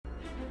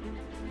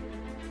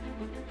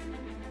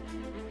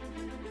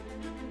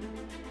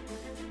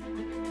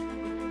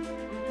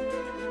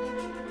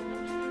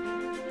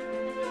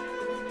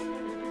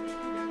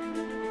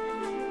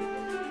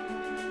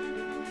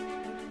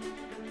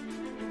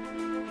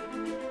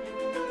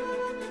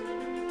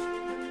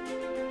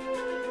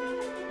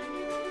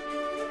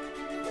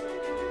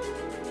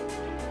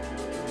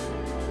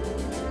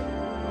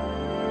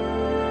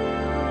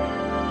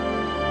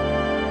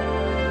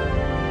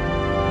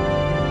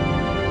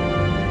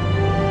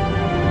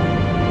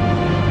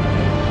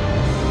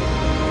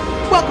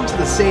to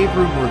the Save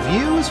Room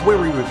Reviews, where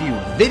we review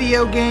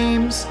video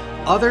games,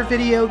 other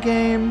video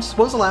games.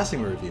 What was the last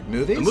thing we reviewed?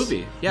 Movies? A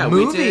movie. Yeah,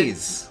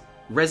 movies.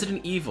 We did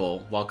Resident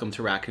Evil, Welcome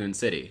to Raccoon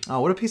City. Oh,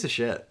 what a piece of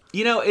shit.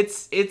 You know,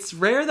 it's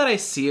rare that I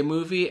see a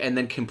movie and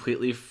then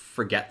completely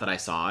forget that I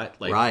saw it,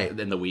 like,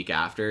 in the week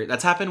after.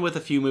 That's happened with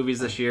a few movies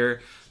this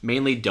year,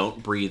 mainly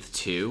Don't Breathe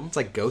 2. It's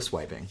like ghost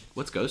wiping.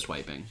 What's ghost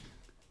wiping?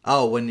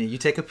 Oh, when you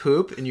take a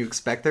poop and you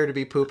expect there to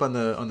be poop on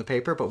the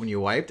paper, but when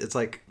you wiped, it's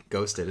like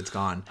ghosted. It's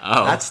gone.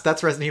 Oh.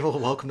 That's Resident Evil,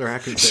 Welcome to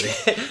Raccoon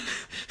City.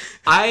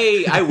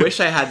 I wish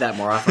I had that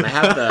more often. I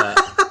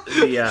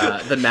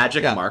have the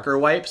magic marker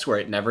wipes where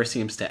it never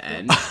seems to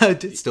end.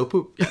 Still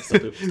poop. Yeah, still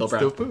poop. Still brown.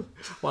 Still poop.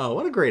 Wow,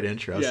 what a great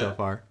intro so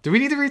far. Do we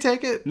need to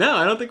retake it? No,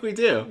 I don't think we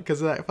do.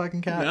 Because of that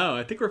fucking cat? No,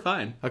 I think we're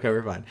fine. Okay,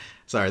 we're fine.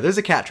 Sorry, there's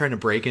a cat trying to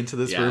break into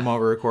this room while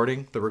we're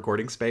recording, the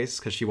recording space,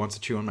 because she wants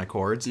to chew on my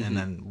cords and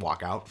then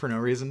walk out for no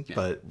reason. Yeah.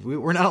 But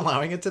we're not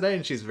allowing it today,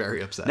 and she's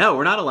very upset. No,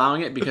 we're not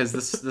allowing it because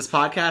this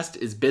podcast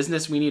is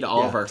business. We need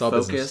all of our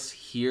focus business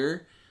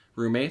here.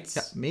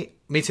 Roommates. Yeah,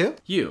 me too?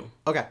 You.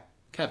 Okay.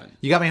 Kevin.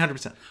 You got me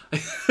 100%.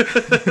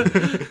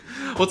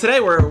 Well, today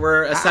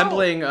we're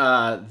assembling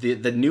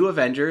the new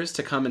Avengers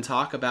to come and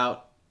talk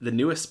about the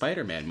newest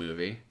Spider-Man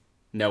movie,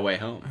 No Way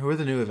Home. Who are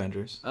the new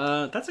Avengers?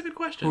 That's a good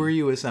question. Who are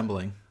you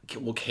assembling?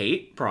 Well,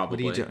 Kate,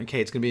 probably. What are you doing?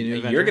 Kate's going to be a new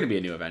Avenger? You're going to be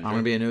a new Avenger. I'm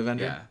going to be a new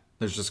Avenger? Yeah.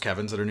 There's just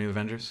Kevins that are new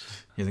Avengers?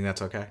 You think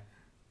that's okay?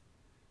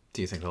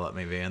 Do you think they'll let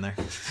me be in there?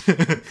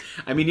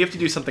 I mean, you have to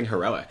do something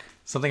heroic.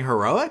 Something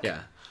heroic?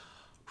 Yeah.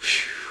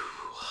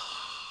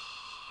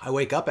 I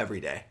wake up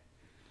every day.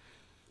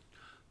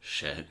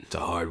 Shit. It's a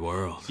hard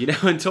world. You know,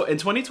 in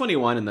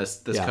 2021, in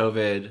this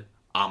COVID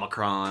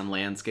Omicron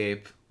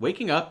landscape,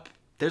 waking up,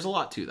 there's a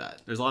lot to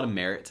that. There's a lot of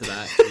merit to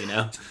that, you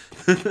know?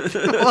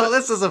 Well,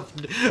 this is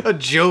a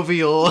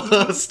jovial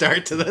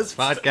start to this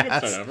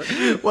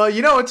podcast. Well,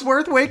 you know what's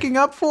worth waking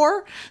up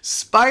for?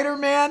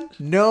 Spider-Man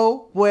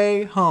No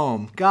Way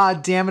Home.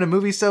 God damn it, a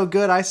movie so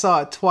good, I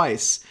saw it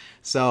twice.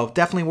 So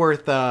definitely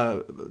worth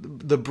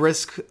the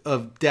brisk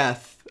of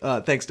death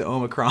thanks to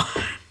Omicron.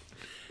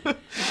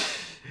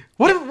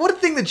 What a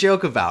thing to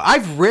joke about.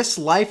 I've risked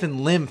life and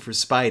limb for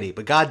Spidey,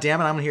 but god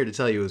damn it, I'm here to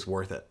tell you it was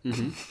worth it.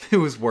 Mm-hmm. It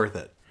was worth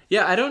it.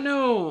 Yeah, I don't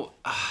know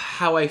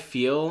how I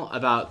feel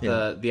about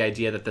the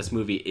idea that this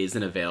movie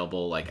isn't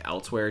available like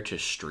elsewhere to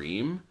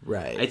stream.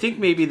 Right. I think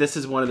maybe this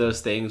is one of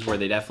those things where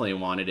they definitely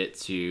wanted it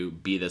to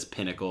be this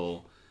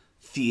pinnacle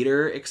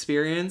theater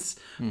experience.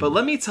 But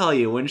let me tell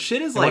you, when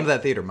shit is like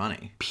that theater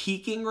money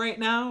peaking right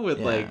now with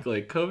like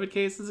COVID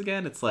cases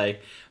again, it's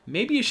like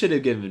maybe you should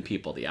have given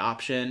people the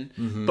option.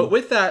 Mm-hmm. But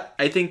with that,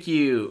 I think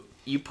you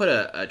put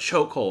a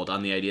chokehold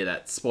on the idea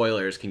that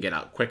spoilers can get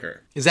out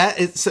quicker. Is that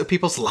it? So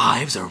people's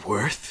lives are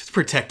worth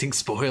protecting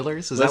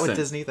spoilers? Is that what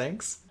Disney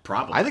thinks?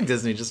 Probably. I think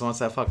Disney just wants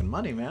that fucking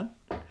money, man.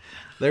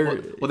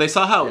 Well, they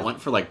saw how it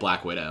went for like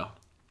Black Widow.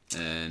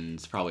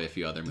 And probably a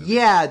few other movies.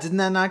 Yeah, didn't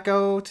that not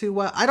go too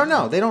well? I don't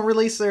know. They don't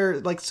release their,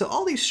 so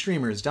all these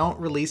streamers don't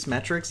release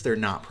metrics they're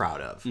not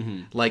proud of.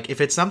 Mm-hmm. Like,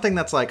 if it's something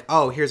that's like,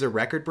 oh, here's a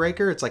record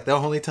breaker, it's like, they'll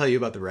only tell you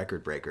about the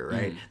record breaker,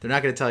 right? Mm-hmm. They're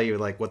not going to tell you,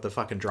 like, what the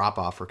fucking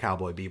drop-off for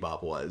Cowboy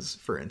Bebop was,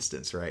 for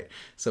instance, right?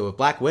 So with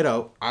Black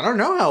Widow, I don't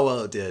know how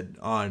well it did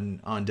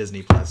on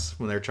Disney Plus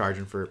when they're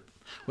charging for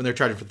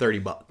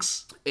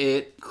 $30.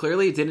 It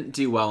clearly didn't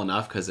do well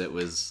enough because it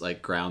was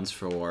like grounds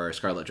for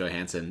Scarlett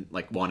Johansson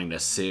like wanting to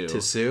sue. To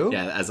sue?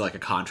 Yeah, as like a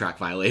contract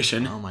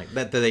violation. Oh my!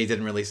 That they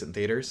didn't release it in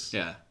theaters.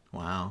 Yeah.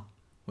 Wow.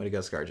 Way to go,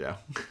 ScarJo.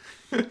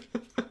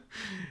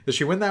 Did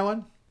she win that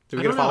one? Did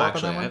we get a follow up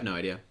on that one? I have no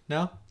idea.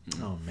 No.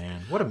 Oh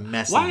man, what a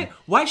mess!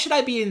 Why should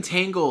I be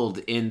entangled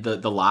in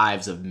the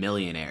lives of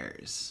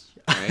millionaires?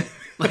 Right?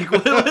 Like,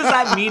 what does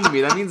that mean to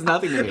me? That means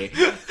nothing to me.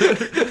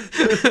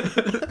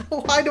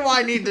 Why do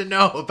I need to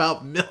know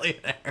about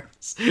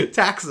millionaires?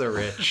 Tax the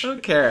rich. I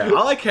don't care.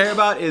 All I care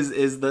about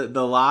is the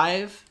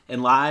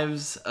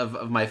lives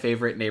of my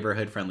favorite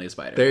neighborhood-friendly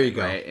Spider-Man. There you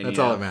go. Right? And, that's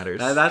all that matters.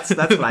 That's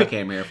what I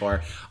came here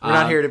for. We're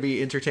not here to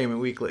be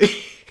Entertainment Weekly.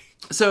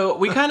 So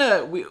we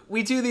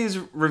we do these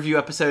review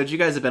episodes. You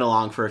guys have been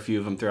along for a few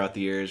of them throughout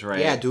the years, right?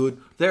 Yeah, dude.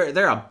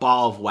 They're a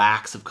ball of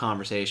wax of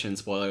conversation,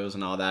 spoilers,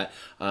 and all that.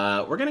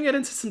 We're gonna get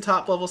into some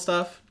top level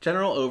stuff,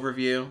 general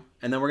overview,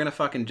 and then we're gonna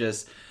fucking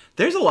just.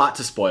 There's a lot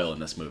to spoil in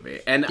this movie,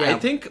 and I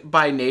think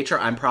by nature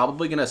I'm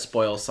probably gonna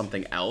spoil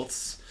something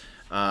else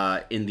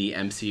in the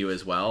MCU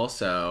as well.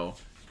 So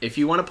if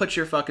you want to put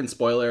your fucking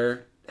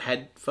spoiler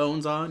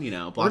headphones on, block it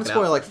out. We're gonna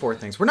spoil like 4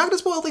 things. We're not gonna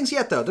spoil things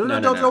yet, though.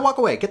 Don't walk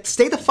away.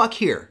 Stay the fuck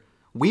here.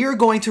 We are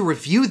going to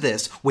review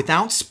this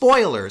without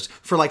spoilers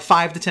for like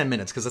 5 to 10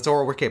 minutes because that's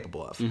all we're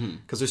capable of.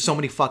 Because there's so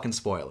many fucking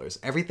spoilers.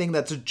 Everything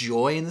that's a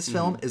joy in this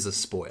film is a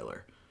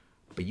spoiler.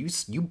 But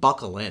you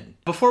buckle in.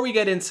 Before we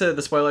get into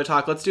the spoiler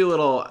talk, let's do a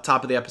little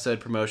top of the episode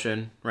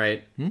promotion,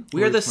 right?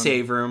 We are the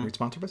Save Room. Are we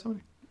sponsored by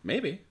somebody?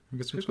 Maybe.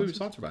 Who's we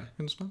sponsored by?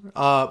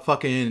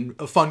 Fucking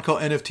Funko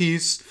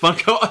NFTs.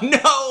 Funko?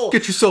 No!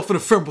 Get yourself an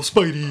ephemeral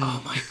Spidey.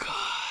 Oh my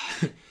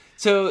god.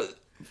 So,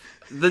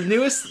 the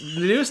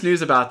newest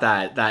news about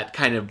that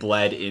kind of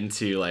bled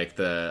into like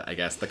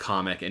the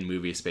comic and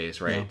movie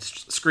space, right? Yeah.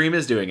 Scream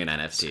is doing an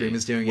NFT. Scream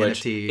is doing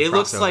NFT. It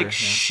looks like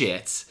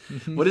shit.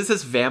 What is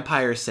this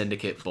Vampire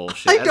Syndicate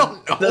bullshit? I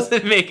don't know. It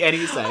doesn't make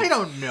any sense. I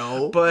don't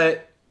know.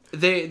 But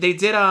they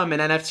did an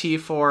NFT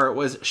for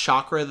was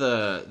Chakra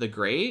the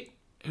Great,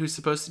 who's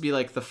supposed to be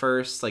like the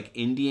first like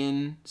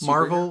Indian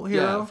Marvel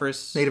hero, yeah,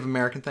 first Native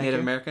American. Native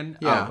American.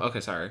 Yeah. Oh, okay,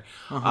 sorry.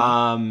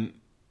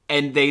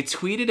 And they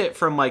tweeted it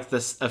from like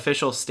this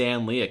official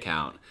Stan Lee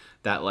account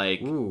that like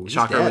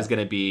Chakra was going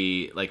to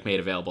be like made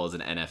available as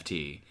an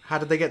NFT. How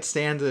did they get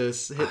Stan to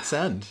hit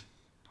send?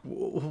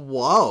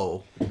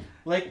 Whoa!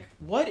 Like,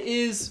 what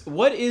is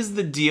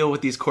the deal with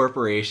these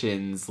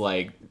corporations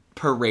like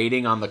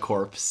parading on the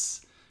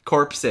corpses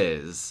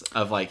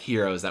of like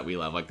heroes that we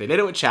love? Like they did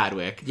it with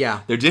Chadwick. Yeah,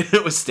 they did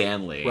it with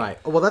Stan Lee.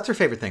 Right. Well, that's their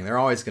favorite thing. They're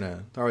always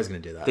gonna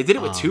do that. They did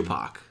it with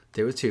Tupac.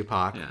 Did it with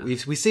Tupac. Yeah.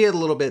 We see it a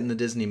little bit in the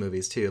Disney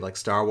movies too. Like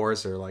Star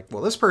Wars, they're like,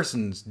 well, this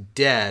person's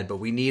dead, but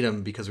we need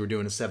him because we're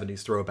doing a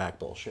 70s throwback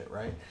bullshit,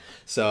 right?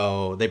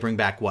 So they bring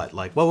back what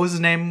was his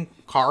name?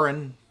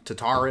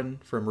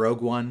 Tatarin from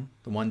Rogue One,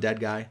 the one dead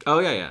guy. Oh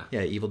yeah.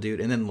 Yeah, evil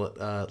dude. And then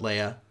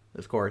Leia,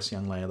 of course,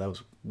 young Leia. That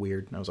was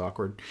weird. That was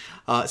awkward.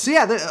 So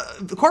yeah,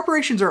 the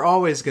corporations are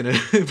always gonna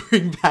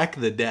bring back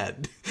the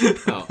dead.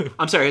 Oh,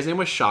 I'm sorry. His name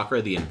was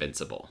Chakra the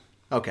Invincible.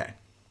 Okay.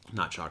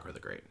 Not Chakra the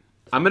Great.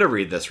 I'm going to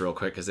read this real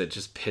quick because it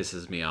just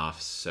pisses me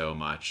off so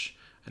much.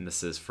 And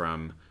this is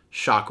from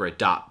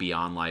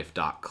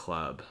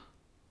chakra.beyondlife.club.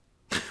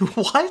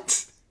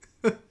 What?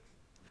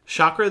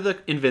 Chakra the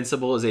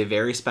Invincible is a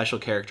very special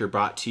character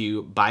brought to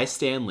you by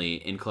Stan Lee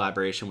in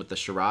collaboration with the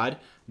Charade,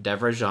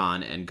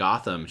 Devrajan, and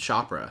Gotham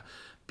Chopra.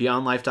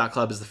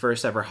 BeyondLife.club is the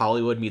first ever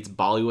Hollywood meets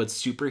Bollywood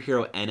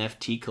superhero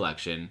NFT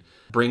collection.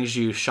 Brings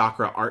you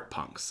Chakra Art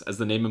Punks. As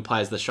the name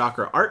implies, the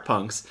Chakra Art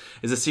Punks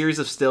is a series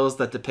of stills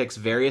that depicts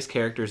various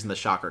characters in the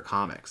Chakra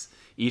comics,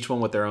 each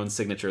one with their own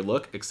signature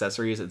look,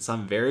 accessories, and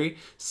some very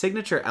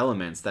signature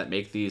elements that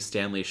make these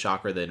Stan Lee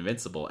Chakra the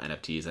Invincible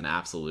NFTs an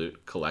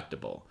absolute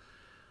collectible.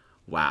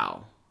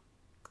 Wow.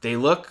 They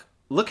look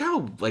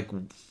how, like,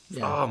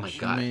 oh my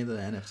god. Made the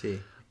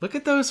NFT. Look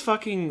at those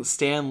fucking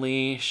Stan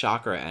Lee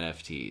Chakra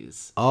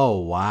NFTs.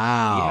 Oh,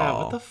 wow. Yeah,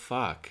 what the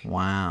fuck?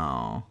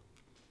 Wow.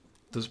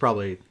 Those are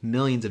probably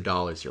millions of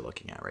dollars you're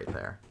looking at right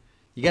there.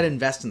 You got to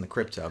invest in the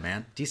crypto,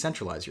 man.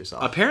 Decentralize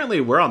yourself.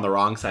 Apparently, we're on the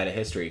wrong side of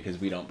history because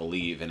we don't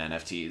believe in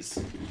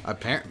NFTs.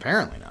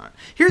 Apparently not.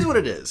 Here's what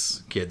it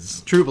is,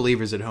 kids. True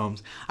believers at home.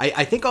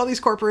 I think all these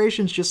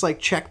corporations just like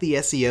check the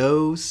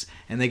SEOs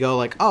and they go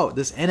like, oh,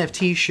 this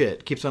NFT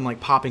shit keeps on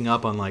like popping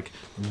up on like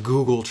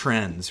Google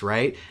Trends,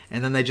 right?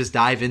 And then they just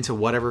dive into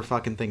whatever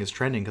fucking thing is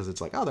trending because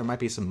it's like, oh, there might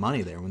be some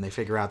money there. When they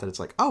figure out that it's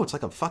like, oh, it's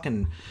like a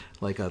fucking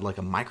like a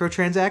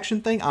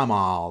microtransaction thing. I'm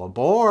all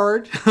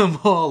aboard. Yeah.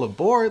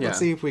 Let's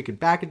see if we can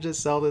package this,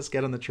 sell this,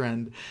 get on the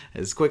trend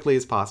as quickly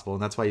as possible.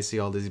 And that's why you see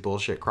all these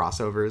bullshit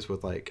crossovers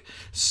with like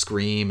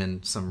Scream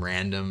and some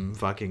random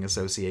fucking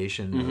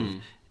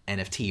association of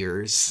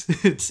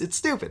NFTers. It's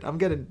stupid. I'm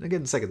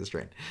getting sick of this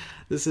train.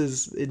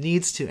 It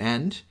needs to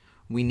end.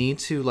 We need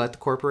to let the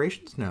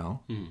corporations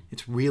know.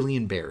 It's really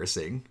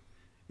embarrassing.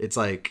 It's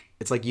like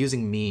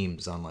using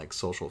memes on like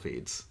social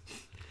feeds.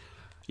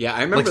 Yeah,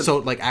 I remember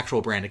like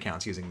actual brand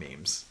accounts using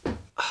memes.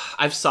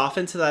 I've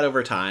softened to that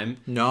over time.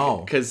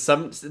 No, because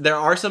there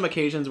are some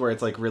occasions where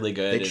it's like really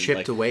good. They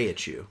chipped away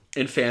at you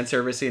in fan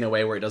servicing in a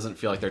way where it doesn't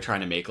feel like they're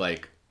trying to make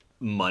like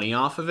money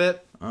off of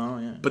it. Oh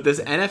yeah. But this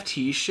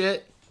NFT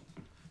shit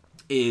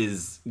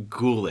is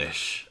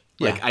ghoulish.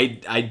 Yeah.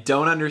 Like I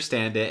don't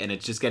understand it, and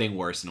it's just getting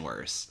worse and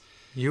worse.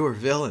 You are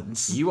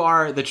villains. You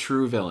are the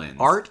true villains.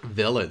 Art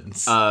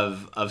villains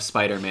of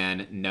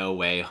Spider-Man No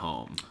Way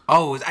Home.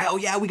 Oh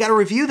yeah, we got to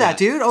review that,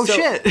 dude. Oh, so,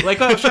 shit. Like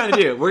what I was trying to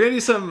do. We're going to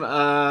do some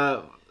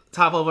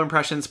top level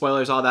impressions,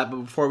 spoilers, all that. But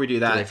before we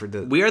do that,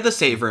 we are The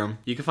Save Room.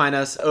 You can find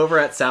us over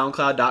at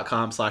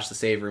soundcloud.com/The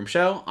Save Room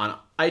Show on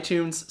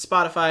iTunes,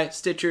 Spotify,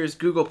 Stitchers,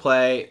 Google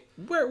Play,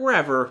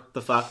 wherever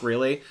the fuck,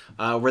 really.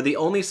 We're the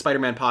only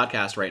Spider-Man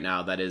podcast right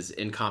now that is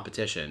in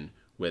competition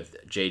with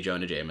J.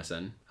 Jonah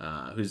Jameson,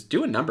 who's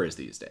doing numbers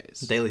these days.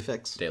 Daily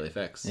Fix.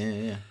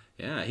 Yeah.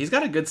 Yeah, he's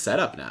got a good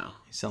setup now.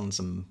 He's selling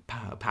some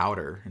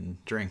powder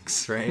and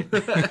drinks, right?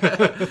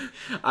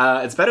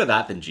 It's better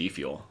that than G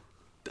Fuel.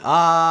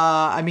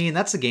 I mean,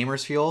 that's the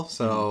gamer's fuel,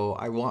 so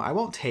I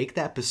won't take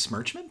that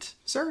besmirchment,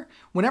 sir.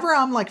 Whenever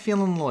I'm like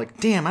feeling like,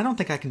 damn, I don't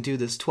think I can do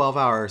this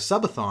 12-hour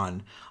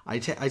subathon, I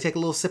take a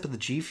little sip of the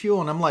G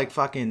Fuel and I'm like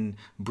fucking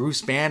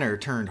Bruce Banner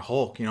turned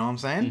Hulk, you know what I'm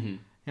saying? Mm-hmm.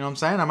 You know what I'm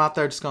saying? I'm out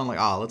there just going like,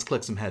 let's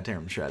click some head, tear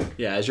them shredded.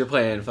 Yeah, as you're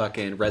playing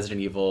fucking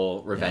Resident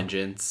Evil,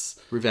 Revengeance,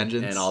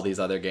 and all these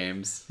other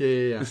games.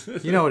 Yeah.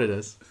 You know what it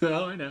is.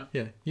 Oh, I know.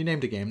 Yeah, you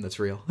named a game that's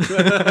real.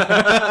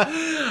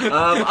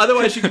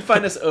 Otherwise, you can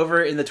find us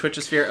over in the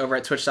Twitchosphere over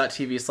at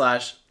twitch.tv/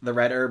 the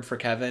red herb for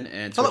Kevin,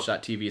 and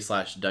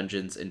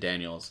twitch.tv/Dungeons and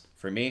Daniels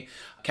for me.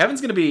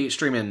 Kevin's going to be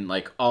streaming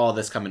like all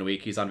this coming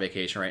week. He's on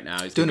vacation right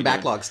now. He's doing a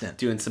backlog stint.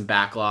 Doing some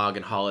backlog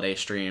and holiday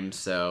streams,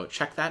 so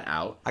check that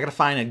out. I got to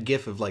find a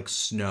gif of like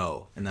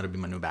snow, and that'll be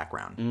my new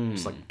background.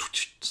 Just like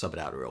sub it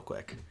out real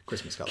quick.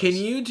 Christmas colors. Can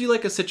you do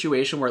like a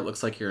situation where it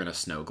looks like you're in a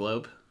snow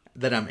globe?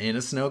 That I'm in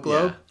a snow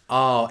globe? Yeah.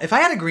 Oh, if I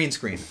had a green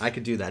screen, I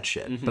could do that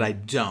shit, but I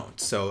don't.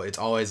 So it's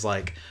always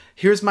like,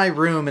 here's my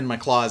room and my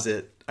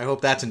closet. I hope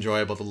that's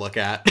enjoyable to look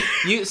at.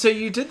 So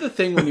you did the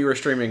thing when you were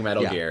streaming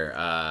Metal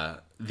Gear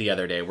the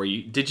other day where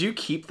did you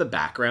keep the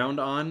background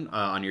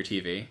on your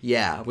TV?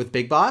 Yeah, with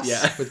Big Boss?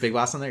 Yeah. With Big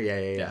Boss on there?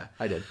 Yeah.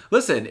 I did.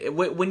 Listen,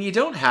 when you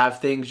don't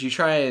have things, you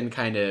try and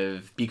kind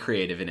of be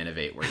creative and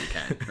innovate where you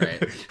can,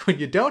 right? When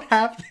you don't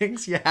have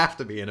things, you have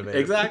to be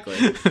innovative.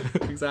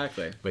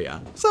 Exactly. But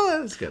yeah, so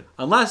that's good.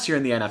 Unless you're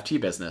in the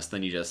NFT business,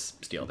 then you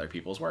just steal other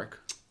people's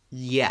work.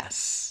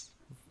 Yes.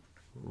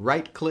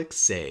 Right click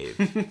save.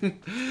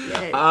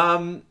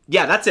 Yeah,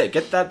 that's it.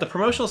 Get the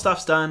promotional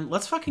stuff's done.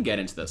 Let's fucking get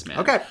into this, man.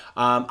 Okay.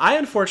 I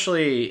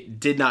unfortunately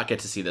did not get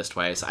to see this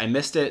twice. I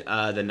missed it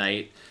the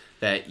night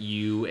that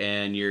you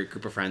and your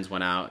group of friends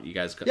went out. You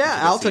guys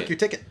Al took your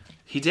ticket.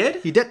 He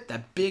did? He did.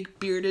 That big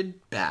bearded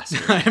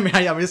bastard. I mean,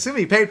 I'm assuming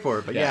he paid for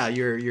it, but yeah,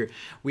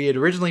 we had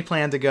originally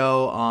planned to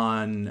go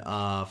on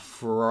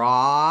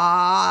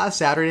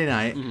Saturday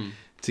night.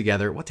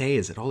 Together. What day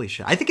is it? Holy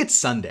shit. I think it's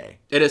Sunday.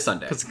 It is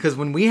Sunday. Because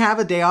when we have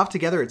a day off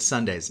together, it's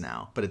Sundays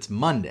now. But it's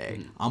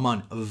Monday. I'm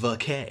on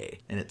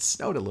vacay. And it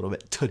snowed a little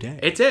bit today.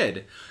 It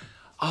did.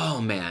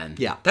 Oh, man.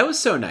 Yeah. That was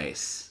so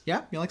nice.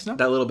 Yeah? You like snow?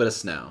 That little bit of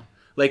snow.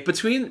 Like,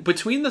 between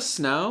the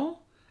snow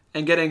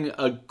and getting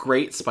a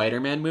great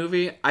Spider-Man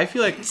movie, I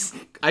feel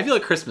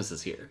like Christmas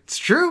is here. It's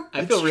true.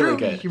 I feel really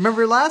good. You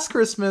remember last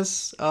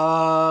Christmas, it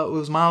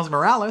was Miles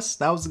Morales.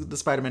 That was the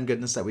Spider-Man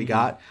goodness that we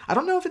got. I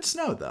don't know if it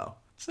snowed, though.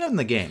 It snowed in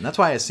the game. That's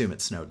why I assume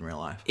it snowed in real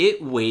life.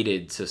 It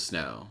waited to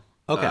snow.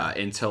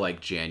 Okay. Until like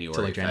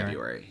January,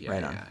 February. Yeah,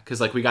 right on. Because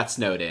like we got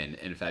snowed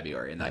in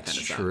February and that kind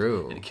of stuff. That's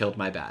true. And it killed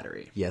my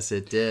battery. Yes,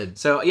 it did.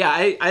 So yeah,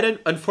 I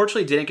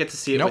unfortunately didn't get to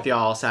see it with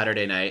y'all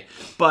Saturday night,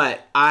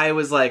 but I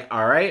was like,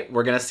 all right,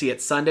 we're gonna see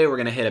it Sunday. We're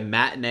gonna hit a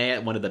matinee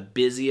at one of the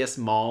busiest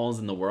malls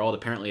in the world.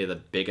 Apparently, the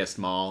biggest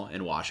mall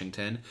in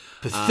Washington.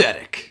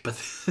 Pathetic.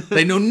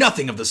 They know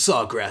nothing of the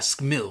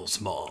Sawgrass Mills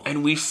Mall.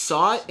 And we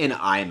saw it in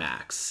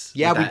IMAX.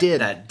 Yeah, we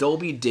did. That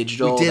Dolby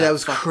Digital. We did. That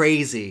was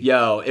crazy.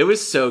 Yo, it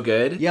was so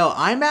good. Yo,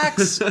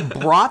 IMAX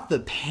brought the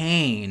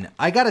pain.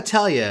 I gotta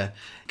tell you,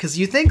 because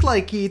you think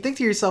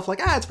to yourself like,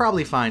 it's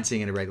probably fine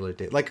seeing it a regular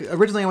day. Like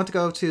originally, I went to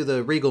go to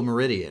the Regal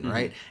Meridian,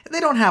 right? And they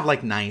don't have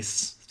like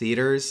nice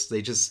theaters.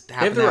 They just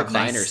have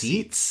nice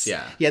seats.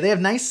 Yeah, they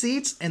have nice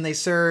seats, and they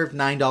serve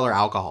 $9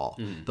 alcohol.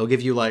 They'll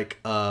give you like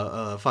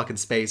a fucking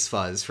space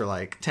fuzz for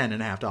like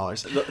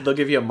 $10.50. They'll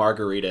give you a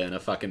margarita in a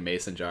fucking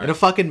mason jar. In a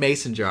fucking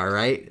mason jar,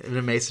 right? In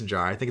a mason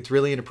jar. I think it's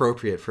really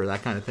inappropriate for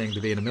that kind of thing to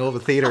be in the middle of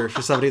a theater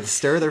for somebody to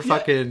stir their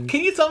fucking.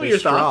 Can you tell me your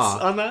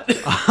thoughts on that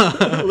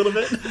a little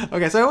bit?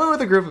 Okay, so I went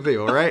with a group of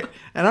people, right?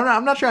 And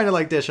I'm not trying to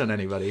like dish on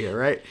anybody here,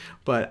 right?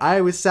 But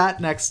I was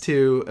sat next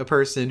to a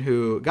person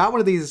who got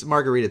one of these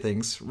margarita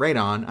things right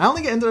on. I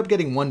only ended up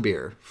getting one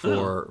beer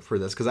for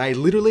this because I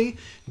literally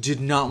did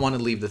not want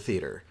to leave the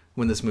theater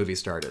when this movie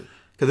started.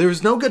 Because there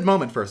was no good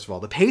moment, first of all.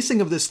 The pacing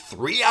of this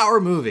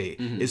 3-hour movie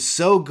is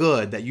so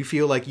good that you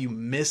feel like you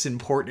miss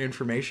important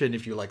information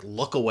if you like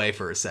look away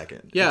for a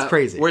second. Yeah, it's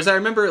crazy. Whereas I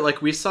remember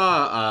like we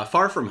saw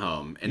Far From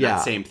Home in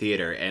that same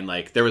theater, and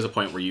like there was a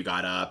point where you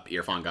got up,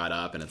 Earphone got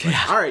up, and it's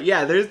like, all right,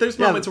 there's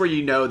moments where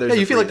you know there's. Yeah,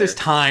 you feel like there's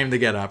time to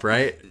get up,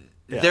 right?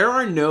 Yeah. There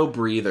are no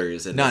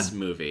breathers in this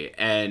movie,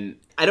 and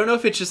I don't know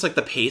if it's just like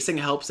the pacing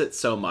helps it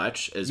so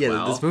much as well.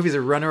 Yeah, this movie's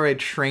a runaway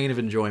train of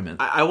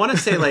enjoyment. I want to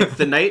say like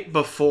the night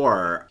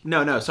before,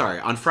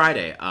 on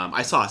Friday,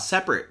 I saw a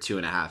separate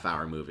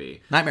 2.5-hour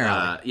movie. Nightmare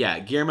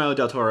Alley. Guillermo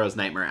del Toro's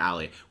Nightmare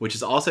Alley, which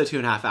is also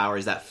 2.5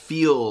 hours that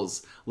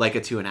feels like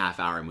a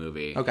 2.5-hour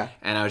movie. Okay.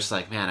 And I was just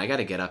like, man, I got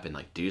to get up and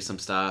like do some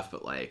stuff,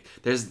 but like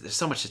there's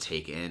so much to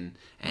take in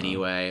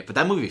anyway. But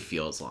that movie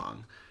feels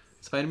long.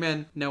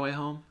 Spider-Man No Way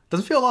Home.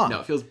 Doesn't feel long.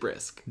 No, it feels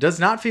brisk. Does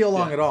not feel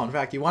long at all. In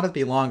fact, you want it to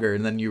be longer,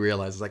 and then you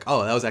realize, it's like,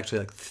 oh, that was actually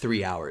like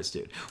 3 hours,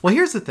 dude. Well,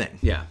 here's the thing.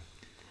 Yeah.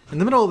 In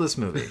the middle of this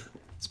movie,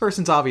 this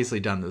person's obviously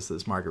done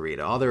this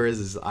margarita. All there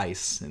is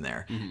ice in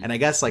there. And I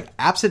guess, like,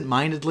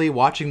 absent-mindedly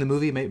watching the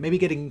movie, maybe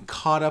getting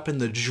caught up in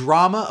the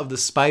drama of the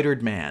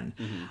Spidered Man,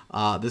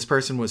 this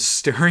person was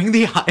stirring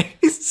the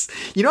ice.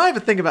 You know I have a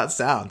thing about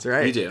sounds,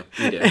 right? You do.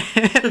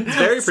 It's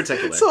very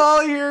particular. So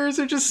all ears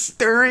are just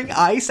stirring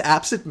ice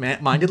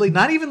absent-mindedly.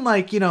 Not even,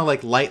 like,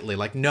 like lightly.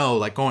 Like, no,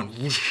 like going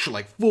whoosh,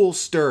 like full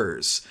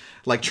stirs.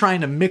 Like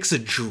trying to mix a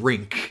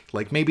drink.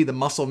 Like maybe the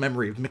muscle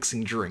memory of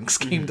mixing drinks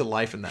came to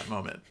life in that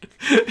moment.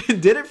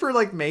 Did it for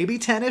like maybe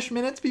 10-ish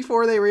minutes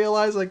before they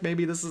realized like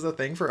maybe this is a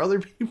thing for other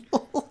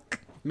people.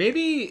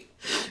 Maybe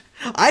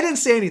I didn't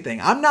say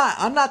anything. I'm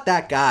not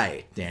that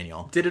guy,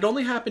 Daniel. Did it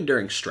only happen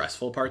during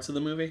stressful parts of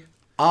the movie?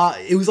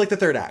 It was like the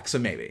third act, so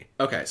maybe.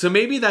 Okay, so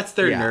maybe that's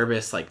their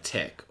nervous like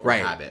tick or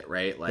habit,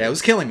 right? Like, it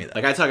was killing me though.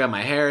 Like I tug on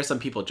my hair, some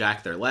people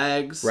jack their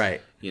legs.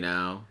 Right. You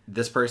know,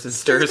 this person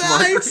stirs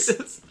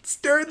margaritas.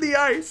 Stirred the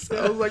ice.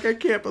 I was like, I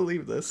can't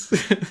believe this.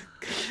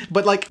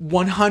 But like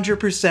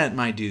 100%,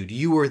 my dude,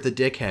 you were the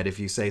dickhead if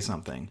you say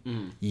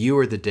something. You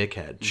were the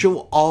dickhead.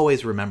 She'll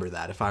always remember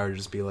that if I were to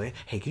just be like,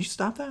 hey, can you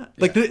stop that?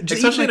 Like,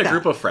 especially in a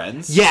group of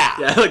friends. Yeah.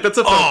 Yeah, like that's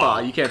a faux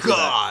pas. You can't do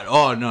God. that.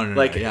 Oh, no.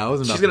 Like, yeah, I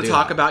wasn't she's going to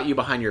talk about you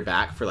behind your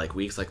back for like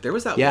weeks. Like, there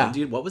was that one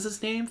dude. What was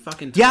his name?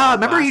 Fucking yeah,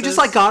 remember he just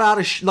like got out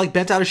of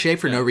bent out of shape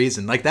for no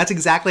reason. Like, that's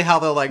exactly how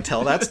they'll like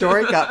tell that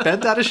story. Got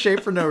bent out of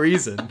shape for no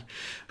reason.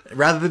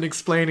 Rather than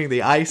explaining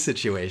the ice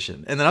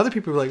situation. And then other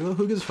people were like, well,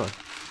 who gives a fuck?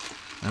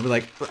 And I'd be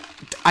like,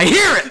 I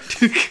hear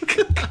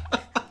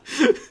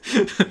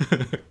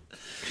it!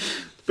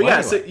 But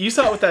yeah, so you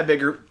saw it with that big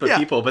group of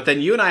people, but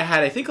then you and I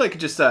had, I think, like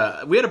just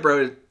we had a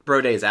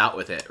bro days out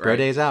with it, right? Bro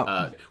days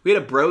out. We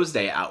had a bros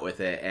day out with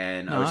it,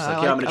 and I was just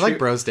like, I like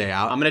bros day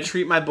out. I'm gonna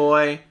treat my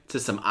boy to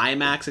some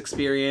IMAX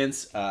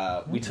experience.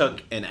 We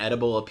took an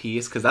edible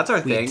apiece because that's our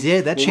thing. We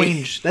did. That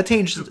changed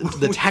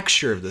the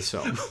texture of this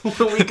film.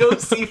 When we go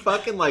see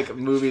fucking like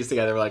movies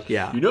together, we're like,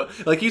 yeah, you know,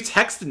 like you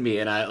texted me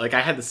and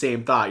I had the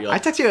same thought. You're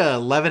like, I texted you at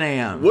 11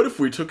 a.m. What if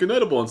we took an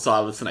edible and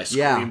saw this? And I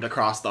screamed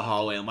across the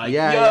hallway. I'm like,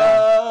 yo.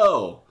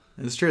 Yeah.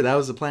 It's true. That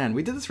was the plan.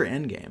 We did this for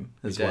Endgame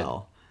as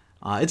well.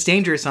 It's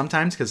dangerous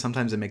sometimes because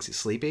sometimes it makes you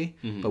sleepy.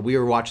 But we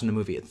were watching the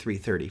movie at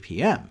 3:30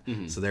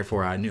 p.m. So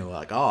therefore I knew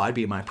like, I'd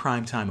be my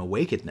primetime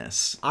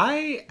awakeness.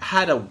 I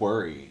had a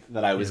worry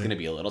that I was going to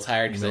be a little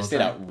tired because I stayed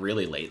out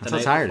really late the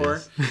night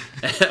before.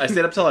 I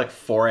stayed up till like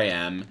 4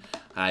 a.m.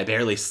 I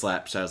barely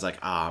slept. So I was like,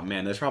 oh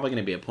man, there's probably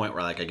going to be a point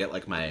where like I get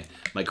like my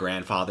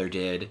grandfather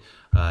did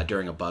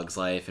during A Bug's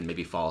Life and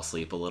maybe fall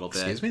asleep a little bit.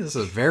 Excuse me? This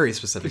is very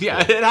specific.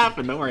 Yeah, it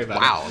happened. Don't worry about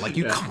it. Wow, like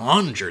you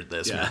conjured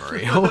this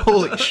memory.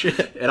 Holy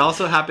shit. It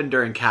also happened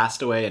during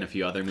Castaway and a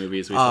few other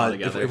movies we saw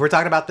together. If we're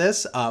talking about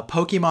this,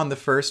 Pokemon the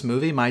first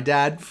movie, my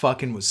dad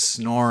fucking was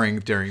snoring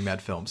during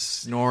that film.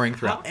 Snoring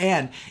throughout.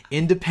 And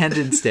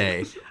Independence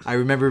Day, I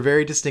remember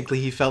very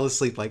distinctly he fell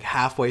asleep like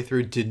halfway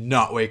through, did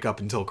not wake up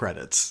until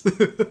credits.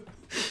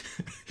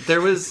 There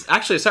was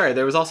also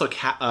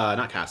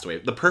not Castaway,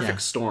 The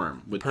Perfect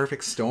Storm with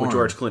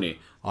George Clooney.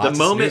 The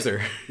moment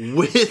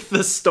with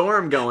the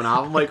storm going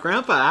off, I'm like,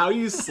 Grandpa, how are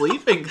you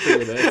sleeping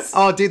through this?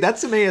 Oh, dude,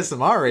 that's some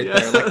ASMR right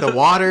there. Like the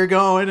water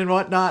going and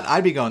whatnot.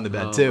 I'd be going to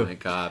bed too. Oh my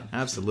god,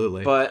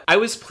 absolutely. But I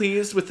was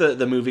pleased with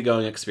the movie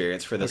going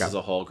experience for this as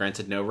a whole.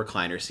 Granted, no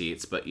recliner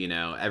seats, but you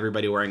know,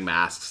 everybody wearing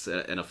masks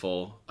in a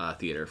full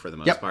theater for the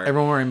most part.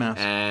 Everyone wearing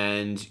masks,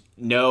 and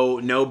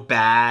no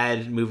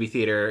bad movie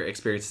theater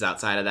experiences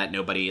outside of that.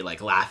 Nobody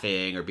like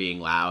laughing or being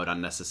loud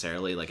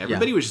unnecessarily. Like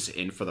everybody was just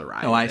in for the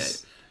ride. No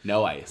ice.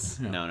 No ice.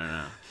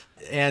 No.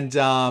 And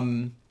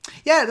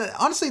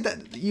honestly,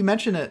 that you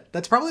mentioned it.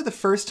 That's probably the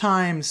first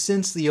time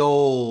since the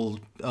old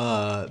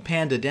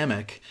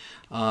pandemic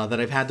that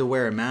I've had to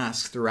wear a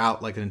mask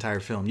throughout like an entire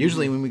film.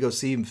 Usually when we go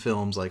see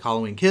films like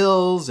Halloween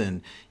Kills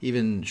and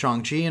even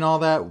Shang-Chi and all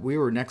that, we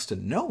were next to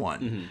no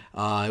one.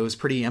 It was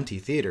pretty empty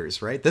theaters,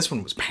 right? This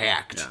one was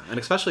packed. Yeah, and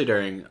especially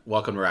during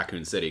Welcome to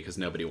Raccoon City because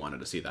nobody wanted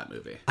to see that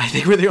movie. I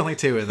think we're the only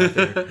two in that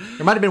theater.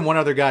 There might have been one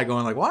other guy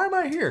going like, why am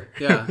I here?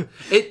 Yeah.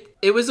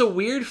 It was a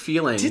weird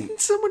feeling.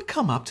 Didn't someone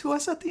come up to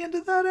us at the end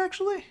of that,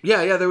 actually?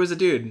 Yeah, there was a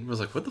dude. I was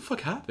like, what the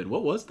fuck happened?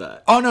 What was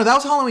that? Oh, no, that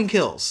was Halloween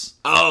Kills.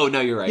 Oh, no,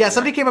 you're right. Yeah,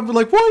 somebody came up and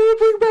like, why do you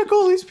bring back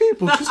all these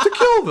people just to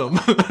kill them?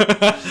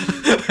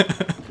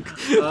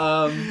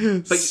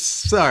 But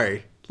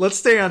sorry. Let's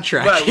stay on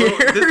track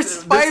here.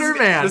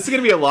 Spider-Man. This is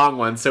going to be a long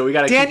one, so we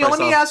got to Daniel, let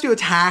me ask you a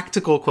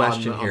tactical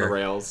question here. On the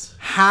rails.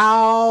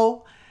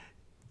 How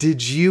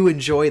did you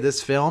enjoy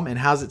this film, and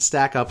how does it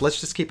stack up?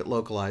 Let's just keep it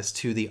localized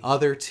to the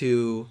other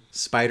two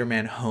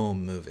Spider-Man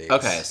Home movies.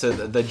 Okay, so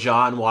the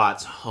John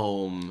Watts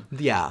Home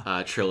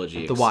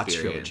trilogy. The Watts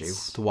trilogy.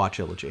 The Watts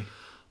trilogy.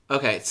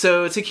 Okay,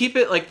 so to keep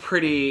it like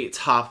pretty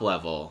top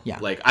level,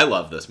 like I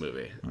love this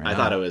movie. I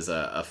thought it was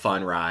a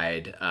fun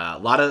ride, a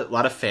lot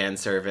of fan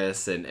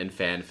service and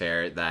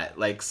fanfare that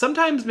like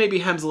sometimes maybe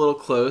hems a little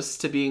close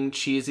to being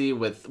cheesy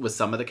with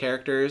some of the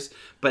characters,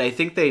 but I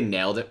think they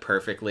nailed it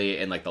perfectly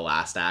in like the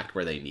last act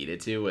where they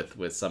needed to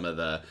with some of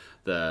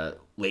the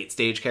late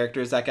stage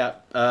characters that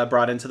got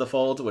brought into the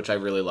fold, which I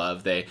really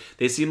love. They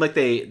seemed like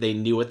they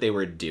knew what they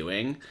were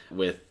doing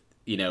with,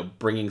 you know,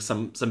 bringing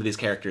some of these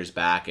characters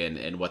back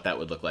and what that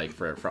would look like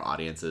for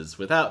audiences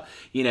without,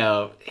 you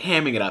know,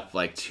 hamming it up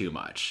like too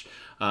much.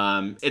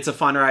 It's a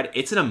fun ride.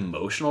 It's an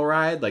emotional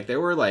ride. Like there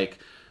were like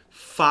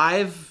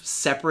 5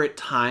 separate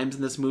times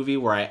in this movie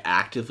where I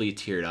actively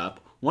teared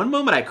up. One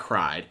moment I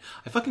cried.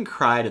 I fucking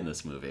cried in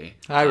this movie.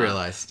 I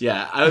realized.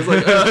 Yeah, I was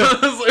like,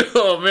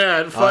 oh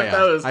man, fuck,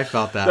 that was. I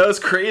felt that. That was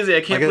crazy.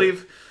 I can't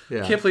believe.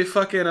 Yeah. Can't believe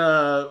fucking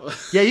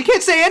Yeah, you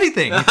can't say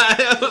anything.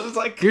 I was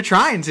like, you're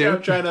trying to. Yeah,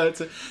 I'm trying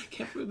to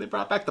can't believe they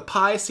brought back the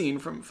pie scene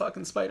from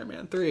fucking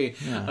Spider-Man 3.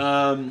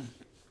 Yeah.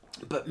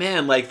 But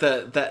man, like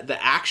the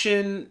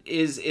action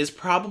is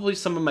probably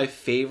some of my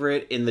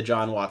favorite in the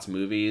John Watts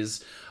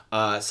movies.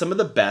 Some of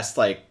the best,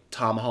 like,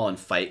 Tom Holland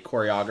fight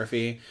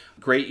choreography,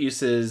 great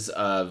uses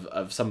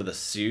of some of the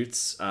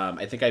suits.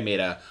 I think I made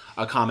a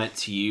comment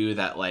to you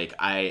that, like,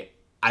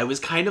 I was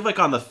kind of, like,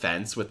 on the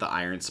fence with the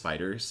Iron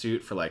Spider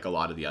suit for, like, a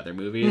lot of the other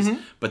movies,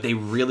 but they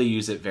really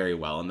use it very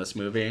well in this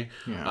movie.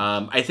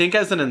 Yeah. I think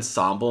as an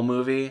ensemble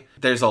movie,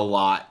 there's a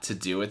lot to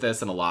do with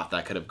this and a lot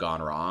that could have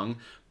gone wrong.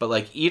 But,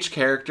 like, each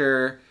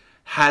character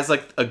has,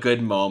 like, a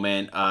good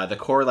moment. The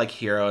core, like,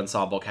 hero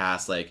ensemble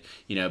cast, like,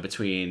 you know,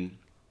 between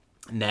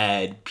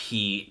Ned,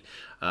 Pete,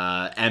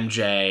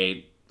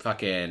 MJ,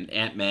 fucking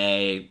Aunt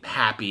May,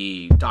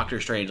 Happy,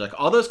 Doctor Strange, like,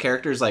 all those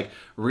characters, like,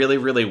 really,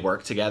 really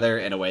work together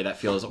in a way that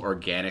feels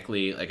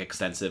organically, like,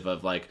 extensive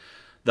of, like,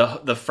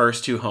 the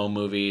first two home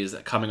movies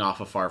coming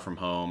off of Far From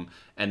Home,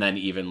 and then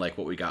even, like,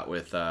 what we got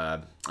with,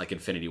 like,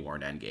 Infinity War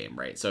and Endgame,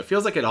 right? So it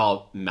feels like it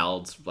all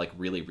melds, like,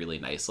 really, really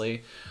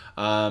nicely.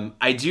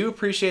 I do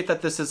appreciate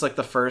that this is, like,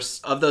 the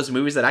first of those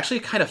movies that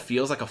actually kind of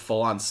feels like a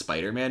full-on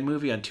Spider-Man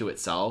movie unto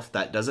itself,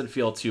 that doesn't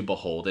feel too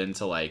beholden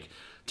to, like,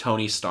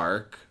 Tony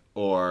Stark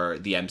or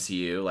the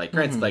MCU. Like,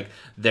 granted, like,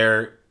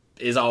 there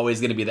is always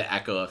going to be the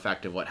echo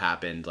effect of what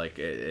happened, like,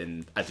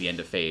 at the end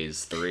of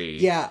Phase 3.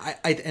 Yeah,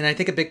 I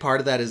think a big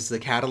part of that is the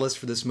catalyst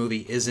for this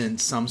movie isn't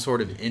some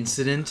sort of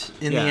incident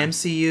in the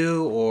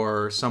MCU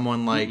or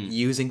someone, like,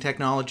 using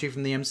technology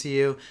from the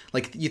MCU.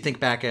 Like, you think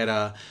back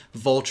at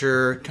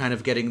Vulture kind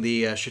of getting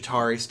the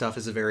Chitauri stuff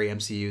is a very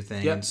MCU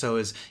thing. Yep. And so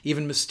is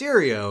even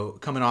Mysterio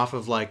coming off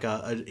of, like,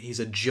 he's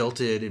a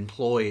jilted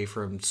employee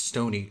from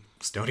Tony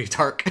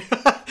Stark.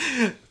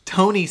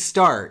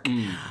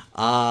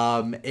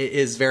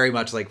 Is very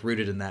much, like,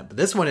 rooted in that. But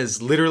this one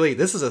is literally,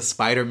 this is a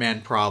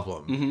Spider-Man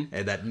problem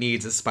and that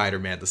needs a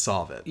Spider-Man to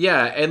solve it.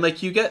 Yeah, and,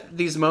 like, you get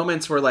these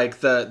moments where,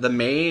 like, the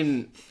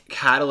main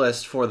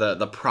catalyst for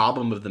the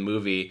problem of the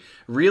movie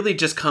really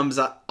just comes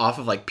off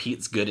of, like,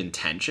 Pete's good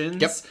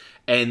intentions. Yep.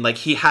 And, like,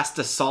 he has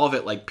to solve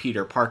it like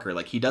Peter Parker.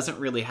 Like, he doesn't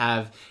really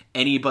have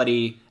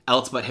anybody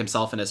else but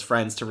himself and his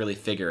friends to really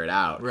figure it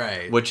out.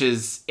 Right. Which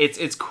is,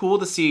 it's cool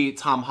to see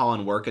Tom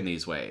Holland work in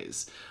these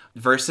ways.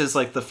 Versus,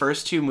 like, the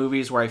first two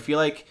movies where I feel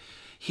like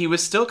he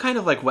was still kind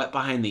of, like, wet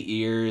behind the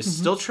ears,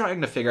 still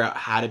trying to figure out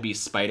how to be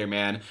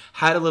Spider-Man,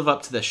 how to live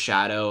up to the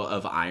shadow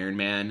of Iron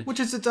Man. Which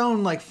is its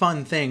own, like,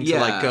 fun thing to,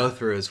 like, go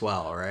through as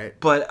well, right?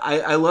 But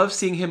I love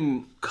seeing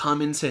him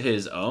come into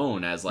his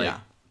own as, like,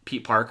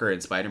 Pete Parker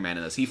and Spider-Man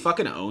in this. He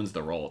fucking owns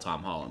the role,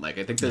 Tom Holland. Like,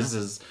 I think this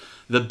is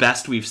the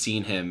best we've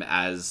seen him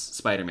as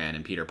Spider-Man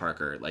and Peter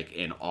Parker, like,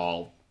 in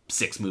all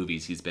 6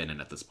 movies he's been in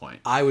at this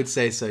point. I would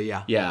say so,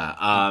 yeah.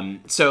 Yeah.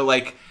 So,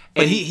 like...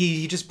 But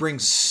he just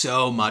brings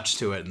so much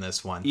to it in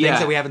this one. Things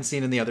that we haven't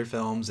seen in the other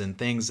films, and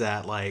things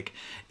that, like,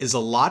 is a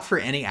lot for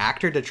any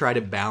actor to try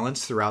to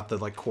balance throughout the,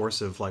 like,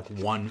 course of, like,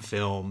 one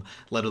film,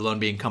 let alone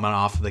being coming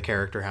off of the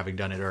character having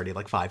done it already,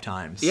 like, 5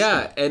 times.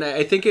 Yeah, and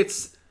I think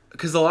it's...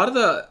 Because a lot of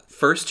the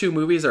first 2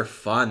 movies are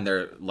fun.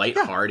 They're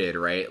lighthearted,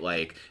 right?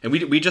 Like, and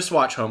we just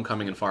watched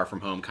Homecoming and Far From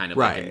Home kind of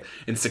like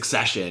in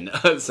succession.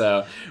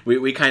 So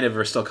we kind of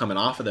are still coming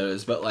off of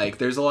those. But, like,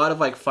 there's a lot of,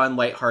 like, fun,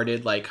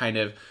 lighthearted, like, kind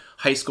of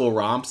high school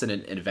romps and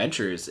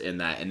adventures in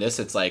that. In this,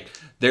 it's like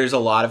there's a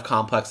lot of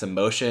complex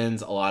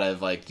emotions, a lot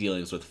of, like,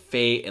 dealings with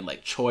fate and,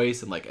 like,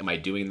 choice and, like, am I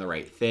doing the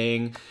right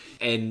thing?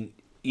 And,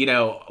 you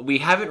know, we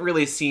haven't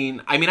really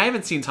seen... I mean, I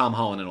haven't seen Tom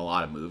Holland in a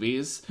lot of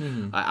movies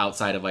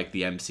outside of, like,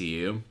 the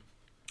MCU.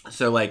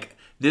 So, like,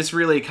 this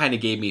really kind of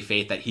gave me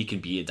faith that he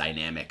can be a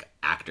dynamic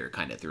actor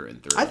kind of through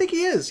and through. I think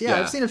he is. Yeah,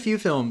 I've seen a few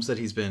films that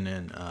he's been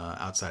in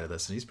outside of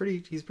this, and he's pretty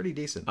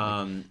decent.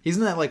 He's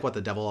in that, like,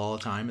 The Devil All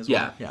the Time as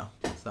well. Yeah.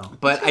 So,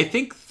 but I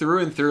think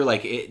through and through,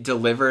 like, it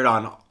delivered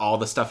on all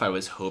the stuff I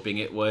was hoping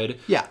it would.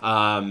 Yeah.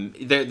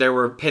 There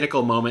were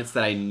pinnacle moments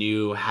that I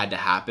knew had to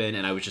happen,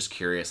 and I was just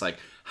curious, like,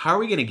 how are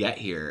we going to get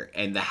here?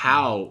 And the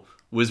how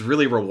was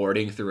really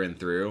rewarding through and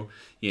through.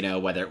 You know,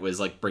 whether it was,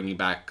 like, bringing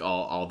back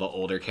all the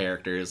older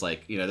characters,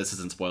 like, you know, this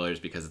isn't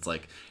spoilers because it's,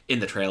 like, in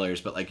the trailers,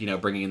 but, like, you know,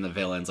 bringing in the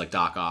villains like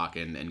Doc Ock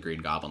and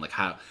Green Goblin, like,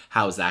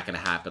 how is that going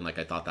to happen? Like,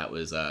 I thought that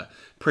was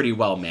pretty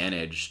well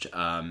managed.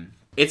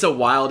 It's a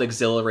wild,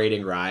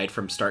 exhilarating ride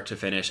from start to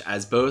finish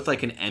as both,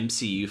 like, an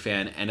MCU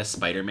fan and a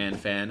Spider-Man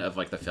fan of,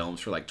 like, the films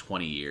for, like,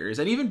 20 years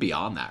and even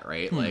beyond that,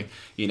 right? Like,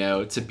 you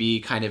know, to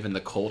be kind of in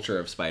the culture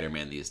of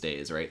Spider-Man these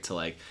days, right? To,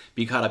 like,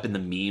 be caught up in the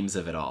memes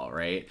of it all,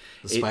 right?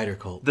 The spider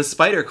cult. The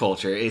spider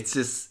culture. It's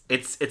just,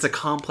 it's a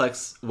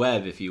complex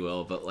web, if you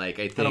will, but, like,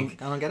 I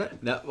think... I don't get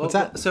it. No, What's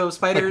that? So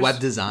spiders... Like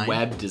web design?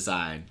 Web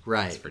design.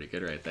 Right. That's pretty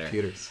good right there.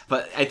 Computers.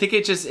 But I think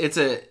it's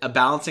a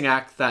balancing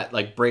act that,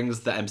 like, brings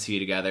the MCU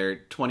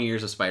together, 20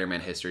 years of Spider-Man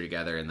history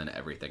together, and then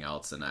everything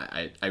else, and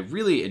I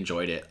really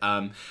enjoyed it.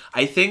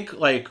 I think,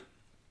 like,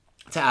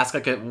 to ask,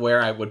 like,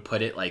 where I would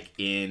put it, like,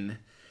 in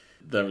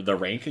the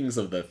rankings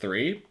of the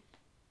 3,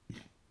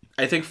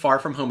 I think Far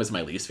From Home is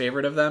my least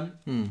favorite of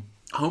them.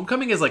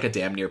 Homecoming is, like, a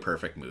damn near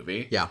perfect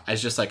movie. Yeah. As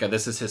just, like,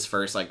 this is his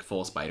first, like,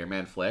 full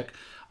Spider-Man flick.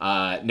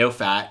 No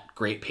fat,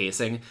 great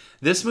pacing.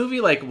 This movie,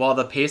 like, while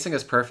the pacing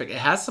is perfect, it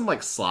has some,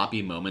 like,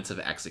 sloppy moments of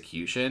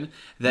execution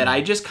that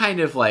I just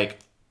kind of, like,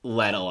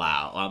 let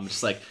allow. I'm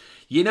just like,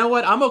 You know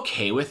what? I'm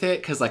okay with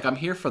it because, like, I'm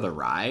here for the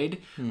ride.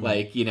 Mm-hmm.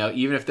 Like, you know,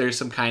 even if there's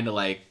some kind of,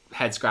 like,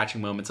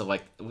 head-scratching moments of,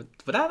 like, would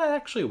that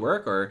actually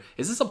work? Or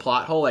is this a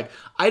plot hole? Like,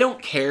 I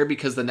don't care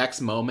because the next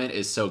moment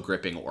is so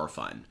gripping or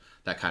fun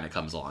that kind of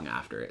comes along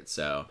after it.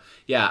 So,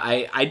 yeah,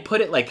 I'd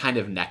put it, like, kind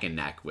of neck and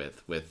neck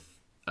with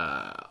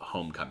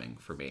Homecoming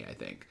for me, I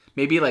think.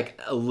 Maybe, like,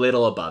 a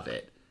little above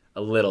it.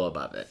 A little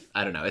above it.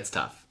 I don't know. It's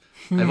tough.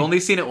 I've only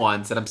seen it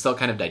once, and I'm still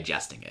kind of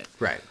digesting it,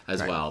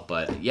 as well.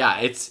 But yeah,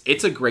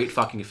 it's a great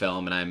fucking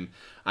film, and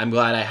I'm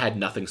glad I had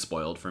nothing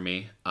spoiled for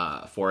me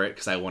for it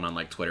because I went on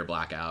like Twitter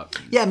blackout.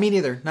 Yeah, me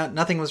neither.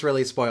 Nothing was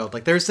really spoiled.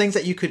 Like there's things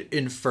that you could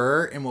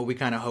infer in what we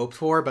kind of hoped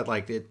for, but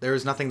like there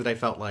was nothing that I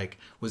felt like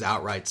was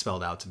outright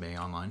spelled out to me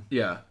online.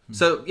 Yeah.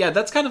 So yeah,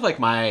 that's kind of like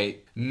my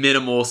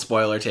minimal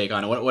spoiler take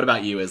on it. What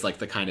about you? Is like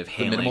the kind of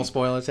hailing, minimal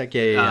spoiler take?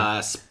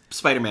 Yeah.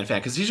 Spider-Man fan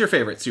because he's your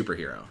favorite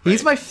superhero. Right?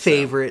 He's my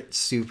favorite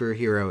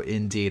superhero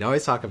indeed. I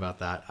always talk about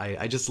that.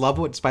 I just love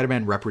what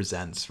Spider-Man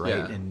represents,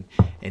 right? Yeah.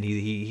 And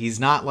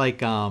he's not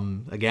like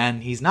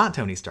again, he's not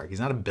Tony Stark. He's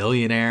not a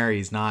billionaire.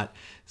 He's not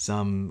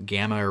some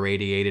gamma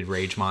irradiated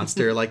rage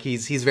monster. Like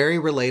he's very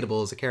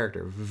relatable as a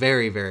character.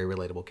 Very, very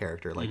relatable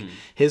character. Like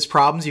his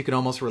problems you can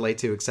almost relate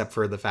to, except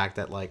for the fact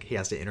that like he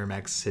has to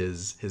intermix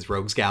his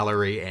rogues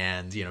gallery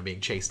and, you know,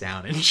 being chased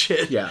down and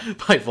shit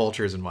by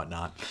vultures and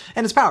whatnot.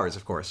 And his powers,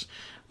 of course.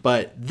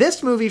 But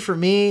this movie, for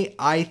me,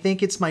 I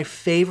think it's my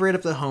favorite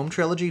of the Home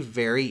trilogy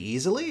very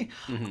easily.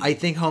 Mm-hmm. I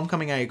think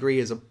Homecoming, I agree,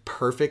 is a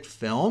perfect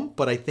film,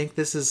 but I think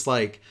this is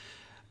like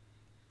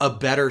a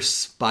better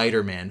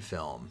Spider-Man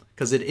film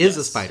because it is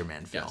a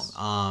Spider-Man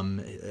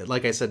film. Yes.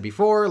 Like I said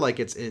before, like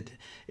it's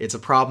a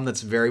problem that's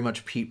very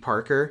much Pete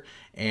Parker,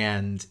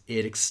 and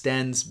it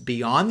extends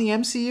beyond the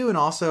MCU and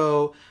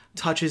also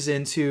touches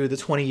into the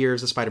 20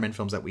 years of Spider-Man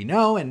films that we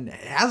know, and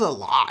has a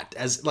lot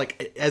as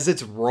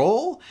its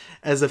role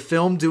as a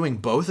film doing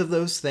both of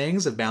those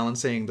things of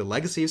balancing the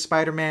legacy of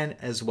Spider-Man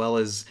as well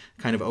as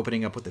kind of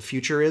opening up what the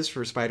future is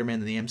for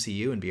Spider-Man in the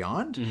MCU and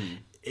beyond. Mm-hmm.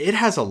 It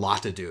has a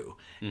lot to do,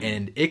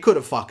 and it could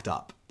have fucked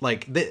up.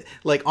 Like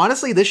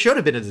honestly, this should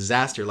have been a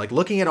disaster. Like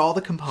looking at all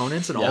the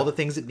components and all the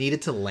things it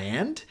needed to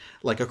land,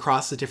 like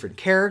across the different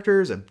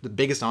characters, the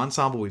biggest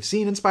ensemble we've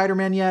seen in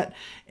Spider-Man yet,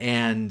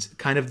 and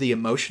kind of the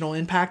emotional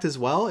impact as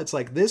well. It's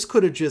like this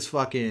could have just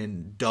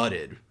fucking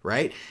dudded,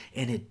 right?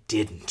 And it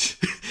didn't.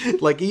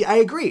 Like I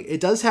agree, it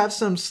does have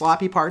some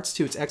sloppy parts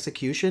to its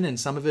execution, and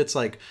some of it's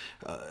like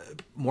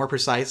more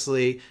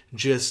precisely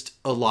just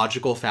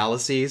illogical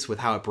fallacies with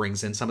how it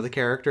brings in some of the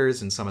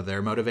characters and some of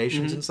their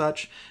motivations and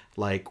such.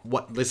 Like,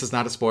 what? This is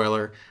not a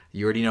spoiler.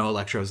 You already know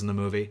Electro's in the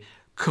movie.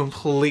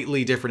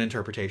 Completely different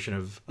interpretation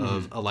of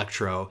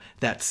Electro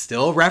that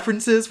still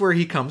references where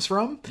he comes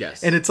from.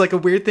 Yes. And it's like a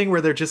weird thing where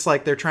they're just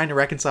like, they're trying to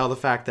reconcile the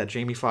fact that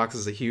Jamie Foxx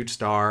is a huge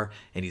star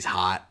and he's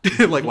hot.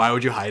 Like, why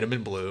would you hide him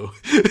in blue?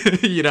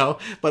 You know?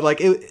 But like,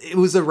 it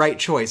was the right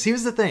choice.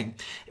 Here's the thing.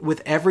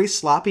 With every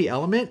sloppy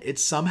element,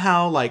 it's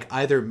somehow like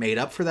either made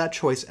up for that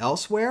choice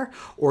elsewhere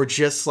or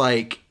just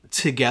like,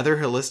 together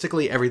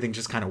holistically everything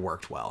just kind of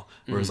worked well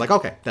where it was like,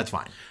 okay, that's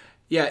fine.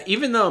 Yeah,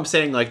 even though I'm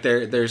saying like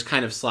there's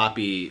kind of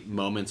sloppy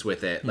moments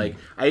with it, like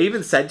I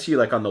even said to you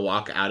like on the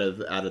walk out of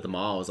the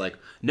mall, I was like,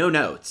 no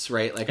notes,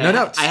 right? Like no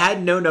notes. I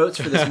had no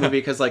notes for this movie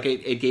because like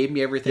it gave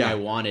me everything I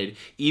wanted,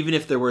 even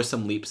if there were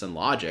some leaps and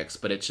logics.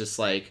 But it's just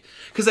like,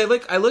 because I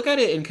look at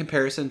it in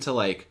comparison to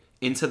like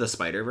Into the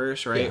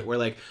Spider-Verse, right? Yeah. Where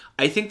like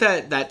I think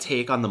that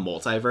take on the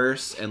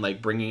multiverse and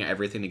like bringing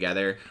everything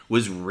together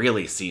was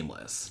really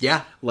seamless.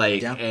 Yeah.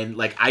 And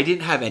like I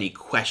didn't have any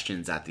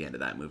questions at the end of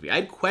that movie. I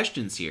had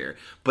questions here,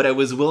 but I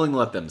was willing to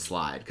let them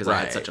slide because I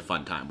had such a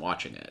fun time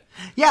watching it.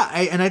 Yeah,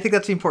 and I think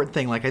that's the important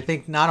thing. Like I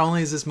think not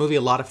only is this movie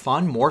a lot of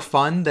fun, more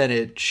fun than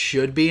it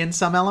should be in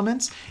some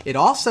elements, it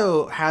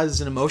also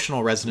has an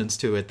emotional resonance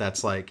to it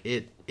that's like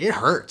it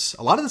hurts.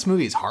 A lot of this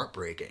movie is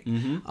heartbreaking.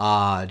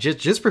 Mm-hmm.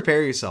 Just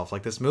prepare yourself.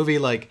 Like this movie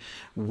like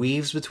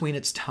weaves between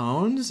its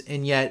tones,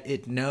 and yet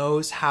it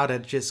knows how to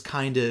just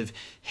kind of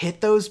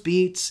hit those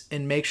beats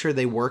and make sure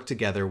they work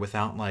together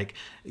without like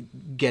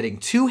getting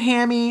too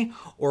hammy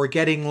or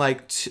getting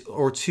like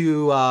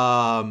too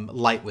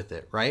light with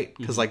it, right?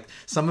 Because like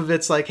some of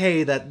it's like,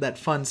 hey, that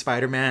fun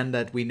Spider-Man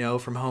that we know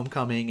from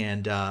Homecoming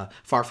and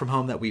Far From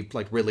Home that we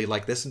like really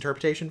like this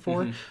interpretation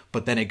for,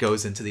 but then it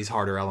goes into these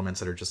harder elements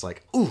that are just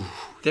like, ooh,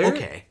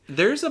 okay.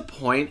 There's a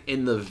point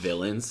in the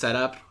villain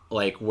setup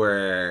like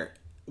where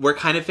we're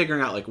kind of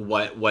figuring out like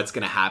what's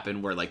gonna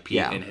happen where like Pete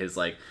and his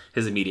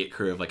immediate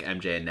crew of like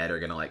MJ and Ned are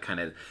gonna like kind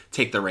of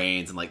take the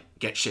reins and like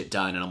get shit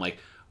done, and I'm like,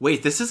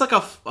 wait, this is like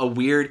a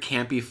weird,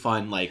 campy,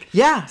 fun, like,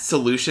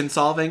 solution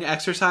solving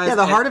exercise. Yeah,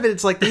 the heart of it,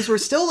 it's like these were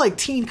still like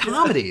teen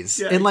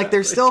comedies. And like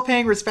they're still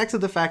paying respect to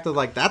the fact that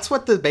like that's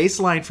what the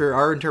baseline for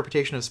our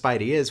interpretation of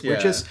Spidey is.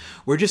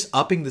 We're just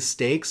upping the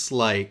stakes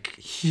like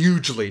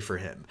hugely for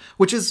him.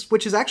 Which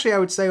is actually I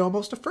would say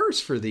almost a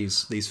first for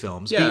these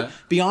films. Yeah.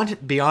 Beyond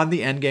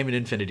the Endgame and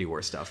Infinity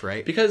War stuff,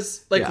 right?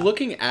 Because like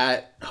looking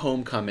at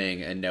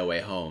Homecoming and No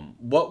Way Home,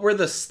 what were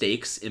the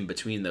stakes in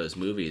between those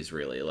movies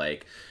really?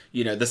 Like,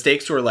 the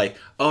stakes were like,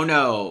 oh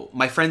no,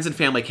 my friends and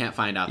family can't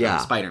find out that I'm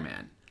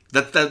Spider-Man.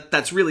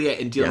 That's really it.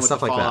 And dealing with the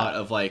fallout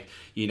of like,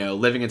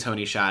 living in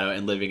Tony's shadow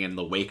and living in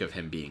the wake of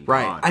him being gone.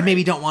 Right. I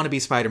maybe don't want to be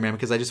Spider-Man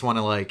because I just want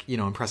to like,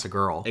 impress a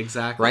girl.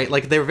 Exactly. Right?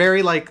 Like they're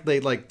very like, they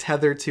like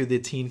tether to the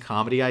teen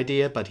comedy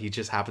idea, but he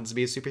just happens to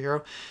be a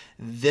superhero.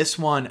 This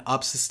one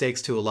ups the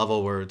stakes to a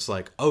level where it's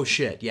like, oh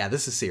shit, yeah,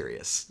 this is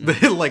serious.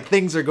 Like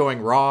things are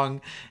going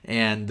wrong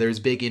and there's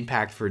big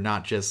impact for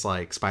not just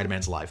like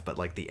Spider-Man's life, but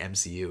like the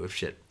MCU if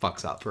shit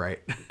fucks up, right?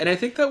 And I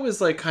think that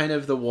was like kind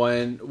of the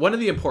one of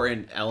the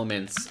important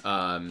elements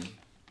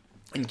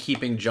in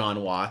keeping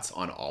John Watts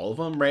on all of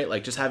them, right?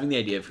 Like just having the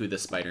idea of who the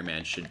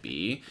Spider-Man should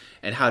be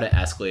and how to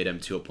escalate him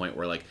to a point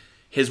where like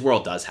his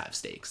world does have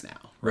stakes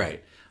now.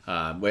 Right.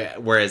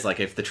 Whereas like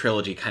if the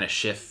trilogy kind of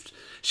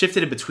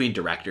shifted in between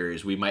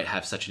directors, we might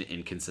have such an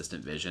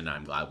inconsistent vision.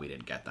 I'm glad we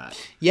didn't get that.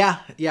 Yeah.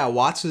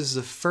 Watts was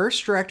the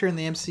first director in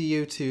the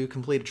MCU to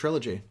complete a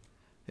trilogy.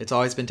 It's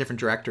always been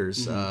different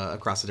directors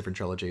across the different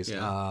trilogies.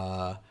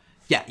 Yeah,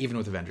 even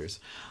with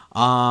Avengers.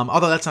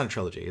 Although that's not a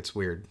trilogy. It's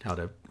weird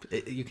how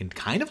you can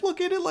kind of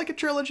look at it like a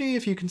trilogy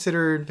if you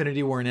consider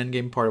Infinity War and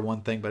Endgame part of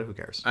one thing, but who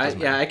cares?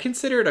 I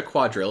consider it a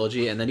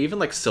quadrilogy, and then even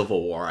like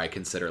Civil War, I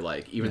consider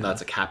like, even though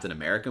that's a Captain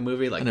America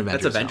movie, like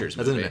that's Avengers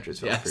movie. That's an Avengers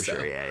film for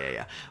sure.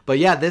 Yeah. But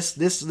yeah,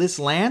 this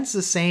lands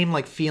the same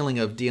like feeling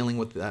of dealing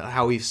with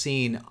how we've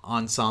seen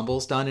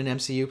ensembles done in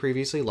MCU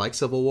previously, like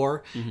Civil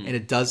War, and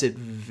it does it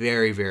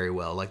very, very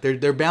well. Like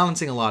they're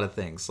balancing a lot of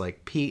things,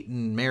 like Pete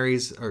and Mary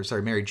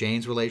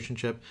Jane's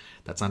relationship.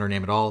 That's not her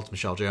name at all. It's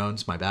Michelle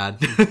Jones. My bad.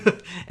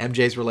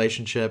 MJ's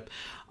relationship.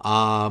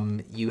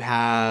 You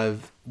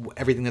have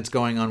everything that's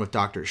going on with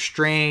Doctor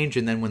Strange,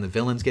 and then when the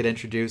villains get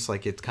introduced,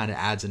 like it kind of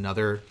adds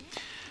another.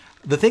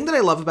 The thing that I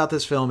love about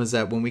this film is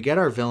that when we get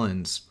our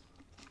villains,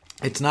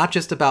 it's not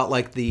just about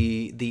like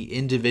the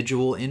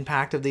individual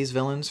impact of these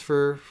villains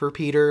for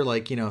Peter.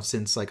 Like,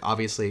 since like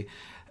obviously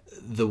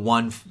the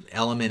one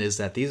element is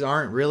that these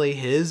aren't really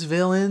his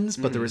villains,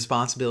 but the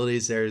responsibility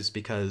is theirs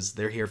because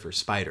they're here for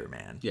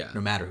Spider-Man. Yeah.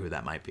 No matter who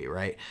that might be,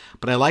 right?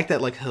 But I like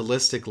that, like,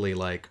 holistically,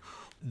 like,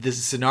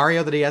 this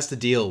scenario that he has to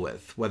deal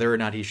with, whether or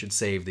not he should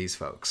save these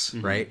folks,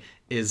 right,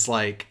 is,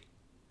 like,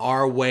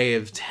 our way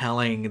of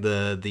telling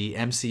the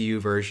MCU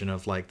version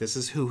of, like, this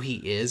is who he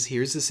is.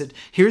 Here's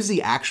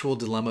the actual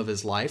dilemma of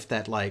his life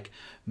that, like,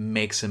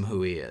 makes him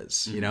who he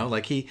is,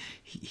 like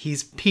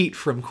he's Pete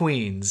from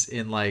Queens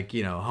in like,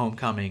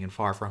 Homecoming and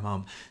Far From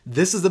Home.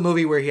 This is the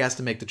movie where he has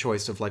to make the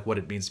choice of like what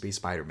it means to be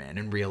Spider-Man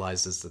and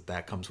realizes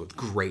that comes with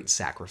great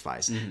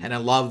sacrifice. And I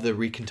love the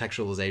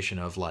recontextualization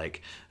of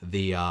like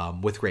the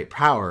with great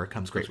power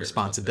comes great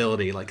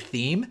responsibility like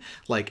theme.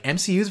 Like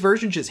MCU's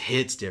version just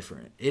hits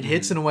different. It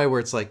hits in a way where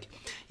it's like,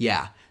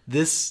 yeah,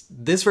 this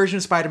version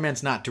of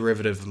Spider-Man's not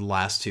derivative of the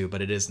last two,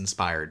 but it is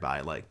inspired by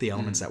like the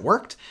elements that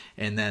worked.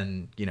 And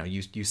then,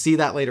 you see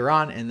that later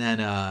on. And then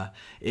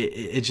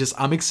it just,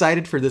 I'm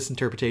excited for this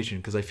interpretation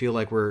because I feel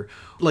like we're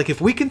like,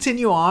 if we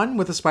continue on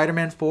with a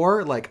Spider-Man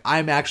 4, like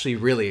I'm actually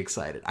really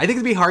excited. I think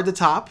it'd be hard to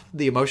top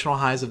the emotional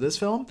highs of this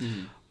film,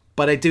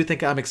 but I do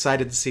think I'm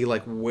excited to see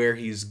like where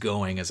he's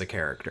going as a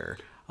character.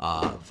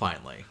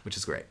 Finally, which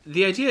is great.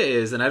 The idea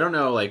is, and I don't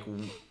know like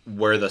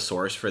where the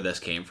source for this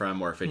came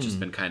from or if it's just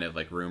been kind of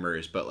like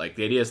rumors, but like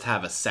the idea is to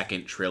have a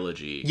second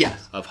trilogy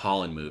of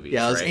Holland movies.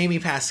 Yeah, it was Amy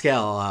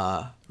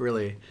Pascal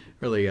really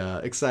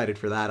excited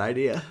for that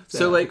idea.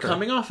 So like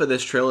coming off of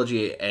this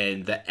trilogy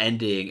and the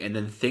ending and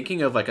then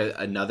thinking of like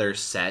another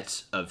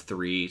set of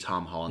 3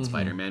 Tom Holland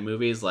Spider-Man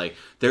movies, like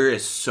there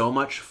is so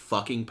much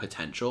fucking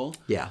potential.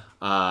 Yeah.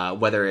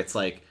 Whether it's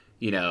like,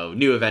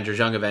 New Avengers,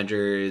 Young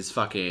Avengers,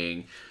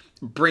 fucking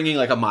bringing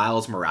like a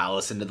Miles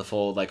Morales into the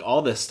fold, like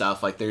all this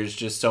stuff, like there's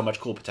just so much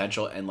cool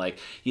potential. And like,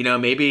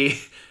 maybe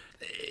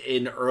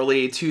in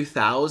early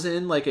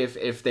 2000, like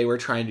if they were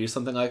trying to do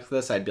something like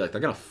this, I'd be like,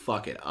 they're gonna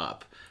fuck it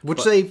up.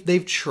 Which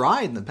they've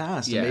tried in the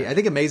past. Yeah. I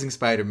think Amazing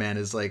Spider-Man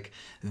is like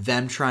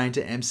them trying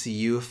to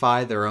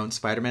MCU-ify their own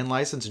Spider-Man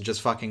license and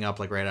just fucking up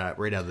like right out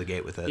of the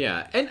gate with it.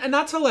 Yeah, and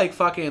not to like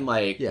fucking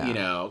like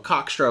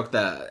cockstroke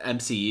the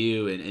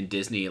MCU and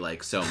Disney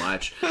like so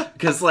much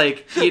because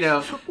like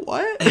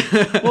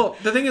what? Well,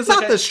 the thing is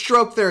not to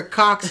stroke their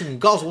cocks and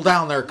guzzle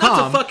down their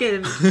cum. Not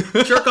to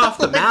fucking jerk off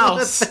the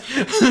mouse.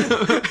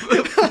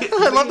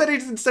 I love that he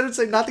instead of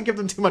saying not to give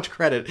them too much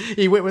credit,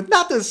 he went with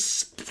not to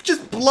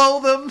just blow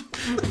them.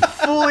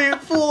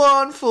 Full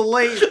on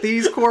fillet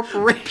these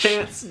corporations.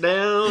 Pants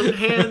down,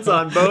 hands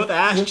on both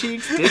ass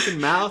cheeks, dick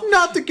and mouth.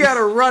 Not to get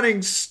a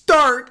running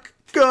start,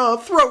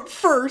 throat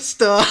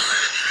first. Not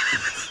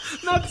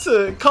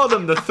to call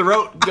them the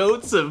throat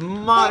goats of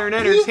modern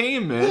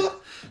entertainment.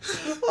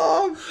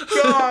 Oh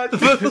God.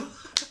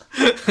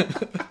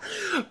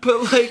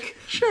 But like,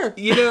 sure,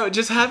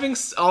 just having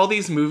all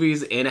these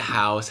movies in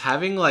house,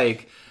 having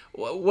like.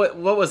 What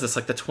was this,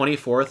 like the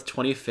 24th,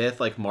 25th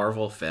like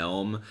Marvel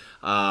film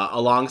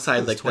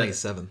alongside like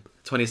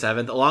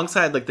 27th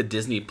alongside like the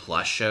Disney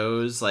Plus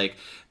shows. Like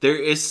there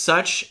is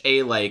such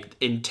a like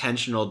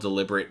intentional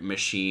deliberate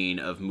machine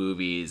of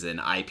movies and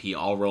IP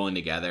all rolling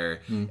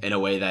together in a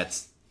way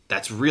that's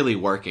that's really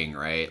working,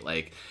 right?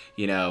 Like,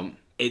 you know,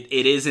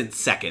 it isn't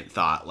second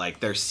thought. Like,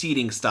 they're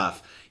seeding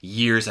stuff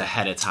years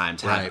ahead of time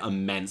to have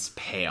immense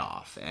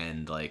payoff.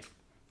 And, like,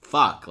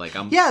 fuck. Like,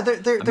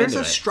 there's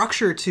a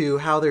structure to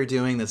how they're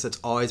doing this that's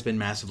always been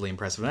massively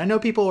impressive. And I know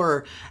people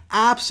are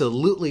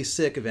absolutely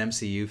sick of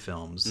MCU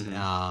films,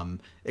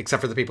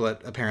 except for the people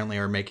that apparently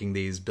are making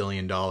these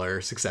billion-dollar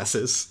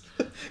successes.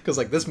 Because,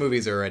 like, this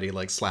movie's already,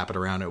 like, slapping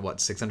around at,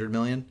 what, 600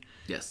 million?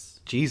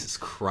 Yes. Jesus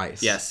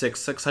Christ. Yeah,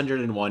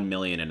 601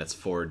 million in its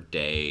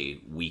 4-day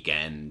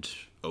weekend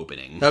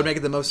opening. That would make it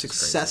the most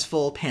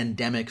successful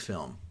pandemic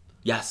film.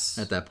 Yes.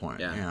 At that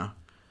point. Yeah.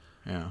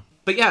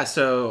 But yeah,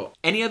 so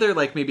any other,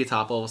 like, maybe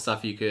top level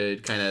stuff you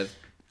could kind of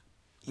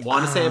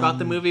want to say about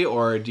the movie,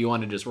 or do you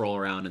want to just roll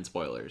around in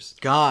spoilers?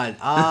 God,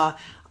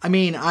 I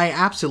mean, I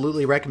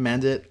absolutely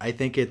recommend it. I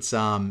think it's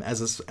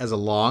as a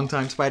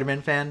longtime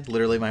Spider-Man fan,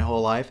 literally my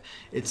whole life,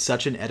 it's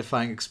such an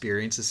edifying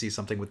experience to see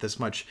something with this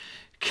much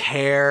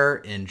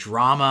care and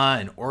drama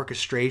and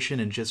orchestration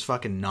and just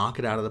fucking knock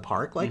it out of the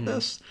park like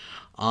this.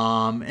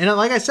 And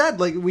like I said,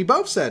 like we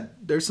both said,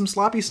 there's some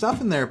sloppy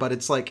stuff in there, but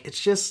it's like,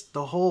 it's just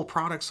the whole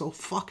product's so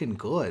fucking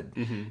good.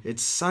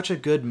 It's such a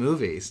good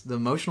movie. The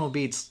emotional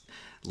beats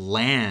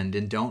land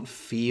and don't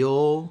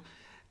feel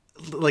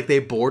like they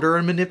border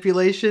on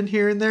manipulation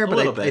here and there,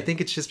 but I think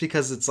it's just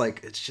because it's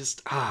like, it's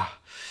just,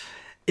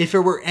 if it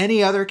were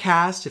any other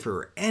cast, if it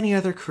were any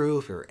other crew,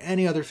 if it were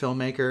any other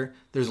filmmaker,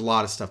 there's a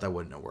lot of stuff that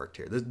wouldn't have worked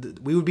here.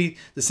 We would be,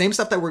 the same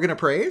stuff that we're going to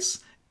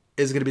praise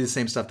is going to be the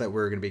same stuff that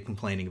we're going to be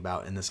complaining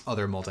about in this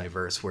other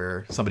multiverse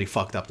where somebody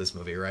fucked up this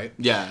movie, right?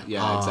 Yeah,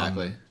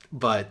 exactly.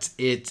 But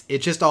it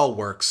just all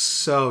works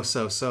so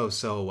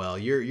well.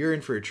 You're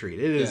in for a treat.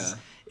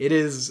 It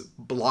is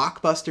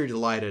blockbuster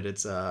delight at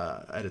its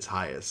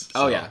highest.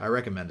 So I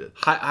recommend it.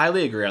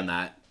 Highly agree on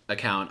that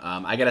account.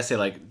 I gotta say,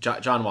 like,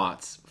 John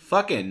Watts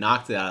fucking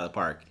knocked it out of the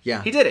park.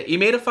 Yeah, he did it. He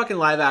made a fucking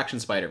live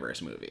action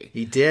Spider-Verse movie.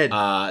 He did.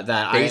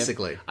 That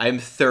basically I'm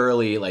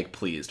thoroughly, like,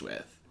 pleased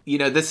with. You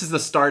know, this is the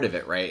start of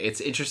it, right? It's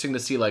interesting to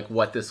see, like,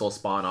 what this will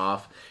spawn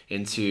off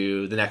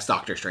into the next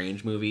Doctor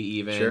Strange movie,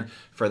 even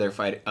for their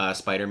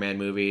Spider-Man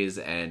movies,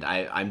 and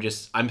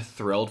I'm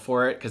thrilled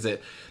for it because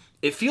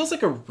it feels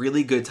like a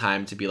really good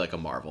time to be, like, a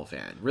Marvel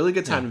fan, really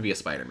good time to be a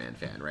Spider-Man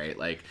fan, right?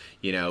 Like,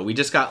 you know, we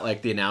just got,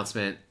 like, the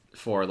announcement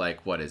for,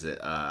 like, what is it,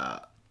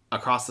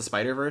 Across the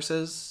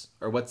Spider-Verses,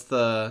 or what's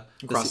the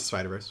Across the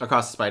Spider-Verse?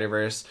 Across the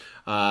Spider-Verse.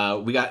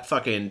 We got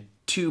fucking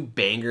 2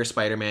 banger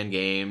Spider-Man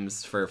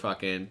games for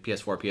fucking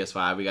PS4,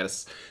 PS5. We got a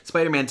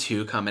Spider-Man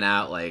 2 coming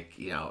out. Like,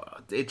 you know,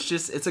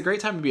 it's a great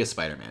time to be a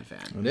Spider-Man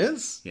fan. It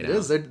is. It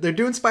is. They're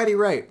doing Spidey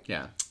right.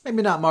 Yeah.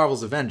 Maybe not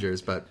Marvel's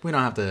Avengers, but we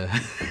don't have to.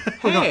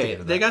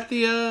 They got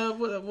the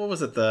what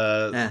was it,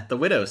 the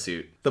Widow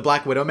suit, the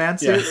Black Widow Man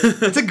suit. Yeah.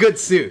 It's a good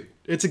suit.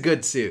 It's a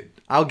good suit.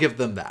 I'll give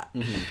them that.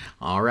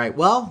 All right.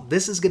 Well,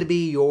 this is going to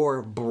be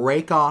your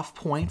break-off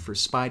point for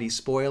Spidey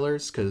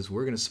spoilers, because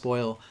we're going to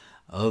spoil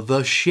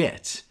the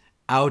shit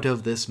out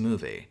of this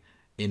movie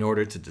in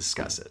order to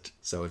discuss it.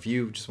 So if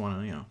you just want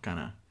to, you know, kind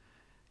of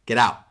get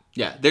out.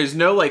 Yeah. There's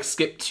no, like,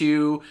 skip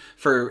to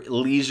for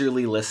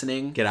leisurely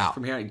listening. Get out.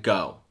 From here.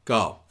 Go.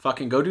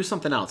 Fucking go do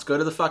something else. Go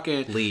to the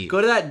fucking... Leave.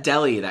 Go to that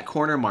deli, that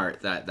corner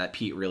mart that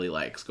Pete really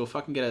likes. Go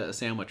fucking get a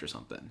sandwich or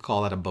something.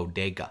 Call that a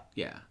bodega.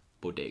 Yeah.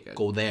 Bodega.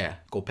 Go there.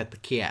 Go pet the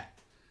cat.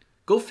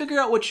 Go figure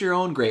out what your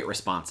own great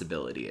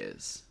responsibility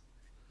is.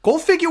 Go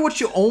figure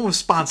what your own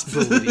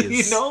responsibility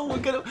is. You know,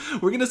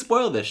 we're gonna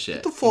spoil this shit.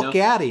 Get the fuck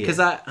out of here. Because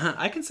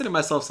I consider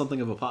myself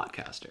something of a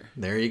podcaster.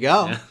 There you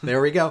go. Yeah.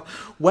 There we go.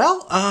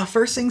 Well,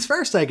 first things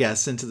first, I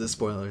guess, into the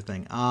spoiler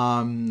thing.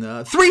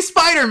 3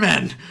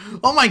 Spider-Men!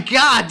 Oh my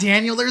god,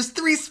 Daniel, there's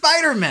 3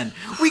 Spider-Men!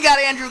 We got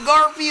Andrew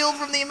Garfield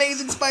from The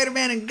Amazing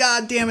Spider-Man, and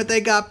god damn it,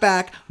 they got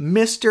back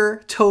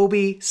Mr.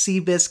 Tobey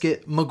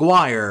Seabiscuit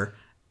Maguire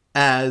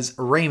as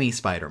Raimi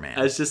Spider-Man.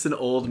 As just an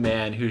old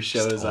man who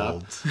shows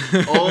up.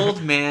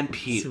 Old man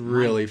Pete. It's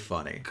really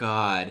funny.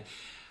 God.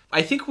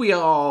 I think we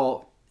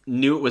all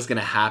knew it was going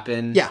to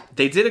happen. Yeah.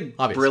 They did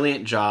a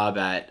brilliant job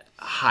at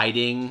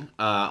hiding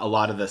a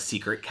lot of the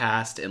secret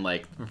cast and,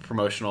 like,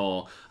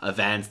 promotional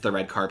events, the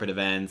red carpet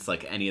events,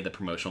 like any of the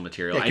promotional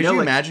material. Yeah, could you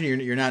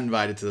imagine you're not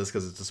invited to this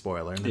because it's a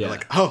spoiler, and they're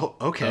like, oh,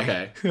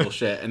 okay. Well,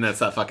 shit. And that's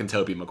that fucking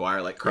Tobey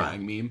Maguire, like,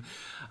 crying meme.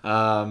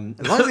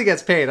 As long as he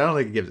gets paid, I don't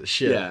think he gives a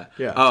shit.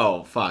 Yeah.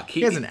 Oh, fuck.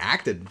 He hasn't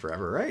acted in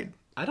forever, right?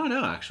 I don't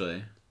know,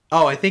 actually.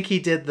 Oh, I think he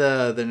did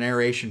the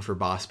narration for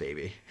Boss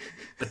Baby.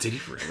 But did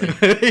he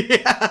really?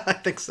 Yeah, I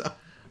think so.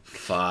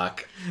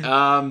 Fuck.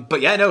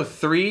 But yeah, no,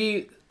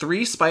 three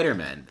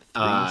Spider-Men.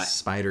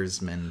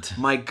 Spiders-men.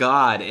 My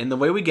God. And the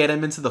way we get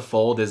him into the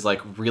fold is,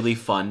 like, really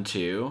fun,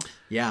 too.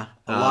 Yeah,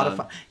 a lot of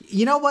fun.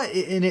 You know what?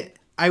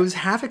 I was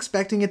half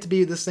expecting it to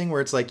be this thing where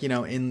it's like, you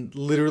know, in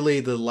literally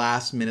the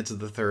last minutes of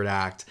the third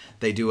act,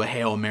 they do a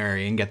Hail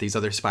Mary and get these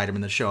other Spider-Men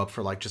that show up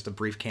for, like, just a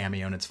brief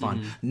cameo and it's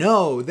fun.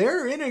 No,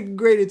 they're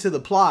integrated to the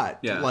plot.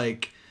 Yeah.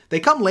 Like, they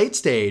come late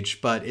stage,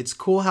 but it's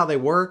cool how they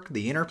work.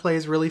 The interplay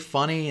is really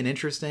funny and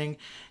interesting.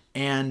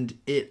 And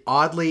it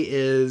oddly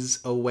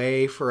is a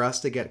way for us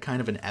to get kind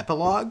of an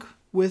epilogue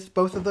with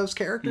both of those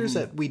characters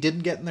that we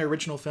didn't get in their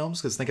original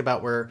films. Because think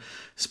about where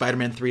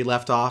Spider-Man 3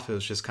 left off. It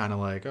was just kind of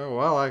like, oh,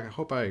 well, I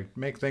hope I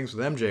make things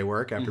with MJ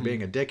work after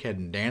being a dickhead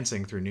and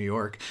dancing through New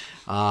York.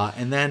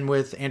 And then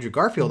with Andrew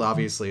Garfield,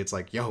 obviously, it's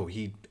like, yo,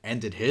 he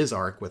ended his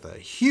arc with a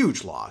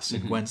huge loss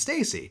in Gwen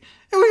Stacy.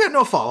 And we got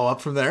no follow-up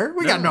from there.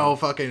 We got no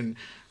fucking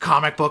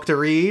comic book to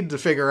read to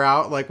figure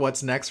out like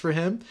what's next for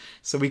him.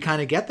 So we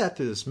kind of get that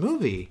through this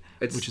movie,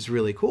 which is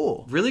really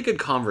cool. Really good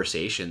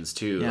conversations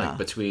too, like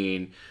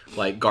between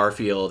like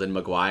Garfield and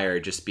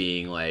Maguire just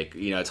being like,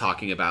 you know,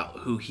 talking about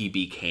who he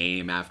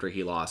became after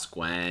he lost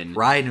Gwen.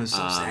 Right, and it was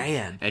so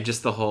sad. And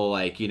just the whole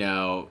like, you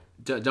know,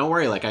 don't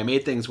worry, like I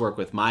made things work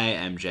with my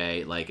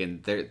MJ, like,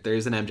 and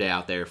there's an MJ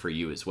out there for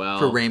you as well.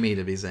 For Raimi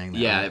to be saying that.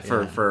 Yeah,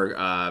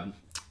 for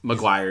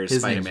Maguire's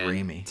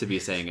Spider-Man to be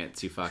saying it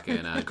to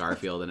fucking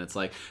Garfield, and it's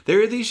like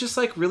there are these just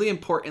like really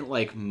important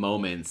like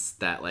moments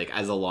that like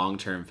as a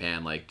long-term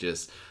fan like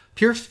just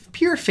pure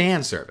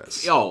fan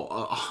service.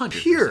 Oh,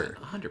 100%,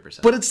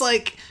 100%. But it's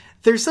like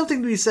there's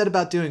something to be said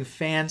about doing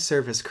fan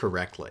service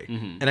correctly,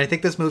 and I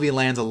think this movie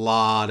lands a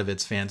lot of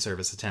its fan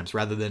service attempts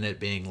rather than it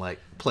being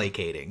like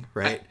placating.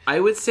 Right?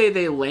 I would say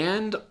they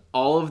land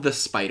all of the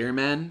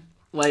Spider-Men.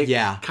 Like,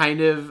 kind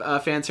of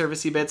fan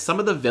servicey bits. Some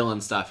of the villain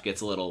stuff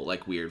gets a little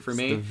like weird for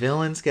me. The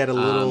villains get a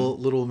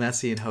little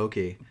messy and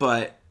hokey.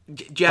 But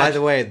by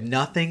the way,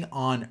 nothing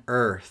on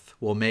Earth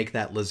will make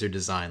that lizard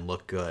design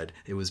look good.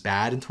 It was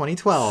bad in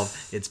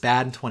 2012. It's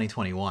bad in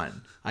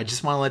 2021. I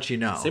just want to let you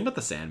know. Same with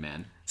the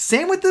Sandman.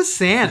 Same with the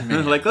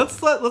Sandman. Like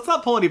let's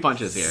not pull any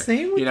punches here.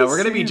 Same with you know, we're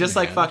gonna be just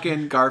like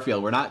fucking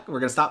Garfield. We're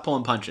gonna stop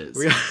pulling punches.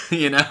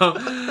 You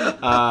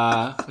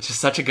know, which is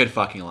such a good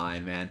fucking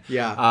line, man.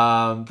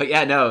 Yeah. But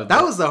yeah, no,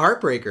 that was the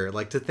heartbreaker.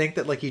 Like to think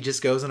that like he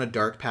just goes on a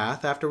dark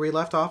path after we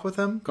left off with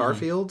him,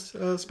 Garfield,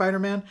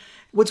 Spider-Man.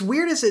 What's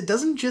weird is it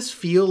doesn't just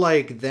feel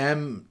like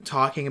them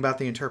talking about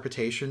the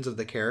interpretations of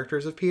the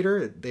characters of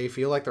Peter. They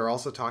feel like they're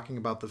also talking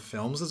about the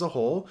films as a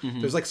whole.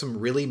 There's like some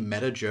really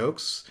meta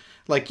jokes.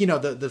 Like, you know,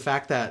 the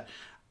fact that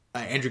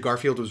Andrew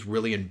Garfield was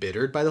really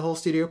embittered by the whole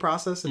studio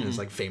process and has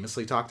like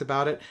famously talked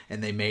about it.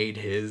 And they made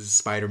his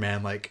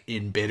Spider-Man like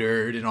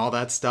embittered and all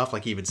that stuff.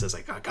 Like he even says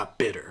like, I got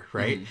bitter,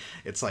 right?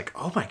 It's like,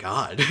 oh my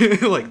God.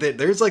 Like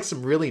there's like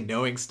some really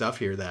knowing stuff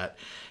here that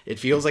it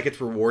feels like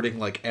it's rewarding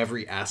like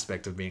every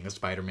aspect of being a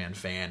Spider-Man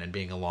fan and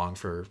being along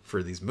for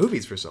these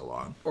movies for so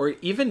long. Or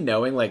even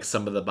knowing like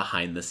some of the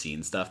behind the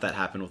scenes stuff that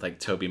happened with like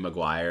Tobey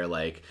Maguire,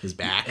 like his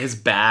back,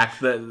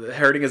 the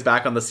hurting his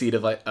back on the seat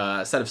of like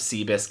set of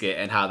Seabiscuit,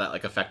 and how that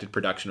like affected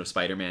production of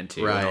Spider-Man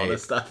 2 and all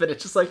this stuff. And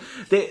it's just like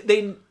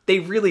they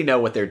really know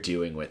what they're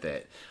doing with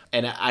it.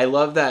 And I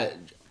love that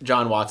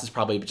John Watts has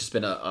probably just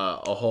been a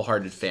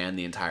wholehearted fan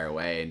the entire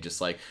way, and just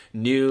like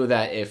knew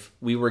that if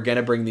we were going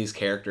to bring these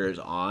characters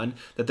on,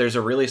 that there's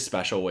a really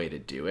special way to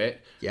do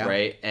it. Yeah.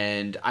 Right.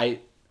 And I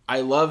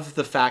love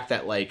the fact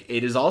that like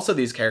it is also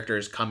these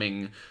characters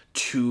coming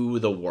to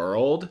the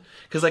world,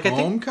 because like I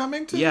think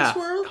homecoming to this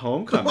world,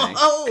 homecoming,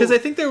 because I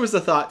think there was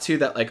a thought too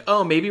that like,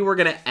 oh, maybe we're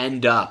gonna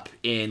end up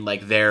in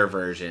like their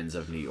versions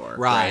of New York,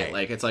 right?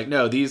 Like it's like,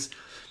 no, these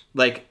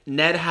like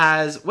Ned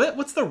has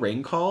what's the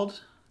ring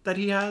called that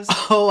he has?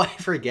 Oh, I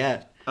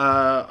forget.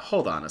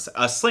 Hold on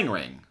a sling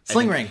ring.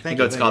 Sling ring, thank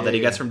you. It's called that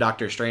he gets from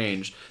Doctor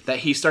Strange, that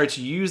he starts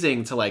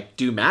using to like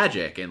do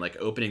magic and like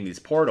opening these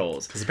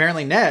portals. Because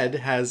apparently Ned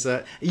has,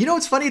 you know,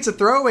 it's funny. It's a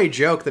throwaway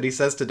joke that he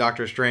says to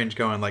Doctor Strange,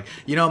 going like,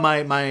 you know,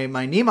 my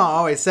Nima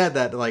always said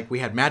that like we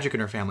had magic in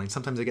her family, and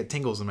sometimes I get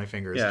tingles in my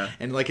fingers. Yeah.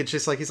 And like it's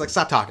just like he's like,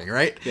 stop talking,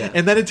 right? Yeah.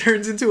 And then it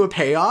turns into a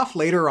payoff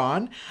later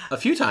on. A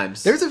few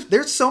times.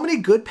 There's so many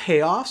good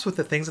payoffs with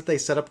the things that they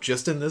set up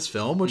just in this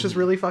film, which is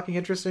really fucking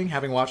interesting.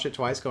 Having watched it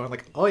twice, going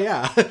like, oh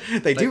yeah,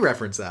 they do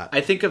reference that.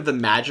 I think of the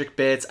magic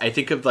bits. I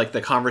think of like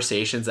the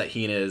conversations that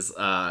he and his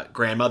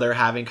grandmother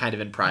having kind of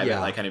in private,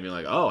 like kind of being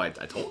like, oh, I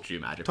told you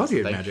magic. Told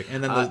you magic.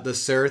 And then the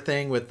Sir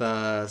thing with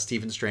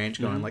Stephen Strange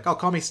going like, oh,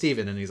 call me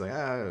Stephen. And he's like,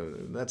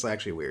 that's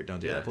actually weird.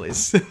 Don't do that,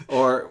 please.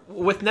 Or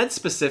with Ned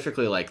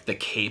specifically, like the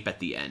cape at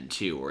the end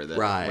too, where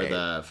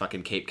the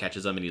fucking cape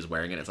catches him and he's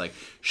wearing it. It's like,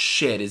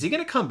 shit, is he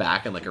going to come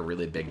back in like a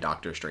really big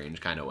Doctor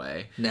Strange kind of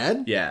way?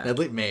 Ned? Yeah.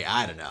 Ned may,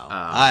 I don't know.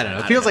 I don't know.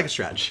 It feels like a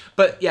stretch.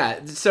 But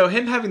yeah, so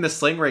him having the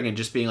sling ring and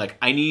just being like,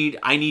 I need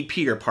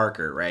Peter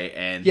Parker, right?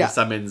 And he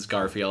summons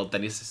Garfield,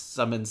 then he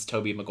summons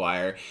Tobey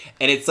Maguire,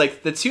 and it's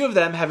like the two of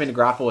them having to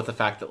grapple with the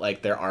fact that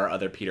like there are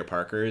other Peter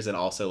Parkers, and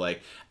also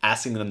like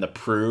asking them to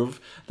prove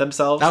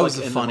themselves. That was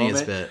the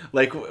funniest bit.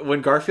 Like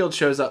when Garfield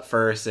shows up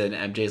first and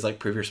MJ's like,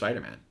 prove you're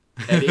Spider-Man.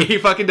 And he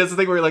fucking does the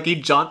thing where like he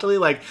jauntily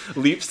like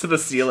leaps to the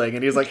ceiling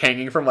and he's like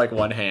hanging from like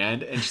one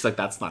hand, and she's like,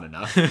 that's not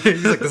enough.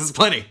 He's like, this is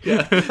plenty.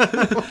 Yeah.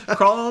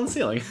 Crawling on the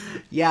ceiling.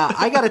 Yeah,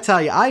 I gotta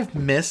tell you, I've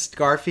missed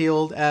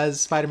Garfield as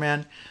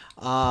Spider-Man.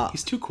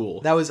 He's too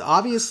cool. That was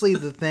obviously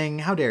the thing.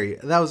 How dare you?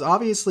 That was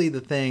obviously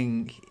the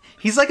thing.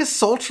 He's like a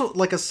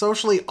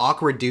socially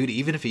awkward dude,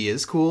 even if he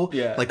is cool.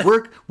 Yeah. Like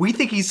we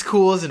think he's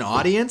cool as an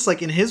audience.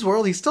 Like in his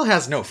world, he still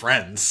has no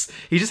friends.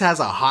 He just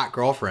has a hot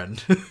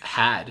girlfriend.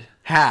 Had.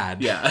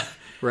 Yeah.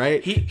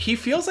 right? He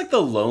feels like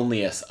the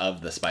loneliest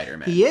of the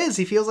Spider-Man. He is.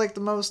 He feels like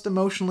the most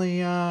emotionally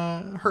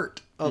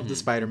hurt of the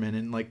Spider-Man,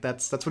 and like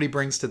that's what he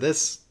brings to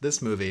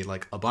this movie,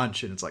 like a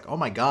bunch. And it's like, oh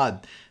my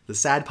god, the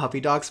sad puppy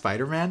dog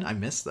Spider-Man. I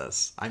miss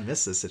this. I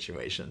miss this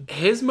situation.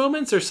 His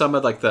moments are some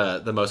of like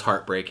the most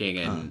heartbreaking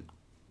and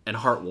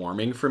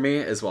heartwarming for me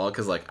as well,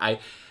 because like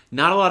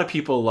not a lot of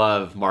people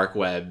love Mark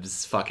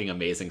Webb's fucking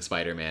amazing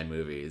Spider-Man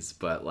movies,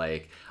 but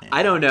like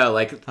I don't know,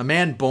 like a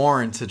man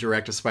born to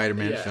direct a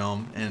Spider-Man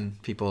film,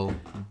 and people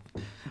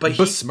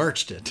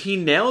besmirched it. He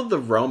nailed the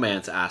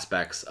romance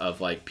aspects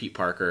of like Pete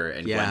Parker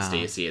and Gwen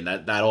Stacy, and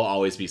that'll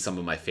always be some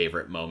of my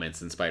favorite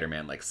moments in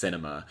Spider-Man like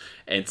cinema.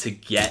 And to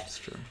get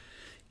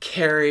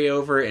carry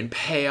over and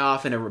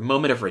payoff and a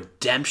moment of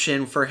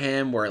redemption for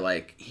him where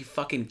like he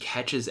fucking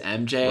catches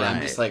MJ.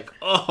 I'm just like,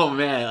 oh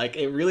man, like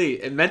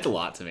it meant a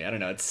lot to me. I don't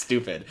know, it's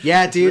stupid.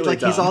 Yeah, dude, really like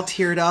dumb. He's all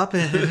teared up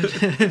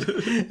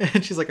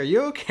and she's like, are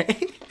you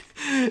okay?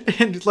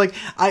 And like,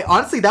 I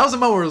honestly, that was a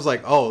moment where it was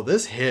like, oh,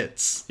 this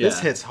hits.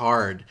 This hits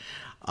hard.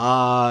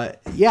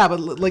 Yeah, but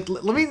like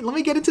let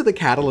me get into the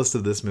catalyst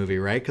of this movie,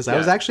 right? Because I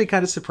was actually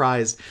kind of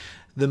surprised.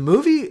 The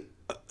movie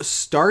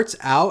starts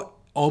out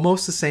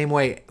almost the same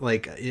way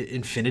like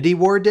Infinity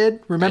War did.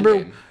 Remember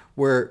Endgame.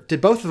 Where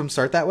did both of them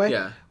start that way?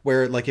 Yeah.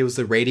 Where like it was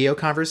the radio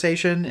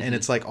conversation and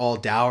it's like all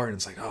dour and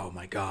it's like, oh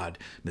my god,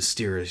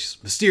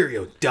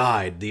 Mysterio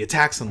died. The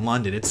attacks in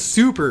London. It's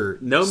super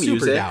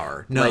music,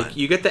 dour. None. Like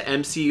you get the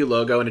MCU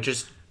logo and it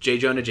just J.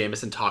 Jonah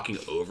Jameson talking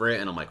over it,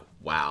 and I'm like,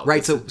 wow.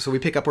 Right. So we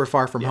pick up We're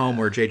Far From Home,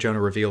 where J.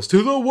 Jonah reveals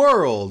to the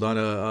world on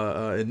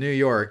in New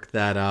York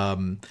that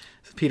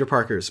Peter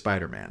Parker is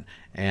Spider-Man.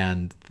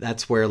 And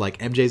that's where like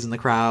MJ's in the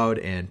crowd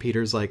and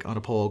Peter's like on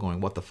a pole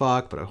going, what the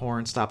fuck? But a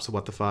horn stops a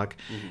what the fuck.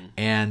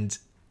 And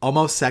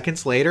almost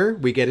seconds later,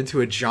 we get into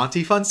a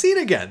jaunty fun scene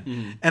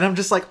again. And I'm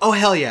just like, oh,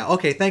 hell yeah.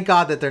 Okay, thank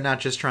God that they're not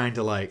just trying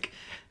to like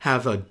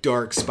have a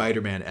dark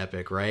Spider-Man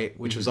epic, right?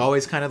 Which was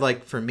always kind of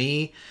like, for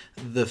me,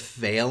 the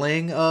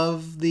failing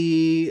of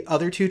the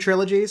other two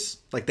trilogies.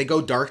 Like they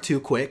go dark too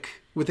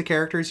quick with the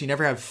characters. You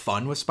never have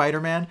fun with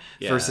Spider-Man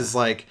versus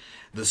like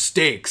the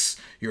stakes.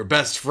 Your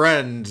best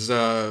friend's,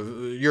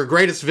 your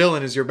greatest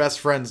villain is your best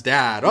friend's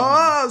dad.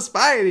 Oh,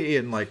 Spidey!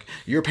 And like,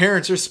 your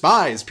parents are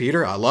spies,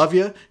 Peter. I love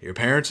you. Your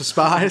parents are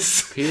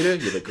spies. Peter,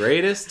 you're the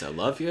greatest. I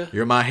love you.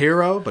 You're my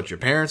hero, but your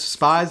parents are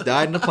spies,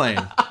 died in a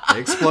plane.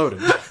 They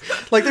exploded.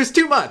 Like, there's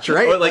too much,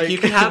 right? Or like you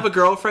can have a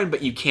girlfriend,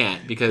 but you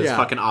can't because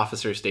fucking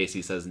Officer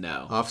Stacy says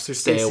no. Officer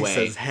Stacy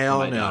says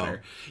hell no.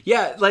 Daughter.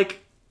 Yeah, like,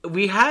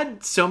 we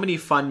had so many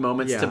fun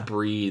moments to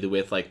breathe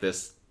with like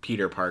this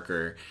Peter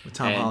Parker. With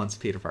Tom Holland's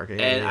Peter Parker.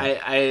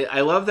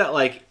 I love that,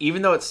 like,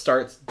 even though it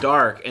starts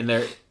dark and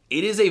it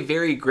is a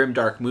very grim,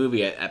 dark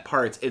movie at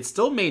parts, it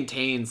still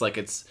maintains like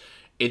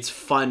its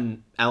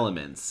fun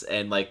elements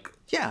and like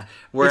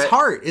it's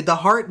heart. The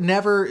heart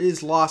never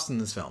is lost in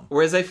this film.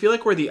 Whereas I feel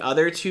like where the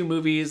other two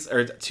movies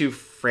or two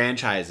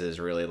franchises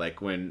really, like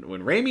when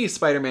Raimi's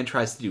Spider-Man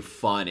tries to do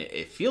fun,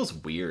 it feels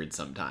weird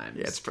sometimes.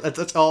 Yeah,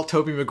 that's all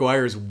Tobey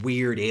Maguire's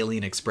weird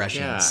alien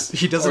expressions. Yeah.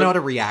 He doesn't know how to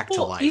react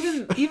to life.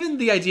 Even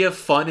the idea of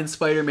fun in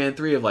Spider-Man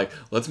 3 of like,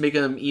 let's make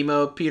him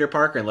emo Peter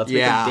Parker and let's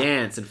make him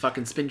dance and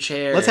fucking spin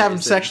chairs. Let's have him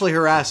sexually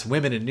harass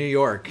women in New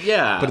York.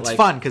 Yeah. But it's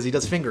fun because he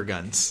does finger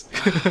guns.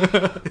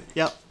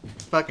 Yep.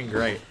 Fucking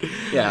great.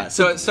 Yeah.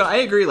 So I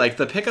agree. Like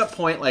the pickup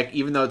point, like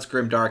even though it's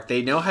grim dark,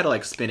 they know how to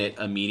like spin it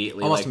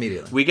immediately. Almost like,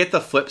 immediately. We get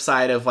the flip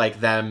side of like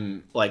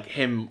them, like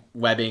him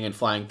webbing and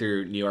flying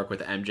through New York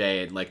with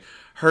MJ and like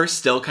her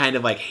still kind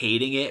of like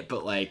hating it,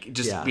 but like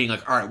just being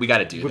like, all right, we got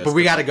to do this. But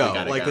we got to go.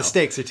 Like the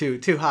stakes are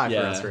too high for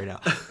us right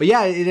now. But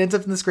yeah, it ends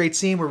up in this great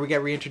scene where we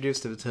get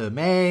reintroduced to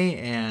May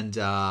and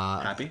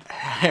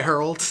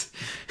Harold.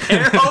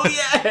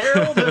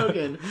 Harold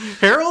Hogan.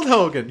 Harold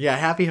Hogan. Yeah,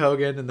 Happy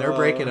Hogan, and they're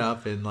breaking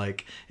up, and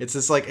like it's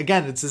this like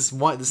again, it's this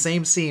the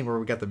same scene where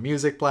we got the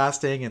music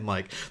blasting, and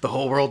like the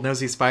whole world knows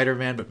he's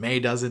Spider-Man, but May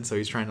doesn't, so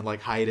he's trying to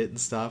like hide it and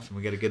stuff. And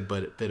we get a good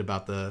bit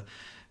about the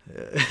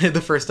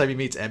first time he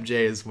meets MJ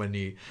is when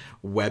he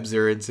webs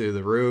her into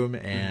the room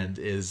and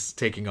is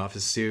taking off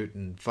his suit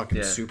and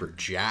fucking super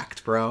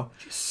jacked, bro.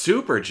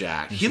 Super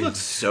jacked. He looks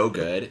so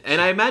good.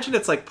 And I imagine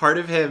it's like part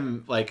of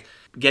him like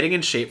getting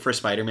in shape for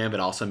Spider-Man, but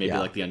also maybe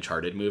like the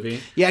Uncharted movie.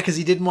 Yeah, because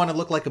he didn't want to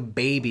look like a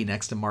baby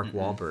next to Mark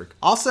Wahlberg.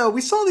 Also,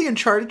 we saw the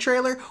Uncharted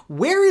trailer.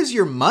 Where is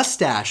your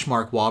mustache,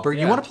 Mark Wahlberg?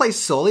 You want to play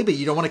Sully, but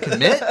you don't want to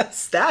commit?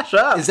 Stash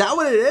up. Is that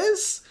what it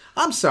is?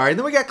 I'm sorry. And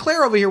then we got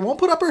Claire over here. Won't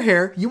put up her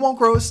hair. You won't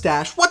grow a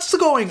stash. What's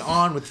going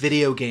on with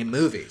video game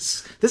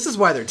movies? This is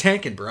why they're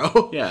tanking,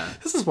 bro. Yeah.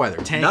 This is why they're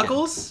tanking.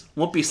 Knuckles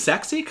won't be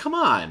sexy? Come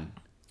on.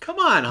 Come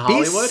on,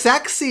 Hollywood. Be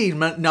sexy,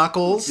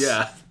 Knuckles.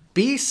 Yeah.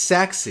 Be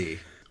sexy.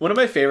 One of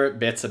my favorite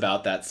bits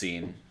about that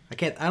scene. I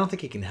don't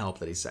think he can help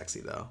that he's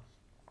sexy, though.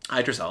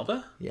 Idris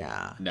Elba?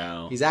 Yeah.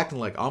 No. He's acting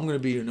like, I'm going to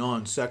be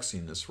non-sexy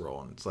in this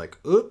role. And it's like,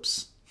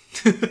 oops.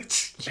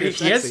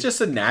 He has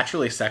just a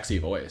naturally sexy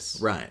voice.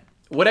 Right.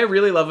 What I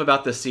really love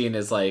about this scene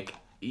is like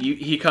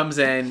he comes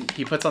in,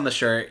 he puts on the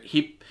shirt,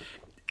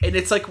 And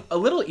it's like a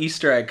little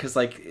Easter egg because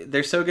like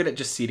they're so good at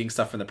just seeding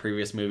stuff from the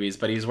previous movies,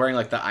 but he's wearing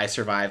like the "I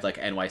Survived" like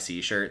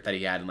NYC shirt that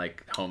he had in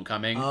like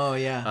Homecoming. Oh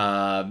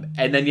yeah.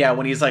 And then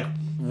when he's like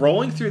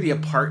rolling through the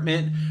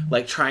apartment,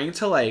 like trying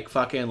to like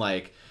fucking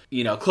like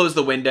close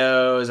the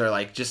windows or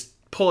like just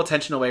pull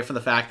attention away from the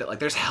fact that like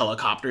there's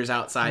helicopters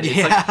outside.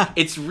 It's like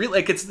it's really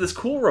like it's this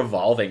cool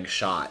revolving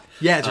shot.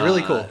 Yeah, it's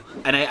really cool.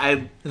 And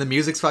and the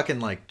music's fucking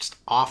like just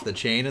off the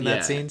chain in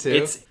that scene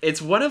too.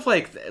 It's one of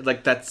like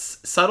that's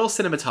subtle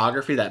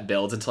cinematography that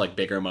builds into like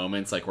bigger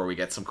moments, like where we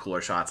get some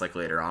cooler shots like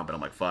later on. But I'm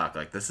like, fuck,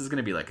 like this is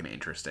gonna be like an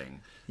interesting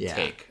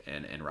take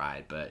and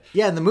ride. But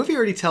and the movie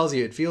already tells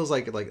you, it feels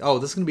like oh,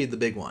 this is gonna be the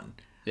big one.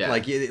 Yeah.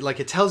 Like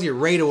it tells you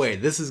right away,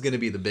 this is going to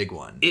be the big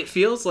one. It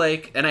feels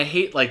like, and I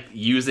hate like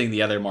using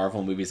the other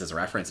Marvel movies as a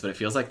reference, but it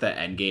feels like the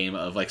Endgame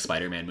of like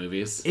Spider-Man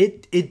movies.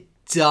 It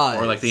does.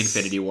 Or like the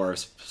Infinity War of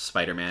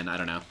Spider-Man. I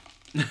don't know.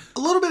 A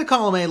little bit of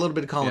column A, a little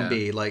bit of column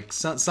B. Like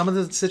some of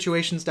the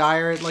situations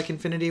dire at like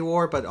Infinity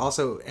War, but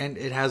also, and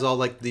it has all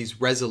like these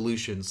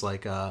resolutions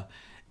like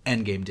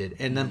Endgame did,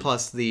 and then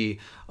plus the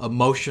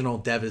emotional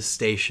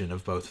devastation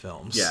of both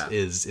films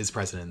is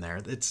present in there.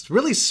 It's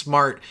really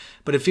smart,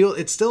 but it feels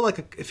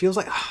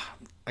like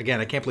again,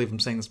 I can't believe I'm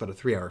saying this about a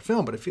 3-hour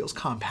film, but it feels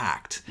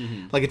compact.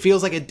 Like it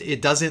feels like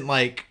it doesn't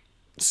like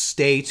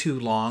stay too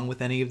long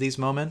with any of these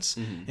moments,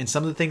 and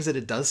some of the things that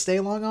it does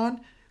stay long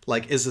on,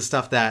 like is the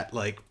stuff that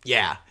like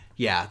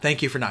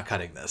thank you for not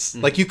cutting this.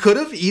 Like you could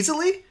have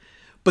easily.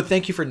 But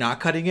thank you for not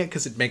cutting it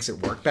because it makes it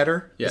work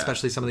better,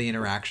 especially some of the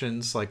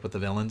interactions like with the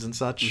villains and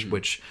such.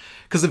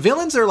 Because the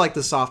villains are like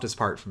the softest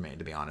part for me,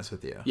 to be honest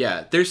with you.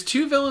 Yeah, there's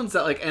 2 villains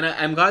that like, and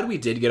I'm glad we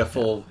did get a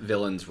full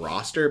villains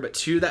roster, but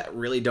 2 that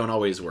really don't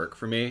always work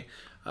for me.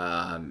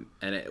 And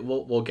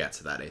we'll get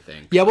to that, I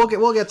think. Yeah, we'll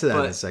get to that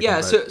in a second.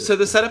 Yeah, so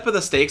the setup of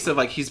the stakes of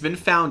like he's been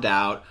found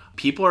out.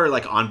 People are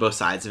like on both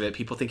sides of it.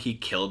 People think he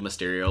killed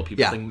Mysterio.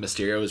 People think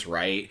Mysterio is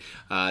right.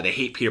 They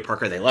hate Peter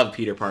Parker. They love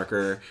Peter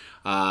Parker.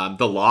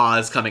 The law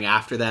is coming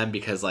after them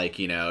because like,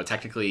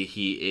 technically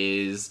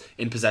he is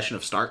in possession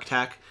of Stark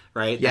tech,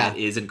 right? Yeah. That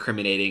is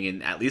incriminating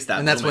in at least that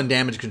And that's when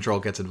Damage Control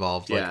gets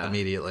involved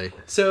immediately.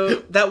 So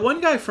that one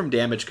guy from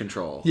Damage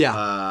Control.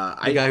 Yeah.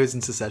 The guy who's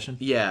in Secession.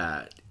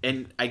 Yeah.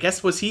 And I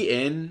guess was he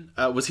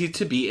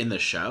to be in the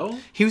show?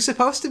 He was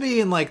supposed to be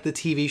in like the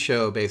TV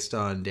show based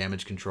on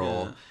Damage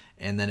Control. Yeah.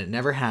 And then it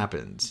never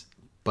happened,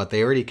 but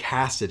they already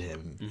casted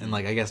him and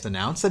like I guess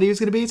announced that he was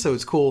going to be. So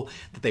it's cool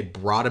that they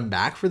brought him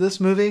back for this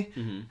movie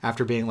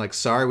after being like,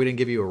 sorry, we didn't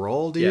give you a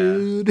role,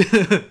 dude.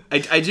 Yeah.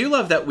 I do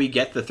love that we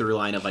get the through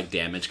line of like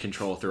Damage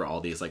Control through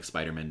all these like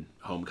Spider-Man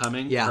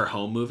Homecoming or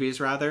home movies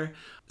rather.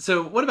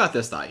 So what about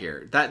this thought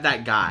here?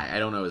 That guy, I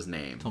don't know his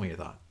name. Tell me your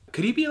thought.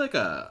 Could he be like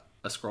a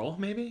Skrull?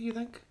 Maybe you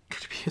think?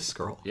 Could he be a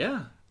Skrull?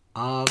 Yeah.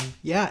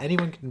 Yeah,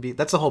 anyone can be.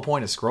 That's the whole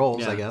point of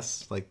Skrulls, I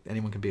guess. Like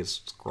anyone can be a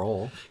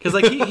Skrull. Because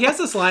like he has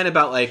this line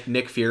about like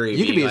Nick Fury.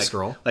 You could be like, a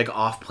Skrull, like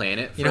off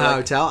planet. You know how I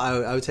would tell?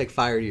 I would take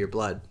fire to your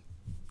blood.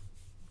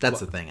 That's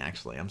the thing,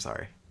 actually. I'm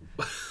sorry.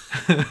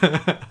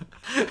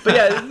 But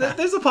yeah,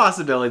 there's a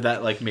possibility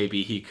that like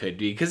maybe he could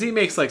be, because he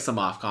makes like some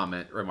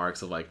off-comment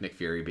remarks of like Nick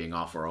Fury being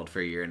off-world for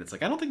a year, and it's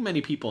like I don't think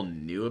many people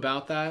knew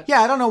about that.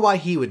 Yeah, I don't know why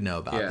he would know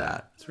about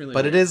that. It's really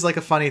weird. It is like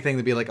a funny thing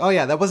to be like, oh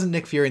yeah, that wasn't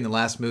Nick Fury in the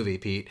last movie,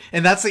 Pete,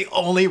 and that's the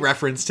only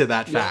reference to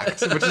that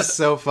fact, which is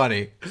so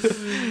funny.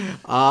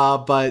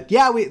 But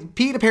yeah,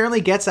 Pete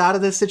apparently gets out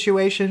of this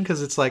situation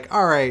because it's like,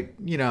 all right,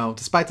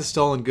 despite the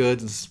stolen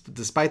goods and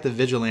despite the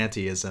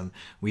vigilanteism,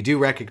 we do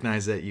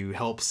recognize that you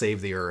help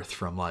save the Earth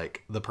from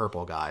like the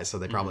purple guy, so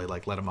they probably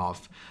like let him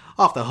off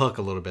the hook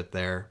a little bit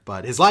there.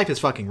 But his life is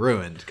fucking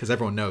ruined because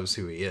everyone knows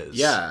who he is.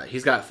 Yeah,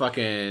 he's got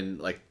fucking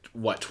like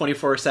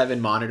 24/7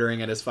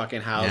 monitoring at his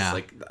fucking house. Yeah.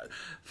 Like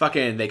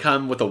fucking they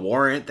come with a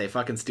warrant, they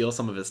fucking steal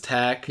some of his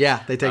tech.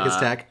 Yeah, they take his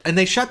tech. And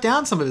they shut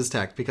down some of his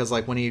tech because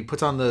like when he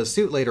puts on the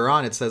suit later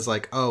on, it says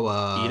like,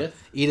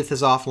 Edith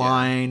is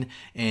offline,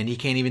 and he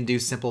can't even do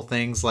simple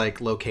things like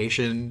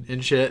location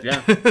and shit.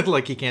 Yeah.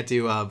 Like he can't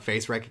do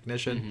face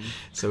recognition.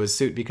 So his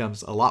suit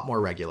becomes a lot more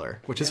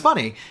regular, which is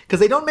funny because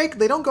they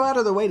don't go out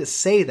of their way to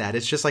say that.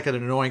 It's just like an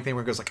annoying thing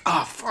where it goes like,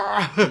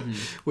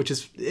 which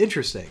is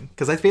interesting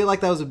because I feel like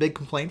that was a big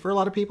complaint for a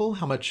lot of people,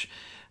 how much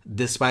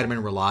this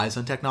Spider-Man relies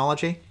on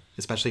technology,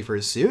 especially for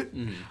his suit.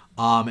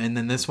 And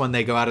then this one,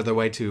 they go out of their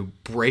way to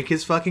break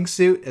his fucking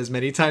suit as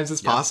many times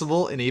as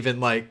possible and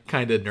even like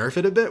kind of nerf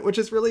it a bit, which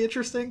is really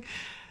interesting.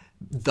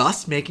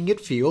 Thus making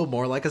it feel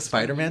more like a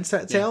Spider-Man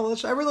tale.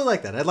 Which I really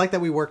like that. I like that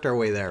we worked our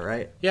way there,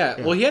 right?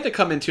 Yeah. Well, he had to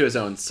come into his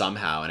own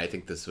somehow, and I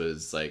think this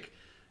was like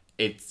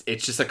it's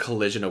just a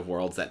collision of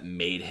worlds that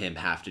made him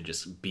have to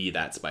just be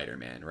that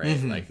Spider-Man,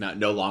 right? Like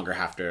no longer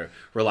have to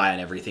rely on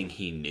everything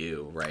he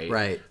knew, right?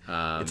 Right.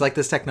 It's like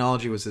this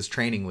technology was his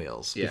training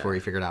wheels before he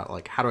figured out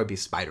like, how do I be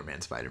Spider-Man,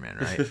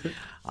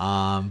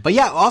 right? But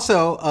yeah,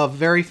 also a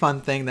very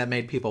fun thing that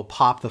made people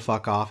pop the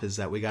fuck off is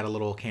that we got a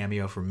little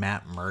cameo from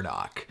Matt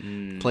Murdock,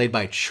 played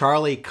by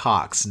Charlie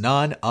Cox,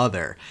 none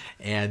other.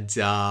 And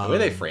the way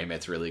they frame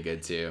it's really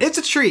good too. It's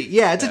a treat.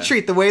 Yeah, it's a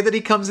treat. The way that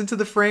he comes into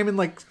the frame and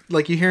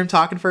like you hear him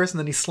talking for a and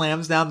then he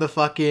slams down the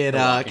fucking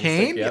cane.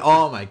 Stick, yep.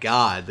 Oh my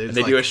god! And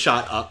they do a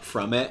shot up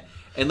from it.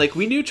 And, like,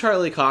 we knew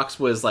Charlie Cox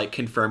was, like,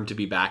 confirmed to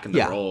be back in the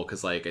role.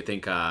 Because, like, I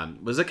think,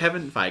 was it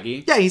Kevin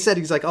Feige? Yeah, he said,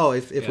 he's like, oh,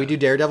 if we do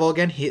Daredevil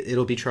again,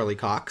 it'll be Charlie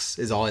Cox,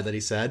 is all that he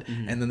said.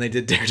 Mm-hmm. And then they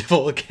did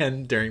Daredevil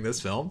again during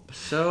this film.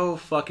 So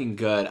fucking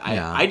good.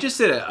 I just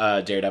did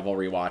a Daredevil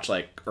rewatch,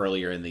 like,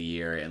 earlier in the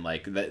year. And,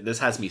 like, this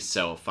has me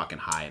so fucking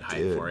high and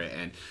hyped for it.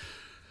 And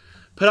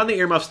put on the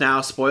earmuffs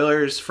now.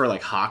 Spoilers for,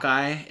 like,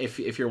 Hawkeye,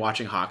 if you're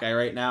watching Hawkeye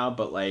right now.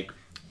 But, like...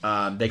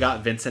 they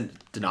got Vincent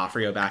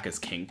D'Onofrio back as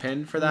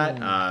Kingpin for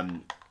that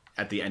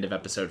at the end of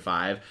episode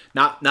 5.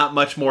 Not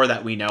much more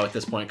that we know at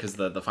this point because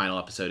the final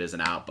episode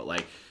isn't out, but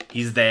like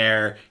he's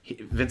there.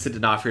 Vincent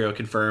D'Onofrio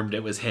confirmed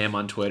it was him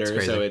on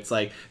Twitter, so it's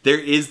like there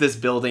is this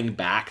building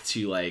back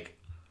to like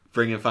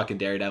bringing fucking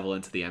Daredevil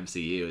into the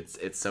MCU.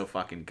 It's so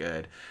fucking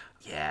good.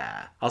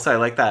 Yeah. Also, I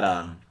like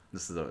that.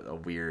 This is a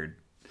weird.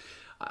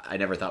 I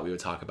never thought we would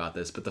talk about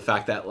this, but the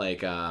fact that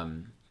like.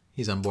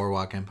 He's on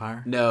Boardwalk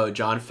Empire? No,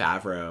 John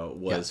Favreau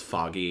was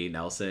Foggy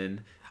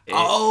Nelson.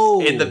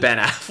 In the Ben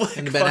Affleck.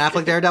 In the Ben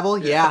Affleck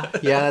Daredevil? Yeah,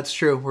 that's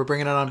true. We're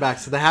bringing it on back.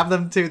 So they have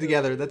them two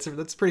together.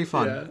 That's pretty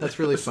fun. Yeah. That's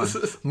really fun.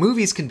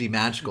 Movies can be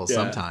magical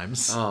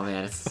sometimes. Oh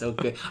man, it's so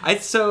good. I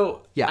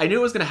knew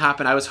it was going to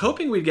happen. I was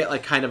hoping we'd get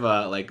like kind of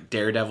a like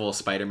Daredevil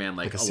Spider-Man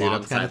like a suit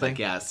up kind of thing.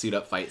 Like, suit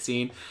up fight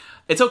scene.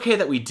 It's okay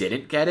that we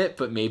didn't get it,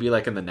 but maybe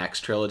like in the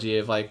next trilogy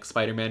of like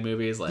Spider-Man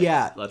movies, like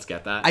let's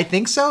get that. I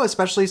think so,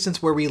 especially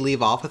since where we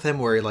leave off with him,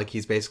 where like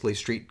he's basically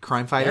street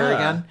crime fighter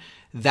again.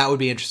 That would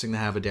be interesting to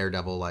have a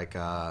Daredevil like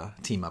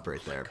team up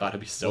right there. God,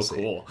 it'd be so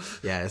cool.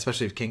 Yeah,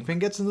 especially if Kingpin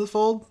gets into the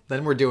fold,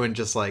 then we're doing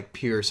just like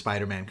pure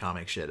Spider-Man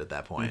comic shit at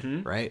that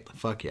point, right?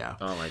 Fuck yeah!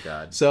 Oh my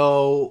god!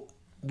 So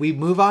we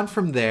move on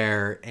from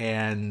there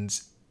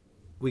and.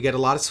 We get a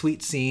lot of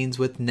sweet scenes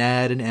with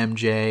Ned and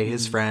MJ,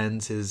 his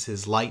friends,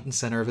 his light and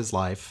center of his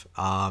life.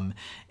 And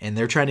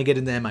they're trying to get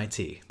into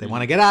MIT. They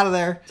want to get out of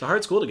there. It's a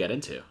hard school to get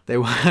into.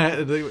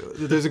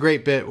 There's a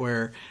great bit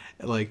where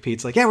like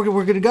Pete's like, yeah,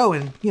 we're going to go.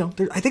 And, you know,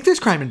 I think there's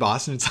crime in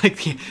Boston. It's like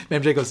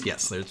MJ goes,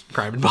 yes, there's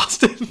crime in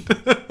Boston.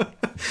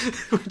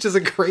 Which is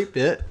a great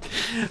bit.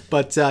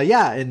 But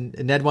and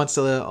Ned wants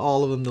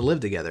all of them to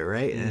live together,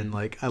 right? And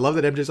like, I love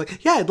that MJ's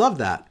like, yeah, I'd love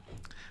that.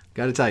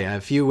 Got to tell you, I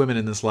have few women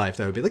in this life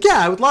that would be like, yeah,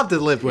 I would love to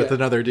live with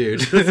another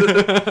dude.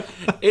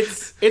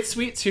 It's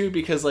sweet too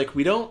because like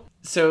we don't.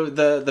 So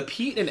the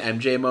Pete and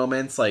MJ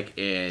moments like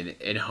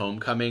in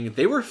Homecoming,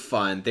 they were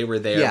fun. They were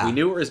there. Yeah. We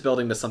knew it was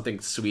building to something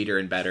sweeter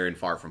and better in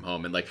Far From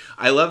Home. And like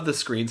I love the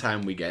screen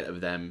time we get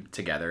of them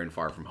together in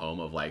Far From Home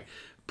of like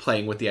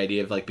playing with the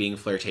idea of like being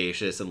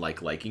flirtatious and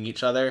like liking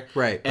each other,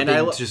 right? And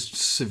just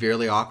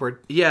severely awkward.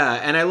 Yeah,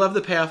 and I love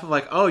the payoff of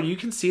like, oh, you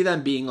can see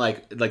them being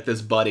like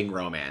this budding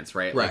romance,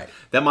 right? Like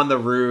them on the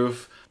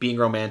roof being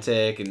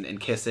romantic and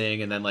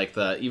kissing, and then like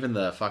even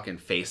the fucking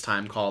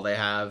FaceTime call they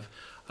have.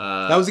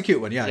 That was a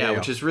cute one, yeah,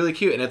 which is really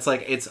cute, and it's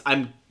like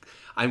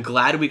I'm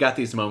glad we got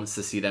these moments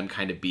to see them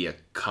kind of be a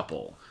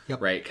couple,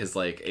 right? Because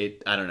like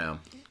I don't know,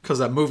 because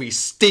that movie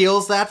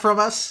steals that from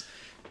us.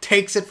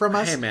 Takes it from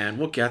us. Hey man,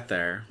 we'll get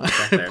there.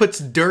 Puts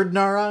dirt in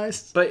our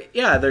eyes. But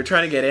yeah, they're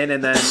trying to get in,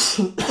 and then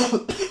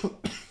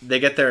they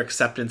get their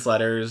acceptance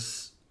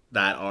letters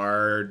that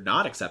are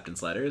not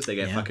acceptance letters. They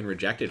get fucking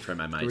rejected from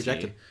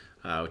MIT,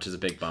 which is a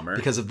big bummer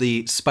because of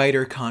the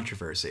spider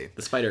controversy,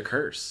 the spider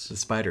curse. The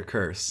spider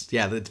curse.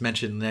 Yeah, that's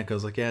mentioned. That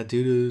goes like, yeah,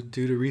 due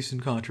to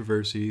recent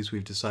controversies,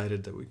 we've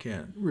decided that we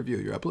can't review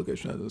your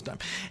application at this time.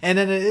 And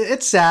then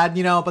it's sad,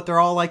 you know. But they're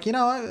all like, you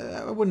know,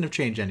 I wouldn't have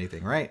changed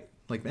anything, right?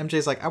 Like,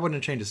 MJ's like, I wouldn't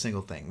have changed a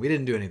single thing. We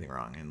didn't do anything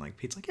wrong. And, like,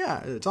 Pete's like,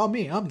 yeah, it's all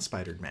me. I'm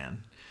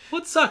Spider-Man.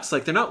 Well, it sucks.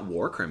 Like, they're not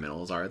war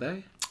criminals, are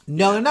they?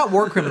 No, they're not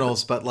war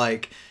criminals, but,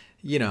 like,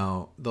 you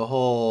know, the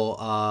whole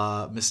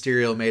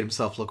Mysterio made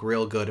himself look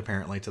real good,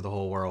 apparently, to the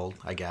whole world,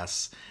 I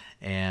guess.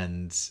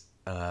 And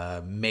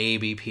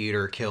maybe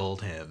Peter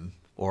killed him.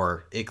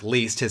 Or at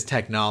least his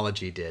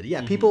technology did.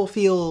 Yeah, people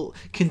feel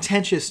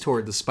contentious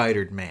toward the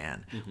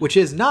Spider-Man, which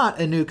is not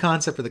a new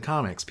concept for the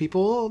comics.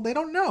 People, they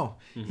don't know.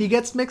 He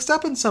gets mixed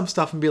up in some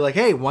stuff and be like,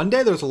 hey, one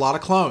day there's a lot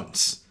of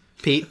clones,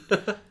 Pete.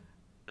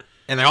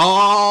 And they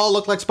all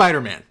look like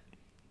Spider-Man.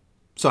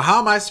 So how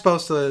am I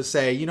supposed to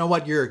say, you know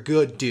what, you're a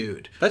good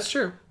dude? That's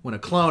true. When a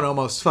clone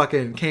almost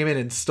fucking came in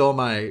and stole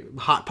my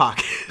Hot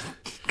Pocket.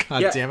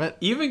 God damn it.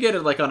 You even get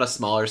it like on a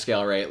smaller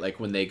scale, right? Like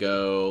when they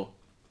go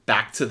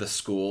back to the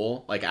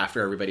school, like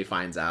after everybody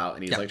finds out,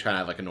 and he's like trying to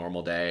have like a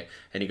normal day,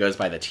 and he goes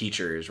by the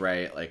teachers,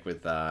 right? Like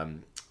with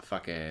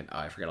fucking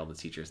I forget all the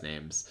teachers'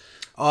 names.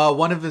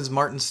 One of them is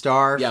Martin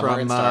Starr from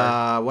Martin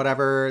Starr.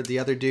 Whatever. The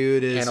other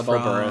dude is Hannibal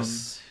from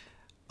Buress.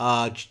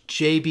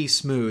 JB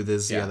Smoove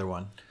is the other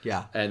one.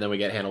 Yeah. And then we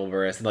get Hannibal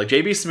Buress and like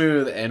JB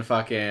Smoove and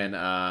fucking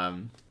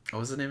what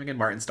was his name again?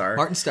 Martin Starr.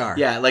 Martin Starr.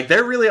 Yeah, like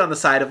they're really on the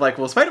side of like,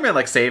 well, Spider-Man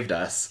like saved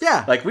us.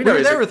 Yeah, like we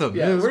were there with him.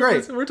 Yeah, it was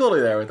great. We're totally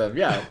there with him.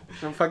 Yeah,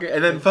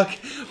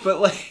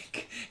 but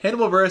like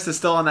Hannibal Buress is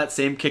still on that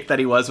same kick that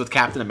he was with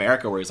Captain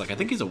America, where he's like, I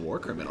think he's a war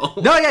criminal.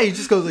 No, yeah, he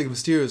just goes like,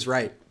 Mysterio's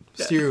right.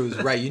 Mysterio was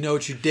right. You know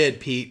what you did,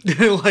 Pete.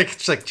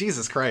 It's like,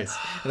 Jesus Christ.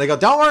 And they go,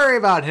 don't worry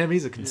about him.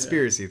 He's a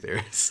conspiracy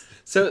theorist.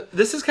 So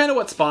this is kind of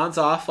what spawns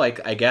off,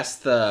 like, I guess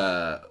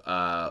the...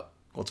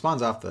 Well, it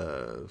spawns off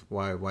the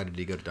why did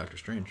he go to Doctor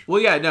Strange?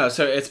 Well, yeah, no.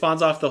 So it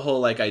spawns off the whole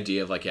like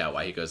idea of like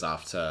why he goes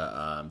off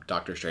to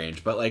Doctor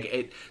Strange. But like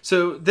it.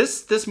 So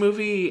this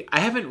movie,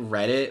 I haven't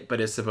read it, but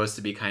it's supposed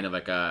to be kind of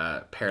like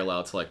a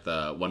parallel to like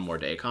the One More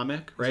Day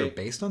comic, right? Is it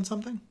based on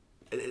something?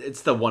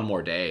 It's the One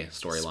More Day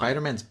storyline.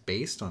 Spider-Man's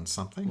based on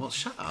something? Well,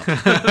 shut up.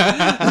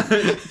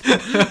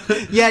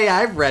 yeah,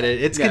 I've read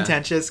it. It's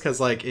contentious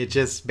because like it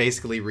just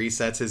basically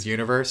resets his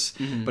universe,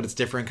 but it's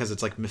different because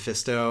it's like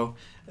Mephisto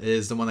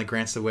is the one that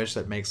grants the wish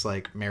that makes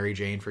like Mary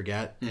Jane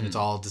forget, and it's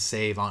all to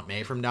save Aunt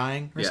May from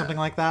dying or something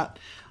like that.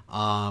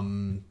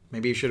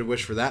 Maybe you should have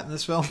wished for that in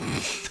this film.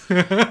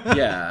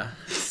 Yeah.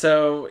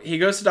 So he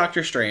goes to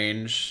Doctor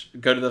Strange,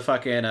 go to the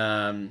fucking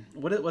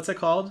what's it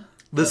called?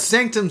 The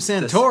Sanctum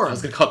Sanctorum. I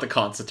was going to call it the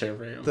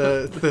Consultorium.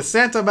 The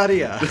Santa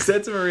Maria. The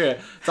Santa Maria.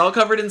 It's all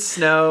covered in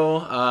snow.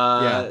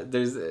 I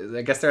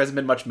guess there hasn't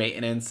been much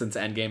maintenance since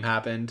Endgame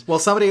happened. Well,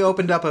 somebody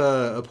opened up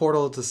a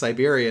portal to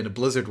Siberia and a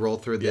blizzard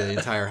rolled through the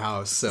entire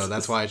house. So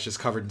that's why it's just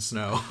covered in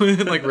snow.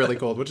 Like really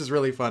cold, which is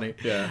really funny.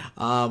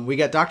 Yeah. We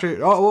get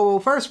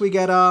first we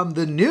get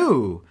the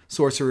new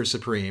Sorcerer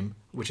Supreme,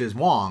 which is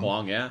Wong.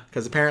 Wong, yeah.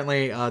 Because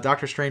apparently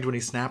Doctor Strange, when he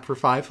snapped for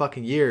 5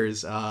 fucking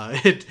years,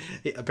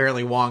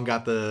 apparently Wong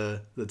got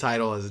the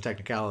title as a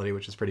technicality,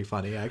 which is pretty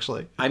funny,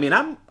 actually. I mean,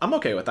 I'm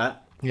okay with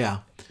that. Yeah.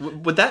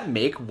 Would that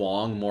make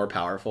Wong more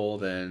powerful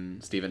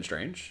than Stephen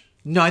Strange?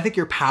 No, I think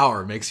your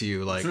power makes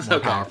you like more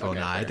powerful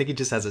now. Fair. I think he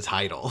just has a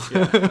title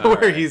where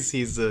right.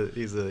 he's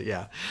a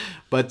yeah.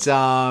 But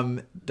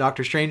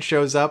Doctor Strange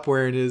shows up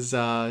wearing his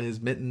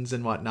mittens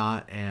and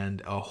whatnot,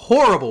 and a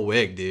horrible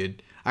wig,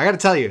 dude. I gotta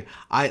tell you,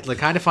 the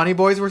Kind of Funny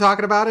boys were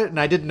talking about it, and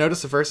I didn't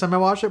notice the first time I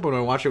watched it, but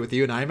when I watched it with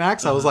you in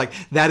IMAX, I was like,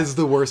 that is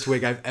the worst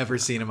wig I've ever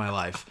seen in my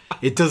life.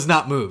 It does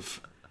not move.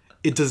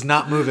 It does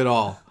not move at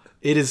all.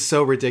 It is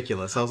so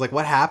ridiculous. I was like,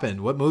 what happened?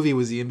 What movie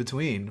was he in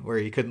between where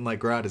he couldn't like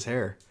grow out his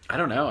hair? I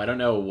don't know. I don't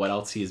know what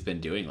else he's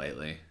been doing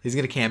lately. He's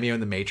going to cameo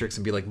in The Matrix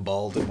and be like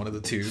bald in one of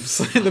the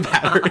tubes in the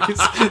batteries.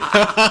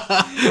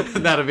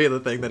 That'll be the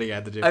thing that he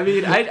had to do. I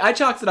mean, I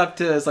chalked it up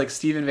to as like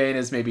Stephen Vane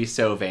is maybe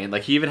so vain.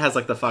 Like he even has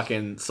like the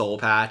fucking soul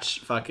patch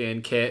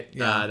fucking kit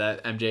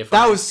that MJ.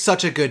 That was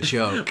such a good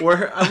joke.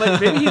 Where I'm like,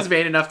 maybe he's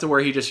vain enough to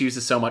where he just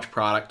uses so much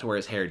product to where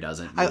his hair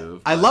doesn't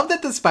move. I love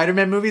that the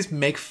Spider-Man movies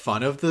make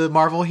fun of the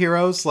Marvel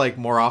heroes like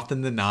more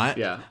often than not.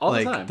 Yeah, all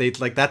the time. They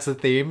like that's the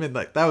theme, and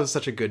like that was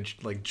such a good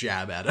like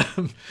jab at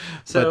him.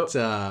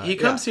 So he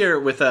comes here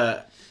with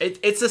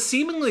it's a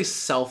seemingly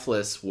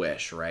selfless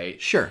wish,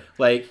 right? Sure.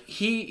 Like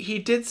he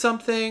did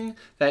something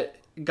that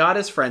got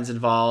his friends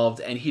involved,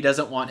 and he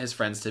doesn't want his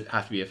friends to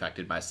have to be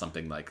affected by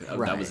something like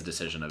that was a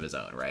decision of his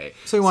own, right?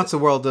 So he wants the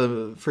world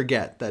to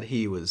forget that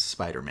he was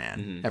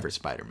Spider-Man, ever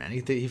Spider-Man.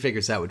 He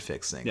figures that would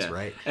fix things,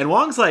 right? And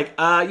Wong's like,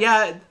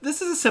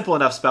 this is a simple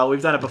enough spell.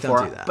 We've done it before,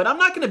 don't do that. But I'm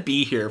not going to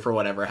be here for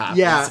whatever happens.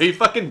 Yeah. So he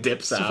fucking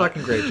dips out. It's a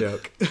fucking great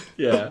joke.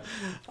 Yeah.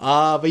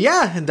 But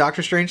yeah, and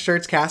Doctor Strange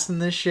starts casting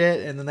this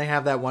shit, and then they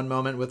have that one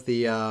moment with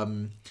the,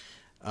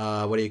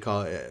 what do you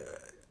call it?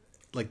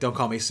 Like, don't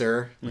call me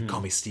sir, like,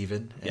 call me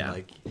Steven.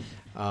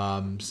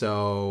 And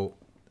so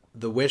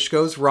the wish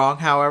goes wrong,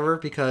 however,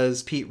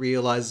 because Pete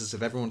realizes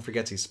if everyone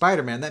forgets he's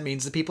Spider-Man, that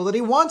means the people that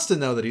he wants to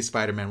know that he's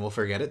Spider-Man will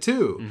forget it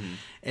too.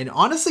 And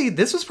honestly,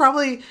 this was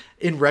probably,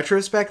 in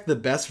retrospect, the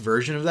best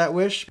version of that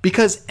wish,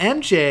 because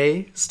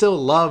MJ still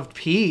loved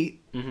Pete,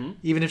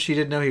 even if she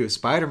didn't know he was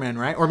Spider-Man,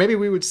 right? Or maybe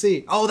we would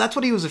see, oh, that's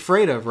what he was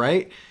afraid of,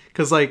 right?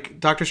 Because, like,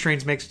 Doctor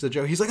Strange makes the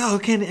joke. He's like, oh,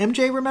 can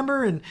MJ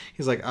remember? And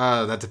he's like,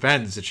 that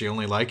depends. Did she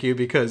only like you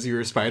because you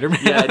were Spider-Man?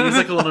 Yeah, and he's,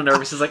 like, a little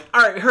nervous. He's like, all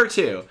right, her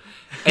too.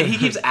 And he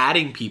keeps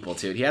adding people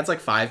to it. He adds,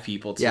 like, 5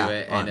 people to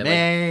it. And Aunt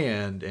May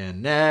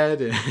and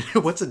Ned.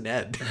 And what's a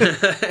Ned?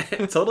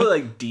 It totally,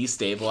 like,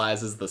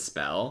 destabilizes the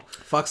spell.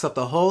 Fucks up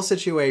the whole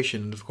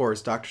situation. And, of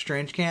course, Doctor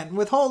Strange can't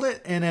withhold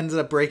it and ends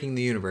up breaking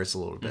the universe a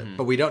little bit.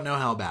 But we don't know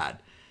how bad.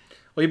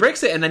 Well, he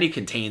breaks it and then he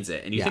contains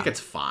it, and you think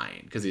it's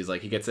fine because he's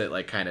like he gets it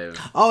like kind of.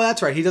 Oh,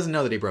 that's right. He doesn't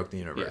know that he broke the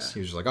universe. Yeah. He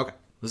was just like, okay,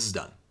 this is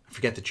done.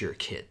 Forget that you're a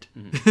kid,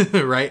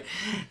 right?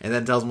 And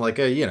then tells him like,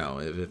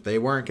 if they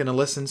weren't going to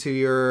listen to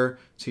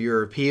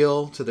your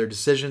appeal, to their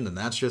decision, then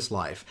that's just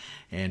life.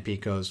 And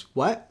Pete goes,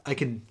 what? I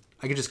can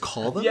just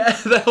call them? Yeah,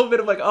 that whole bit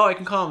of like, oh, I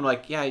can call him.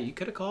 Like, yeah, you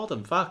could have called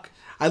him. Fuck.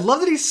 I love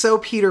that he's so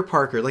Peter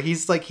Parker. Like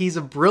he's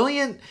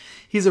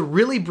a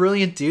really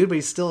brilliant dude, but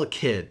he's still a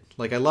kid.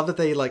 Like I love that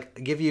they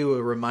like give you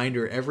a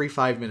reminder every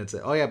 5 minutes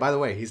that, oh yeah, by the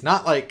way, he's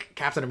not like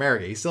Captain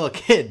America. He's still a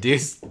kid, dude.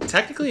 He's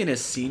technically in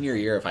his senior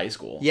year of high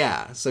school.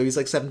 Yeah, so he's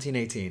like 17,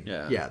 18.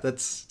 Yeah,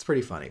 it's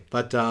pretty funny.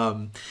 But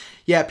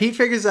yeah, Pete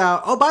figures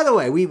out. Oh, by the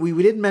way,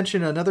 we didn't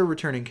mention another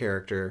returning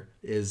character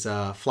is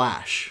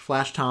Flash.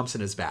 Flash Thompson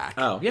is back.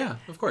 Oh yeah,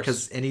 of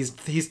course. And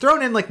he's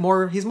thrown in like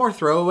more. He's more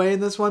throwaway in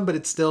this one, but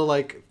it's still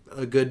like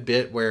a good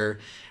bit where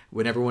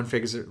when everyone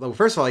figures it, well,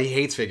 first of all, he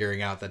hates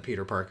figuring out that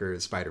Peter Parker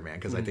is Spider-Man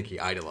because I think he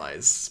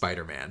idolized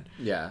Spider-Man.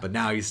 Yeah. But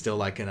now he's still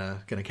like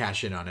gonna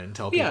cash in on it and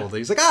tell people that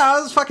he's like,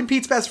 I was fucking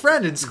Pete's best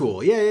friend in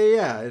school.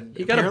 Yeah. And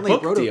he got a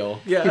book deal.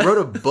 He wrote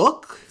a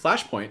book?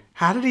 Flashpoint.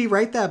 How did he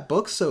write that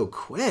book so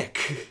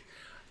quick?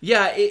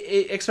 Yeah,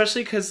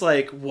 especially because,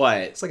 like, what?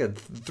 It's like a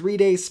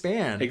 3-day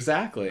span.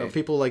 Exactly. Of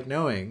people, like,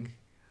 knowing.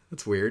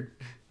 That's weird.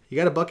 You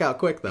got to book out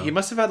quick, though. He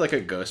must have had, like,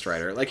 a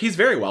ghostwriter. Like, he's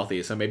very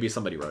wealthy, so maybe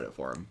somebody wrote it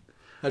for him.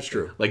 That's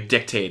true. Like,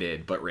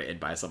 dictated, but written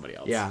by somebody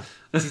else. Yeah.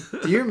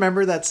 Do you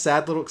remember that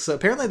sad little... So,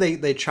 apparently,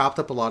 they chopped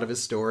up a lot of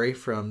his story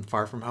from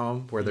Far From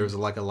Home, where there was,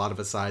 like, a lot of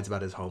asides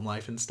about his home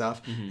life and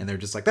stuff. And they're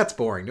just like, that's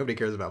boring. Nobody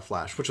cares about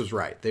Flash, which was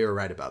right. They were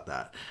right about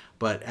that.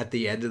 But at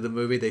the end of the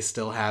movie, they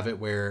still have it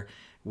where...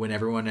 when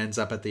everyone ends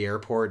up at the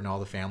airport and all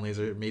the families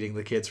are meeting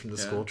the kids from the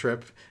school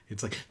trip,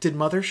 it's like, did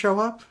Mother show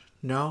up?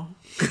 No.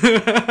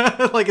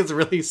 Like, it's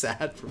really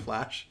sad for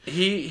Flash.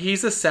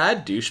 He's a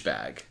sad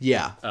douchebag.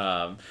 Yeah.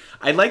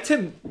 I liked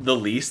him the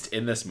least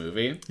in this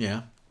movie.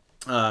 Yeah.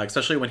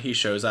 Especially when he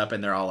shows up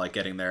and they're all like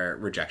getting their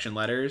rejection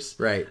letters.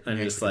 Right. And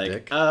he's just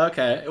like, oh,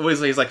 okay.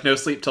 He's like, no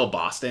sleep till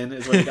Boston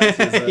is what he got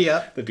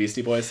to the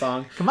Beastie Boys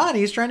song. Come on,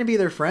 he's trying to be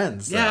their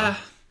friends. Yeah. Though.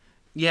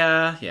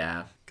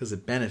 Yeah. Because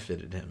it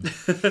benefited him.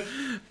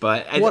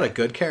 But what a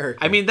good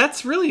character. I mean,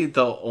 that's really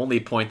the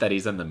only point that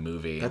he's in the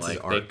movie. That's like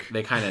his arc.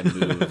 They kind of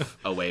move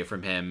away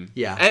from him.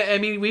 Yeah. I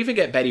mean, we even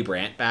get Betty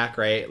Brant back,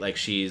 right? Like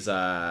she's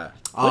what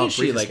is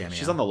she? Like cameo.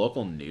 She's on the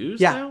local news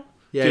Yeah. now?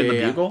 Yeah, Doing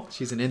the Bugle?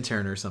 She's an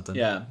intern or something.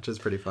 Yeah. Which is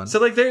pretty fun. So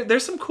like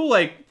there's some cool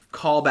like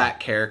callback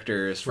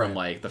characters from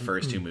like the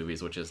first two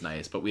movies, which is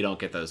nice, but we don't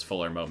get those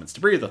fuller moments to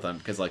breathe with them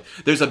because like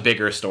there's a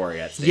bigger story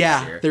at stake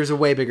here. There's a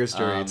way bigger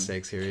story at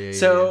stakes here.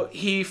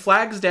 He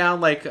flags down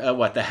like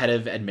the head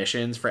of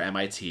admissions for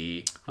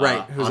MIT,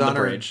 right? Who's on the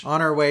bridge on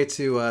our way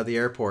to the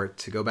airport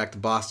to go back to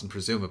Boston,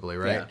 presumably,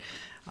 right? Yeah.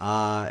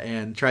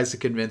 And tries to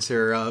convince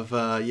her of,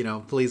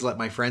 please let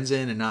my friends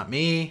in and not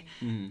me,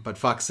 but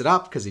fucks it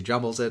up because he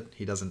jumbles it.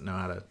 He doesn't know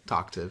how to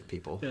talk to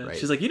people. Yeah. Right?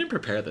 She's like, you didn't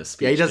prepare this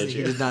speech, he doesn't. Did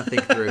you? He did not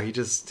think through.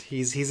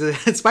 He's a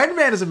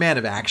Spider-Man is a man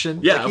of action.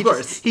 Yeah, of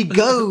course. He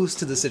goes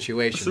to the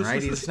situation,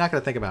 right? He's not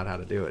going to think about how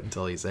to do it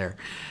until he's there.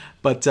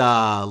 But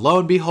lo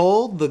and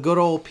behold, the good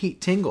old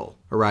Pete Tingle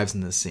arrives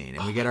in this scene,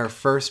 and we get our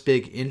first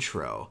big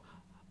intro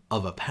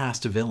of a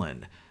past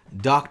villain.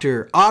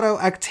 Dr. Otto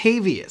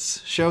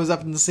Octavius shows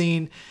up in the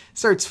scene,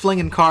 starts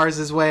flinging cars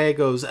his way,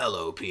 goes,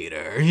 hello,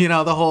 Peter.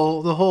 The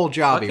whole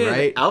jobby,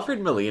 right?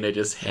 Alfred Molina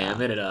just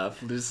hamming it up.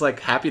 Just like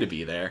happy to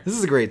be there. This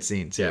is a great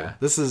scene too. Yeah.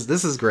 This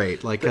is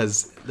great. Like,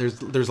 because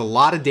there's a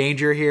lot of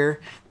danger here.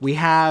 We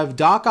have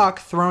Doc Ock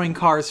throwing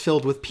cars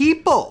filled with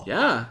people.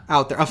 Yeah.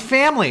 Out there, a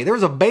family. There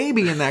was a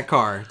baby in that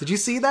car. Did you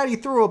see that? He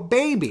threw a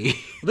baby.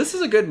 This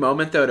is a good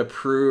moment though to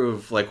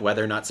prove like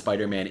whether or not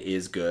Spider-Man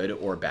is good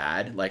or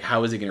bad. Like,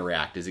 how is he going to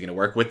react? Is he going to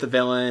work with the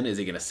villain? Is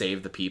he going to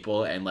save the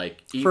people? And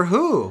like, for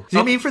who? Do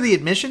you mean for the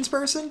admissions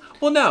person?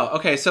 Well, no.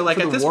 Okay, so like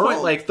for at this world?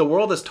 point, like the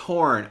world is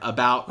torn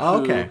about.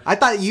 Okay, I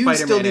thought you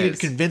Spider-Man still needed is.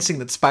 Convincing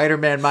that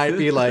Spider-Man might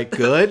be like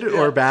good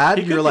or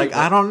bad. You're like,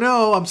 I don't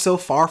know. I'm so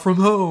far from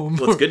home.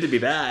 Well, it's good to be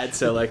bad.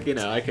 So like,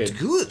 I could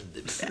good.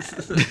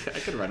 I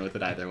could run with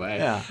it either way.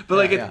 Yeah, but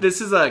like,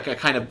 this is like a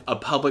kind of a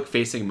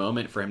public-facing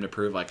moment for him to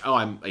prove like, oh,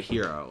 I'm a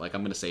hero. Like,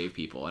 I'm going to save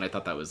people. And I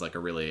thought that was like a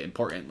really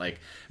important like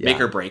make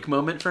or break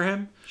moment for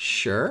him.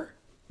 Sure.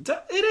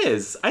 It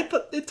is. I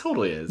thought it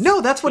totally is.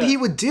 No, that's what he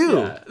would do.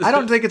 Yeah. I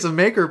don't think it's a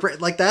make or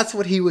break. Like, that's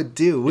what he would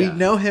do. We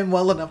know him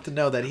well enough to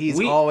know that he's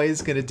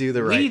always going to do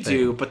the right thing. We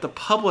do, but the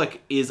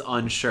public is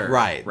unsure.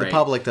 Right. The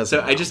public doesn't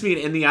know. I just mean,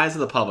 in the eyes of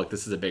the public,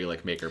 this is a big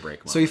like make or break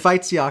moment. So he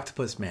fights the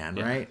Octopus Man,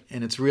 right?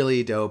 And it's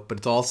really dope, but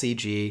it's all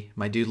CG.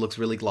 My dude looks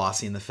really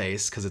glossy in the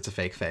face because it's a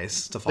fake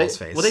face. It's a false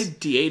face. Well, they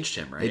de-aged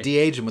him, right? They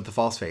de-aged him with the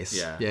false face.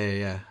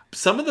 Yeah.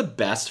 Some of the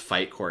best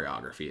fight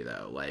choreography,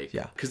 though, like,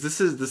 because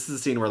this is the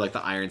scene where like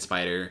the Iron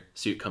Spider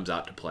suit comes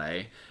out to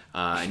play,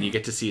 and you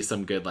get to see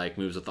some good like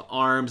moves with the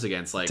arms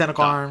against like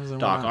tentacle arms, and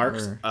Doc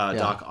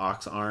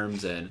Ock's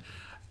arms, and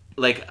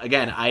like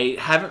again, I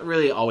haven't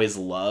really always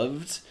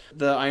loved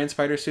the Iron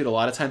Spider suit. A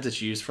lot of times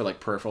it's used for like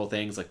peripheral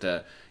things, like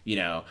to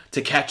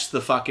catch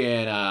the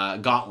fucking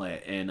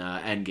gauntlet in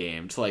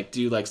Endgame, to like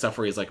do like stuff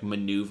where he's like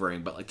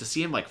maneuvering, but like to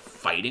see him like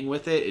fighting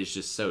with it is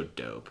just so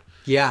dope.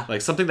 Yeah. Like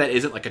something that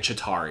isn't like a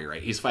Chitauri,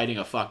 right? He's fighting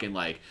a fucking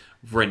like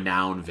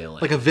renowned villain.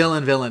 Like a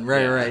villain.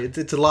 Right.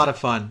 It's a lot of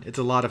fun.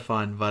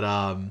 But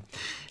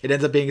it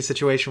ends up being a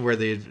situation where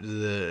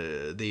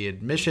the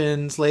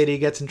admissions lady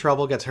gets in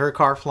trouble, gets her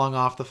car flung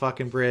off the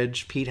fucking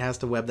bridge. Pete has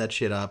to web that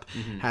shit up,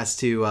 has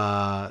to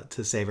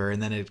save her,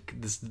 and then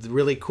this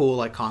really cool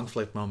like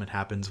conflict moment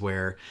happens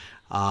where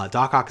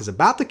Doc Ock is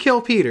about to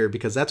kill Peter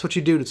because that's what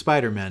you do to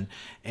Spider-Man.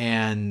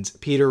 And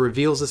Peter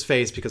reveals his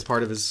face because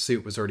part of his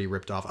suit was already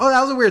ripped off. Oh,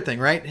 that was a weird thing,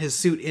 right? His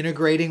suit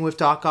integrating with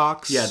Doc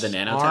Ock's the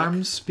nanotech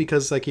arms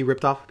because like he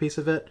ripped off a piece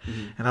of it.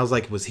 And I was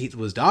like,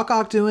 was Doc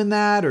Ock doing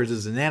that, or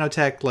is the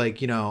nanotech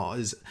like, you know,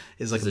 is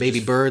like a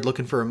baby bird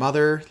looking for a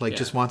mother, like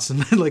just wants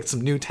some like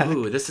some new tech?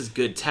 Ooh, this is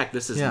good tech.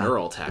 This is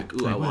neural tech.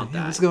 Ooh, I want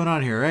that. What's going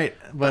on here, right?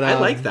 But I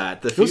like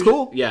that. It was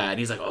cool. Yeah, and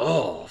he's like,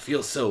 oh,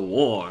 feels so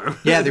warm.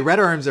 Yeah, the red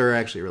arms are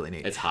actually really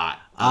neat. It's hot.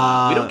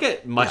 We don't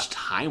get much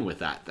time with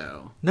that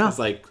though. No, it's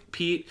like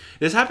Pete.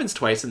 This happens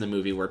twice in the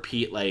movie where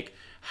Pete like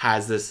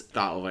has this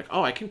thought of like,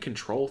 oh, I can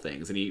control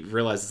things, and he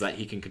realizes that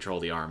he can control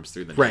the arms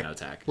through the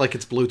nanotech, like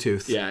it's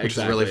Bluetooth. Yeah, which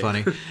is really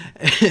funny.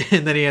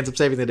 And then he ends up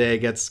saving the day,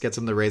 gets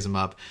him to raise him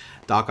up.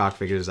 Doc Ock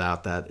figures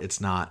out that it's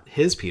not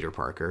his Peter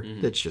Parker;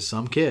 it's just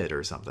some kid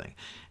or something.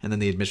 And then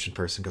the admission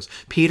person goes,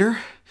 "Peter,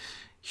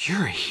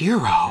 you're a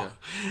hero,"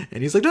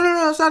 and he's like,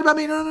 no, it's not about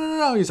me,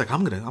 no. He's like,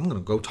 I'm gonna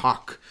go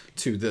talk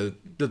to the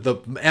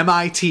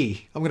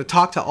MIT. I'm gonna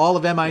talk to all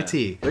of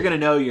MIT. Yeah. They're gonna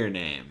know your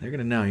name. They're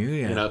gonna know you.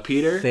 Yeah. You know,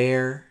 Peter.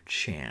 Fair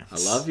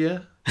chance. I love you.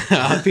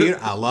 Peter,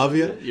 I love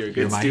you. You're a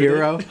good my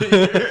student.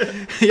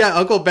 hero. Yeah,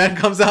 Uncle Ben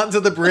comes out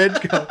into the bridge.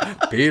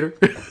 Peter.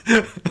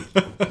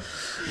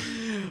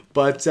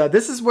 But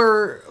this is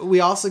where we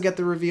also get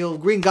the reveal.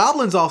 Green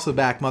Goblin's also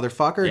back,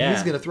 motherfucker. And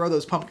he's gonna throw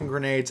those pumpkin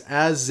grenades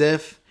as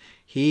if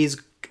he's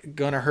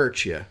gonna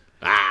hurt you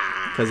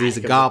because he's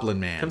a goblin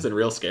man. Comes in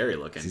real scary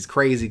looking. He's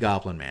crazy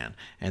goblin man.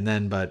 And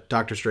then but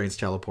Doctor Strange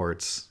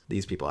teleports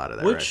these people out of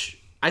there, which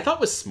I thought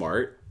was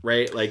smart,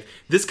 right? Like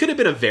this could have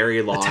been a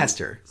very long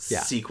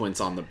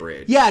sequence on the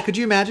bridge. Yeah, could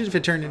you imagine if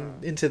it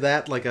turned into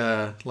that, like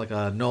a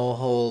no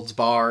holds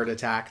barred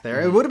attack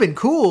there? It would have been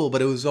cool,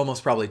 but it was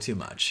almost probably too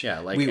much. Yeah,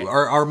 like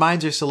our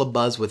minds are still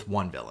abuzz with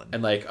one villain.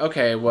 And like,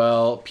 okay,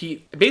 well,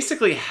 Pete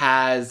basically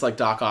has like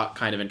Doc Ock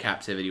kind of in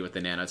captivity with the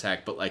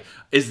nanotech, but like,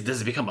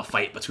 does it become a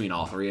fight between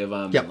all three of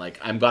them? Yep. And like,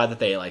 I'm glad that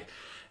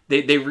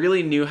they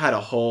really knew how to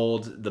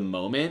hold the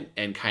moment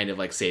and kind of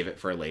like save it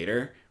for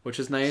later, which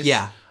is nice.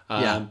 Yeah.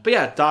 But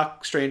yeah,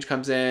 Doc Strange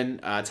comes in,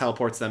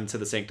 teleports them to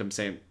the Sanctum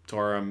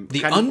Sanctorum.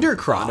 The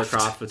Undercroft.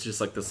 Undercroft, which is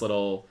just like this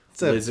little...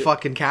 It's a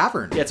fucking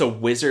cavern. Yeah, it's a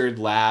wizard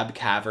lab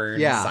cavern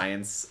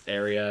science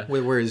area.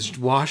 Where his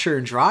washer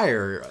and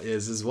dryer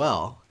is as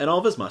well. And all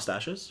of his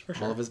mustaches, for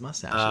sure. All of his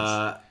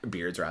mustaches.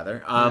 Beards,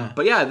 rather.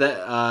 But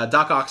yeah,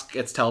 Doc Ock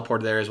gets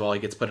teleported there as well. He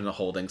gets put in a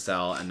holding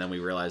cell, and then we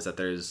realize that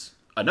there's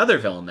another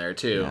villain there,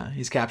 too. Yeah,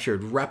 he's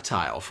captured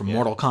Reptile from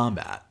Mortal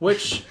Kombat.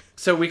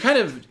 So we kind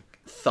of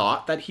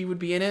thought that he would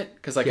be in it,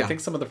 because like I think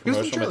some of the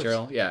promotional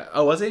material... Yeah.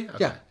 Oh, was he?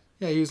 Okay.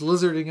 Yeah, he was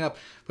lizarding up.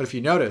 But if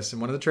you notice, in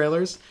one of the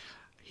trailers...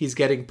 He's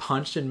getting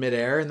punched in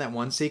midair in that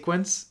one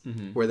sequence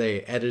where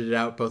they edited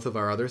out both of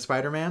our other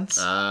Spider-Mans.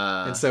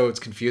 And so it's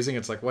confusing.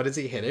 It's like, what is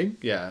he hitting?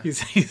 Yeah.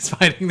 He's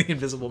fighting the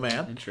Invisible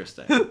Man.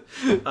 Interesting. It's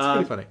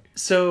pretty funny.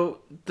 So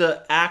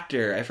the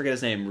actor, I forget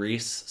his name,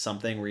 Reese,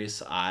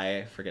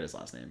 I forget his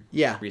last name.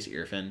 Yeah. Reese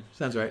Earfin.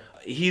 Sounds right.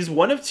 He's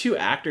one of two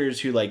actors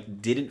who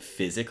like didn't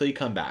physically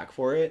come back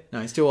for it.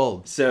 No, he's too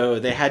old. So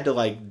they had to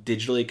like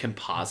digitally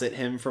composite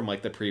him from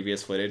like the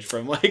previous footage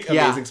from like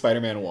Amazing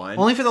Spider-Man 1.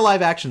 Only for the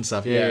live action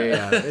stuff.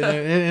 Yeah.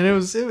 And it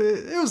was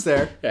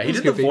there. Yeah, he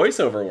did the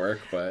voiceover work,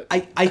 but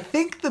I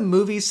think the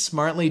movie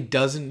smartly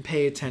doesn't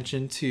pay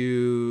attention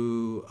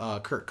to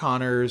Kurt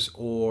Connors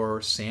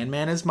or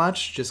Sandman as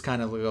much. Just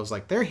kind of goes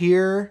like, they're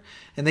here,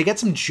 and they get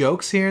some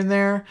jokes here and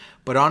there.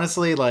 But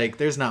honestly, like,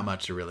 there's not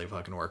much to really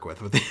fucking work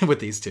with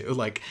these two.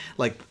 Like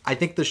I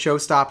think the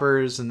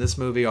showstoppers in this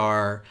movie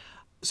are,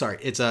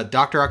 it's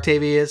Dr.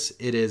 Octavius.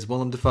 It is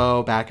Willem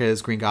Dafoe back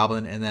as Green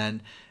Goblin, and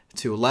then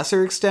to a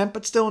lesser extent,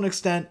 but still an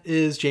extent,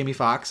 is Jamie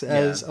Foxx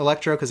as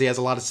Electro, because he has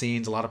a lot of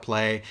scenes, a lot of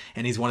play,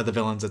 and he's one of the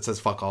villains that says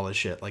fuck all this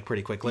shit, like,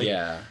 pretty quickly.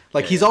 Yeah.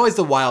 Like, he's always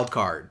the wild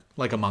card,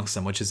 like, amongst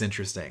them, which is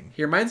interesting.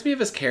 He reminds me of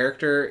his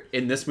character,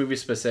 in this movie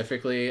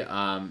specifically,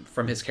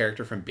 from his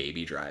character from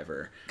Baby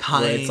Driver.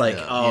 Where it's like,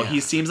 he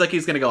seems like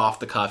he's going to go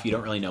off the cuff, you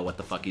don't really know what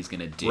the fuck he's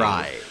going to do.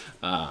 Right.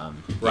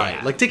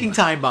 Like, ticking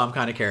time bomb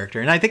kind of character.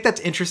 And I think that's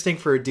interesting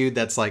for a dude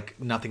that's, like,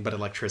 nothing but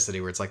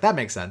electricity, where it's like, that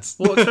makes sense.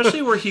 Well,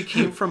 especially where he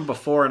came from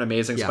before in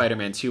Amazing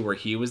Spider-Man 2, where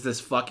he was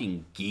this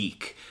fucking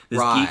geek.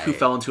 This geek who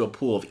fell into a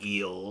pool of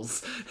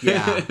eels.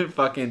 Yeah. And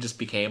fucking just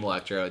became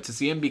Electro. To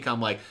see him become,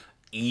 like,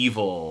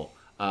 evil...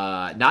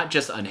 not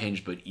just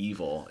unhinged, but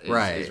evil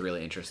is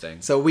really interesting.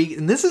 So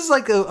and this is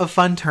like a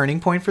fun turning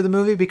point for the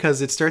movie,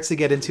 because it starts to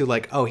get into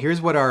like, oh,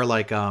 here's what our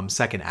like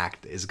second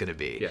act is going to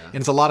be. Yeah. And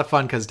it's a lot of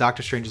fun because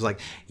Doctor Strange is like,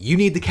 you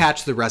need to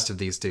catch the rest of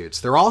these dudes.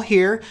 They're all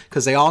here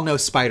because they all know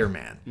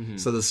Spider-Man. Mm-hmm.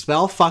 So the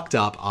spell fucked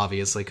up,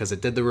 obviously, because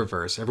it did the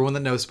reverse. Everyone that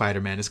knows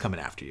Spider-Man is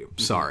coming after you.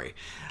 Mm-hmm. Sorry.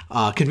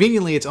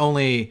 Conveniently, it's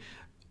only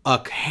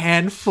a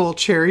handful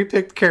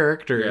cherry-picked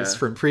characters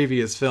from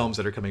previous films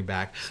that are coming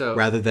back,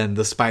 rather than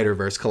the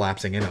Spider-Verse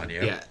collapsing in on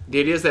you. Yeah, the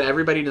idea is that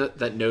everybody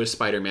that knows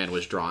Spider-Man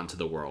was drawn to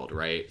the world,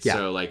 right? Yeah.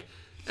 So, like,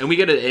 And we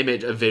get an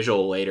image, a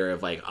visual later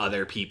of like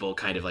other people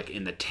kind of like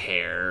in the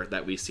tear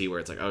that we see where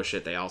it's like, oh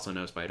shit, they also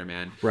know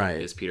Spider-Man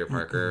is Peter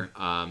Parker.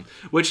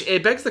 Which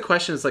it begs the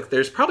question is like,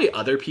 there's probably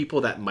other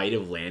people that might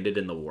have landed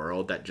in the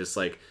world that just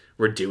like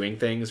were doing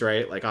things,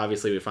 right? Like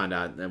obviously we find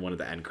out in one of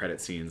the end credit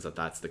scenes that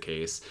that's the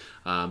case.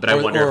 But I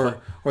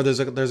wonder or there's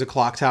a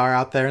clock tower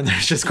out there and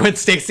there's just Gwen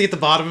Stacy at the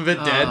bottom of it,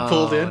 dead,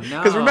 pulled in.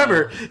 Because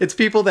remember, it's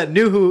people that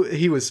knew who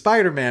he was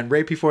Spider-Man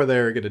right before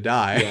they were going to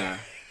die. Yeah.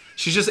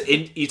 She's just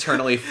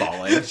eternally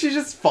falling. She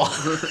just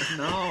falls.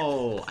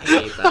 No, I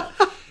hate that.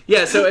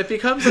 Yeah, so it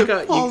becomes like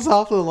a falls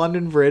off the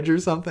London Bridge or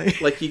something.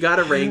 Like you got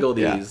to wrangle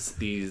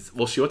these.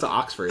 Well, she went to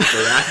Oxford, so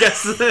I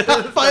guess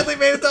finally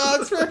made it to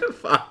Oxford.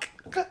 Fuck.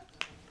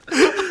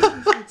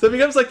 So it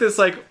becomes like this,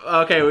 like,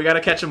 okay, we gotta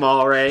catch them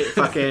all, right?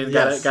 Fucking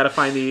gotta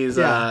find these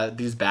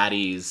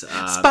baddies.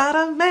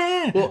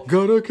 Spider-Man,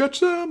 gotta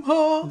catch them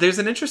all. There's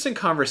an interesting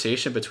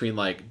conversation between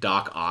like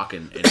Doc Ock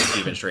and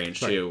Stephen Strange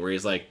too, where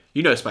he's like,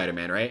 "You know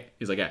Spider-Man, right?"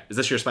 He's like, "Yeah, is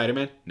this your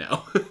Spider-Man?"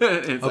 No. And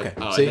it's okay.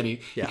 Like, oh, and then he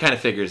kind of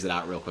figures it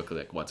out real quickly,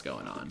 like what's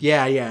going on.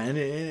 Yeah,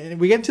 and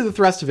we get into the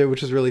thrust of it,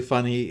 which is really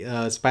funny.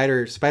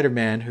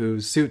 Spider-Man,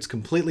 whose suit's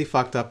completely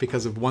fucked up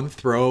because of one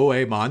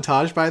throwaway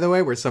montage, by the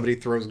way, where somebody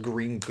throws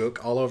green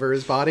gook all over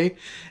his body,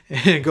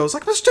 and it goes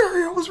like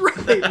Mysterio was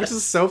right, which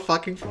is so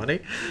fucking funny.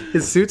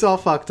 His suit's all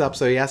fucked up,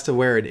 so he has to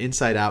wear an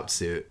inside-out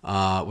suit,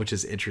 which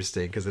is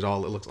interesting because it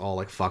looks all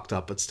like fucked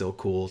up, but still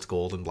cool. It's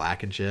gold and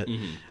black and shit.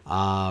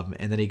 And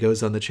then he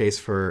goes on the chase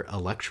for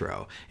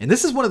Electro, and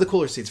this is one of the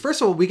cooler scenes.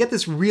 First of all, we get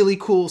this really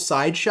cool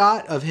side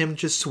shot of him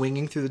just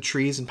swinging through the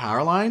trees and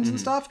power lines and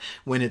stuff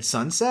when it's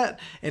sunset,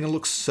 and it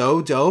looks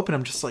so dope. And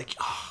I'm just like,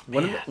 oh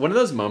man. One of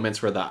those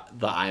moments where the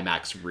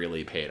IMAX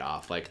really paid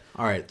off. Like,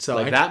 all right, so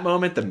like that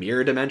moment, the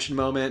mirror dimension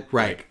moment,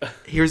 right? Like,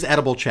 here's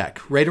edible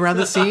check right around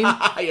the scene.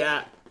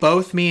 Yeah.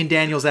 Both me and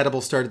Daniel's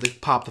edible started to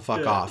pop the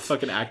fuck off.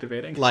 Fucking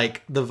activating.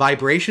 Like, the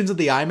vibrations of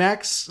the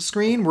IMAX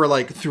screen were,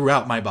 like,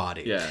 throughout my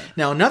body. Yeah.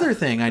 Now, another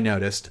thing I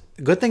noticed,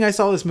 good thing I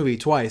saw this movie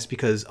twice,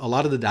 because a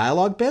lot of the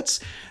dialogue bits,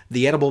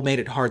 the edible made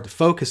it hard to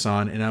focus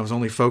on, and I was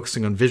only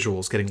focusing on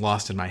visuals, getting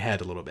lost in my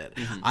head a little bit.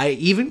 I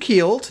even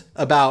keeled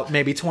about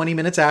maybe 20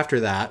 minutes after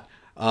that.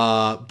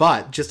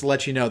 But just to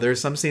let you know,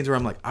 there's some scenes where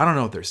I'm like, I don't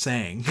know what they're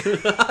saying.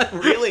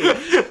 Really?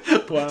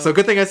 Wow. So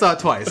good thing I saw it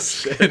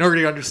twice and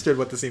already understood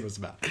what the scene was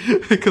about.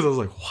 Because I was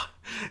like, what?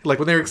 Like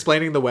when they were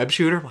explaining the web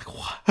shooter, I'm like,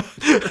 what?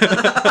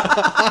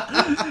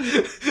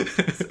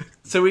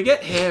 So we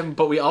get him,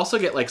 but we also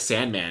get like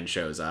Sandman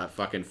shows up,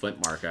 fucking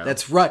Flint Marko.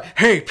 That's right.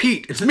 Hey,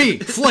 Pete, it's me,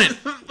 Flint.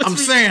 I'm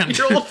Sand.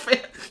 Your old fan.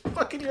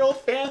 Fucking your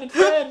old fan and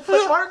friend,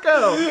 Flint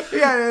Marko.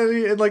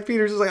 Yeah, and like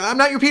Peter's just like, I'm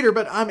not your Peter,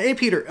 but I'm a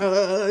Peter.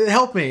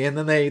 Help me. And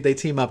then they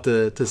team up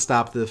to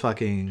stop the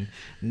fucking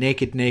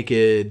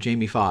naked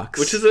Jamie Foxx.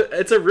 Which is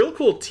it's a real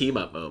cool team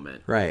up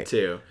moment, right?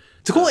 Too.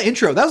 It's a cool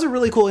intro. That was a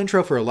really cool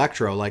intro for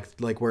Electro,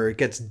 like where it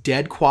gets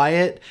dead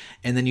quiet,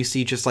 and then you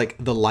see just like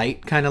the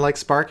light kind of like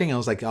sparking. I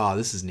was like, oh,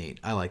 this is neat.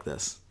 I like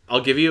this.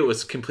 I'll give you, it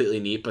was completely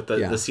neat, but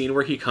the scene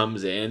where he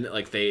comes in,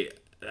 like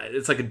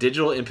it's like a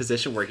digital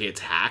imposition where he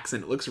attacks,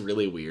 and it looks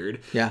really weird.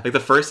 Yeah. Like the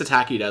first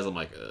attack he does, I'm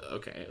like,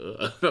 okay.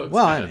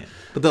 Well, I mean,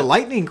 but the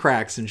lightning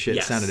cracks and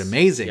shit sounded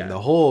amazing. Yeah.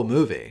 The whole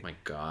movie. My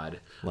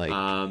God. Like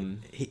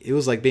it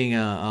was like being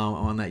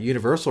on that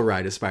Universal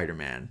ride of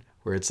Spider-Man,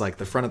 where it's like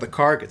the front of the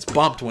car gets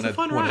bumped when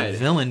a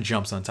villain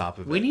jumps on top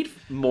of it. We need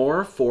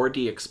more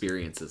 4D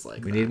experiences like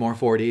that. We need more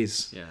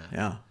 4Ds. Yeah.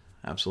 Yeah,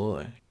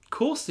 absolutely.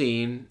 Cool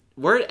scene.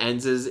 Where it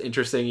ends is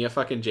interesting. You have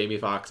fucking Jamie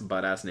Foxx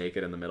butt-ass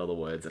naked in the middle of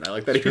the woods. And I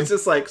like that he was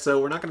just like, so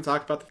we're not going to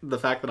talk about the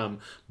fact that I'm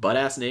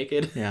butt-ass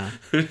naked. Yeah.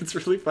 It's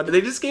really funny.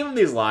 They just gave him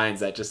these lines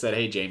that just said,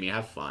 hey, Jamie,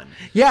 have fun.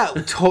 Yeah,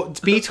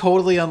 be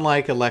totally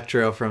unlike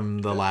Electro from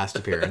the last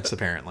appearance,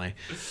 apparently.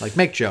 Like,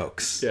 make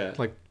jokes. Yeah.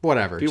 Like,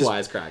 whatever. Be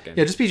wisecracking.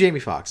 Yeah, just be Jamie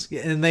Foxx.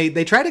 And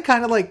they try to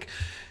kind of like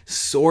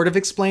sort of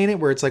explain it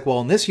where it's like, well,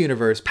 in this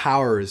universe,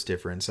 power is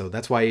different, so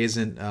that's why he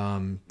isn't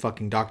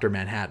fucking Dr.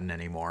 Manhattan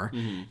anymore.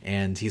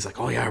 And he's like,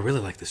 oh yeah, I really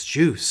like this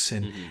juice,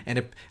 and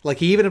it, like,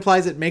 he even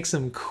implies it makes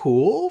him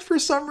cool for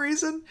some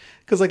reason,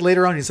 because like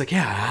later on he's like,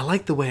 yeah, I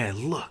like the way I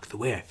look, the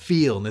way I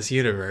feel in this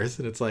universe.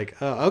 And it's like,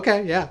 oh,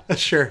 okay, yeah,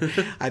 sure.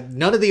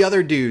 None of the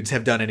other dudes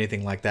have done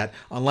anything like that,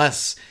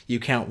 unless you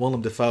count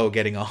Willem Dafoe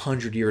getting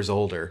 100 years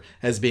older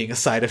as being a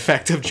side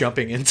effect of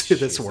jumping into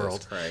this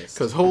world.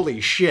 Because holy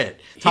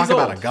shit, talk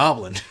about a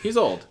goblin. He's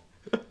old.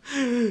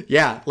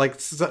 Yeah, like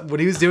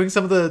when he was doing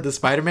some of the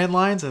Spider-Man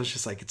lines, I was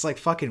just like, it's like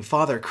fucking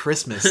Father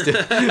Christmas,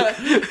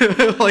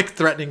 like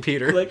threatening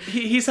Peter. Like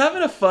he's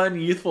having a fun,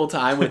 youthful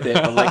time with it,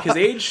 but like his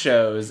age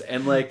shows,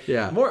 and like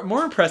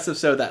more impressive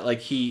so that like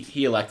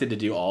he elected to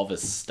do all of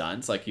his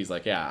stunts. Like he's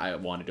like, yeah, I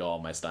want to do all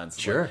of my stunts.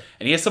 Sure. Like,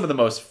 and he has some of the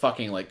most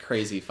fucking like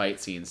crazy fight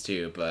scenes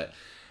too. But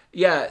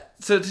yeah,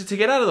 so to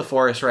get out of the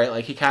forest, right?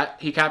 Like he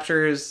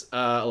captures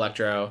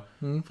Electro.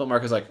 Flint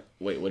Marko's like,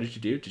 wait, what did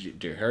you do?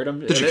 Did you hurt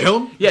him? Did you kill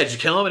him? Yeah, did you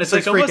kill him? And it's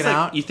like almost freaking like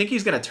out. you think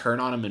he's gonna turn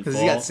on him in full.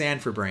 Because he's got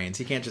sand for brains.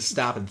 He can't just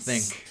stop and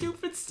think.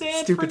 Stupid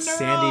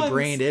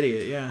sandy-brained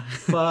idiot, yeah.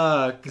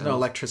 Fuck. There's no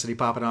electricity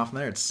popping off in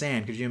there. It's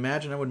sand. Could you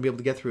imagine? I wouldn't be able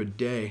to get through a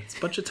day. It's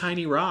a bunch of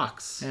tiny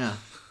rocks. Yeah.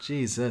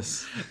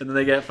 Jesus. And then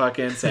they get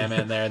fucking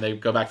Sandman there, and they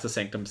go back to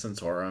Sanctum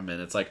Sanctorum, and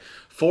it's like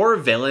 4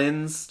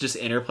 villains just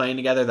interplaying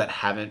together that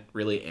haven't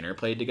really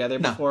interplayed together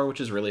before,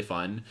 which is really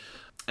fun.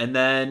 And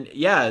then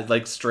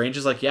like Strange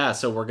is like,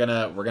 so we're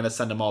gonna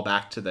send them all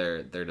back to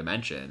their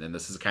dimension, and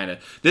this is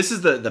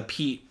the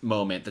Pete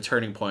moment, the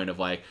turning point of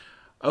like,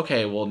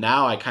 okay, well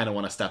now I kind of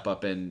want to step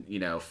up and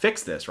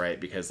fix this,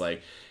 right? Because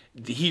like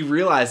he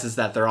realizes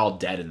that they're all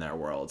dead in their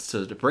worlds,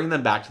 so to bring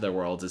them back to their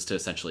worlds is to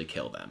essentially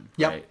kill them,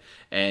 right?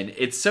 And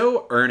it's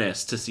so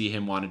earnest to see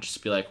him want to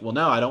just be like, well,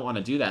 no, I don't want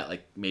to do that.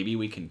 Like maybe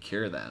we can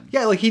cure them.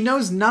 Yeah, like he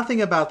knows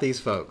nothing about these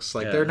folks.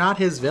 Like they're not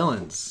his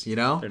villains,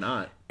 They're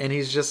not. And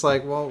he's just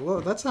like,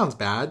 well, that sounds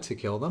bad to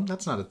kill them.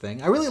 That's not a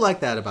thing. I really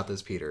like that about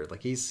this Peter.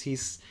 Like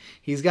he's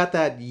got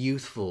that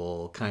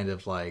youthful kind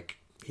of like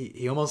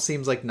he almost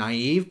seems like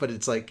naive, but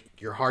it's like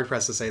you're hard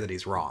pressed to say that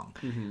he's wrong.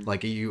 Mm-hmm.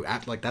 Like you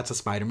act like that's a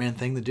Spider-Man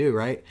thing to do,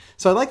 right?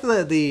 So I like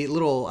the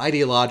little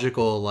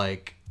ideological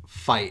like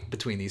fight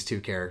between these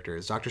two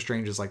characters. Doctor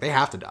Strange is like they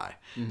have to die.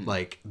 Mm-hmm.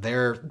 Like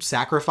their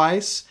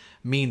sacrifice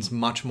means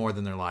much more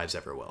than their lives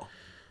ever will.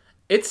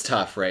 It's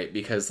tough, right?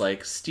 Because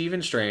like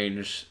Stephen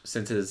Strange,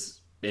 since his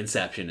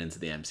inception into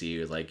the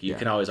MCU, like you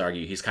can always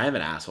argue he's kind of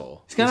an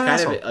asshole. He's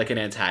kind of like an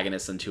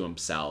antagonist unto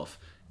himself.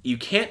 You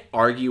can't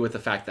argue with the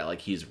fact that like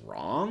he's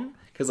wrong,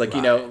 because like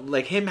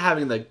like him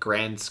having the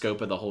grand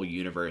scope of the whole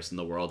universe and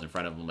the world in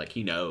front of him, like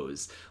he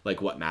knows like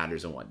what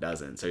matters and what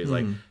doesn't. So he's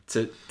like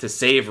to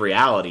save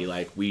reality,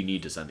 like we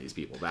need to send these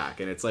people back.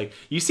 And it's like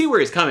you see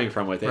where he's coming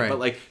from with it, but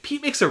like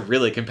Pete makes a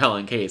really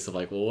compelling case of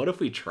like, well, what if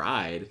we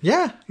tried?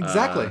 Yeah,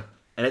 exactly.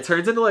 And it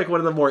turns into like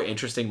one of the more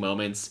interesting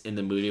moments in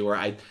the movie where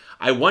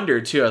I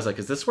wondered too. I was like,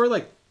 is this where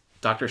like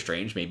Doctor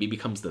Strange maybe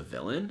becomes the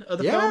villain of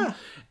the film?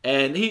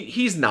 And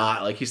he's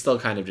not. Like he's still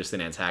kind of just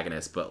an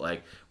antagonist. But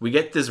like we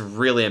get this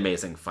really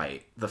amazing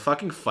fight. The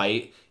fucking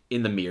fight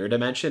in the mirror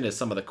dimension is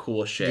some of the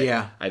coolest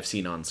shit I've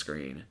seen on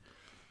screen.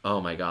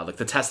 Oh my god! Like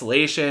the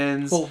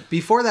tessellations. Well,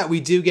 before that, we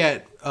do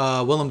get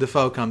Willem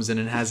Dafoe comes in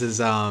and has his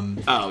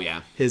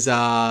his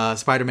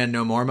Spider-Man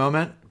No More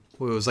moment.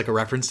 It was like a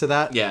reference to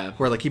that. Yeah.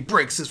 Where like he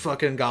breaks his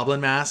fucking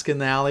goblin mask in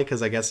the alley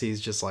because I guess he's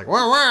just like, where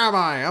am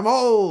I? I'm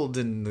old.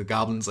 And the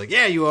goblin's like,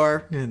 yeah, you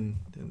are. And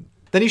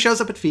then he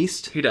shows up at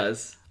Feast. He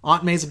does.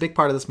 Aunt May's a big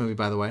part of this movie,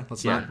 by the way.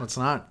 Let's not. No, let's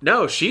not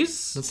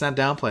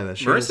downplay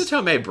this. Marissa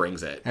Tomei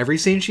brings it. Every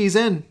scene she's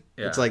in,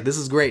 it's like, this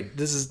is great.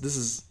 This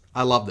is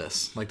I love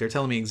this. Like they're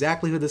telling me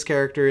exactly who this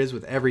character is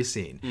with every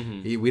scene.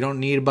 Mm-hmm. We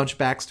don't need a bunch of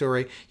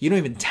backstory. You don't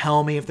even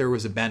tell me if there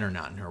was a Ben or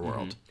not in her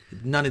world.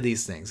 None of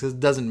these things.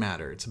 It doesn't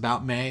matter. It's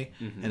about May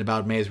and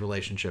about May's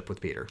relationship with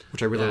Peter,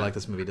 which I really like.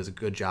 This movie does a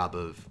good job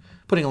of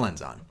putting a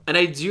lens on. And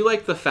I do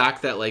like the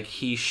fact that like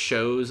he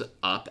shows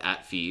up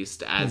at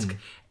Feast as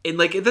and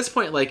like at this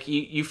point like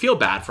you feel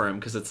bad for him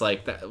because it's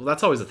like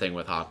that's always the thing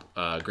with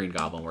Green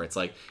Goblin, where it's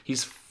like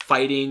he's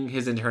fighting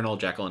his internal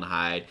Jekyll and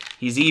Hyde.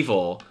 He's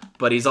evil,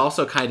 but he's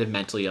also kind of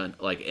mentally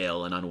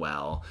ill and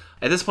unwell.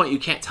 At this point, you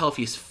can't tell if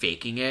he's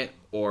faking it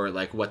or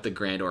like what the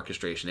grand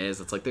orchestration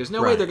is. It's like there's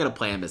no way they're gonna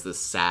play him as this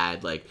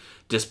sad, like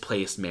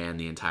displaced man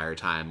the entire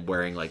time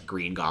wearing like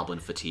Green Goblin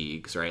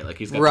fatigues, right? Like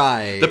he's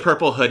got the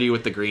purple hoodie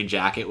with the green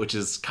jacket, which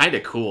is kind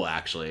of cool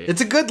actually.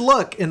 It's a good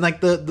look, and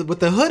like the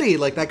with the hoodie,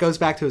 like that goes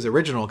back to his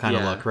original kind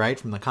of look, right,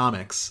 from the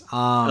comics.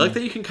 I like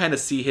that you can kind of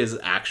see his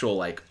actual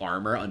like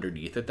armor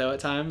underneath it though at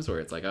times, where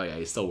it's like, oh yeah,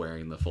 he's still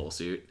wearing the full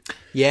suit.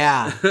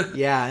 Yeah,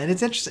 and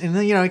it's interesting. And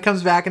then he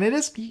comes back, and it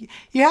is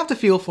you have to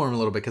feel for him a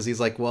little bit because he's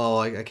like, well,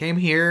 I came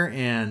here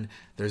and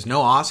there's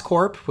no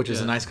Oscorp, which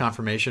is a nice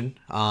confirmation.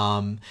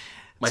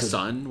 My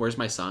son? Where's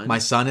my son? My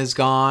son is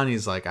gone.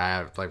 He's like,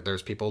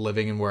 there's people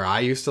living in where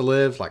I used to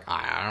live. Like,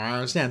 I don't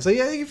understand. So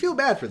yeah, you feel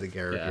bad for the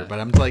character, but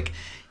I'm like,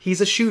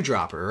 he's a shoe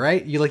dropper,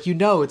 right?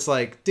 It's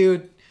like,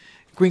 dude,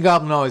 Green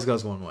Goblin always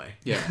goes one way.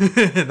 Yeah.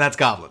 That's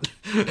Goblin.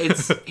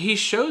 He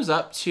shows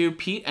up to,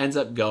 Pete ends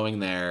up going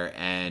there,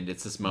 and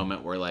it's this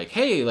moment where like,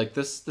 hey, like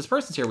this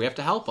person's here, we have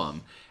to help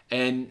him.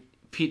 And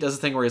Pete does a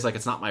thing where he's like,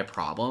 it's not my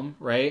problem,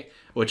 right?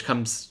 Which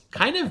comes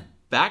kind of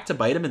back to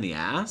bite him in the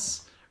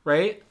ass,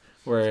 right?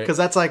 Because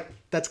that's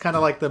kind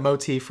of like the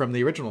motif from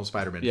the original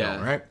Spider-Man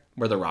film, right?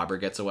 Where the robber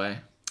gets away.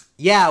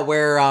 Yeah,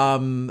 where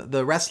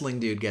the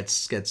wrestling dude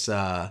gets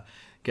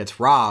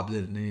robbed,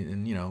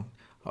 and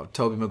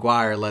Tobey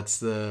Maguire lets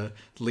the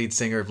lead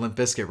singer of Limp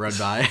Bizkit run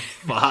by.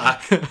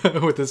 Fuck.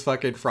 With his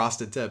fucking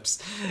frosted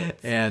tips.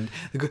 And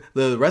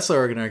the wrestler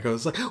organizer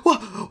goes like, well,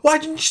 why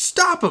didn't you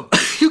stop him?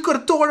 You could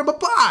have torn him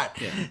apart.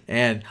 Yeah.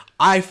 And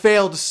I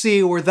fail to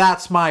see where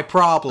that's my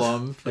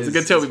problem. That's a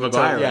good Tobey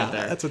Maguire right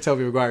there. That's what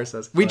Tobey Maguire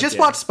says. We just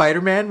watched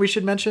Spider-Man, we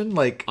should mention,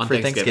 like on for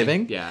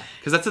Thanksgiving. Yeah,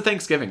 because that's a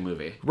Thanksgiving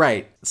movie.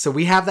 Right. So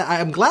we have that.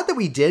 I'm glad that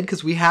we did,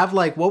 because we have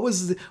like,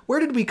 where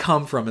did we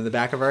come from in the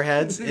back of our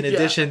heads, in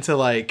addition to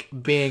like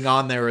being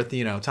on there with,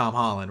 Tom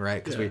Holland,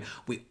 right? Because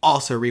we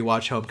also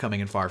rewatched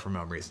Homecoming and Far From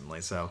Home recently.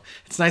 So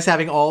it's nice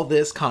having all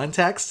this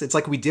context. It's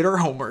like we did our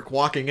homework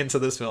walking into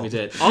this film. We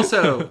did.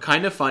 Also,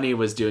 kind of funny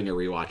was doing a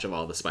rewatch of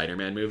all the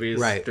Spider-Man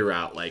movies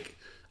throughout like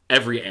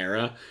every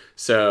era.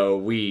 So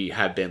we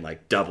have been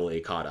like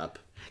doubly caught up.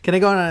 Can I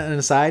go on an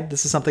aside?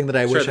 This is something that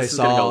I wish I saw. This is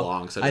going to go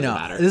long, so it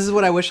doesn't matter. This is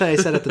what I wish I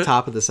said at the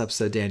top of this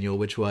episode, Daniel,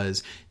 which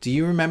was, do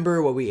you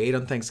remember what we ate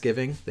on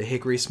Thanksgiving? The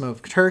hickory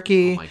smoked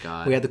turkey. Oh my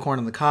God. We had the corn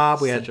on the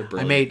cob. I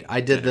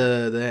did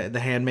the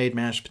handmade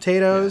mashed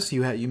potatoes.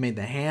 Yeah. You made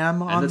the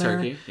ham on there.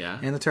 And the turkey, yeah.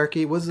 And the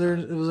turkey. Was there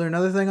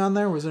another thing on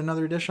there? Was there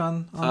another dish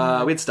on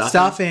there? We had stuffing.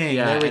 Stuffing.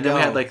 Yeah, there we and go. Then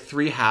we had like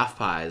 3 half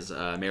pies,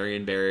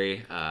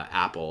 Marionberry,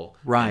 apple,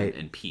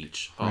 and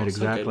peach. Oh, right,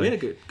 exactly. So we had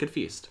a good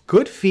feast.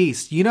 Good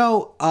feast. We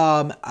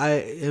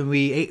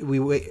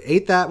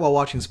ate that while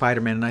watching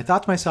Spider-Man, and I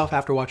thought to myself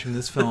after watching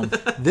this film,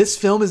 this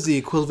film is the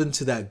equivalent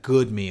to that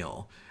good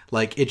meal.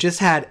 Like, it just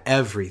had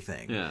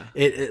everything. Yeah.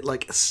 It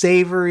like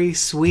savory,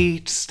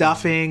 sweet,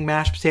 stuffing,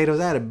 mashed potatoes,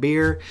 I had a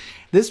beer.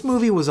 This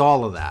movie was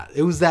all of that.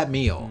 It was that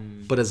meal,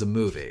 but as a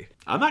movie.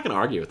 I'm not going to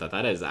argue with that.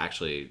 That is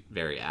actually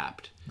very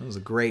apt. That was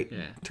a great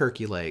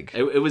turkey leg.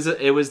 It was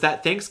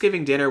that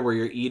Thanksgiving dinner where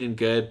you're eating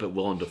good, but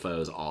Willem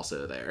Dafoe is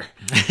also there.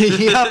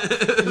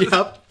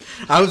 Yep.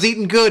 I was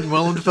eating good, and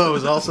Willem Dafoe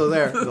was also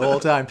there the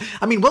whole time.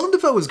 I mean, Willem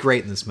Dafoe was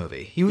great in this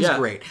movie. He was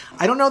great.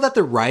 I don't know that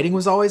the writing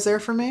was always there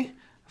for me,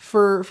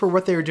 for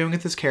what they were doing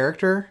with this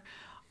character.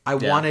 I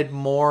wanted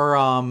more.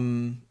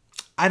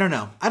 I don't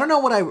know. I don't know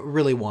what I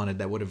really wanted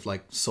that would have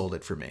like sold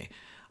it for me.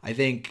 I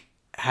think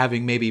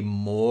having maybe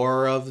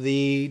more of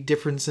the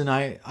difference in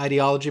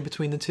ideology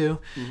between the two,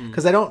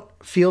 because I don't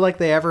feel like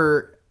they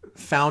ever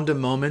found a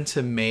moment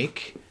to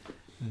make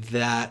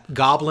that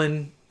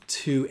Goblin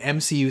to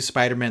MCU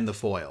Spider-Man the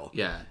foil.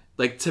 Yeah,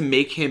 like to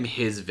make him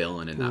his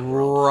villain in that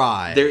world.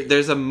 Right.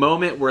 There's a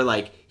moment where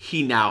like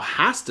he now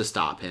has to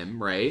stop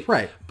him, right?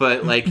 Right.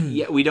 But like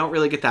we don't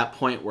really get that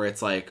point where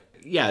it's like,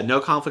 no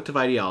conflict of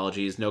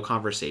ideologies, no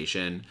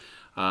conversation,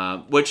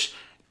 which...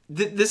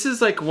 This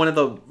is like one of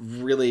the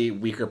really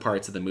weaker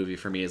parts of the movie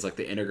for me is like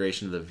the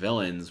integration of the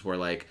villains where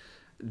like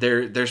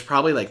there's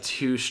probably like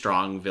 2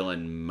 strong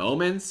villain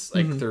moments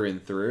like through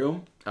and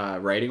through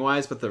writing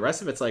wise, but the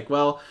rest of it's like,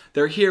 well,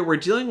 they're here, we're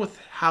dealing with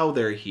how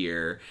they're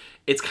here.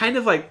 It's kind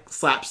of like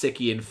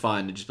slapsticky and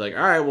fun to just be like,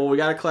 all right, well, we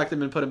got to collect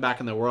them and put them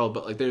back in the world,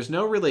 but like there's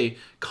no really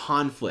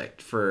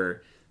conflict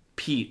for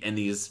Pete and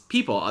these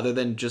people other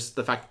than just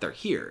the fact that they're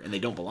here and they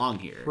don't belong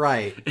here.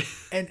 Right.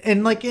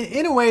 and like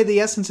in a way, the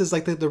essence is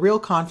like the real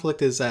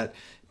conflict is that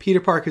Peter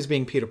Parker's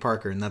being Peter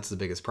Parker, and that's the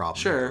biggest problem.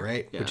 Sure. Here,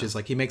 right? Yeah. Which is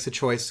like he makes a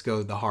choice to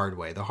go the hard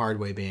way. The hard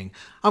way being,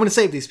 I'm going to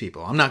save these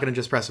people. I'm not going to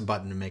just press a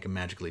button and make them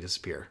magically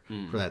disappear.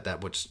 For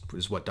that which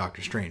is what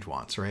Doctor Strange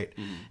wants, right?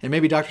 And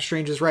maybe Doctor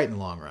Strange is right in the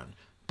long run.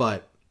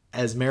 But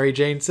as Mary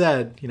Jane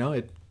said,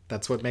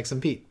 that's what makes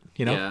him Pete.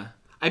 Yeah.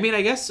 I mean,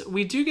 I guess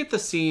we do get the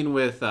scene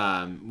with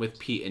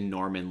Pete and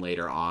Norman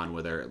later on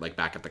where they're like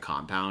back at the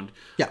compound.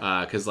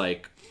 Yeah. Because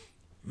like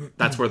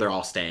that's where they're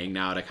all staying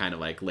now to kind of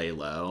like lay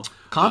low.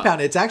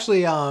 Compound. It's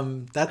actually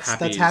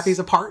that's Happy's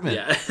apartment.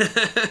 Yeah.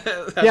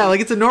 Yeah, like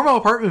it's a normal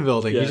apartment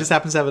building. Yeah. He just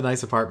happens to have a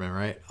nice apartment,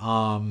 right?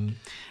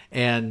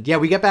 And yeah,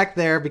 we get back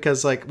there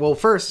because like, well,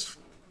 first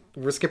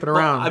we're skipping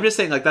around. Well, I'm just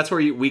saying, like, that's where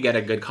we get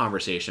a good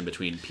conversation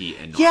between Pete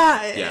and Norman.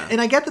 Yeah, and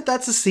I get that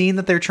that's a scene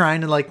that they're trying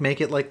to, like, make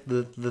it, like,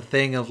 the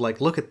thing of, like,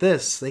 look at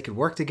this. They could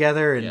work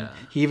together, and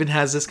he even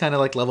has this kind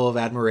of, like, level of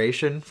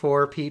admiration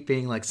for Pete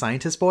being, like,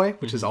 scientist boy,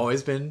 which has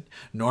always been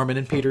Norman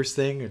and Peter's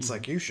thing. It's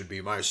like, you should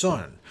be my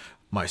son.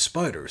 My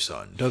spider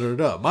son.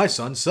 Da-da-da. My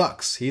son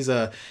sucks. He's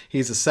a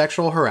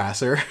sexual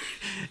harasser,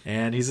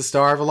 and he's a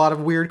star of a lot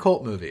of weird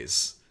cult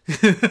movies.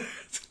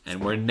 And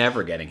we're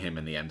never getting him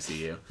in the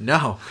MCU.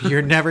 No,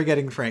 you're never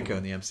getting Franco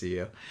in the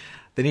MCU.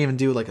 They didn't even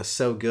do like a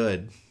so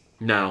good.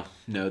 No,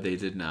 they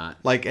did not.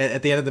 Like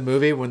at the end of the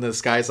movie when the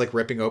sky's like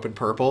ripping open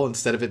purple,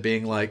 instead of it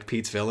being like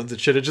Pete's villains,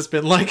 it should have just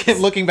been like him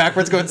looking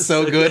backwards going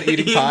so good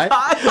eating pie.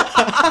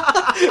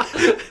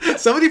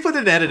 Somebody put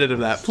an edit into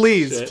that.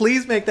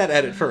 Please make that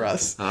edit for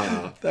us.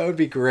 That would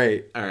be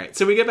great. All right.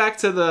 So we get back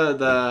to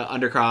the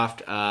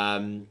Undercroft.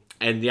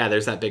 And yeah,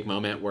 there's that big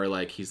moment where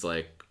like he's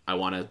like, I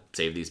want to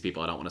save these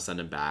people. I don't want to send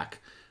them back.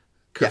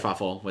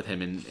 Kerfuffle with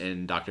him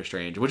in Doctor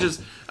Strange, which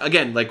is,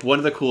 again, like one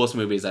of the coolest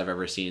movies I've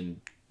ever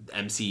seen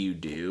MCU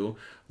do.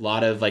 A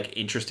lot of like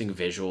interesting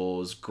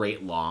visuals,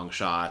 great long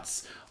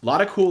shots, a lot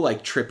of cool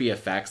like trippy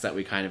effects that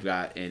we kind of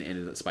got in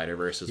Into the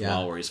Spider-Verse as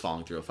well, where he's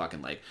falling through a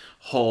fucking like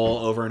hole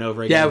over and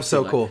over again. Yeah, it was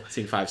so cool.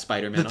 Seeing 5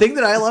 Spider-Man. The thing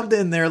that I loved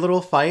in their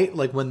little fight,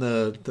 like when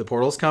the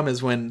portals come,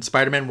 is when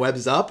Spider-Man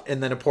webs up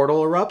and then a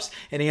portal erupts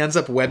and he ends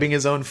up webbing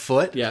his own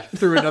foot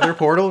through another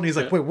portal, and he's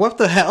like, wait, what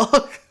the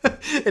hell?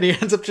 And he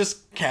ends up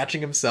just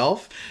catching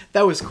himself.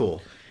 That was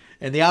cool.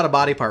 And the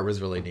out-of-body part was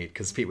really neat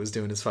because Pete was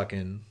doing his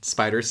fucking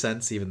spider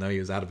sense even though he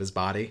was out of his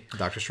body.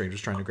 Doctor Strange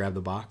was trying to grab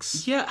the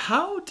box. Yeah,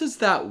 how does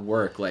that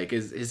work? Like,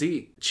 is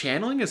he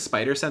channeling his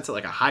spider sense at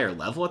like a higher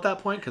level at that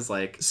point? Because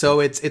like, so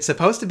it's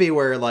supposed to be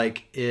where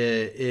like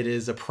it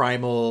is a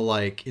primal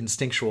like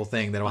instinctual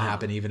thing that'll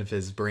happen even if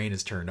his brain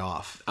is turned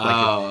off.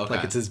 Like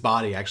like it's his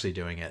body actually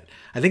doing it.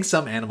 I think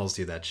some animals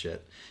do that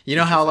shit. You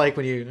know how like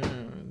when you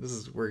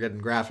we're getting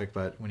graphic,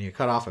 but when you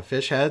cut off a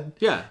fish head,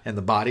 and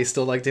the body's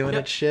still like doing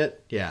its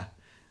shit,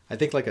 I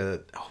think like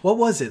what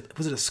was it?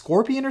 Was it a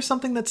scorpion or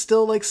something that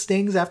still like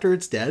stings after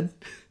it's dead?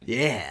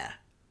 Yeah,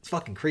 it's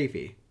fucking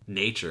creepy.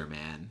 Nature,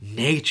 man.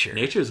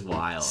 Nature's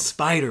wild.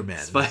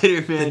 Spider-Man.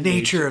 The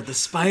nature of the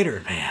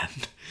Spider-Man.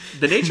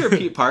 The nature of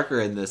Pete Parker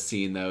in this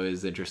scene though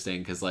is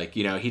interesting because like,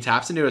 you know, he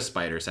taps into a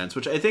spider sense,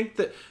 which I think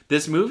that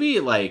this movie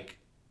like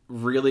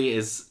really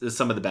is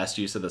some of the best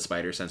use of the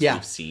spider sense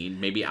we've seen,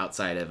 maybe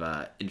outside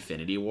of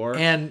Infinity War.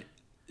 And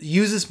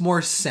uses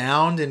more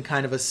sound and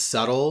kind of a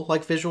subtle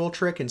like visual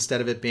trick instead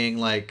of it being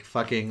like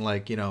fucking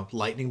like, you know,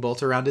 lightning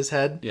bolts around his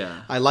head.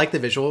 Yeah. I like the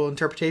visual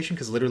interpretation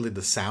because literally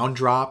the sound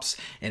drops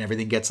and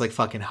everything gets like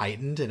fucking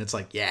heightened and it's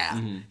like, yeah,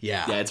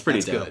 it's pretty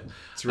dope. Good.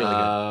 It's really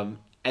good.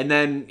 And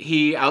then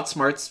he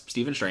outsmarts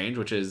Stephen Strange,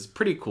 which is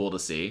pretty cool to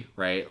see,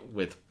 right?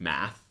 With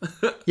math.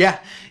 yeah,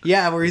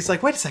 where he's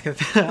like, wait a second,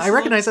 I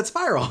recognize that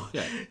spiral.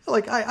 Yeah.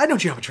 Like, I know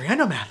geometry, I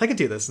know math, I can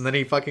do this. And then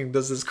he fucking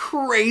does this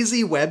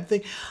crazy web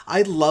thing.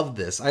 I love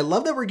this. I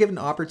love that we're given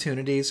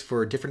opportunities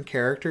for different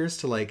characters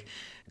to like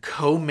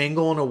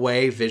co-mingle in a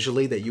way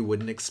visually that you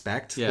wouldn't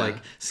expect. Like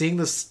seeing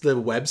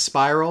the web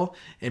spiral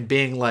and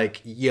being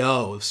like,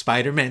 yo,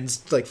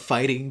 Spider-Man's like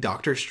fighting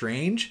Doctor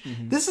Strange.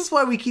 This is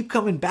why we keep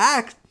coming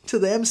back to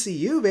the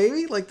MCU,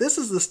 baby. Like, this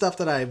is the stuff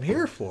that I'm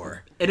here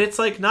for. And it's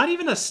like not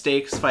even a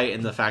stakes fight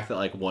in the fact that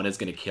like one is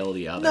going to kill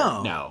the other.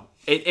 No.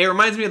 It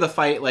reminds me of the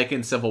fight like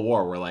in Civil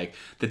War where like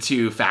the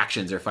two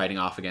factions are fighting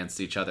off against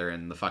each other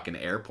in the fucking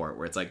airport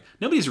where it's like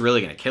nobody's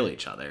really going to kill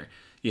each other.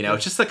 You know,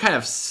 it's just to kind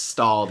of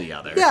stall the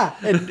other. Yeah,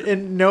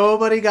 and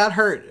nobody got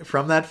hurt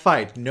from that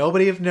fight.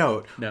 Nobody of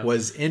note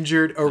was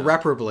injured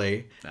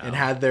irreparably and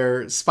had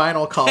their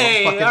spinal column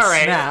fucking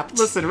snapped.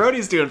 Listen,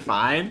 Rhodey's doing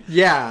fine.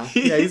 Yeah,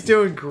 he's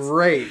doing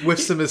great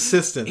with some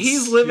assistance.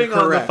 He's living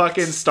on the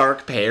fucking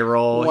Stark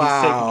payroll.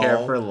 Wow. He's taking care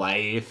of her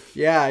life.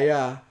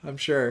 Yeah, I'm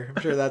sure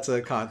that's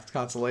a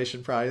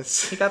consolation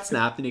prize. He got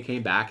snapped and he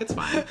came back. It's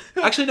fine.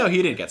 Actually, no,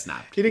 he didn't get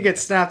snapped. He didn't get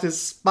snapped.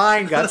 His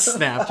spine got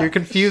snapped. You're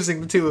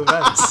confusing the two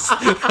events.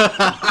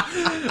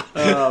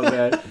 Oh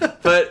man,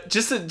 but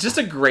just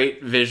a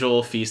great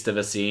visual feast of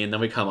a scene. Then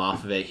we come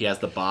off of it, he has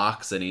the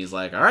box and he's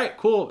like, all right,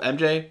 cool,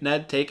 MJ,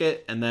 Ned, take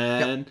it. And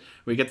then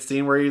we get the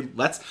scene where he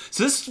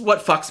so this is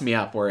what fucks me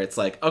up, where it's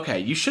like, okay,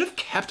 you should have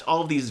kept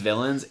all of these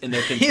villains in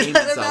their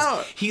containment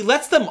cells. He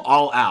lets them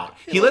all out.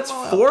 He lets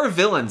 4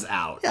 villains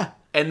out.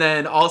 And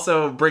then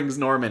also brings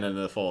Norman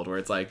into the fold, where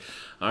it's like,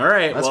 all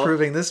right, that's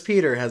proving this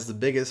Peter has the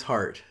biggest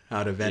heart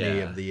out of any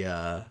of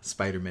the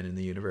Spider-Men in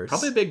the universe.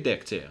 Probably a big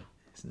dick too.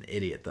 He's an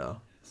idiot,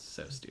 though.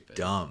 So stupid.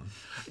 Dumb.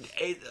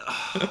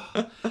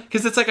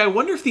 Because it's like, I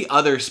wonder if the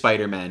other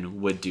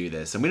Spider-Men would do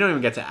this. And we don't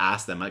even get to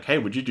ask them, like, hey,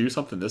 would you do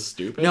something this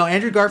stupid? No,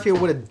 Andrew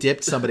Garfield would have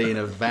dipped somebody in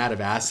a vat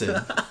of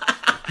acid.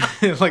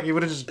 Like, he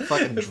would have just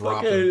fucking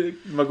dropped him.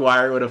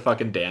 Maguire would have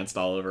fucking danced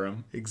all over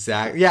him.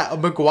 Exactly. Yeah,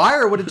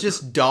 Maguire would have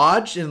just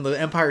dodged and the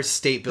Empire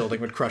State Building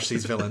would crush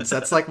these villains.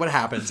 That's like what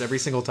happens every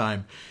single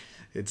time.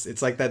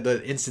 It's like that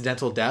the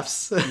incidental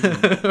deaths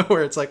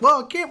where it's like,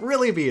 well, it can't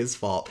really be his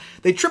fault.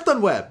 They tripped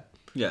on web.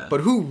 Yeah.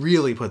 But who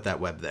really put that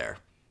web there?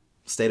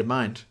 State of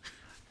mind.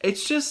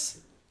 It's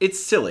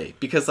silly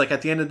because like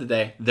at the end of the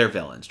day, they're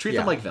villains. Treat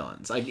them like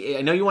villains. I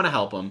know you want to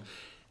help them.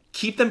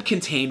 Keep them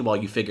contained while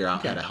you figure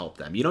out how to help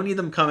them. You don't need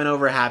them coming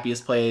over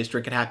Happy's place,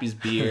 drinking Happy's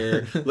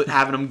beer,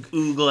 having them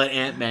oogle at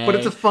Aunt May. But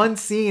it's a fun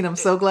scene. I'm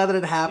so glad that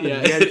it happened.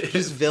 Yeah.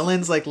 Just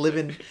villains like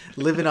living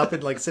up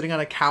and like sitting on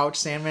a couch.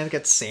 Sandman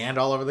gets sand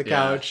all over the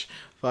couch.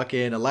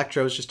 Fucking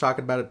Electro's just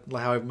talking about it,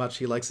 how much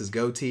he likes his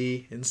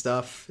goatee and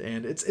stuff,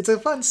 and it's a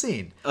fun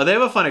scene. Oh, they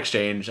have a fun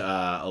exchange,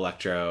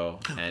 Electro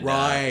and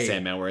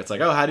Sandman, where it's like,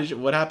 oh,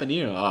 what happened to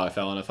you? Oh, I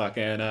fell in a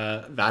fucking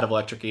vat of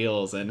electric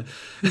eels, and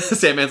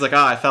Sandman's like,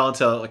 oh, I fell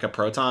into like a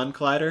proton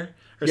collider.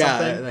 Or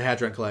something. The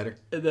Hadron Collider.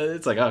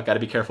 It's like, oh, got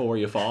to be careful where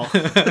you fall.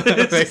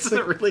 It's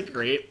really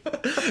great.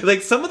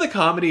 Like, some of the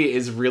comedy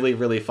is really,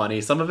 really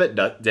funny. Some of it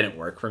didn't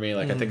work for me.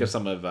 Like, I think of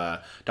some of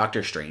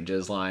Doctor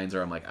Strange's lines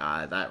where I'm like,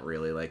 that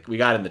really, like, we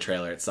got in the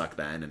trailer, it sucked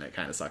then, and it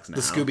kind of sucks now.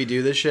 The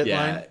Scooby-Doo this shit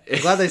line?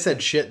 I'm glad they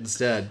said shit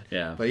instead.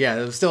 Yeah. But yeah,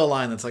 there was still a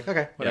line that's like,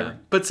 okay, whatever. Yeah.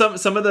 But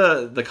some of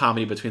the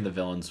comedy between the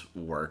villains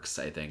works,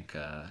 I think,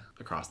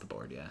 across the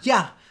board,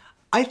 Yeah,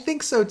 I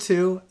think so,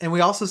 too. And we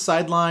also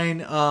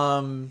sideline...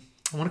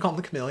 I want to call him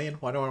the Chameleon.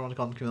 Why do I want to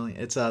call him the Chameleon?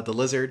 It's the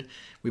Lizard.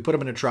 We put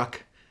him in a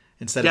truck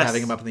instead of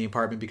having him up in the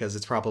apartment because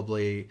it's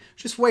probably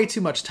just way too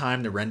much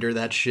time to render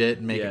that shit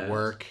and make it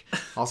work.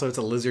 Also, it's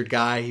a lizard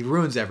guy. He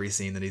ruins every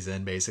scene that he's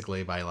in,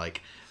 basically, by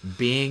like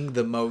being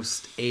the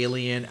most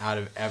alien out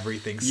of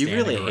everything standing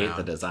around. You really hate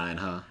the design,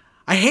 huh?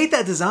 I hate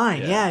that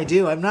design. Yeah, I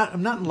do. I'm not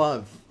in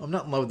love. I'm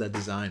not in love with that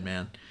design,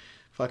 man.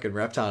 Fucking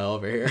reptile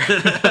over here.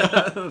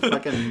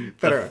 Fucking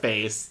better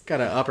face.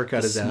 Gotta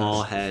uppercut his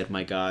small ass. head,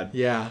 my God.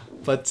 Yeah,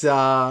 but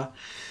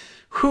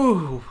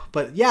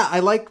But yeah,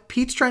 I like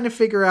Pete's trying to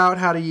figure out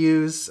how to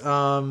use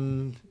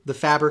the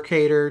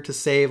fabricator to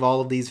save all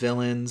of these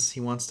villains.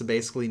 He wants to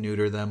basically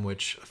neuter them,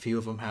 which a few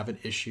of them have an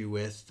issue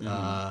with,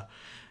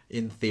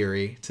 in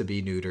theory, to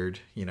be neutered.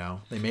 You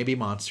know, they may be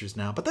monsters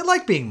now, but they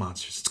like being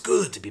monsters. It's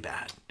good to be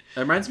bad. It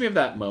reminds me of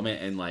that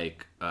moment in,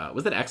 like,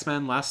 was it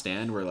X-Men Last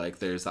Stand, where, like,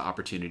 there's the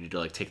opportunity to,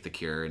 like, take the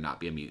cure and not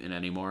be a mutant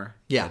anymore?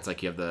 Yeah. It's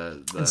like you have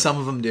the... And some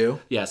of them do.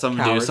 Yeah, some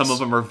of them do. Some of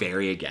them are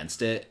very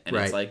against it. And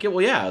it's like,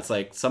 it's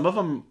like some of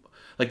them...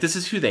 Like, this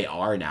is who they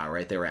are now,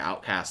 right? They were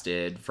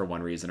outcasted for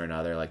one reason or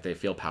another. Like, they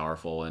feel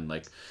powerful and,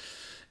 like,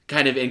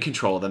 kind of in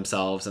control of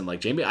themselves. And,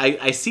 like,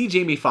 I see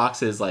Jamie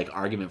Foxx's, like,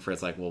 argument for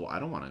it's like, well, I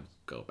don't want to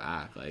go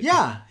back. Like,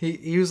 yeah,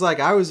 he was like,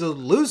 I was a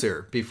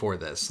loser before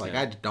this. Like,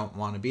 I don't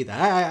want to be that.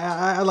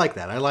 I like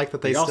that. I like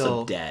that they You're still...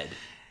 also dead.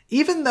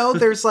 Even though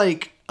there's,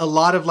 like, a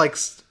lot of, like,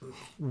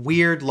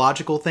 weird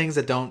logical things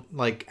that don't,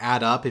 like,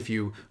 add up if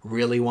you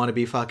really want to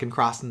be fucking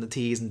crossing the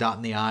T's and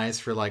dotting the I's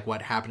for, like,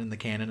 what happened in the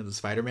canon of the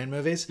Spider-Man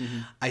movies,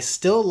 I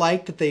still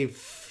like that they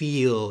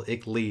feel,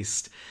 at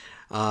least,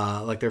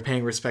 like they're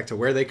paying respect to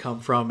where they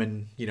come from,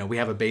 and, you know, we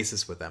have a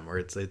basis with them, where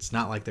it's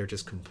not like they're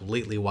just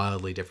completely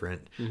wildly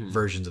different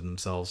versions of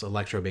themselves.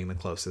 Electro being the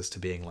closest to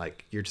being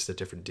like, you're just a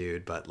different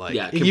dude, but like,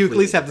 you at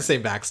least have the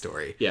same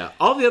backstory. Yeah,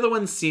 all the other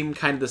ones seem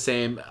kind of the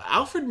same.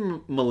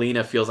 Alfred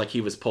Molina feels like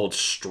he was pulled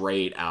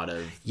straight out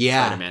of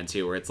Spider-Man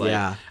 2, where it's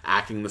like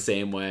acting the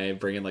same way,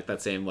 bringing like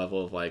that same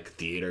level of like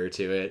theater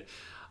to it.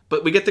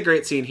 But we get the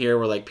great scene here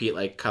where, like, Pete,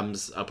 like,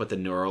 comes up with the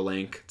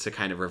Neuralink to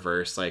kind of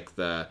reverse, like,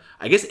 the,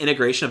 I guess,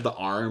 integration of the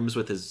arms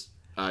with his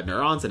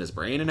neurons in his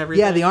brain and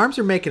everything. Yeah, the arms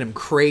are making him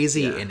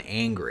crazy and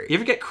angry. You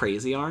ever get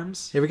crazy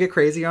arms? You ever get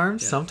crazy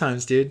arms? Yeah.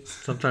 Sometimes, dude.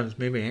 Sometimes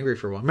made me angry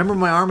for a while. Remember when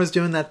my arm was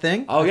doing that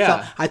thing? Oh,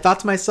 I thought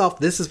to myself,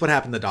 this is what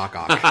happened to Doc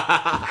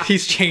Ock.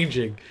 He's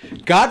changing.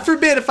 God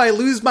forbid if I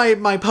lose my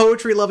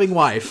poetry-loving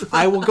wife,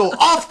 I will go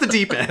off the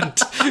deep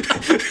end.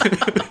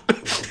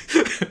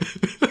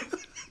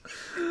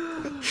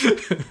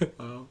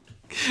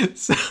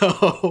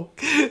 So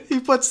he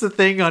puts the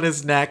thing on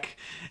his neck,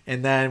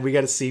 and then we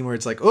got a scene where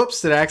it's like,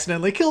 oops, did I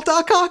accidentally kill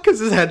Doc Ock? Because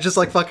his head just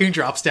like fucking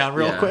drops down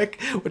real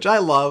quick, which I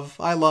love.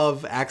 I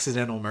love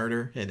accidental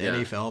murder in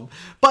any film.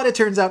 But it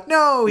turns out,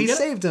 no, he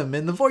saved him,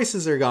 and the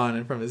voices are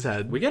gone from his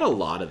head. We get a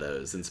lot of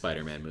those in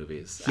Spider-Man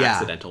movies.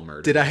 Accidental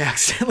murder. Did I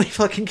accidentally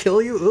fucking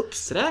kill you?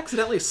 Oops. Did I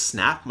accidentally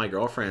snap my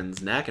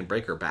girlfriend's neck and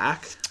break her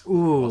back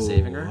while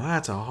saving her?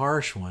 That's a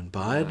harsh one,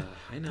 bud.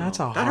 I know. That's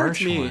a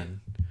harsh one.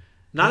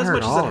 Not as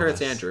much as it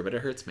hurts Andrew, but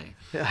it hurts me.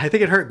 I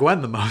think it hurt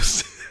Gwen the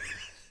most.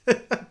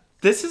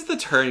 This is the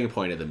turning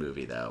point of the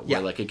movie, though, where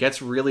like it gets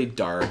really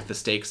dark. The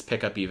stakes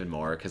pick up even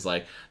more because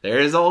like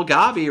there's old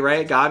Gabi,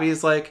 right?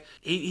 Gabi's like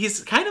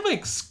he's kind of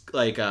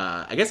like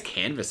I guess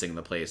canvassing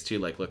the place too,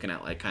 like looking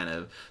at like kind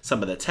of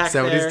some of the tech. Is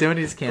that what he's doing?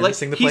 He's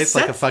canvassing the place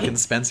like a fucking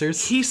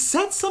Spencer's. He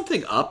set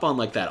something up on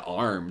like that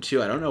arm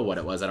too. I don't know what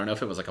it was. I don't know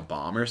if it was like a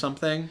bomb or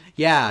something.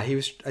 Yeah, I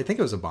think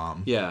it was a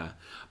bomb. Yeah.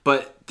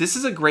 But this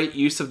is a great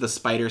use of the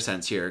spider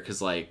sense here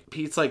because, like,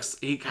 Pete's like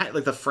he kind of,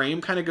 like the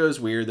frame kind of goes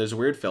weird. There's a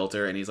weird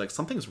filter, and he's like,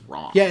 something's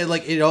wrong. Yeah,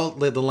 like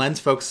the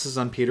lens focuses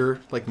on Peter.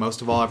 Like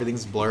most of all,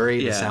 everything's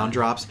blurry. The sound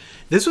drops.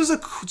 This was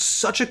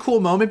such a cool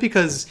moment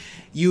because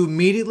you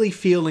immediately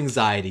feel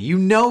anxiety. You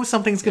know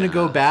something's gonna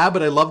go bad,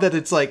 but I love that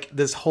it's like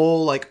this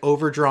whole like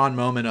overdrawn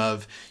moment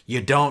of you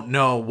don't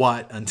know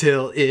what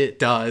until it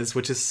does,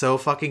 which is so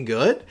fucking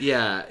good.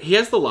 Yeah, he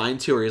has the line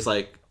too where he's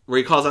like. Where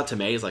he calls out to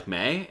May, he's like,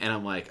 May? And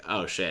I'm like,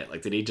 oh shit.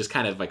 Like, did he just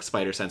kind of like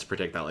spider sense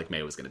predict that like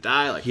May was gonna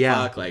die? Like,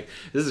 fuck. Like,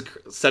 this is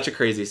such a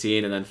crazy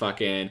scene. And then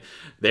fucking,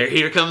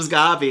 here comes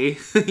Gabi.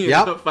 you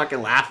know,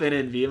 fucking laughing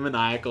and being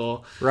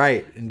maniacal.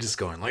 Right. And just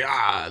going like,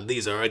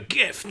 these are a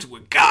gift. We're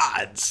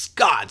gods.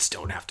 Gods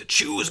don't have to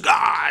choose.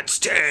 Gods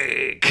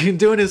take.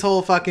 Doing his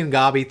whole fucking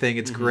Gabi thing.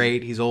 It's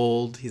great. He's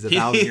old. He's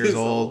 1,000 years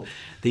old.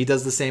 He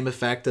does the same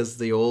effect as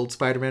the old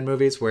Spider-Man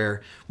movies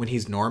where when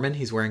he's Norman,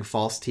 he's wearing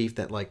false teeth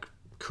that like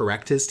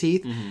correct his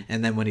teeth,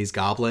 and then when he's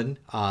Goblin,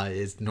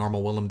 is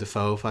normal Willem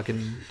Dafoe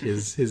fucking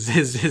his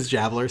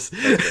jabblers.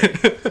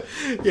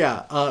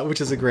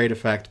 Which is a great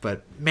effect.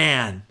 But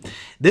man,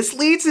 this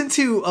leads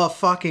into a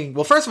fucking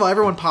first of all,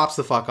 everyone pops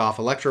the fuck off.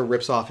 Electro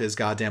rips off his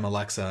goddamn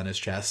Alexa on his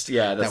chest.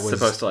 Yeah, that's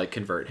supposed to like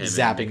convert him,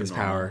 zapping his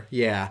power.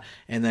 Yeah,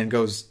 and then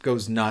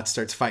goes nuts,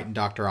 starts fighting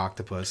Dr.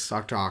 Octopus.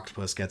 Dr.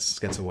 Octopus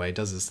gets away,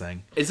 does his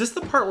thing. Is this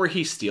the part where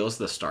he steals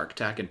the Stark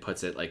tech and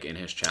puts it like in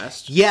his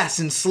chest?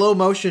 Yes, in slow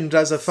motion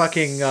does a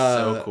fucking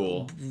so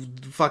cool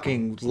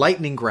fucking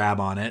lightning grab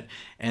on it,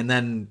 and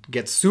then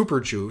gets super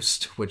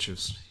juiced, which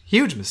is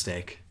huge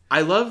mistake.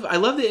 I love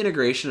the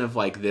integration of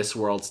like this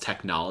world's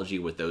technology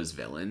with those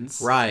villains.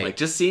 Right. Like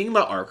just seeing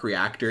the arc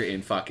reactor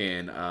in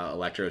fucking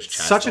Electro's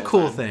chest. Such a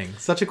cool thing.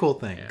 Such a cool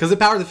thing. Because it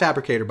powered the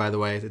fabricator, by the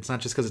way. It's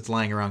not just because it's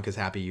lying around because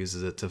Happy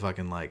uses it to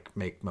fucking like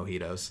make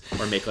mojitos.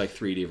 Or make like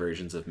 3D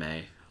versions of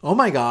May. Oh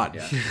my god.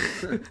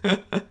 Yeah.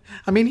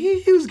 I mean,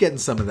 he was getting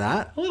some of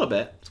that. A little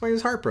bit. That's why he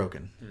was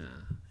heartbroken.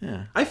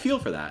 Yeah. I feel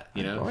for that,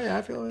 you know? Oh yeah,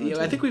 I feel that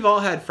I think we've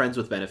all had friends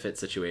with benefit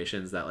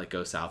situations that like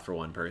go south for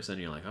one person.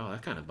 You're like, oh,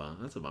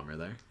 that's a bummer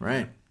there.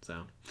 Right.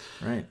 So.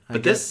 Right.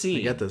 But this scene.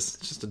 I get this.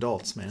 It's just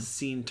adults, man. This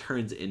scene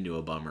turns into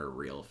a bummer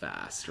real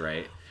fast,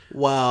 right?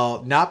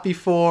 Well, not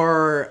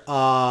before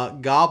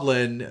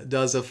Goblin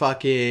does a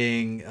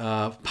fucking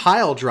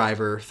pile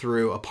driver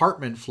through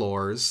apartment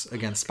floors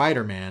against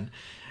Spider-Man.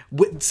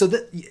 So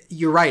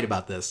you're right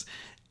about this.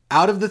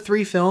 Out of the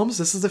 3 films,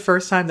 this is the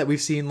first time that we've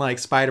seen like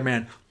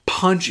Spider-Man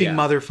punching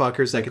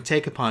motherfuckers that could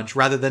take a punch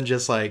rather than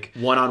just like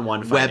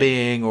one-on-one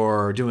webbing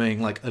or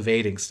doing like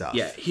evading stuff.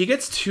 Yeah, he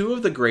gets 2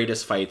 of the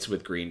greatest fights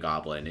with Green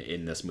Goblin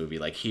in this movie,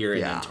 like here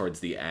and then towards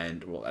the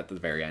end, well, at the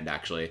very end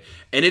actually.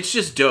 And it's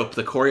just dope.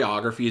 The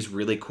choreography is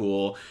really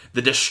cool.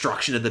 The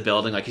destruction of the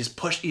building, like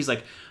he's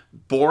like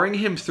boring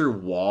him through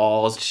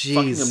walls,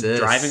 fucking him,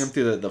 driving him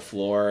through the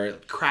floor,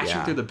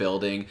 crashing through the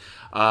building.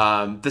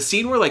 The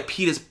scene where like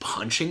Pete is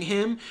punching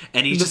him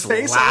and he's just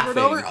face laughing.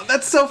 Over and over. Oh,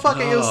 that's so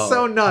fucking. It was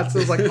so nuts. It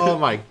was like, oh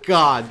my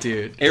god,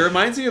 dude. It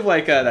reminds me of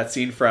like that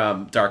scene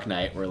from Dark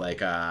Knight where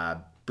like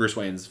Bruce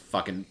Wayne's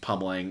fucking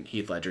pummeling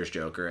Heath Ledger's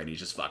Joker and he's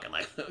just fucking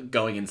like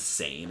going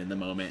insane in the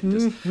moment and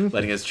just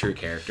letting his true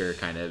character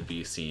kind of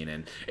be seen.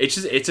 And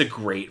it's a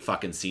great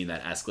fucking scene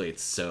that escalates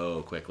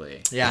so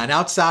quickly. Yeah, and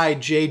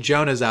outside Jay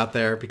Jonah's out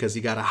there because he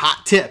got a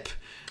hot tip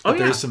that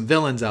there's some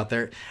villains out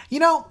there. You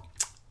know,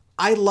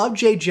 I love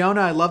Jay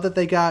Jonah. I love that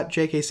they got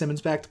J.K.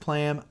 Simmons back to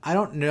play him. I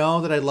don't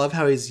know that I love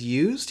how he's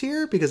used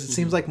here because it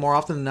seems like more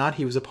often than not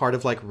he was a part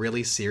of like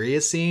really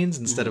serious scenes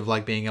instead of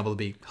like being able to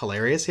be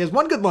hilarious. He has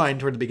one good line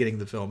toward the beginning of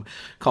the film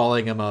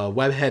calling him a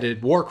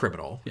web-headed war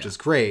criminal, which is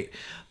great.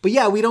 But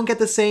yeah, we don't get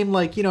the same,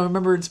 like, you know,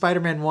 remember in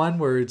Spider-Man 1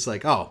 where it's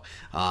like,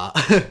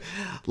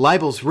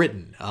 libel's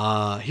written,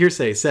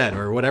 hearsay said,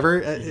 or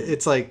whatever.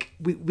 It's like,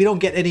 we don't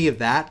get any of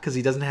that because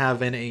he doesn't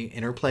have any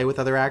interplay with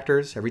other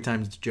actors. Every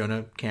time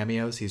Jonah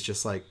cameos, he's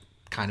just like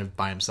kind of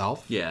by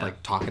himself,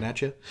 like talking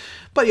at you.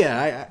 But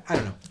yeah, I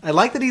don't know. I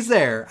like that he's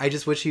there. I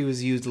just wish he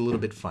was used a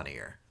little bit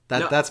funnier.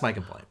 That's my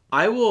complaint.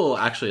 I will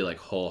actually like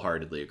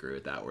wholeheartedly agree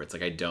with that, where it's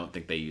like I don't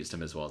think they used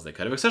him as well as they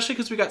could have, especially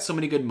because we got so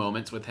many good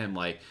moments with him,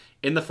 like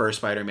in the first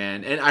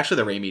Spider-Man and actually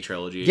the Raimi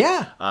trilogy.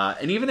 Yeah.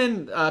 And even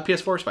in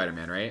PS4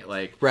 Spider-Man, right?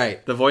 Like,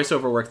 right. The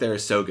voiceover work there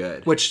is so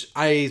good. Which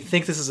I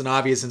think this is an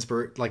obvious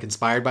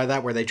inspired by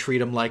that, where they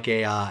treat him like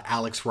a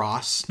Alex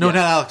Ross. No, not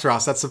Alex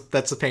Ross.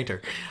 That's a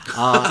painter.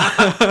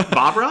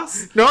 Bob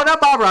Ross? No, not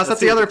Bob Ross.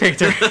 That's the other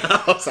painter.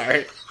 Oh,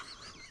 sorry.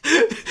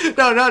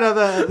 No,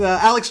 the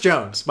Alex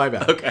Jones, my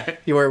bad. Okay.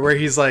 Where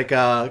he's like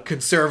a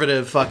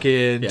conservative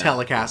fucking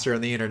telecaster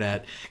on the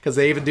internet, because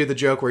they even do the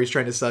joke where he's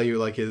trying to sell you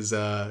like his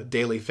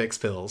daily fix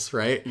pills,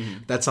 right?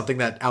 That's something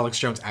that Alex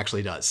Jones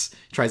actually does.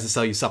 He tries to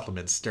sell you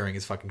supplements during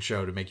his fucking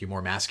show to make you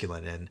more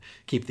masculine and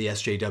keep the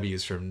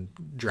SJWs from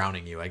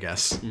drowning you, I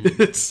guess.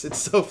 It's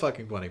so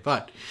fucking funny.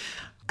 But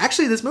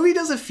actually, this movie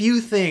does a few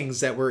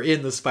things that were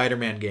in the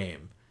Spider-Man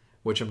game,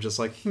 which I'm just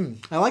like,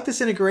 I like this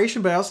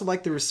integration, but I also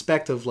like the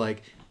respect of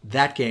like,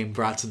 that game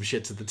brought some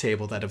shit to the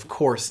table that of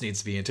course needs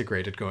to be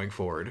integrated going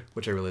forward,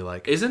 which I really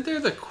like. Isn't there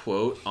the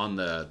quote on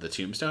the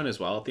tombstone as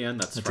well at the end?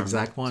 That's from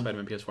exact one.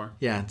 Spider-Man PS4?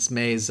 Yeah, it's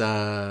May's,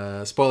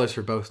 spoilers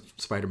for both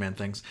Spider-Man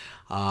things.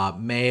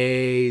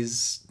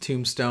 May's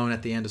tombstone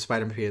at the end of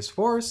Spider-Man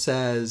PS4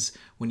 says,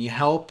 when you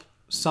help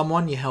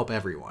someone, you help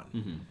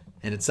everyone.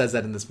 And it says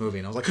that in this movie,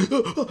 and I was like, that's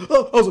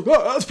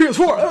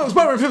PS4, that's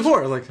Spider-Man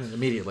PS4. Like,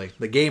 immediately.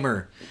 The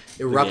gamer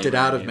erupted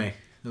out of me.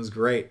 It was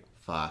great.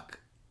 Fuck.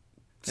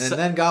 And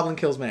then Goblin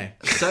kills May.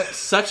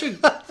 Such a...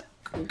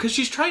 Because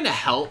she's trying to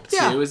help,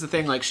 too, is the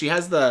thing. Like, she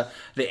has the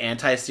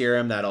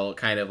anti-serum that'll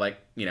kind of, like,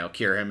 you know,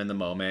 cure him in the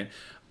moment.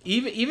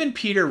 Even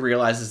Peter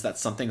realizes that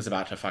something's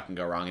about to fucking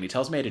go wrong, and he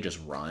tells May to just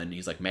run.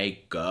 He's like,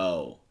 May,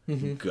 go.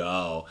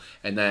 Go.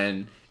 And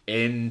then...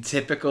 in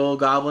typical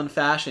Goblin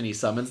fashion, he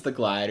summons the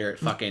glider. It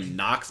fucking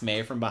knocks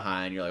May from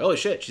behind. You're like, oh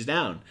shit, she's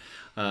down.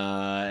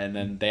 And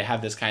then they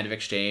have this kind of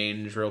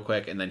exchange real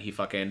quick, and then he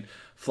fucking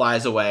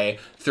flies away,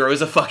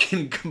 throws a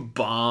fucking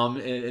bomb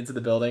into the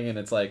building, and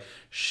it's like,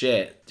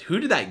 shit, who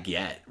did that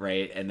get,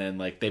 right? And then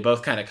like they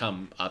both kind of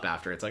come up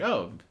after. It's like,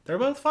 oh, they're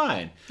both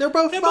fine. They're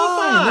both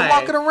fine. They're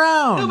walking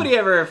around. Nobody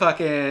ever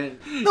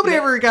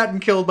gotten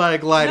killed by a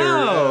glider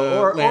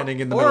or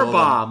landing in the middle or a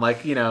bomb,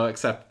 like, you know,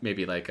 except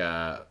maybe like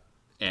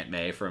Aunt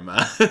May from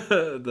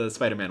the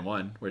Spider-Man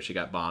 1, where she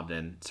got bombed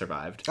and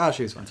survived. Oh,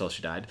 she was fine. Until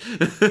she died.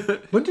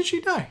 When did she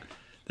die?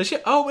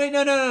 Oh, wait,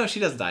 no. She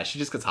doesn't die. She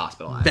just gets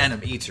hospitalized.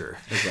 Venom eats her.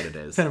 Is what it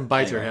is. Venom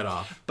bites her head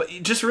off. But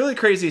just really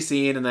crazy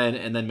scene, and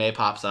then May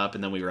pops up,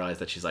 and then we realize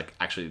that she's, like,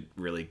 actually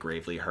really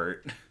gravely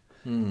hurt.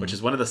 Which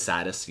is one of the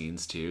saddest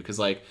scenes, too. Because,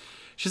 like,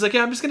 she's like,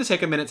 yeah, I'm just going to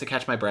take a minute to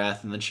catch my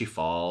breath, and then she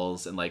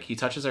falls, and, like, he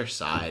touches her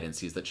side and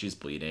sees that she's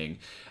bleeding.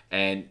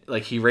 And,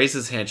 like, he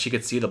raises his hand, she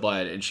could see the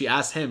blood, and she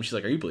asks him, she's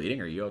like, are you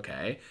bleeding? Are you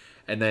okay?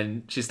 And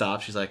then she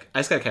stops. She's like, I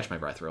just gotta catch my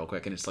breath real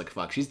quick. And it's like,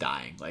 fuck, she's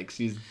dying. Like,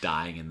 she's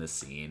dying in this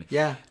scene.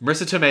 Yeah.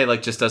 Marissa Tomei,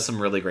 like, just does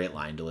some really great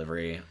line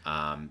delivery.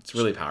 It's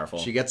really powerful.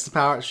 She gets the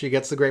power. She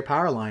gets the great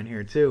power line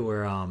here, too,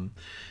 where,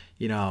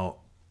 you know,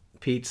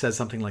 Pete says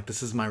something like,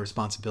 this is my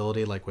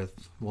responsibility, like, with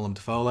Willem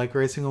Dafoe, like,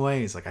 racing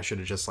away. He's like, I should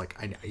have just, like,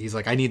 he's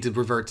like, I need to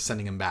revert to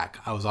sending him back.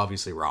 I was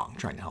obviously wrong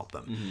trying to help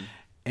them. Mm-hmm.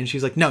 And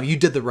she's like, no, you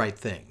did the right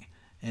thing.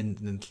 And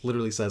it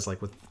literally says,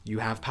 like, with you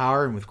have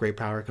power, and with great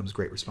power comes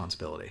great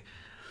responsibility.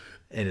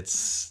 And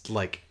it's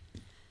like,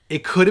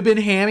 it could have been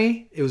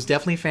hammy. It was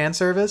definitely fan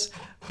service,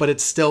 but it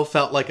still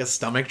felt like a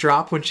stomach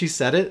drop when she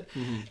said it.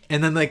 Mm-hmm.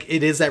 And then, like,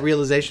 it is that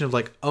realization of,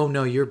 like, oh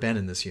no, you're Ben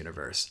in this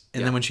universe.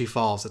 And then when she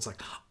falls, it's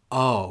like,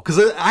 oh, because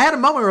I had a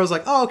moment where I was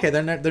like, oh, okay,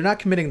 they're not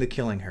committing to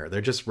killing her.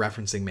 They're just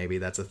referencing maybe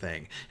that's a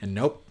thing. And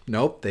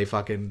nope, they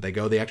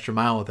go the extra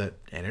mile with it,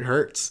 and it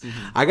hurts.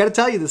 Mm-hmm. I got to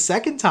tell you, the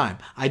second time,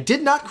 I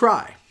did not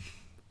cry.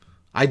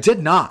 I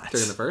did not.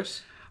 During the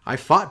first? I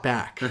fought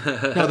back.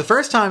 No, the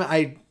first time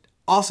I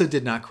also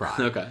did not cry.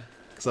 Okay.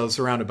 Because I was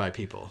surrounded by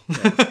people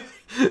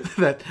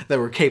that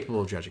were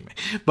capable of judging me.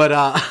 But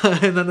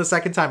and then the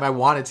second time I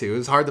wanted to. It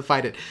was hard to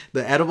fight it.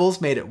 The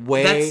edibles made it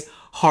way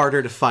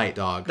harder to fight,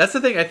 dog. That's the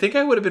thing. I think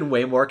I would have been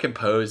way more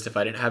composed if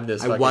I didn't have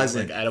this. I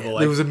wasn't. Like, edible.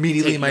 It was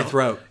immediately in my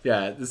throat.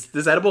 Yeah,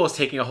 this edible was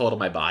taking a hold of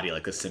my body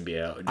like a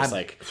symbiote, and just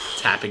like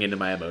tapping into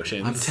my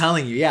emotions. I'm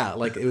telling you, yeah.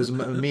 Like it was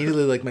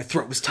immediately like my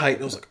throat was tight.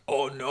 And I was like,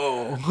 oh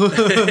no.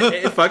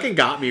 It fucking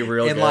got me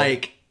real good. And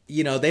like,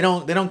 you know, they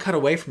don't cut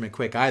away from it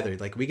quick either.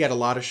 Like we get a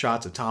lot of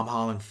shots of Tom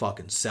Holland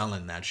fucking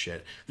selling that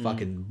shit,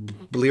 fucking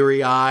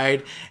bleary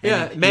eyed.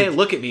 Yeah, man,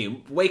 look at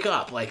me, wake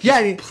up, like yeah.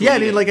 I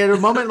mean, like at a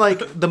moment,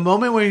 like the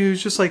moment when he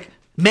was just like,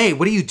 May,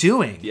 what are you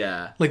doing?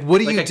 Yeah, like what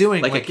are you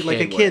doing? Like a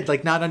kid, would.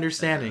 like not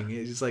understanding.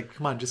 He's just like,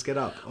 come on, just get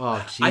up.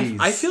 Oh, jeez.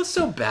 I feel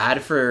so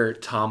bad for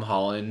Tom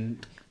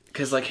Holland.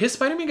 Because like his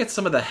Spider-Man gets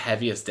some of the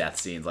heaviest death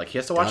scenes. Like he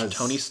has to watch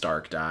Tony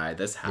Stark die.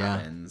 This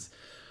happens. Yeah.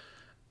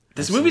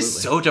 This movie's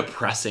so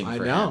depressing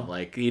for him.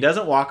 Like he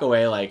doesn't walk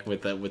away like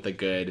with a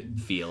good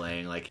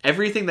feeling. Like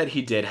everything that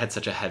he did had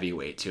such a heavy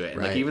weight to it.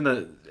 And like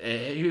even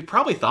he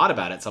probably thought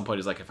about it at some point.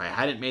 He's like, if I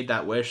hadn't made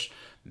that wish,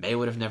 May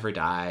would have never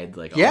died.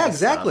 Like all this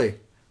stuff.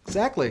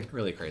 Exactly.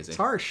 Really crazy. It's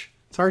harsh.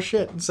 It's harsh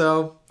shit. And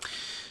so,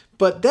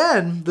 but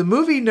then the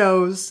movie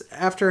knows,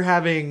 after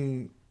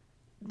having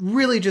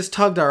really just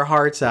tugged our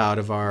hearts out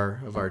of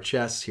our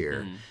chests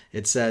here,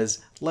 it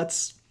says,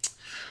 let's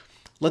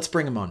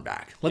bring them on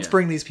back. Let's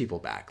bring these people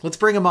back. Let's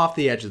bring them off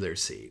the edge of their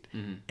seat.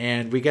 Mm-hmm.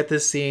 And we get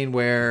this scene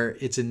where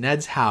it's in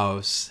Ned's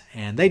house,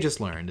 and they just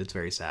learned. It's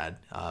very sad.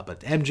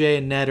 But MJ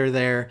and Ned are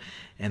there,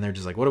 and they're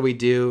just like, what do we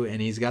do?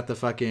 And he's got the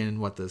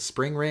fucking, the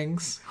spring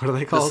rings? What are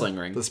they called? The sling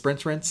ring. The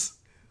sprint rings?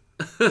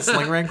 The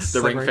sling rings?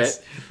 The ring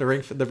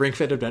fit. The ring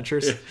fit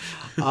adventures.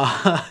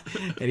 Yeah.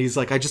 And he's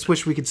like, I just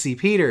wish we could see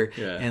Peter.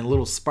 Yeah. And a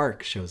little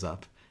spark shows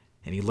up.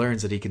 And he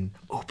learns that he can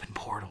open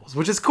portals,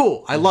 which is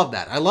cool. I love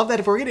that. I love that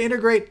if we're going to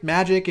integrate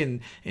magic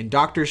and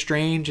Doctor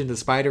Strange into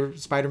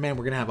Spider-Man,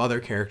 we're going to have other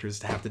characters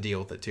to have to deal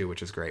with it too,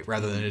 which is great,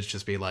 rather than it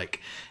just be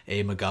like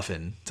a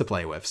MacGuffin to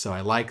play with. So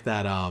I like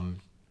that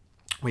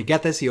we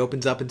get this. He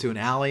opens up into an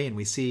alley, and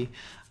we see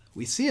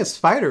a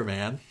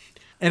Spider-Man.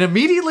 And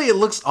immediately it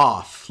looks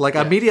off. Like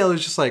immediately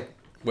it's just like,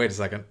 wait a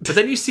second. But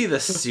then you see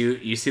the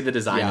suit, you see the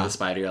design of the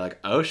spider, you're like,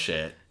 oh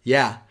shit.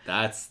 Yeah.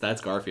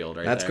 That's Garfield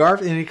right there. That's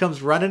Garfield, and he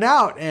comes running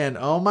out, and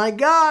oh my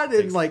god.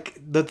 And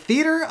like the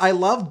theater, I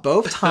loved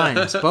both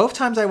times. Both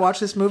times I watched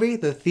this movie,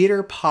 the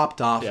theater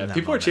popped off. Yeah,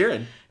 people were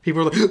cheering.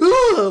 People were like,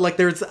 ooh! Like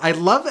I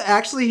love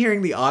actually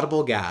hearing the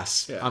audible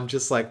gasp. Yeah. I'm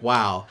just like,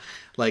 wow.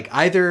 Like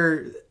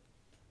either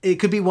it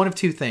could be one of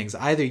two things.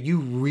 Either you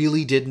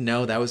really didn't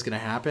know that was going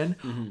to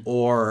happen,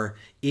 or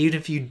even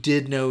if you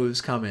did know it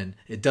was coming,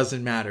 it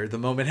doesn't matter. The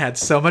moment had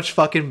so much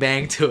fucking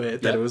bang to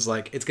it that it was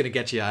like, it's going to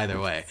get you either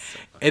way.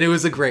 And it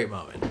was a great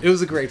moment. It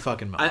was a great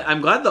fucking moment.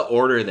 I'm glad the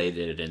order they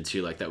did it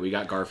into, like that we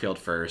got Garfield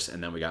first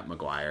and then we got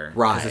Maguire.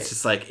 Right. It's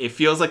just like, it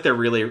feels like they're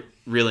really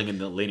reeling in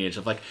the lineage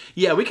of like,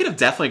 yeah, we could have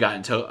definitely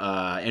gotten to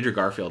Andrew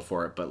Garfield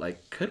for it, but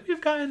like, could we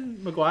have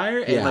gotten Maguire?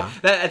 And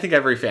like, I think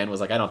every fan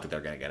was like, I don't think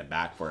they're going to get him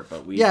back for it,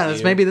 but we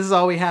maybe this is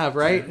all we have,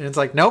 right? And it's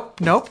like, nope.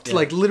 Yeah.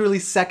 Like literally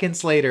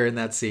seconds later in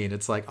that scene,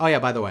 it's like, oh yeah,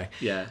 by the way,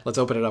 let's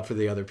open it up for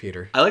the other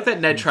Peter. I like that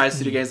Ned tries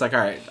to do games like, all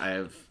right,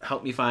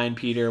 help me find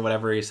Peter,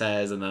 whatever he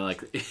says, and then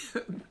like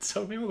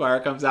Tobey Maguire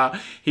comes out.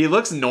 He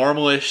looks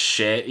normal as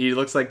shit. He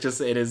looks like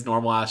just in his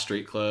normal ass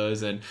street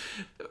clothes, and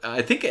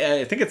I think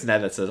it's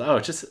Ned that says, "Oh,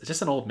 it's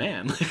just an old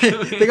man."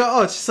 They go,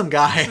 "Oh, it's just some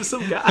guy." It's just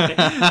some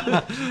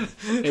guy.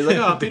 He's like,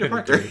 "Oh, Peter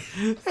Parker."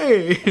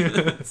 Hey,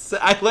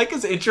 I like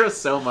his intro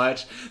so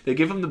much. They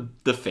give him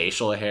the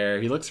facial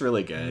hair. He looks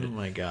really good. Oh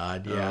my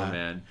god, yeah, oh,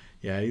 man.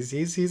 Yeah,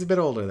 he's a bit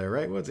older there,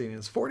 right? What's he in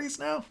his 40s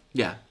now?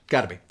 Yeah,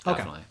 gotta be.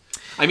 Definitely.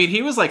 Okay. I mean,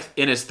 he was like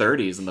in his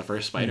 30s in the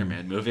first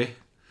Spider-Man movie.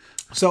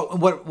 So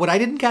what I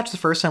didn't catch the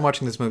first time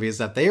watching this movie is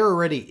that they are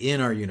already in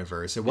our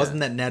universe. It wasn't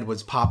that Ned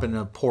was popping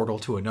a portal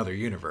to another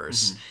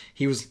universe.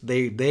 He was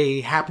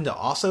they happened to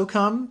also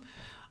come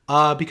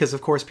Because,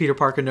 of course, Peter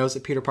Parker knows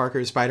that Peter Parker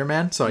is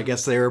Spider-Man, so I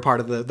guess they were part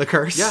of the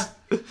curse. Yeah,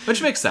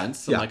 which makes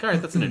sense. I'm like, all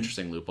right, that's an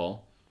interesting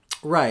loophole.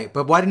 Right,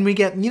 but why didn't we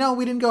get...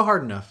 we didn't go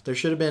hard enough. There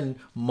should have been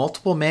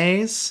multiple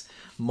Mays,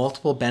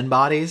 multiple Ben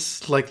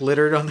bodies, like,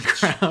 littered on the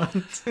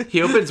ground.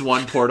 He opens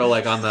one portal,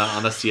 like, on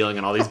the ceiling,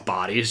 and all these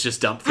bodies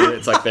just dump through it.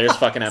 It's like, there's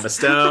fucking Emma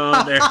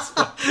Stone, there's...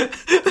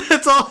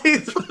 That's all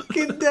these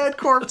fucking dead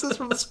corpses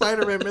from the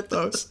Spider-Man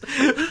mythos.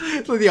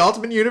 So the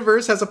Ultimate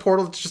Universe has a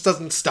portal that just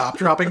doesn't stop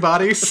dropping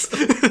bodies.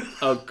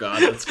 Oh,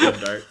 God, that's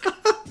good dark.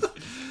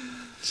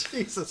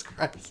 Jesus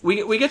Christ.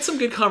 We get some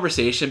good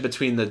conversation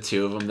between the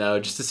two of them, though.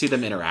 Just to see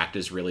them interact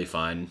is really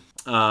fun.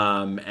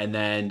 And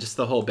then just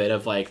the whole bit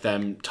of, like,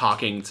 them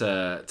talking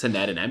to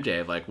Ned and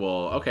MJ of, like,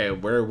 well, okay,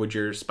 where would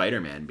your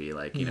Spider-Man be?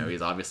 Like,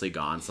 he's obviously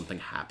gone. Something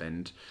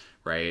happened,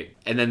 right?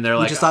 And then they're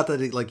like... We just thought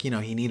that, like, he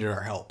needed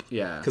our help.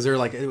 Yeah. Because they're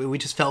like, we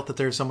just felt that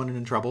there's someone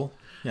in trouble.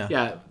 Yeah.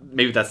 Yeah,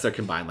 maybe that's their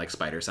combined, like,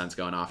 spider sense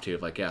going off, too.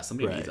 Of, like, yeah,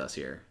 somebody needs us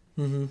here.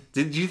 Mm-hmm.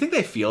 Do you think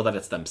they feel that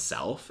it's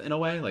themselves in a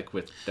way, like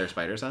with their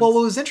spider sense? Well,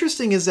 what was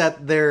interesting is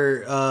that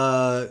their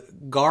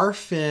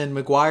Garf and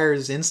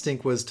Maguire's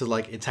instinct was to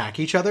like attack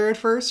each other at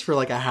first for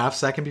like a half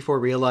second before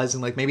realizing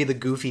like maybe the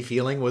goofy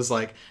feeling was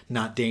like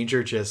not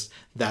danger, just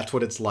that's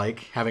what it's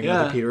like having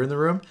another Peter in the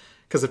room.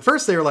 Because at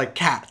first they were like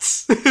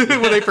cats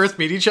when they first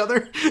meet each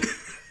other.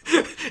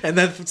 And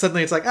then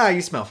suddenly it's like,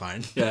 you smell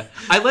fine. Yeah.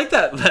 I like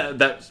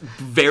that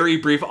very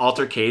brief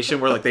altercation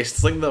where like they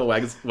sling the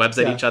webs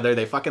at each other.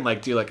 They fucking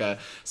like do like a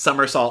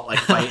somersault like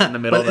fight in the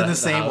middle but in the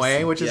same house.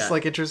 way, which is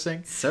like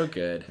interesting. So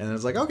good. And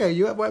it's like, okay,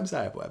 you have webs,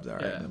 I have webs. All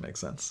right, that makes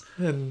sense.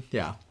 And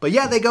but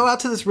they go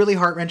out to this really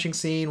heart-wrenching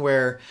scene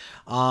where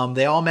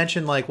they all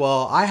mention like,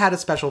 well, I had a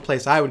special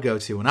place I would go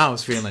to when I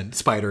was feeling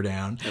spider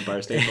down.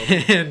 Empire State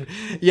Building.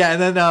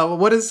 and then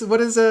what does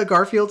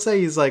Garfield say?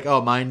 He's like,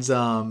 oh, mine's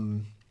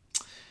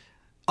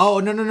Oh,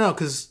 no,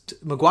 because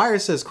Maguire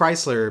says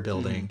Chrysler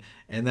Building,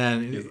 and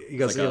then he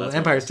goes, like,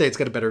 Empire State's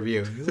got a better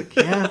view. He's like,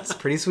 yeah, it's a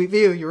pretty sweet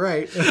view, you're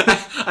right.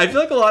 I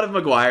feel like a lot of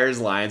Maguire's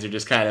lines are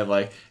just kind of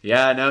like,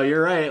 yeah, no,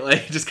 you're right.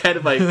 Like, just kind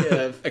of like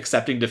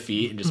accepting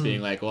defeat and just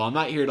being like, well, I'm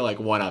not here to like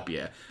one-up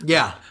you.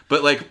 Yeah.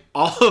 But like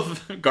all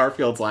of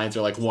Garfield's lines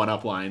are like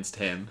one-up lines to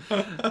him,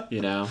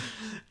 Yeah,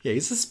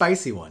 he's a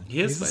spicy one.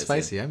 He's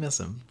spicy. I miss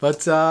him.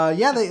 But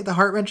the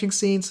heart-wrenching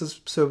scene,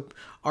 so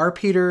our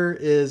Peter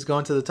is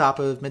going to the top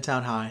of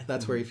Midtown High.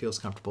 That's where he feels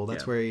comfortable.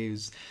 That's where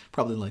he's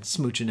probably like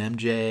smooching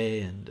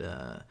MJ and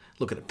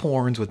looking at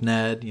porns with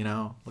Ned,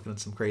 looking at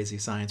some crazy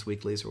science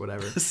weeklies or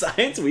whatever.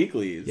 Science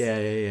weeklies. Yeah,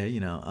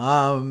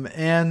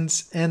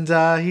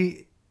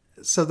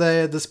 so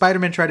the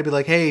Spider-Man tried to be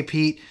like, hey,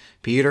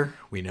 Peter,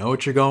 we know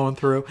what you're going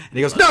through. And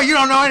he goes, no, you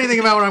don't know anything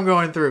about what I'm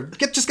going through.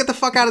 Just get the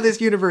fuck out of this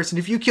universe. And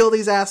if you kill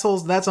these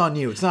assholes, that's on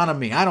you. It's not on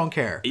me. I don't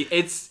care.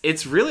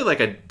 It's really like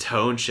a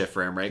tone shift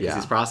for him, right? Because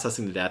he's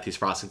processing the death. He's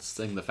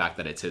processing the fact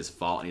that it's his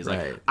fault. And he's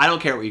like, I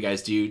don't care what you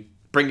guys do.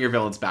 Bring your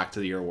villains back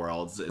to your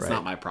worlds. It's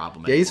not my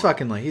problem anymore. Yeah, he's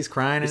fucking like, he's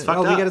crying. We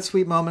get a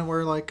sweet moment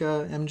where like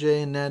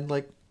MJ and Ned,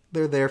 like,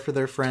 they're there for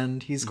their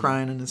friend. He's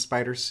crying in his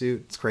spider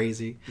suit. It's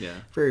crazy. Yeah.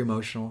 Very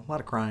emotional. A lot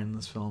of crying in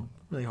this film.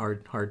 Really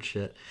hard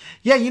shit.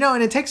 Yeah,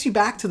 and it takes you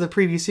back to the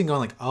previous scene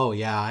going like, oh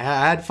yeah, I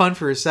had fun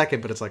for a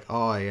second, but it's like,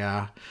 oh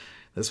yeah,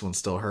 this one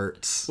still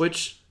hurts.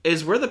 Which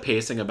is where the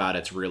pacing about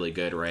it's really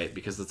good, right?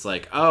 Because it's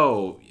like,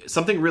 oh,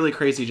 something really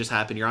crazy just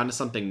happened. You're onto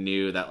something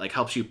new that like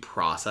helps you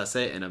process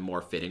it in a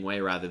more fitting way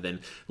rather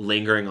than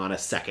lingering on a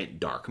second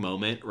dark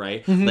moment,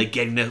 right? Mm-hmm. Like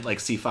getting to like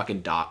see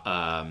fucking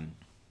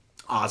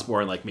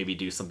Osborn like maybe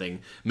do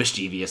something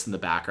mischievous in the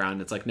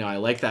background. It's like, no, I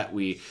like that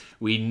we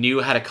knew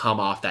how to come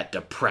off that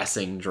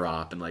depressing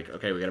drop and like,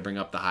 okay, we got to bring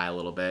up the high a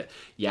little bit.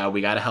 Yeah,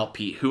 we got to help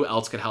Pete. Who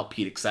else could help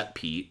Pete except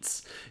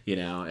Pete's?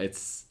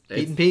 It's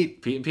Pete and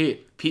Pete. Pete and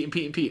Pete. Pete and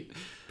Pete and Pete.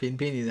 Pete and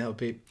Pete need to help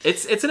Pete.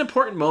 It's an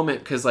important moment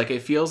because like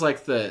it feels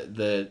like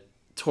the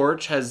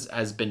torch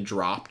has been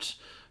dropped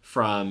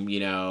from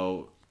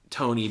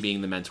Tony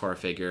being the mentor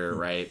figure,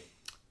 right?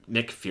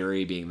 Nick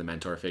Fury being the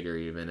mentor figure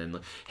even, and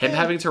him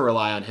having to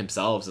rely on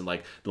himself and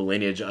like the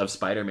lineage of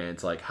Spider-Man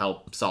to like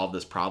help solve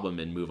this problem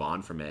and move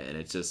on from it. And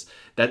it's just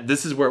that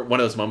this is where one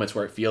of those moments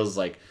where it feels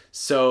like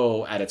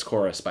so at its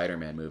core a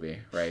Spider-Man movie,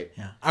 right?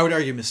 Yeah, I would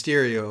argue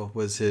Mysterio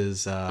was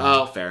his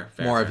fair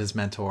of his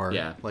mentor,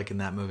 like in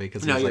that movie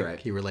because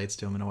he relates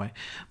to him in a way.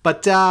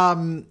 But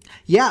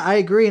I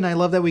agree, and I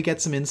love that we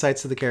get some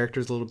insights to the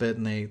characters a little bit,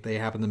 and they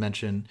happen to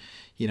mention.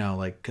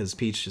 Because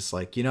Pete's just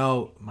like,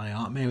 my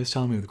Aunt May was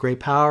telling me with great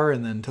power,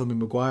 and then Tobey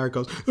Maguire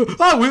goes,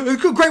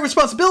 great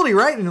responsibility,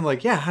 right? And I'm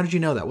like, yeah, how did you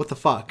know that? What the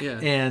fuck? Yeah.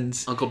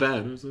 And Uncle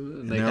Ben.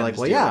 And they're like,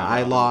 well, yeah,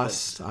 I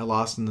lost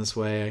in this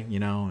way,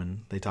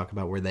 and they talk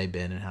about where they've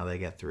been and how they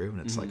get through,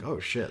 and it's like,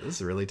 oh shit, this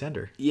is really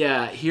tender.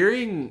 Yeah,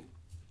 hearing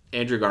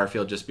Andrew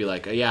Garfield just be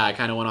like, yeah, I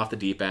kind of went off the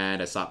deep end.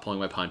 I stopped pulling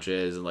my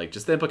punches, and like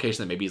just the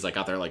implication that maybe he's like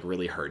out there like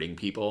really hurting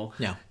people.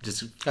 Yeah,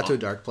 just got to a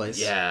dark place.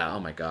 Yeah. Oh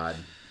my god.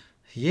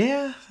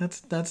 Yeah,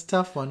 that's a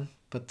tough one.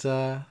 But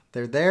they're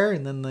there,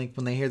 and then like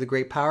when they hear the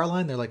great power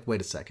line, they're like,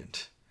 wait a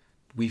second.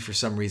 we for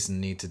some reason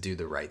need to do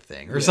the right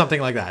thing or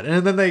something like that.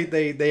 And then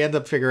they end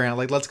up figuring out,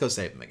 like, let's go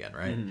save him again,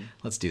 right?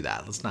 Let's do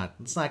that. Let's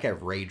not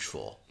get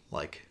rageful,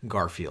 like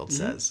Garfield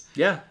says.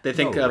 Yeah, they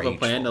think of a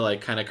plan to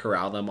like kind of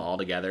corral them all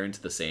together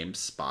into the same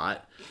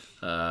spot.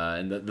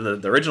 And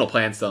the original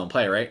plan's still in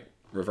play, right?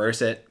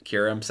 Reverse it,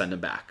 cure him, send him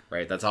back,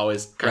 right? That's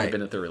always kind of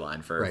been a through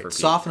line for Pete.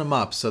 Soften them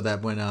up so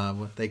that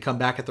when they come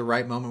back at the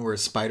right moment where a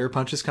spider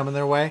punch is coming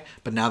their way,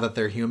 but now that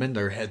they're human,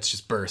 their heads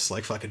just burst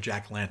like fucking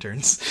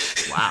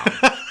jack-o'-lanterns. Wow.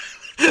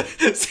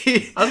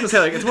 See, I was gonna say,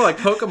 like, it's more like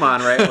Pokemon,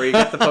 right? Where you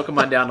get the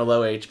Pokemon down to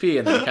low HP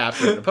and then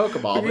capture the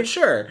Pokeball. But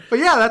sure. But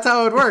yeah, that's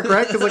how it would work,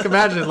 right? Because like,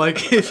 imagine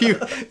like if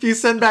you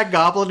send back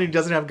Goblin and he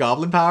doesn't have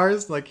Goblin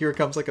powers, like here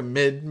comes like a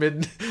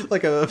mid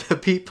like a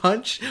Pete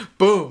punch,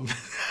 boom.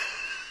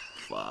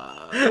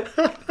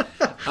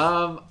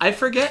 I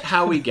forget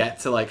how we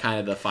get to like kind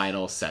of the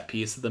final set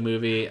piece of the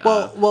movie.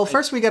 Well,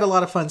 first we get a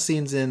lot of fun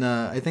scenes in.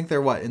 I think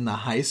they're in the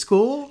high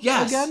school.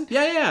 Yes. Again.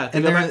 Yeah.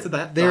 And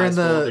they're in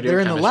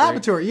the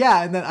laboratory.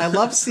 Yeah, and then I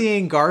love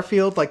seeing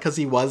Garfield, like, because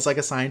he was like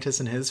a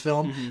scientist in his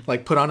film,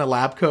 like put on a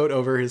lab coat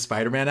over his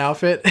Spider-Man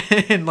outfit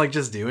and like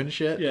just doing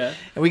shit. Yeah.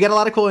 And we get a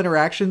lot of cool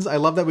interactions. I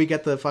love that we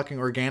get the fucking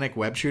organic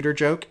web shooter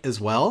joke as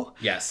well.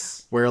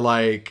 Yes. Where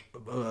like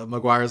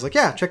Maguire's like,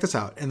 yeah, check this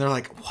out, and they're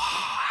like, wow,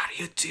 how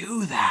do you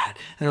do that?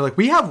 And they're like,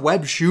 we have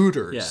web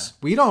shooters. Yeah.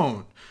 We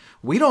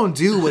don't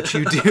do what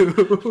you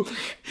do.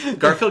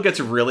 Garfield gets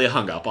really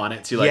hung up on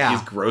it too. Like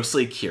he's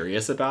grossly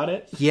curious about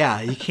it. Yeah,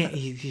 he can't.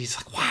 He's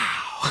like,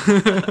 wow.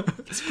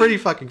 It's pretty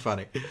fucking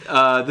funny.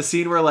 The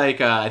scene where like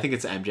I think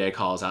it's MJ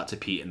calls out to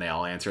Pete and they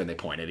all answer and they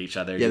point at each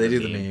other. Yeah, they do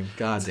the meme.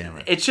 God damn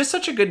it! It's just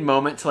such a good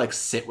moment to like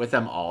sit with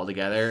them all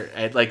together.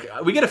 And, like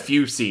we get a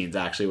few scenes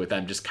actually with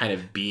them just kind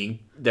of being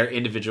their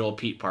individual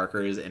Pete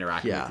Parkers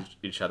interacting with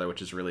each other,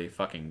 which is really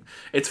fucking.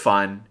 It's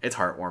fun. It's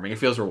heartwarming. It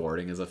feels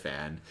rewarding as a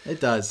fan.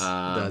 It does. It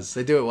does.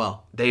 They do it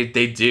well. They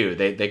do.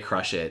 They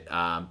crush it.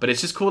 But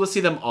it's just cool to see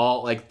them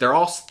all like they're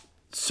all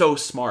so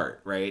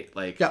smart, right?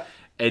 Like. Yeah.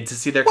 And to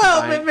see their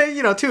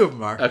combined... two of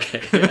them are.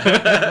 Okay.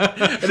 Yeah.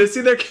 And to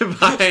see their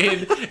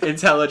combined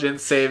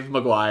intelligence save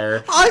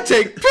Maguire. I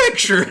take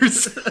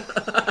pictures!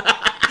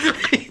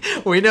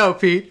 We know,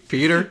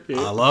 Peter,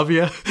 I love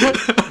you.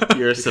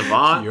 You're a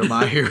savant. You're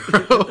my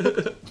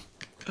hero.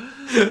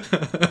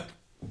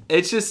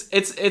 It's just,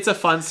 it's a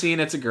fun scene.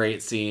 It's a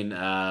great scene.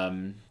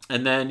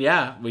 And then,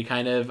 we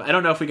kind of... I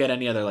don't know if we get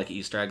any other, like,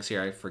 Easter eggs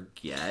here. I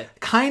forget.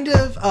 Kind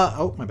of...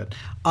 my bad.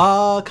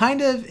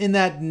 Kind of in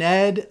that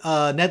Ned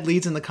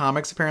leads in the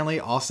comics, apparently,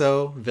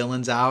 also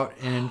villains out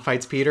and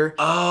fights Peter.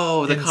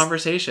 Oh, the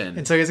conversation.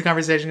 And so he has a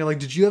conversation like,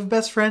 did you have a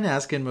best friend?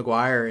 Asking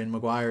Maguire. And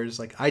Maguire's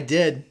like, I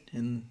did.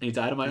 And he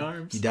died in my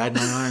arms. He died in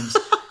my arms,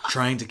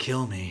 trying to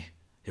kill me.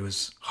 It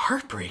was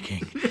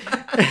heartbreaking.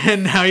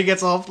 And now he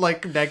gets all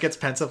like, Ned gets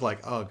pensive, like,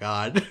 oh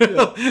God,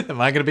 am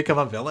I going to become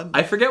a villain?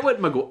 I forget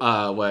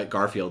what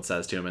Garfield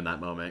says to him in that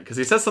moment, because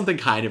he says something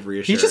kind of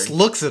reassuring. He just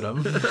looks at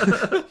him.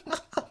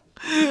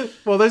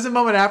 Well, there's a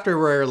moment after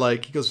where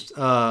like he goes,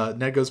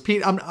 Ned goes,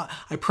 Pete,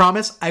 I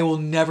promise I will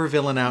never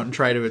villain out and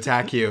try to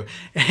attack you.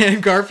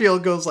 And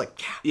Garfield goes like,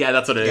 yeah,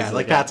 that's what it is. Yeah,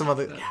 like pats him on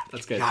the,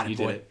 that's good. Got it, you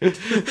boy. Did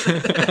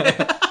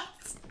it.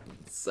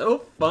 So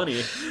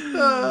funny.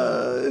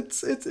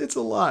 It's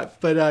a lot,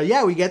 but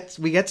we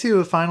get to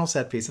a final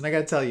set piece, and I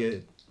gotta tell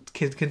you,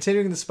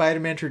 continuing the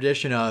Spider-Man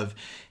tradition of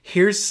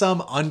here's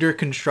some under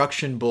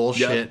construction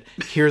bullshit.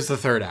 Yep. Here's the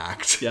third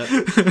act. Yep.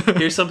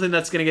 Here's something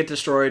that's gonna get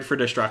destroyed for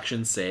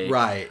destruction's sake.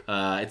 Right.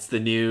 It's the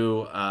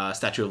new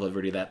Statue of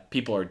Liberty that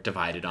people are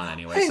divided on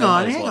anyway. Hang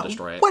on.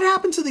 Destroy it. What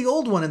happened to the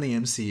old one in the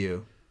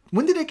MCU?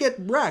 When did it get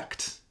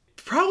wrecked?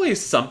 Probably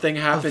something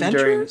happened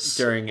Avengers?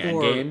 during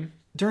Endgame.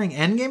 During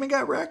Endgame it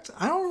got wrecked?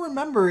 I don't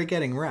remember it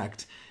getting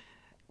wrecked.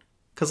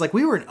 Because like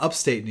we were in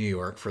upstate New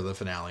York for the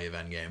finale of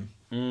Endgame.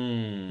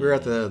 We were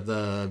at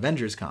the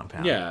Avengers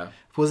compound. Yeah.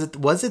 Was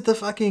it the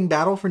fucking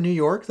battle for New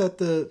York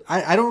that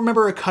I don't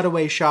remember a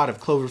cutaway shot of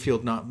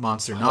Cloverfield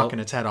monster knocking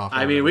its head off.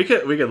 I mean, we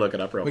could look it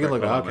up real quick. We can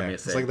look it up. Okay.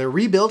 It's like they're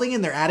rebuilding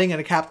and they're adding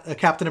a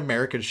Captain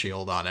America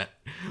shield on it,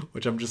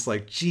 which I'm just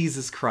like,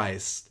 Jesus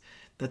Christ.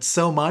 That's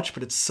so much,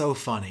 but it's so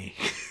funny.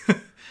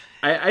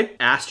 I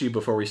asked you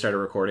before we started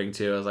recording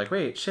too. I was like,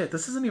 wait, shit,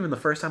 this isn't even the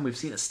first time we've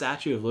seen a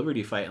Statue of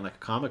Liberty fight in like a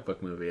comic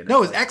book movie. No, it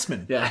was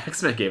X-Men. Yeah,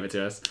 X-Men gave it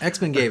to us.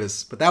 X-Men gave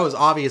us, but that was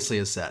obviously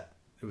a set.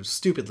 It was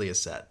stupidly a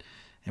set.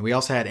 And we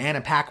also had Anna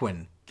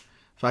Paquin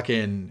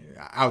fucking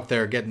out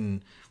there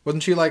getting,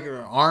 wasn't she like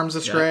arms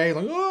astray? Yeah.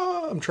 Like,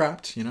 oh, I'm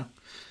trapped, you know?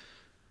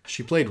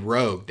 She played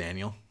Rogue,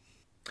 Daniel.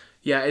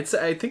 Yeah,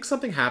 I think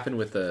something happened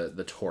with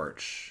the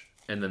torch,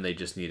 and then they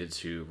just needed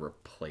to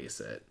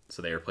replace it.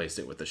 So they replaced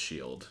it with the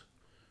shield.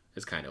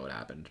 Is kind of what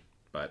happened.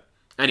 But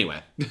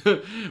anyway,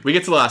 we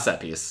get to the last set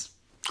piece.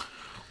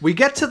 We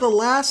get to the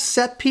last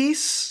set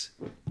piece,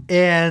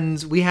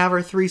 and we have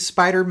our three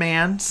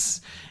Spider-Mans.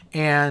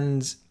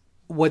 And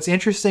what's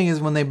interesting is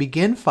when they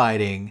begin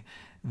fighting,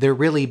 they're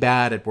really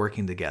bad at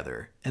working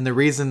together. And the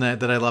reason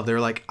that I love,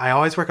 they're like, I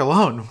always work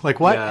alone.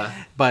 Like, what? Yeah.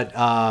 But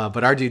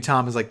our dude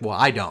Tom is like, well,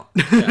 I don't.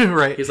 Yeah.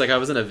 Right? He's like, I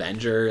was an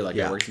Avenger. Like,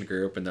 I worked in a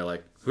group. And they're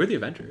like, Who are the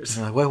Avengers?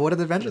 What are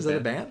the Avengers? Are the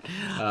band?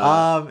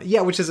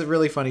 Yeah, which is a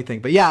really funny thing.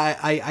 But yeah,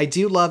 I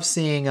do love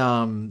seeing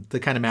the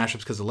kind of mashups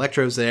because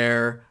Electro's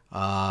there.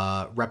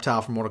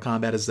 Reptile from Mortal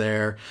Kombat is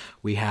there.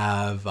 We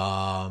have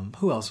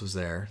who else was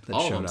there that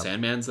all showed of them.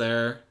 up? Sandman's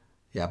there.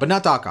 Yeah, but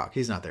not Doc Ock.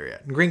 He's not there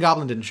yet. And Green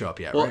Goblin didn't show up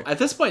yet, well, right? At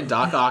this point,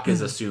 Doc Ock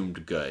is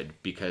assumed good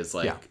because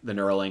the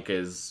Neuralink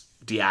is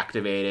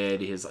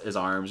deactivated. His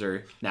arms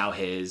are now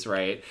his,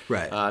 right?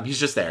 Right. He's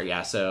just there,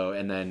 yeah. So,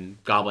 and then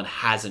Goblin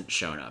hasn't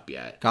shown up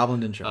yet. Goblin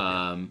didn't show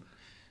up yet.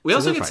 We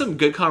also get some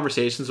good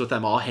conversations with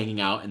them all hanging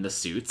out in the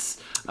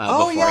suits. Yeah,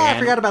 I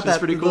forgot about that.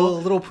 Pretty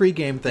cool. Little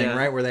pregame thing,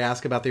 right, where they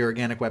ask about the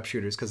organic web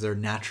shooters because they're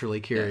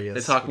naturally curious.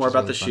 They talk more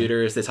about the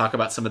shooters. They talk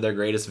about some of their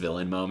greatest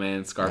villain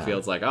moments.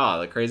 Garfield's like,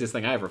 the craziest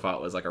thing I ever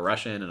fought was like a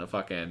Russian in a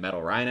fucking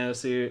metal rhino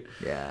suit.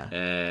 Yeah.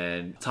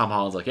 And Tom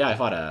Holland's like, I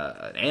fought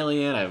an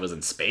alien. I was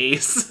in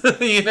space.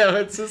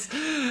 It's just,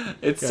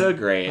 it's so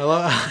great.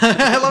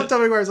 I love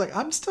Tobey Maguire's like,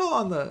 I'm still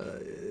on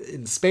the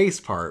in space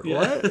part.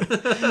 What?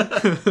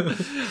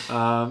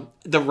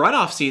 The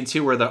runoff scene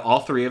too, where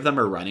all three of them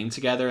are running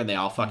together and they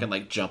all fucking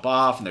like jump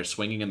off and they're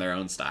swinging in their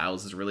own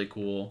styles is really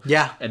cool.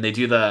 Yeah. And they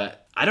do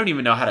I don't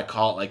even know how to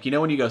call it. Like,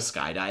 when you go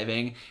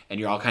skydiving and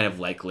you're all kind of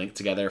like linked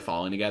together,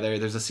 falling together.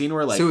 There's a scene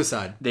where like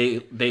suicide. They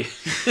they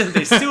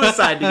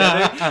suicide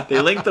together. They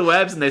link the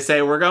webs and they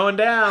say we're going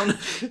down.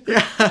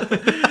 Yeah.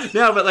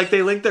 No, but like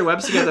they link their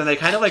webs together and they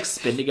kind of like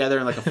spin together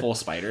in like a full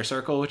spider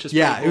circle, which is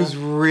pretty cool. It was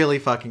really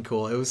fucking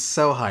cool. It was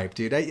so hype,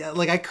 dude.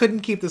 I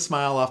couldn't keep the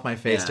smile off my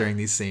face during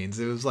these scenes.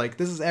 It was like,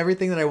 this is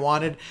everything that I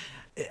wanted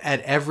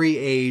at every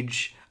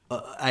age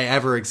I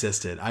ever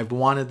existed. I've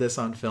wanted this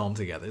on film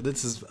together.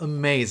 This is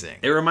amazing.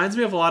 It reminds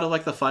me of a lot of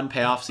like the fun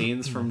payoff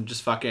scenes from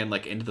just fucking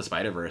like Into the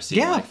Spider-Verse.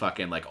 Seeing like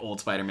fucking like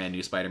old Spider-Man,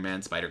 new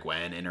Spider-Man,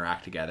 Spider-Gwen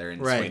interact together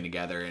and swing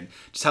together, and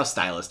just how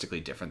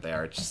stylistically different they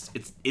are.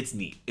 It's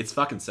neat. It's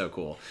fucking so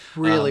cool.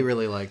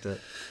 Really liked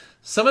it.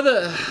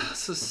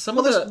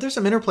 There's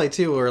some interplay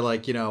too, where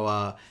like,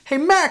 hey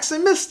Max, I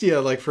missed you,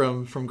 like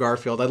from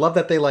Garfield. I love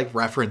that they like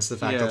reference the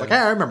fact that like, hey,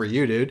 I remember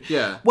you, dude.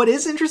 Yeah. What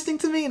is interesting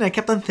to me, and I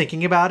kept on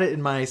thinking about it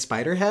in my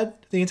spider head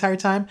the entire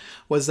time,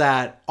 was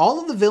that all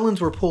of the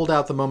villains were pulled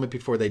out the moment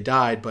before they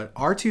died, but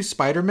our two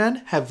Spider-Men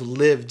have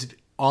lived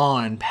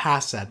on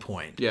past that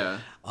point. Yeah.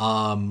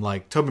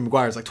 Like Tobey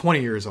Maguire's like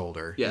 20 years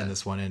older in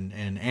this one,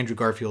 and Andrew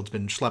Garfield's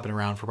been schlepping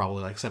around for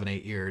probably like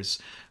 7-8 years,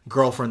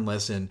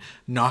 girlfriendless and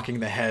knocking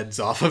the heads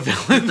off of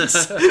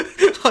villains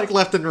like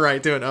left and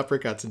right, doing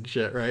uppercuts and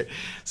shit, right?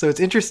 So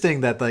it's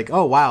interesting that like,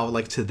 oh wow,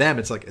 like to them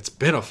it's like, it's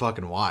been a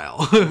fucking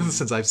while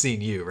since I've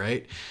seen you,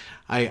 right?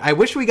 I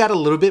wish we got a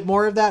little bit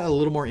more of that, a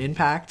little more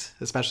impact,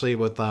 especially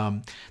with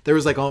there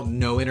was like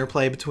no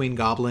interplay between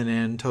Goblin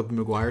and Tobey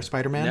Maguire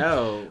Spider-Man.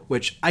 No.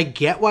 Which I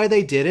get why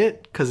they did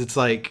it, because it's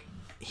like,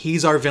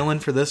 he's our villain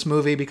for this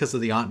movie because of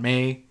the Aunt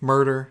May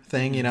murder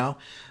thing,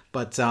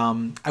 But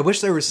I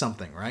wish there was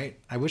something, right?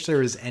 I wish there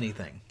was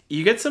anything.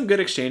 You get some good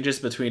exchanges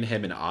between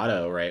him and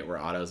Otto, right? Where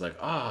Otto's like,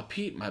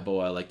 Pete, my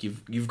boy, like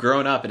you've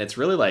grown up, and it's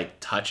really like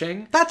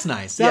touching. That's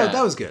nice. That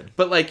was good.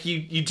 But like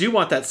you do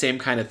want that same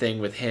kind of thing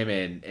with him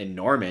and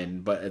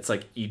Norman, but it's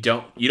like you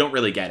don't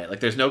really get it. Like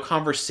there's no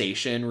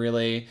conversation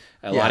really.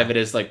 A lot of it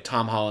is like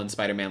Tom Holland,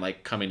 Spider-Man,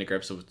 like coming to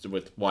grips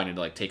with wanting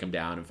to like take him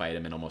down and fight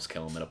him and almost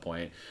kill him at a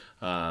point.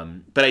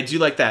 But I do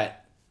like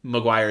that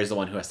Maguire is the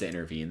one who has to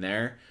intervene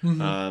there.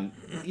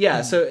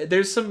 Mm-hmm. So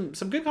there's some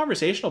good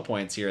conversational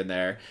points here and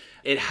there.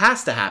 It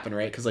has to happen,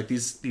 right? Because like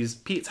these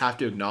Petes have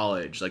to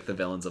acknowledge like the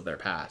villains of their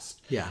past,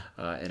 in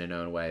a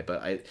known way.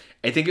 But I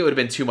think it would have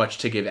been too much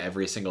to give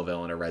every single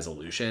villain a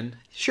resolution.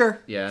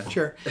 Sure. Yeah.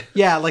 Sure.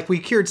 Yeah, like we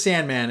cured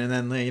Sandman, and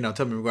then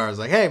Tobey Maguire was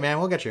like, "Hey, man,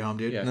 we'll get you home,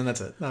 dude," and then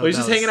that's it. He's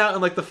just hanging out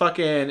in like the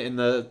fucking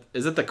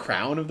is it the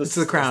crown of the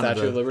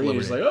Statue of Liberty?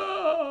 He's like,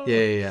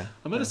 yeah.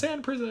 I'm in a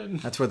sand prison.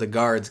 That's where the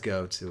guards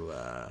go to,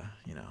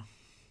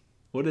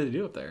 What do they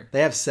do up there?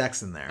 They have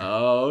sex in there.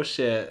 Oh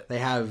shit. They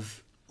have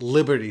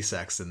liberty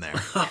sex in there.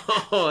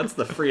 Oh, it's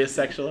the freest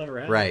sex you'll ever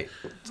have. Right.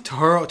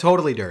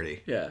 Totally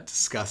dirty. Yeah.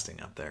 Disgusting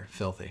up there.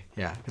 Filthy.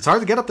 Yeah. It's hard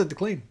to get up there to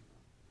clean.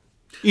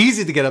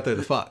 Easy to get up there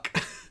to fuck.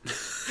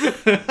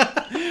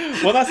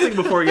 One last thing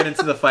before we get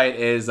into the fight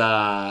is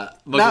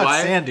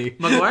Maguire. Sandy.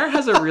 Maguire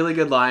has a really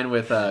good line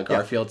with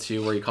Garfield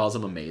too, where he calls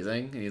him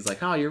amazing, and he's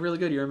like, "Oh, you're really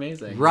good. You're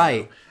amazing."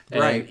 Right.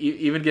 And right.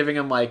 Even giving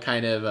him like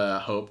kind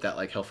of hope that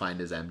like he'll find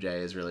his MJ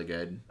is really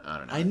good. I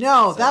don't know. I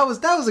know that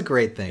was a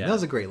great thing. Yeah. That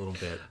was a great little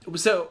bit.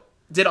 So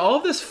did all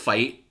of this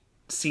fight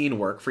scene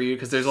work for you?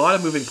 Because there's a lot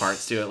of moving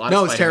parts to it.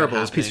 No, it's terrible.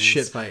 It was a piece of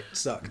shit fight. It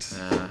sucked.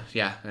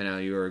 Yeah, I know.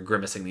 You were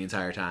grimacing the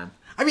entire time.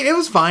 I mean, it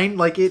was fine.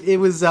 Like it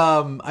was.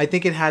 I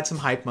think it had some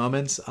hype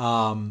moments.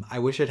 I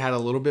wish it had a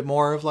little bit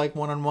more of like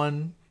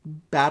one-on-one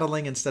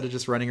battling instead of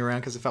just running around,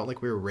 because it felt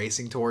like we were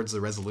racing towards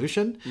the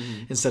resolution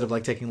instead of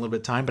like taking a little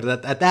bit of time.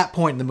 But at that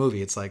point in the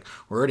movie, it's like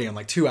we're already on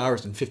like 2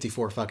 hours and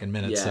 54 fucking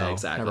minutes. Yeah, so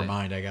exactly. Never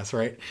mind, I guess,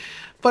 right?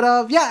 But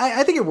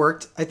I think it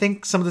worked. I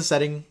think some of the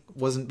setting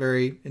wasn't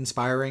very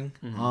inspiring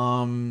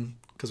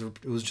because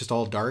it was just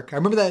all dark. I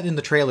remember that in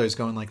the trailers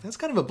going like, that's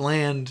kind of a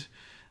bland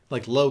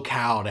like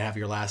locale to have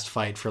your last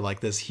fight for like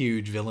this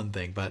huge villain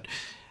thing. But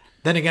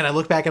then again, I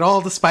look back at all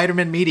the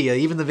Spider-Man media,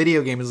 even the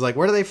video game is like,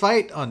 where do they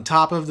fight? On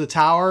top of the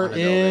tower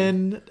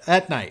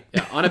at night.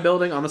 Yeah, on a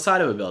building, on the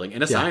side of a building,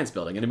 in a science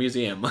building, in a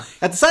museum.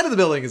 At the side of the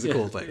building is a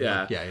cool thing.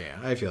 Yeah,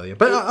 I feel you.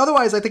 But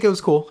otherwise, I think it was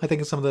cool. I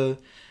think some of the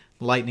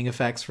lightning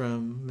effects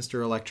from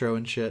Mr. Electro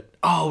and shit.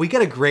 Oh, we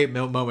get a great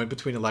moment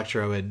between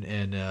Electro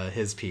and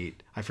his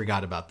Pete. I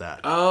forgot about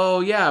that.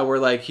 Oh, yeah, where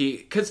like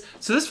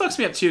so this fucks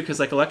me up too, because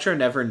like Electro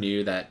never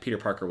knew that Peter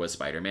Parker was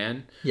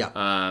Spider-Man.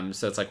 Yeah.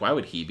 So it's like, why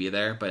would he be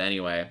there? But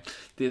anyway,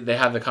 they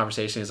have the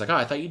conversation. He's like, oh,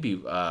 I thought you'd be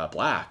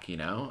black, you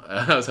know?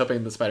 I was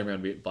hoping the Spider-Man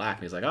would be black.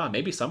 And he's like, oh,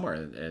 maybe somewhere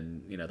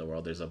in the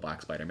world there's a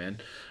black Spider-Man,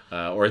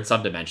 or in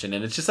some dimension.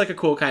 And it's just like a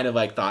cool kind of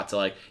like thought to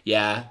like,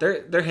 yeah,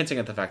 they're hinting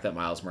at the fact that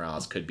Miles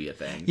Morales could be a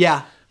thing.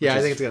 Yeah,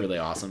 I think it's really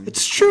awesome.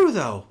 It's true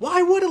though.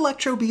 Why would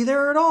Electro be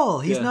there at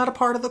all? He's not a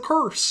part of the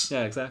curse.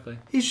 Yeah, exactly.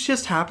 He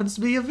just happens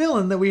to be a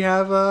villain that we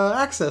have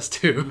access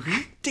to.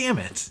 Damn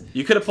it.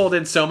 You could have pulled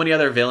in so many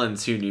other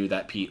villains who knew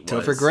that Pete was.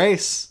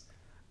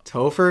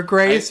 Topher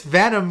Grace,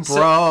 Venom, bro.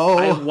 So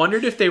I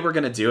wondered if they were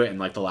going to do it in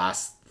like the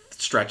last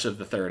stretch of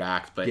the third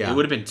act, but it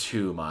would have been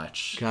too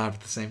much. God,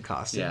 with the same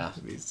costume. Yeah. It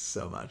would be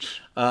so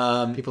much.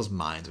 People's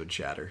minds would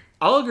shatter.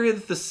 I'll agree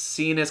that the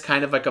scene is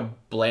kind of like a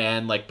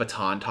bland, like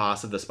baton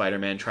toss of the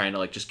Spider-Man trying to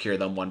like just cure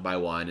them one by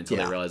one until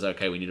they realize,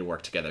 okay, we need to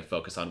work together,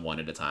 focus on one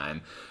at a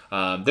time.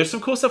 There's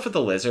some cool stuff with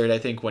the Lizard, I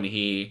think, when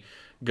he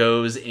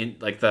goes in,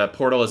 like the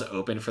portal is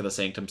open for the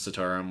Sanctum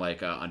Sanctorum,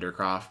 like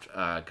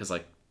Undercroft, because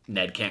like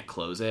Ned can't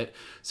close it,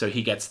 so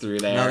he gets through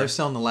there. No, they're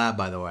still in the lab,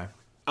 by the way.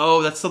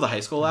 Oh, that's still the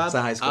high school lab? It's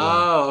the high school lab.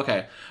 Oh,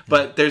 okay.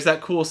 But there's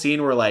that cool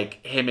scene where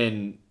like him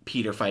and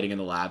Peter fighting in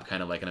the lab,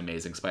 kind of like an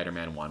Amazing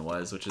Spider-Man 1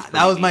 was, which is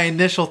that was neat. my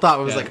initial thought.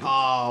 It was like,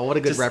 oh, what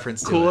a good just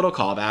reference to cool it. Little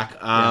callback.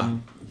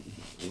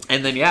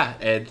 And then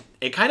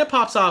it kind of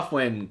pops off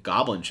when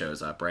Goblin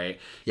shows up, right?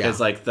 Because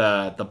like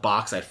the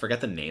box, I forget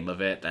the name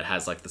of it, that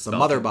has like the spell. The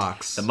mother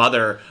box. The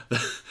mother.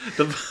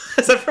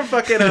 Is that from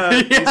fucking?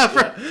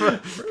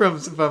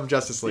 From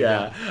Justice League.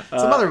 Yeah,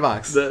 it's a mother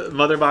box. The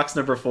mother box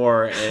number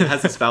 4. It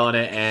has a spell in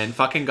it, and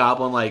fucking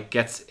Goblin like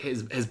gets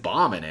his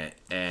bomb in it,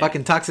 and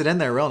fucking tucks it in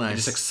there real nice.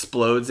 Just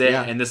explodes it,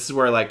 and this is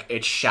where like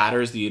it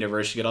shatters the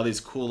universe. You get all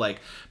these cool like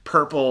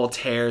purple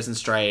tears and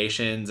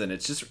striations, and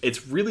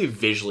it's really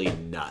visually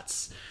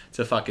nuts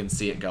to fucking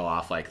see it go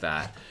off like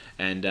that.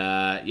 And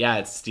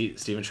it's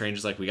Stephen Strange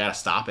is like, we gotta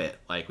stop it.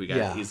 Like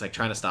he's like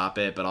trying to stop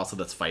it, but also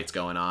this fight's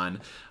going on,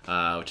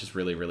 which is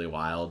really, really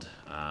wild.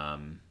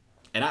 And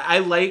I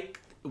like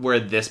where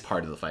this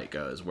part of the fight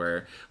goes,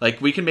 where like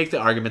we can make the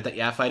argument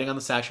that fighting on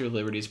the Statue of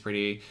Liberty is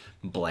pretty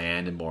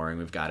bland and boring.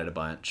 We've got it a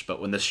bunch,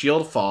 but when the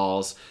shield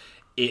falls,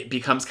 it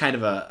becomes kind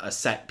of a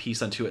set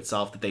piece unto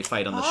itself that they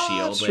fight on the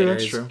shield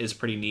later is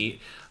pretty neat.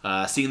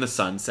 Seeing the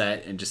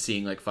sunset and just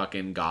seeing like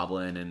fucking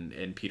Goblin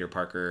and Peter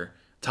Parker,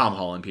 Tom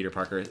Holland, Peter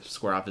Parker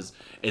square off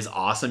is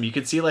awesome. You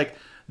can see like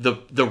the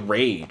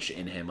rage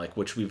in him, like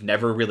which we've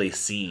never really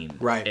seen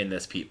in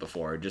this Pete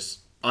before. Just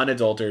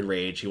unadulterated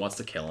rage. He wants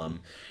to kill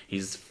him.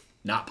 He's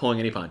not pulling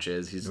any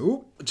punches. He's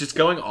just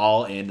going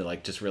all in to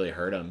like just really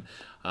hurt him.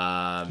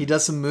 He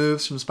does some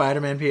moves from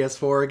Spider-Man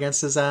PS4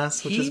 against his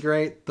ass, which is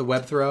great. The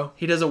web throw.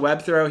 He does a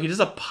web throw. He does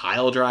a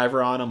pile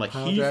driver on him. Like,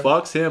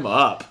 fucks him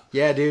up.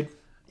 Yeah, dude.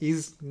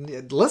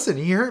 Listen,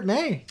 he hurt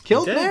May.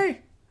 Killed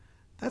May.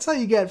 That's how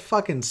you get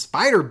fucking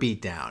Spider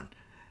beat down.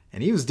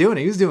 And he was doing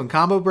it. He was doing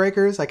combo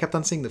breakers. I kept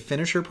on seeing the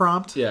finisher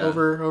prompt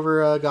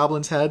over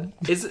Goblin's head.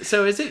 Is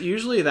it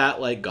usually that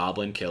like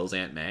Goblin kills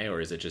Aunt May, or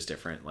is it just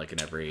different like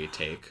in every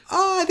take?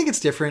 I think it's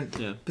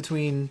different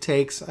between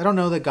takes. I don't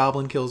know that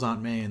Goblin kills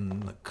Aunt May in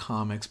the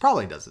comics.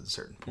 Probably does at a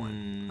certain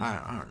point.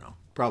 I don't know.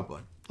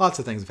 Probably. Lots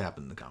of things have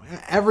happened in the comics.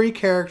 Every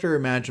character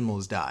imaginable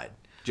has died.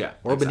 Yeah.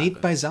 Or been eaten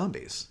by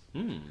zombies.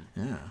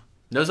 Yeah.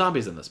 No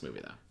zombies in this movie,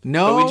 though.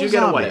 No, but we do zombies.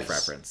 get a what if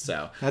reference,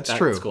 so that's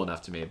true. It's cool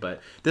enough to me.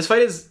 But this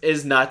fight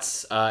is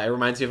nuts. It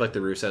reminds me of like the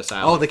Russo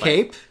style. Oh, the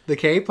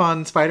cape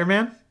on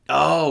Spider-Man.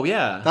 Oh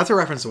yeah, that's a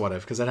reference to What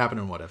If because that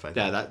happened in What If. I think.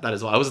 Yeah, that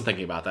is. I wasn't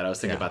thinking about that. I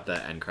was thinking about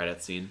the end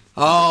credits scene.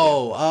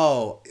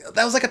 Oh,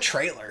 that was like a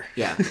trailer.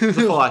 Yeah, it was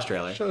a full-ass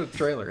trailer. Showed a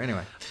trailer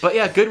anyway. But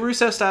yeah, good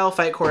Russo style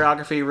fight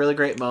choreography. Really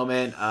great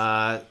moment.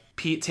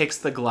 Pete takes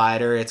the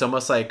glider. It's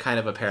almost like kind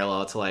of a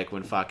parallel to like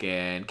when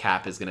fucking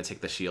Cap is gonna take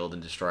the shield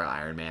and destroy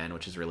Iron Man,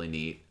 which is really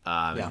neat.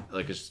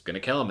 Like it's just gonna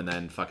kill him, and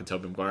then fucking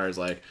Tobey Maguire is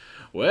like,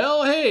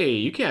 "Well, hey,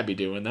 you can't be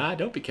doing that.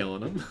 Don't be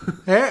killing him."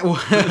 Hey,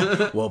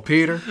 well,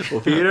 Peter,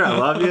 I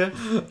love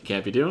you.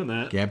 Can't be doing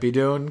that. Can't be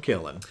doing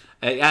killing.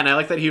 And I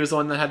like that he was the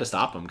one that had to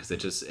stop him because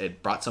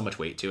it brought so much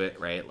weight to it,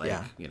 right? Like,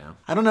 you know.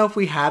 I don't know if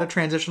we had a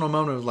transitional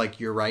moment of like,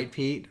 "You're right,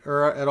 Pete,"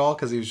 or at all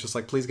because he was just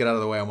like, "Please get out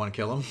of the way. I want to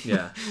kill him."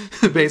 Yeah,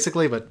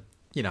 basically, but.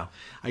 You know,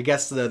 I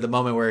guess the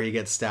moment where he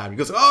gets stabbed, he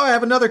goes, "Oh, I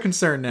have another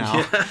concern now."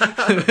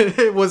 Yeah.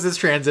 It was his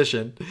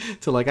transition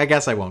to like, I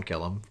guess I won't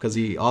kill him because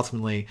he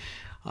ultimately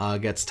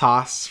gets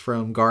tossed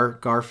from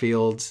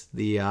Garfield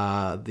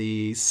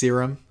the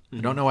serum.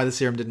 I don't know why the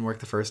serum didn't work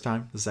the first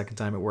time. The second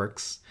time it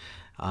works.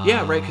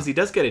 Yeah, right, because he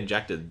does get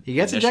injected. He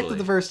gets injected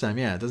the first time.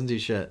 Yeah, it doesn't do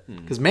shit.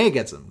 Because May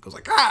gets him. Goes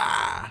like,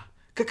 ah!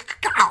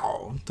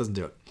 Doesn't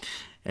do it.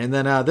 And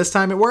then this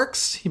time it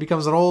works. He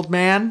becomes an old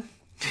man.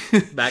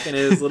 Back in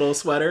his little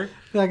sweater.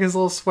 Back in his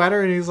little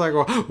sweater. And he's like,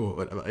 well,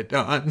 what have I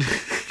done?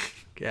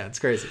 Yeah, it's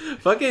crazy.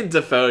 Fucking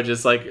Defoe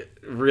just like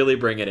really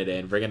bringing it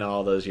in. Bringing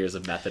all those years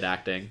of method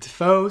acting.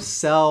 Defoe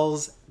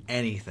sells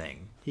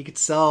anything. He could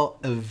sell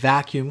a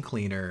vacuum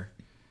cleaner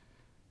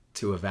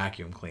to a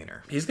vacuum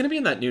cleaner. He's going to be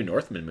in that new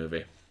Northman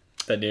movie.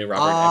 That new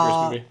Robert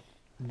Eggers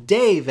movie.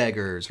 Dave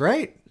Eggers,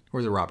 right? Or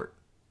is it Robert?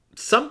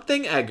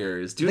 Something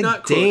Eggers. I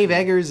think Dave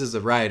Eggers is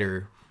the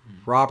writer.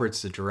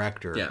 Robert's the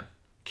director. Yeah.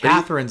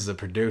 Catherine's the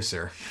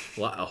producer.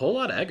 A whole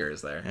lot of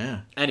Eggers there.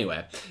 Yeah.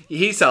 Anyway,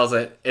 he sells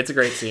it. It's a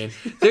great scene.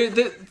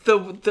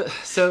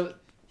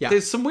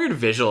 There's some weird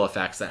visual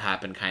effects that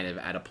happen kind of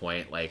at a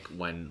point, like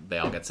when they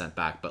all get sent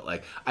back. But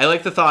like, I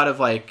like the thought of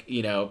like,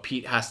 you know,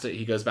 Pete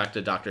he goes back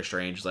to Doctor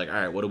Strange. He's like, all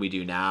right, what do we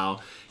do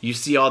now? You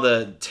see all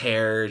the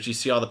tears. You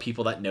see all the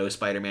people that know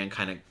Spider-Man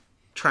kind of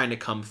trying to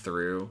come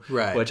through.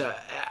 Right. Which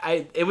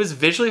it was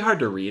visually hard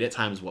to read at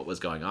times what was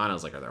going on. I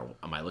was like,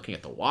 am I looking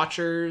at the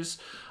Watchers?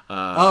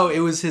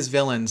 It was his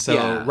villain. So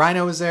yeah.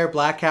 Rhino was there,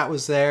 Black Cat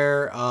was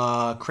there,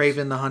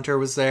 Kraven the Hunter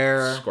was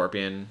there,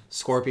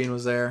 Scorpion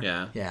was there.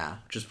 Yeah,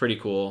 which is pretty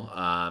cool.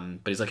 But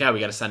he's like, yeah, we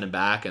got to send him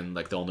back, and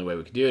like the only way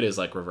we can do it is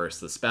like reverse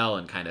the spell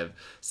and kind of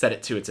set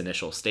it to its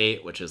initial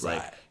state, which is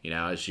like, you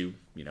know, as you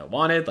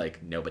wanted,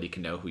 like nobody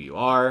can know who you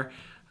are,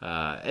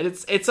 and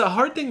it's a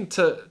hard thing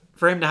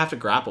for him to have to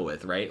grapple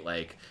with, right?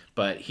 Like,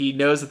 but he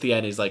knows at the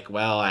end, he's like,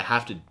 well, I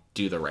have to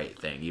do the right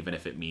thing, even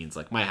if it means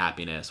like my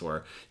happiness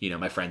or, you know,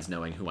 my friends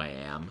knowing who I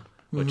am,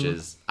 which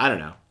is, I don't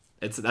know.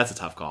 That's a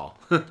tough call.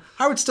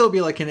 I would still be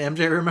like, can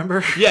MJ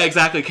remember? Yeah,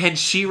 exactly. Can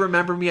she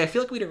remember me? I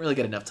feel like we didn't really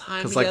get enough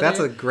time together. Because like, that's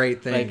a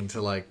great thing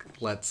to like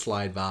let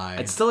slide by.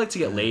 I'd still like to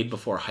get laid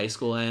before high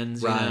school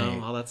ends, you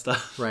know, all that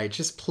stuff. Right.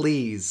 Just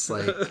please.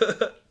 Like,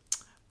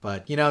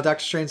 but you know,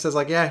 Doctor Strange says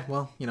like, yeah,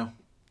 well, you know,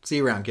 see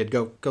you around, kid.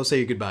 Go say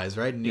your goodbyes,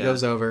 right? And he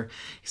goes over.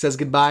 He says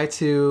goodbye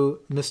to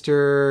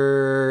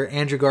Mr.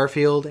 Andrew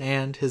Garfield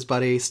and his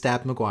buddy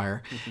Stab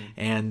McGuire.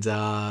 And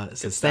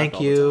says thank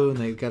you. And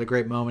they got a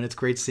great moment. It's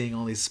great seeing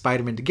all these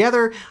Spider-Men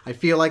together. I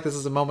feel like this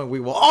is a moment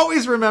we will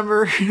always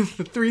remember.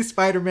 The three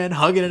Spider-Men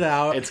hugging it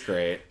out. It's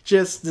great.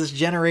 Just this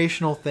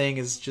generational thing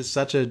is just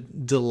such a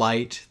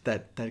delight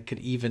that could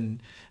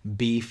even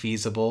be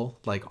feasible.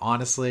 Like,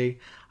 honestly,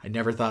 I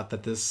never thought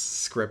that this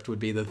script would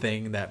be the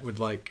thing that would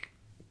like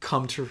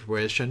come to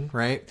fruition,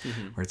 right?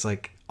 Where it's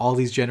like all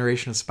these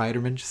generation of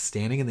Spider-Men just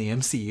standing in the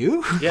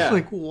MCU. Yeah.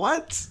 Like,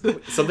 what?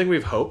 Something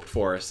we've hoped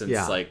for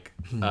since like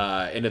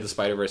Into the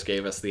Spider-Verse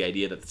gave us the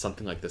idea that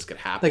something like this could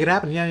happen. That could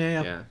happen.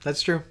 Yeah.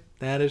 That's true.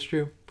 That is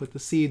true. Put the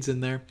seeds in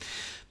there.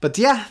 But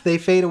yeah, they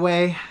fade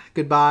away.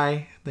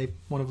 Goodbye.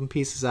 One of them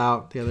pieces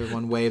out. The other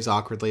one waves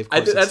awkwardly. Of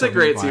course, that's a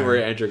great scene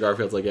where Andrew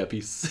Garfield's like, yeah,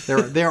 peace.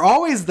 They're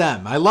always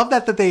them. I love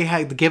that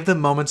they give them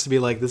moments to be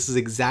like, this is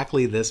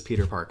exactly this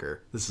Peter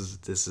Parker. This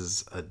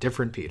is a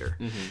different Peter.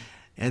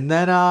 And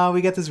then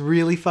we get this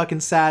really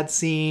fucking sad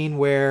scene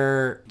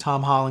where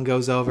Tom Holland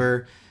goes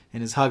over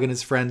and is hugging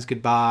his friends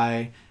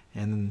goodbye.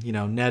 And, you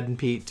know, Ned and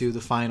Pete do the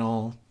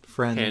final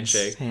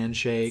friends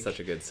handshake. Such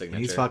a good signature.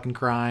 And he's fucking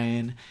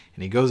crying.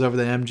 And he goes over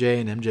to MJ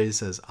and MJ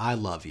says, I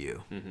love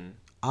you.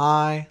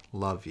 I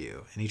love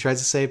you. And he tries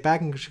to say it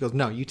back and she goes,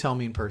 no, you tell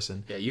me in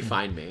person. Yeah, you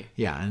find me.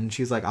 Yeah, and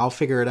she's like, I'll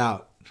figure it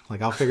out.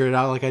 Like, I'll figure it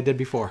out like I did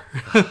before.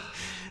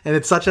 And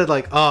it's such a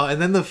like, oh,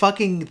 and then the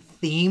fucking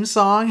theme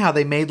song, how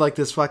they made like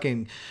this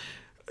fucking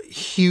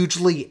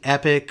hugely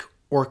epic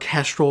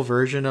orchestral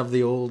version of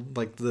the old,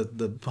 like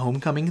the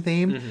Homecoming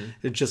theme.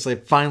 It just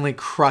like finally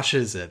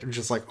crushes it. It's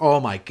just like,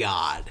 oh my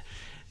God,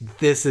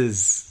 this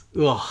is,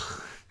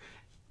 ugh.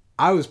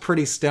 I was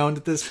pretty stoned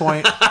at this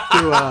point.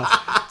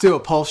 Do a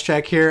pulse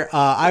check here.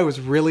 I was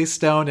really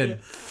stoned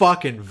and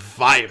fucking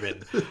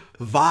vibrating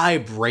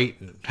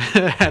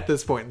at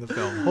this point in the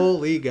film.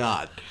 Holy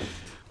God.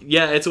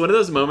 Yeah, it's one of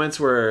those moments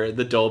where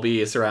the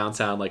Dolby surround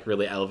sound like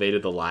really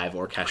elevated the live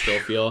orchestral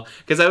feel.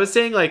 Because I was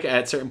saying like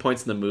at certain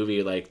points in the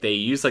movie, like they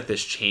use like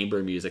this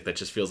chamber music that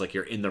just feels like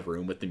you're in the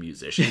room with the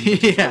musician.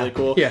 Which is really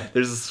cool. Yeah.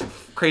 There's this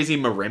crazy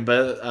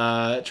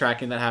marimba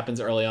tracking that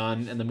happens early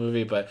on in the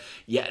movie. But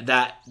yeah,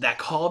 that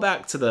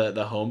callback to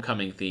the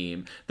Homecoming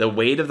theme, the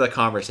weight of the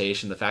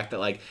conversation, the fact that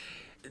like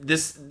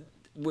this...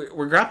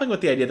 We're grappling with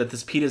the idea that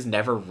this Pete is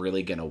never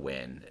really going to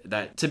win.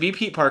 That to be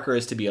Pete Parker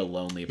is to be a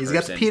lonely person. He's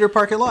got the Peter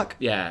Parker luck.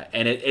 Yeah,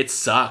 and it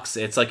sucks.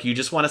 It's like you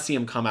just want to see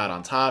him come out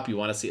on top. You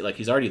want to see, like,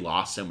 he's already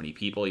lost so many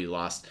people. He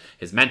lost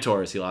his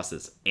mentors. He lost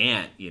his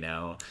aunt, you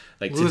know.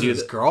 Like, to do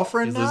his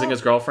girlfriend He's now? losing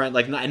his girlfriend.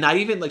 Like, not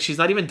even, like, she's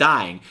not even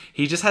dying.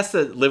 He just has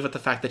to live with the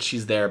fact that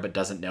she's there but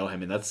doesn't know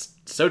him. And that's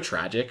so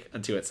tragic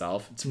unto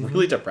itself. It's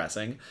really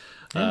depressing.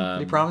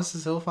 He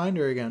promises he'll find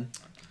her again.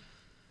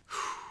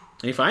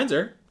 And he finds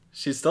her.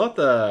 She's still at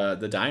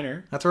the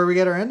diner. That's where we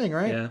get our ending,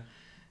 right? Yeah.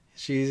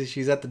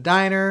 She's at the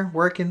diner,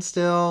 working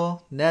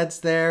still.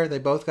 Ned's there. They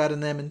both got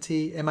an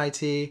MIT.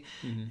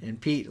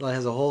 And Pete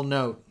has a whole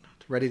note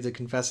ready to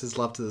confess his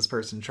love to this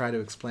person, try to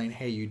explain,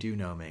 hey, you do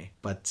know me.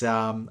 But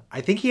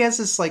I think he has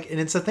this, like, and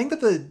it's a thing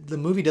that the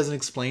movie doesn't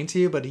explain to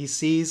you, but he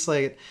sees,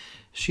 like,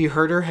 she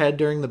hurt her head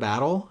during the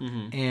battle,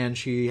 and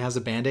she has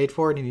a Band-Aid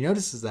for it, and he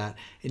notices that.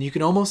 And you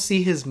can almost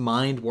see his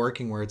mind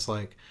working where it's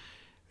like,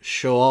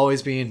 she'll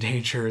always be in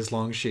danger as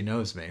long as she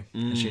knows me.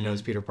 And she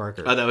knows Peter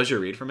Parker. Oh, that was your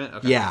read from it?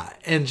 Okay. Yeah.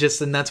 And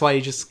that's why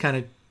he just kind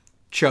of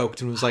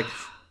choked and was like,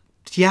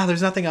 yeah,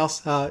 there's nothing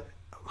else.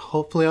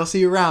 Hopefully I'll see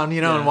you around,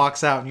 and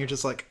walks out. And you're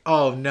just like,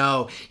 oh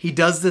no. He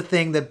does the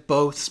thing that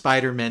both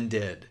Spider-Men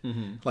did.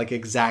 Like,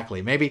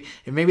 exactly. Maybe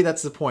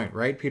that's the point,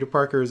 right? Peter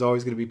Parker is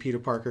always going to be Peter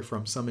Parker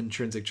from some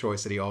intrinsic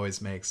choice that he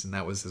always makes. And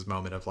that was his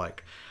moment of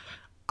like,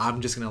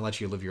 I'm just going to let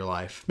you live your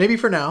life. Maybe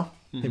for now.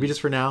 Maybe just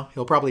for now.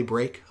 He'll probably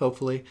break,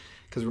 hopefully.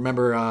 Because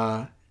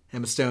remember,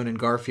 Emma Stone and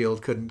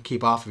Garfield couldn't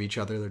keep off of each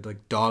other. They're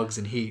like dogs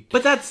in heat.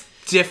 But that's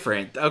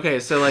different. Okay,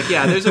 so like,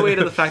 yeah, there's a way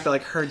to the fact that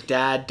like her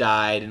dad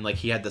died and like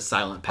he had the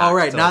silent pact. All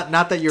right, so,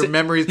 not that your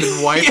memory's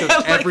been wiped of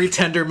every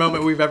tender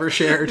moment we've ever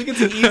shared. I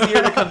think it's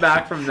easier to come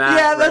back from that.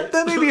 Yeah, right?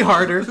 that may be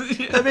harder.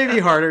 That may be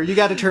harder. You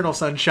got Eternal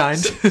Sunshine.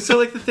 So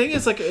like the thing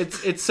is like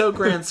it's so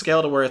grand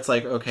scale to where it's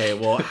like, okay,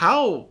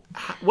 well,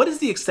 what is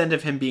the extent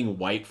of him being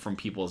wiped from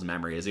people's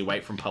memory? Is he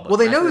wiped from public? Well,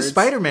 they know who records?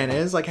 Spider-Man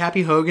is. Like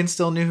Happy Hogan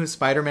still knew who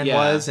Spider-Man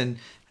was, and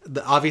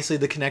obviously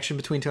the connection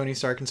between Tony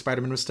Stark and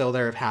Spider-Man was still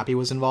there if Happy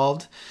was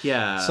involved.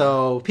 Yeah.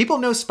 So people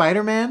know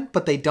Spider-Man,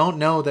 but they don't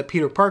know that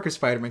Peter Parker's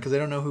Spider-Man because they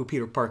don't know who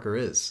Peter Parker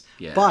is.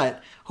 Yeah.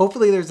 But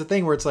hopefully there's a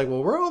thing where it's like,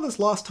 well, where all this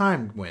lost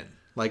time went?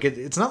 Like,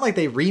 it's not like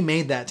they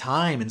remade that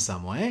time in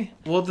some way.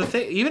 Well, the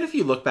thing, even if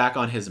you look back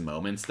on his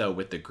moments, though,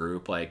 with the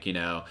group, like,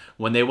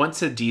 when they went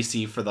to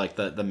DC for, like,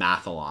 the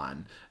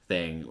Mathalon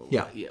thing,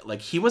 like,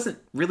 he wasn't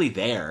really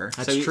there.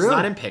 That's so he's true.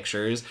 not in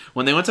pictures.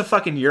 When they went to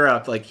fucking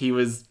Europe, like, he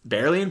was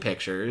barely in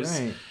pictures.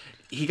 Right.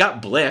 He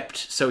got blipped,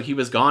 so he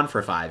was gone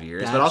for 5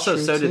 years. That's but also,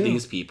 true, so did too.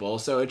 these people.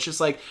 So it's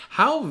just, like,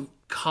 how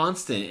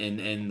constant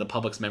in the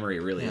public's memory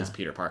really is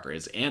Peter Parker.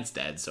 His aunt's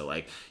dead, so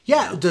like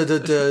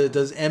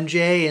does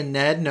MJ and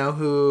Ned know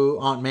who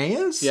Aunt May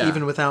is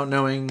even without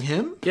knowing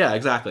him? Yeah,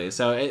 exactly.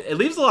 So it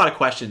leaves a lot of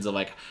questions of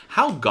like,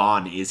 how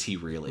gone is he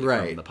really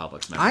from the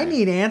public's memory? I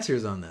need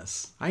answers on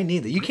this. I need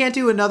that. You can't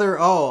do another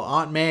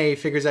Aunt May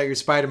figures out you're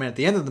Spider-Man at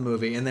the end of the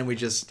movie and then we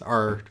just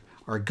are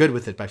good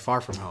with it by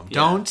Far From Home.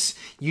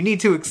 You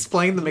need to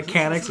explain the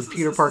mechanics of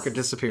Peter Parker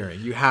disappearing.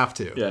 You have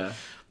to. Yeah.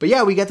 But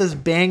yeah, we get this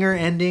banger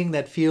ending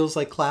that feels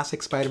like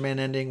classic Spider-Man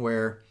ending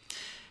where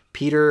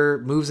Peter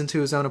moves into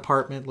his own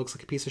apartment, looks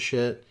like a piece of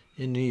shit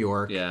in New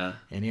York. Yeah.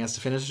 And he has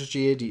to finish his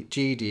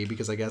GED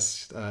because I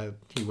guess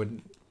he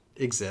wouldn't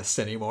exist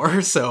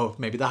anymore. So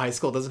maybe the high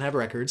school doesn't have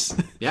records.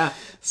 Yeah.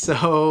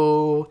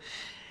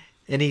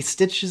 And he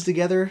stitches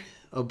together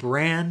a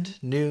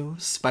brand new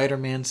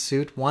Spider-Man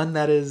suit, one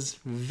that is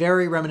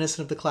very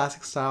reminiscent of the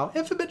classic style,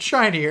 if a bit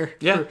shinier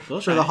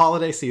for the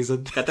holiday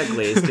season. Got that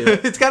glaze to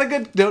it. It's got a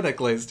good donut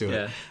glaze to it.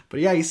 Yeah. But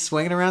yeah, he's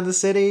swinging around the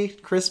city,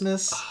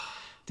 Christmas,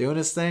 doing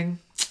his thing,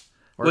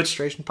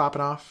 orchestration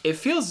popping off. It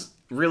feels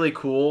really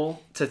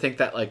cool to think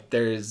that like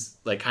there's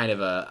like kind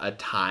of a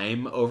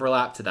time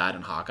overlap to that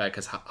in Hawkeye,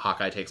 because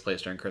Hawkeye takes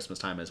place during Christmas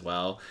time as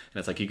well. And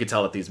it's like you could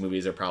tell that these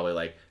movies are probably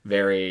like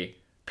very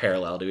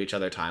parallel to each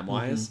other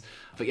time-wise. Mm-hmm.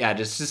 But yeah,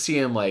 just to see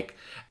him like,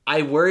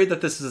 I worried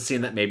that this is a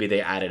scene that maybe they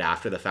added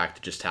after the fact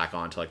to just tack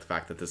on to like the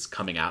fact that this is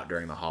coming out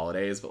during the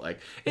holidays, but like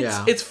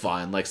it's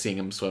fun like seeing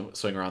him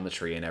swing around the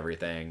tree and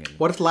everything. And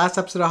what if the last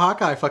episode of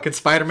Hawkeye fucking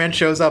Spider-Man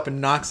shows up and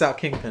knocks out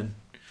Kingpin?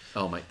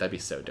 Oh my, that'd be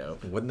so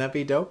dope. Wouldn't that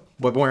be dope?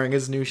 But wearing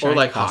his new shiny or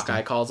like costume.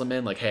 Hawkeye calls him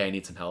in like, hey, I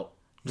need some help.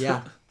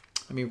 Yeah.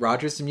 I mean,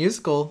 Rogers the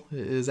Musical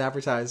is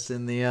advertised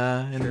in the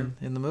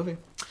in the movie.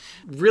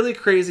 Really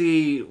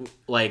crazy,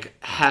 like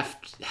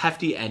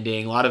hefty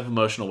ending. A lot of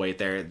emotional weight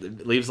there.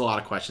 It leaves a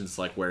lot of questions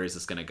like, where is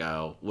this going to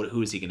go?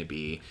 Who is he going to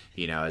be?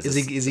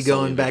 Is he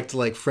going back to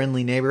like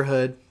friendly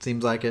neighborhood?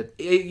 Seems like it.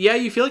 Yeah,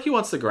 you feel like he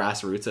wants to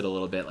grassroots it a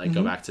little bit, like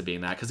go back to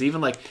being that. Because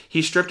even like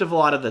he's stripped of a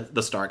lot of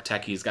the Stark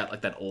tech. He's got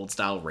like that old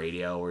style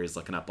radio where he's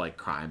looking up like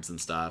crimes and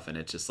stuff. And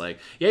it's just like,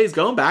 yeah, he's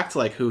going back to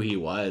like who he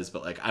was.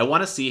 But like, I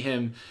want to see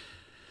him.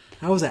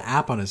 That was an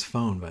app on his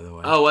phone, by the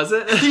way. Oh, was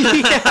it?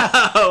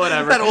 Yeah. Oh,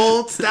 whatever. That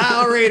old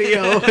style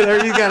radio.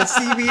 There you got a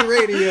CB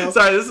radio.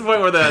 Sorry, this is the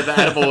point where the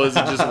edible was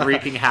just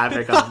wreaking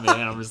havoc on me.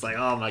 And I'm just like,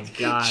 oh my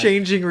God.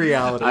 Changing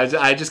reality.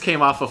 I just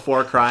came off of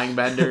 4 crying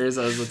benders.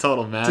 I was a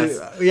total mess.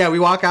 Dude, yeah, we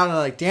walk out and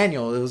like,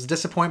 Daniel, it was a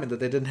disappointment that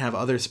they didn't have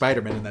other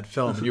Spider-Men in that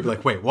film. And you'd be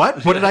like, wait,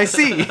 what? What did I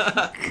see?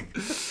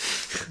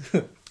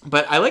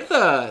 But I like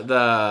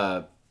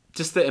the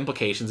just the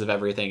implications of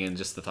everything and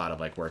just the thought of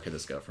like, where could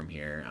this go from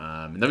here?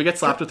 And then we get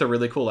slapped with a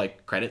really cool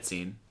like credit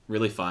scene,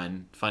 really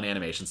fun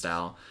animation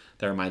style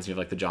that reminds me of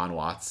like the John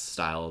Watts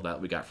style that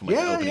we got from like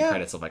the opening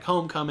credits of like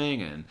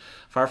Homecoming and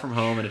Far From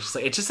Home, and it's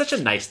just such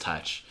a nice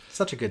touch.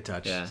 Such a good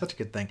touch. Yeah. Such a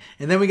good thing.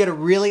 And then we get a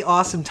really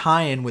awesome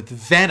tie-in with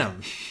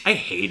Venom. I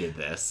hated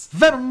this.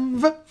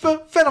 Venom.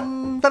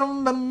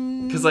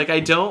 Because like I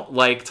don't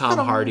like Tom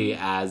Hardy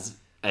as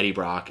Eddie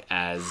Brock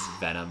as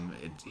Venom.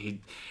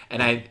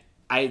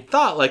 I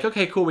thought, like,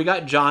 okay, cool, we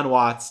got John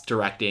Watts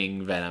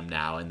directing Venom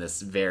now in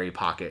this very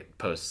pocket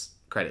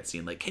post-credit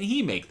scene. Like, can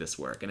he make this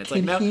work? And it's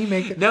like, no,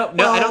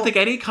 I don't think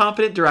any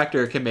competent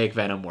director can make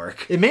Venom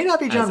work. It may not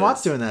be John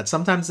Watts doing that.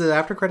 Sometimes the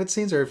after-credit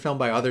scenes are filmed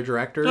by other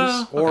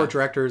directors or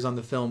directors on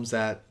the films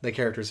that the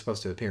character is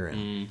supposed to appear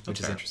in, which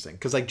is interesting.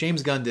 Because, like,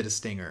 James Gunn did a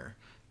stinger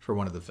for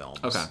one of the films.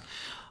 Okay.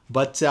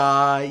 But,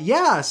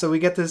 so we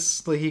get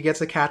this, like, he gets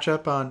a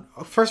catch-up on...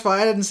 First of all,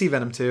 I didn't see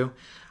Venom 2.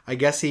 I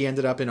guess he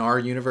ended up in our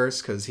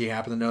universe because he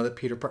happened to know that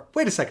Peter Parker...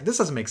 Wait a second, this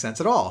doesn't make sense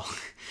at all.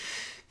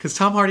 Because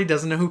Tom Hardy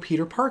doesn't know who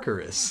Peter Parker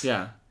is.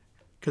 Yeah.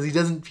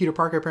 Because Peter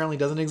Parker apparently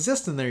doesn't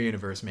exist in their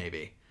universe,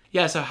 maybe.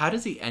 Yeah, so how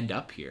does he end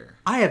up here?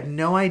 I have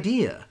no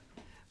idea.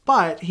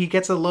 But he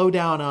gets a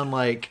lowdown on,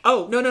 like...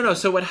 Oh, no.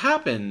 So what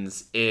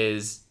happens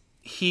is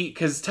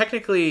because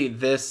technically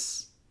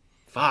this...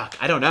 Fuck,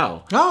 I don't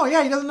know. Oh,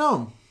 yeah, he doesn't know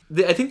him.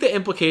 I think the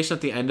implication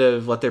at the end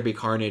of Let There Be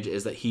Carnage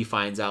is that he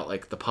finds out,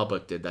 like, the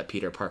public did, that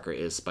Peter Parker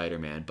is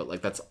Spider-Man. But,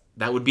 like,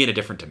 that would be in a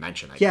different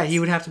dimension, I guess. Yeah, he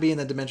would have to be in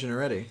that dimension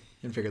already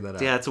and figure that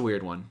out. Yeah, it's a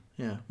weird one.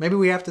 Yeah. Maybe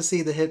we have to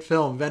see the hit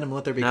film Venom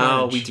Let There Be Carnage.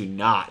 No, we do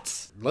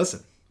not.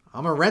 Listen,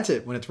 I'm going to rent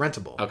it when it's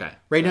rentable. Okay.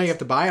 Right now you have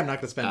to buy. I'm not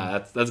going to spend...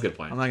 that's a good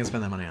point. I'm not going to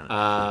spend that money on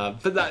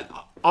it. But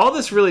all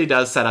this really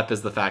does set up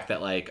is the fact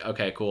that, like,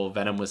 okay, cool,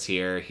 Venom was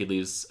here. He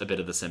leaves a bit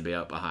of the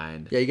symbiote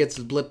behind. Yeah, he gets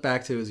a blip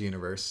back to his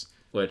universe.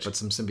 But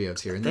some symbiotes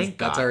here. And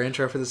that's our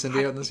intro for the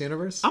symbiote in this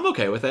universe? I'm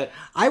okay with it.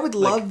 I would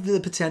love the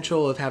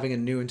potential of having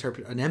an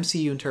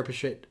MCU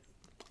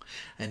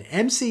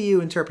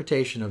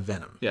interpretation of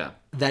Venom. Yeah.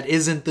 That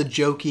isn't the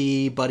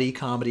jokey buddy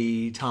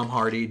comedy Tom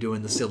Hardy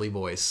doing the silly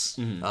voice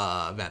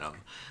Venom.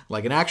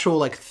 Like an actual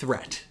like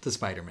threat to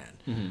Spider-Man.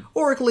 Mm-hmm.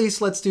 Or at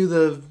least let's do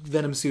the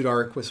Venom suit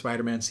arc with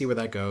Spider-Man, see where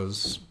that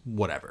goes.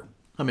 Whatever.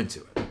 I'm into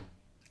it.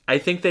 I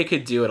think they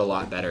could do it a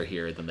lot better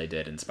here than they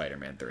did in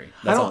Spider-Man 3.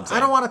 That's all I'm saying. I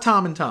don't want a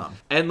Tom and Tom.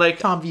 And like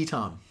Tom v.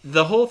 Tom.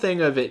 The whole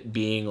thing of it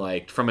being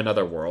like from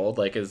another world,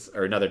 like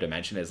or another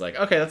dimension is like,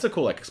 okay, that's a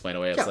cool like explain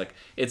away. It's like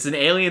it's an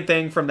alien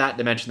thing from that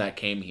dimension that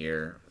came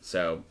here.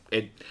 So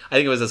I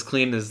think it was as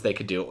clean as they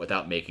could do it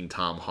without making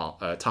Tom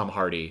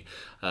Hardy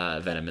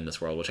Venom in this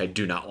world, which I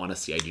do not want to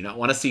see. I do not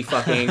want to see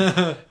fucking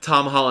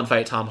Tom Holland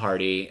fight Tom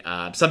Hardy.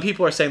 Some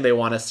people are saying they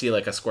want to see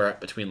like a square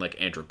up between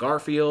like Andrew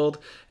Garfield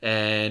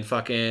and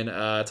fucking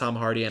Tom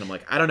Hardy, and I'm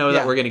like, I don't know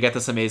that we're gonna get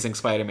this amazing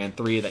Spider-Man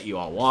 3 that you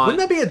all want.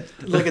 Wouldn't that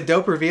be a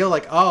dope reveal?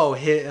 Like, oh,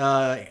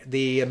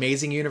 the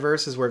Amazing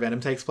Universe is where Venom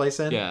takes place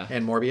in,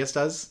 and Morbius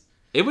does.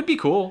 It would be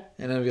cool,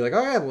 and it'd be like,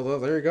 all right, well,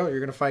 there you go. You're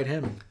gonna fight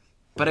him.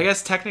 But I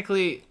guess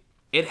technically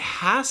it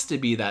has to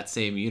be that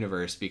same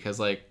universe because,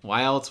 like,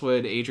 why else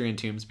would Adrian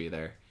Toomes be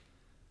there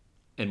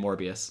in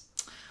Morbius?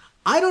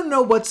 I don't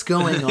know what's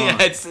going on.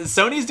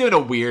 Sony's doing a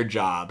weird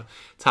job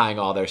tying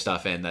all their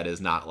stuff in that is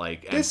not,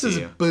 like, MCU. This is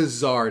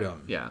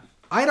bizarredom. Yeah.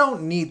 I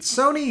don't need...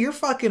 Sony, you're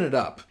fucking it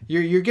up.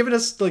 You're giving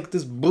us, like,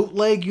 this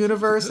bootleg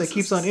universe that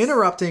keeps on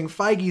interrupting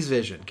Feige's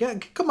vision.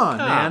 Come on,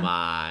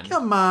 man.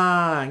 Come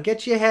on.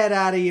 Get your head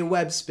out of your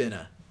web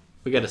spinner.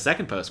 We got a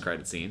second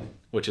post-credit scene,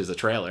 which is a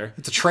trailer.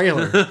 It's a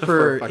trailer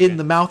for In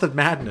the Mouth of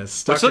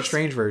Madness, Doctor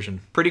Strange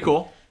version. Pretty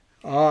cool.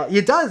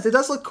 It does. It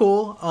does look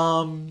cool.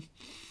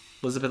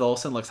 Elizabeth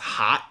Olsen looks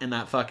hot in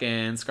that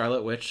fucking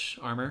Scarlet Witch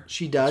armor.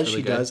 She does.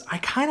 Really she does. I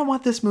kind of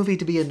want this movie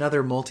to be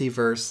another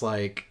multiverse,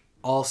 like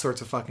all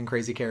sorts of fucking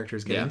crazy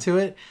characters get into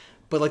it.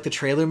 But like the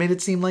trailer made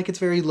it seem like it's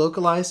very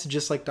localized to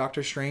just like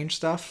Doctor Strange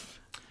stuff.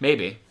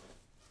 Maybe.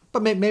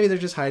 But maybe they're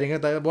just hiding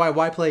it.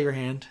 Why play your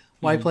hand?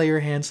 Why play your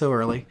hand so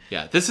early?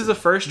 Yeah, this is the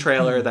first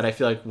trailer that I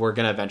feel like we're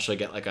going to eventually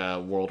get like a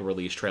world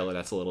release trailer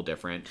that's a little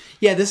different.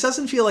 Yeah, this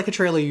doesn't feel like a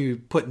trailer you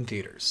put in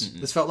theaters.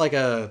 Mm-hmm. This felt like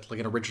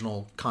an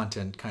original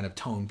content kind of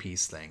tone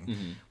piece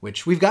thing,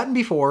 which we've gotten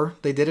before.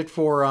 They did it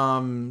for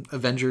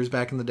Avengers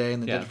back in the day,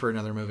 and they did it for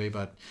another movie.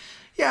 But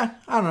yeah,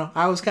 I don't know.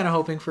 I was kind of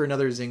hoping for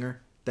another zinger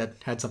that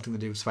had something to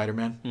do with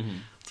Spider-Man. Mm-hmm.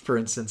 For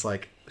instance,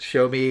 like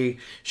show me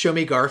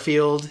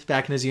Garfield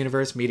back in his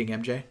universe meeting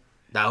MJ.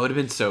 That would have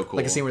been so cool.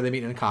 Like a scene where they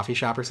meet in a coffee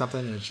shop or something,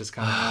 and it's just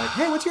kind of like,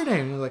 "Hey, what's your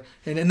name?" And, like,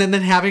 and then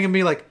having him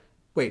be like,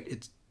 "Wait,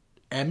 it's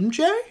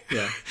MJ?"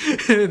 Yeah,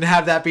 and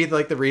have that be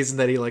like the reason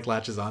that he like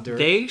latches onto her.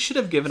 They should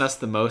have given us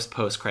the most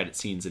post-credit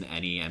scenes in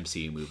any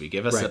MCU movie.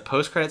 Give us a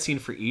post-credit scene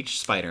for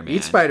each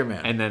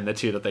Spider-Man, and then the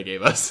two that they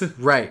gave us.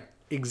 Right.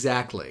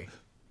 Exactly.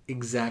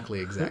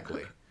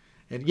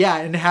 And yeah,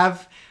 and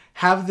have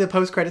the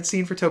post-credit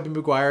scene for Tobey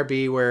Maguire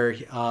be where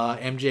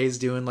MJ's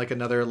doing like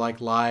another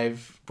like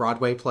live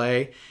Broadway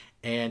play.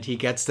 And he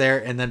gets there,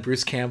 and then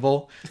Bruce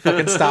Campbell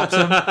fucking stops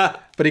him.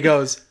 But he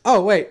goes,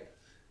 "Oh, wait,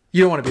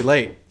 you don't want to be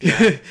late."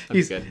 Yeah,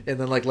 that's good. And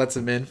then, like, lets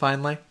him in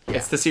finally. Yeah.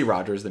 It's to see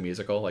Rogers, the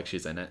musical, like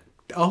she's in it.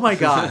 Oh, my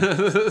God.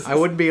 I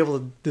wouldn't be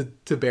able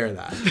to bear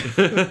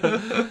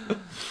that.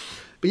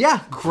 But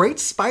yeah, great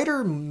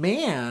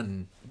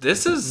Spider-Man.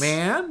 This is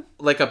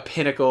like a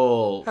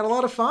pinnacle. Had a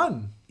lot of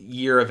fun.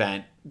 Year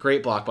event.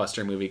 Great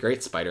blockbuster movie.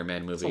 Great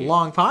Spider-Man movie. It's a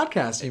long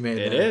podcast you made.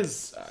 It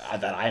is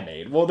that I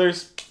made. Well,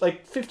 there's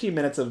like 15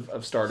 minutes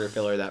of starter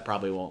filler that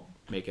probably won't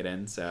make it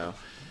in. So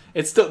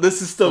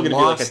This is still going to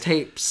be like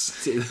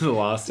tapes. The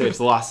lost tapes,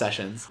 the lost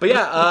sessions. But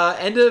yeah,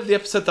 end of the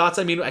episode thoughts.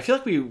 I mean, I feel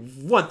like we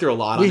went through a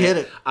lot on it. We hit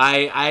it.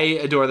 I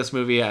adore this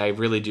movie. I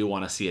really do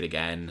want to see it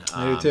again.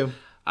 I do too.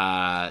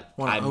 Want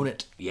to own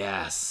it.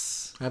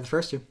 Yes. I have the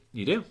first two.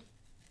 You do.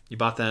 You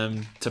bought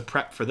them to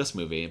prep for this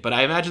movie. But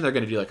I imagine they're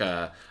going to do like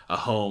a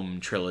home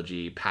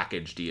trilogy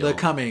package deal. The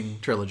Coming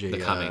trilogy. The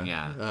Coming,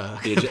 yeah.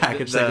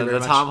 Package.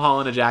 The Tom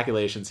Holland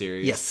ejaculation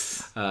series.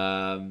 Yes.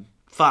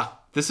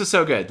 Fuck. This is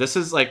so good. This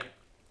is like...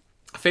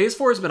 Phase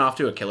 4 has been off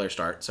to a killer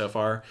start so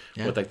far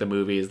with like the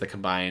movies, the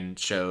combined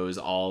shows,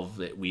 all of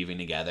it weaving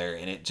together,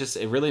 and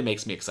it really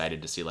makes me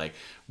excited to see like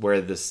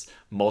where this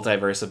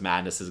multiverse of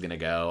madness is going to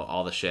go,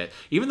 all the shit.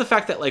 Even the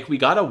fact that like we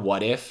got a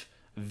what if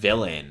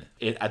villain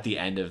at the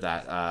end of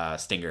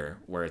that stinger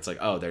where it's like,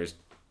 oh, there's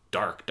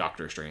dark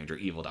Doctor Strange or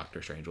evil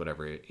Doctor Strange,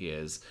 whatever he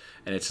is,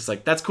 and it's just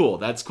like that's cool.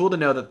 That's cool to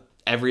know that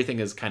everything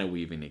is kind of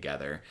weaving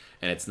together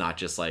and it's not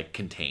just like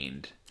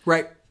contained.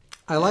 Right.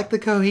 I like the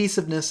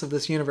cohesiveness of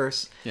this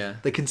universe. Yeah.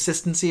 The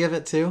consistency of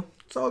it, too.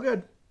 It's all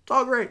good. It's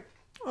all great.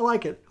 I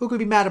like it. Who could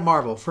be mad at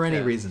Marvel for any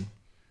reason?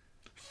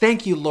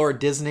 Thank you, Lord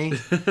Disney.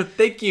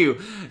 Thank you,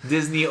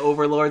 Disney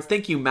overlords.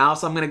 Thank you,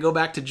 Mouse. I'm going to go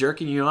back to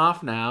jerking you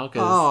off now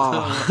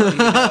because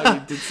you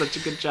did such a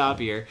good job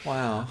here.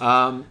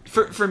 Wow.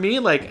 For me,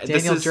 like...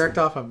 Daniel jerked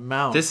off a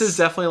mouse. This is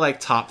definitely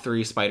like top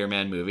 3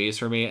 Spider-Man movies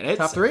for me. And it's,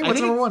 top 3? What's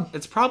number 1?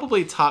 It's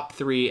probably top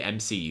 3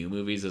 MCU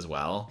movies as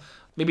well.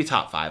 Maybe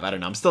top 5. I don't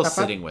know. I'm still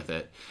sitting with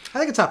it. I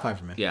think it's top 5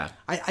 for me. Yeah.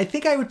 I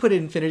think I would put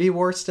Infinity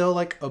War still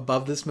like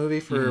above this movie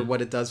for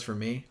what it does for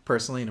me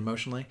personally and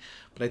emotionally.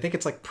 But I think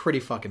it's like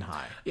pretty fucking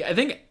high. Yeah, I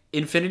think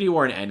Infinity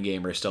War and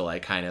Endgame are still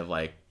like kind of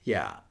like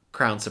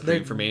crown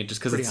supreme for me just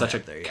because it's such a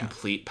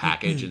complete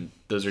package and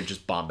those are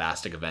just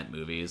bombastic event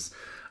movies.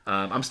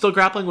 I'm still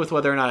grappling with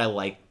whether or not I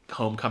like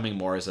Homecoming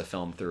more as a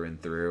film through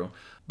and through.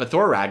 But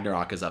Thor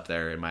Ragnarok is up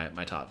there in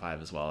my top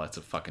 5 as well. That's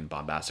a fucking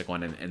bombastic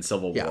one. And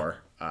Civil War.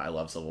 I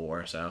love Civil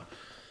War, so...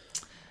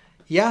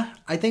 Yeah,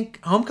 I think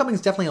Homecoming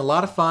is definitely a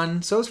lot of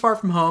fun. So is Far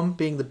From Home,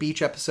 being the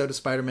beach episode of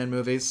Spider-Man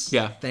movies.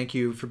 Yeah. Thank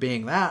you for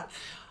being that.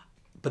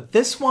 But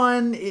this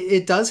one,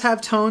 it does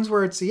have tones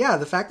where it's... Yeah,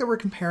 the fact that we're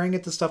comparing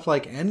it to stuff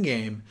like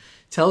Endgame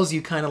tells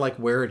you kind of like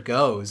where it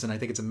goes. And I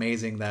think it's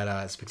amazing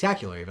that...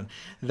 spectacular, even.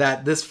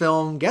 That this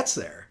film gets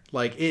there.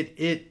 Like,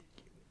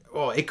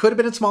 Well, it could have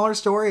been a smaller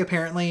story.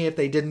 Apparently, if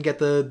they didn't get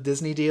the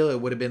Disney deal,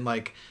 it would have been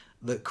like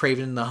the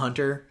Kraven the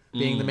Hunter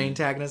being the main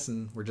antagonist,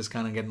 and we're just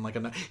kind of getting like a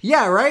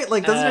right.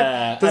 Like,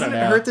 doesn't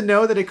it hurt to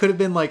know that it could have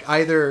been like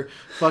either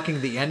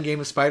fucking the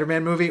Endgame of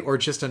Spider-Man movie or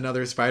just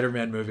another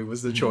Spider-Man movie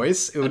was the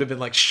choice? It would have been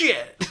like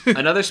shit.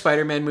 Another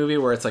Spider-Man movie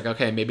where it's like,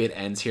 okay, maybe it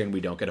ends here and we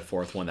don't get a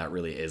fourth one. That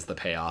really is the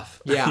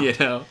payoff. Yeah, you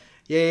know.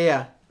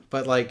 Yeah.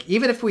 But like,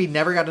 even if we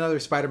never got another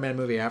Spider-Man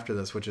movie after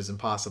this, which is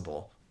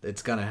impossible,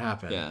 it's gonna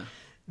happen. Yeah.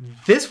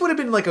 This would have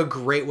been like a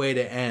great way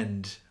to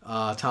end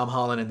Tom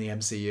Holland in the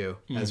MCU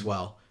as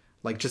well.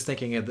 Like just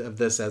thinking of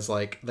this as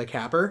like the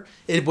capper,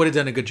 it would have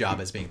done a good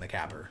job as being the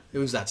capper. It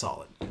was that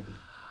solid.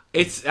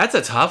 That's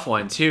a tough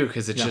one too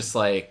because it's just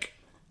like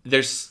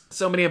there's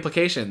so many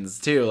implications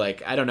too.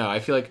 Like I don't know. I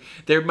feel like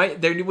there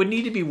would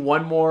need to be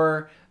one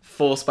more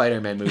full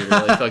Spider-Man movie.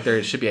 Really. I feel like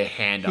there should be a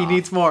handoff. He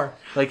needs more.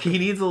 Like he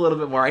needs a little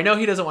bit more. I know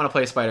he doesn't want to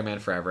play Spider-Man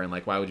forever, and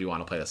like why would you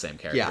want to play the same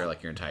character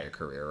like your entire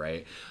career,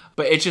 right?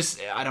 But it just,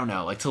 I don't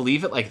know, like to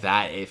leave it like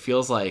that, it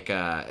feels like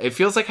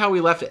how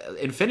we left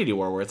Infinity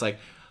War, where it's like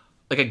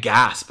a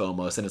gasp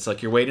almost, and it's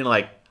like you're waiting to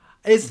like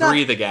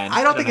breathe again.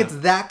 I don't think it's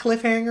that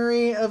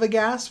cliffhangery of a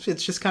gasp.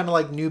 It's just kind of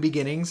like new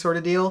beginning sort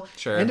of deal.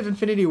 Sure. End of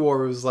Infinity War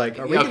was like,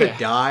 are we gonna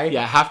die?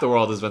 Yeah, half the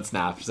world has been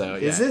snapped. So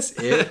is this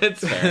it?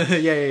 It's fair.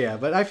 Yeah.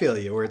 But I feel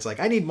you, where it's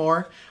like I need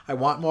more, I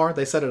want more.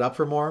 They set it up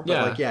for more,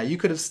 but you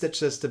could have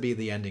stitched this to be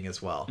the ending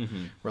as well,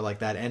 where like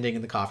that ending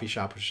in the coffee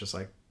shop was just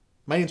like,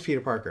 my name's Peter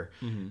Parker.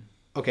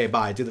 Okay,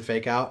 bye. Do the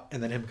fake out,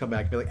 and then him come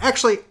back and be like,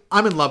 actually,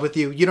 I'm in love with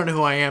you. You don't know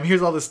who I am.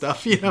 Here's all this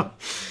stuff, you know?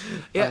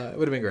 Yeah. It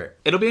would have been great.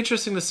 It'll be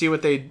interesting to see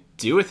what they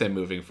do with him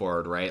moving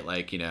forward, right?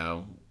 Like, you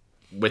know,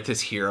 with his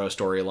hero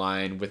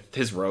storyline, with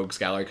his rogues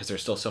gallery, because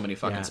there's still so many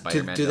fucking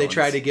Spider-Man Do they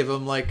try to give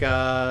him, like,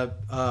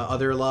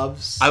 other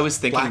loves? I was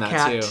thinking Black that,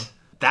 Cat. too.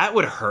 That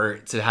would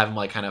hurt to have him,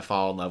 like, kind of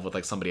fall in love with,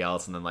 like, somebody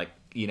else, and then, like,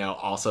 you know,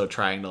 also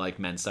trying to, like,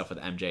 mend stuff with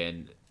MJ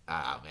and...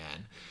 Oh,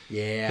 man.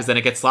 Yeah. Because then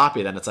it gets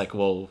sloppy. Then it's like,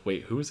 well,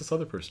 wait, who is this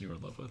other person you were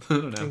in love with? I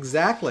don't know.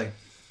 Exactly.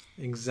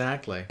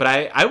 But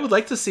I would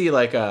like to see,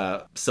 like,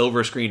 a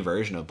silver screen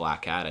version of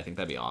Black Cat. I think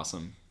that'd be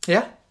awesome.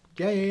 Yeah.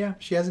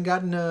 She hasn't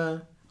gotten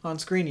on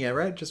screen yet,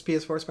 right? Just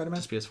PS4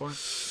 Spider-Man? Just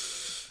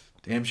PS4.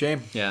 Damn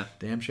shame. Yeah.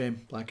 Damn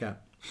shame. Black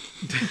Cat.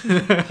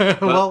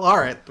 Well, all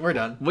right, we're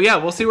done. Well, yeah,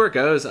 we'll see where it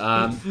goes.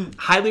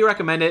 Highly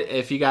recommend it.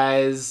 If you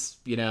guys,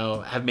 you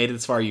know, have made it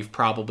this far, you've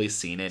probably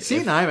seen it. See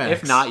it in IMAX.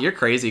 If not, you're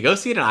crazy. Go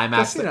see it in IMAX.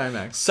 Go see it in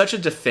IMAX. Such a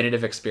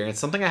definitive experience.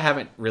 Something I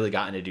haven't really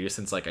gotten to do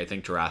since, like, I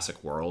think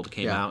Jurassic World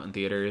came out in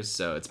theaters.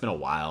 So it's been a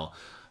while.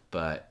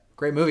 But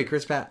great movie,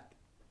 Chris Pratt.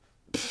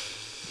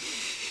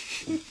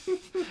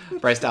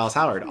 Bryce Dallas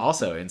Howard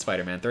also in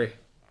Spider-Man 3.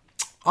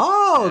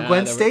 Oh, Yeah,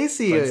 Gwen Gwen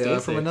Stacy Stacy.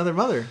 from Another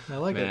Mother. I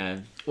like it.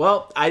 Man.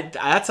 Well,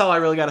 that's all I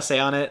really got to say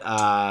on it.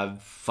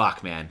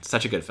 Fuck, man.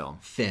 Such a good film.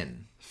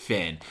 Finn.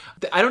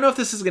 I don't know if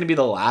this is going to be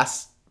the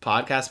last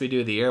podcast we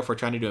do of the year, if we're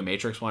trying to do a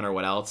Matrix one or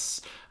what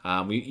else.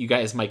 You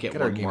guys might get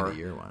one Game more. of the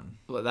Year one.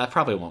 Well, that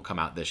probably won't come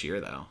out this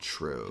year, though.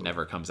 True. It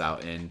never comes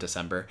out in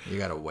December. You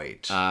gotta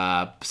wait.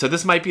 So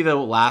this might be the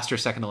last or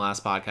second to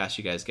last podcast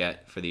you guys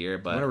get for the year,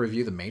 but... Want to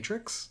review The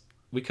Matrix?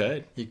 We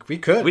could. We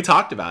could. We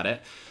talked about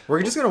it.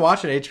 We're just gonna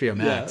watch it HBO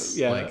Max.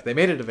 Yeah. Like, they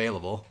made it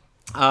available.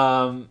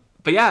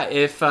 But yeah,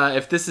 if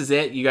this is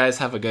it, you guys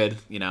have a good,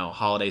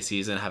 holiday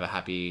season. Have a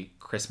happy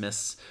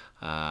Christmas,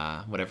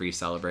 whatever you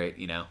celebrate.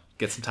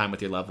 Get some time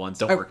with your loved ones.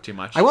 Don't work too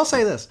much. I will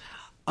say this: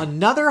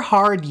 another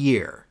hard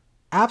year,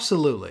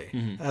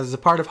 absolutely, as a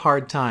part of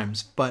hard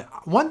times.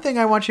 But one thing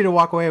I want you to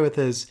walk away with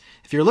is,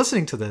 if you're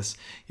listening to this,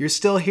 you're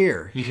still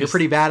here. You're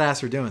pretty badass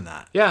for doing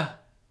that. Yeah.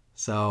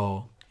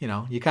 So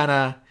you kind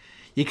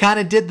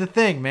of did the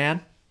thing,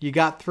 man. You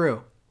got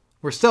through.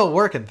 We're still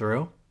working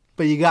through.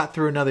 But you got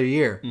through another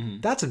year.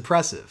 That's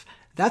impressive.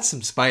 That's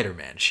some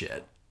Spider-Man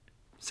shit.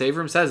 Save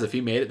Room says if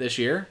you made it this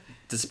year,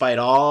 despite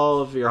all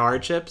of your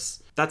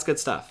hardships, that's good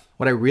stuff.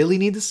 What I really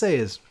need to say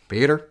is,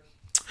 Peter,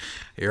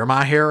 you're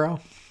my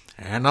hero,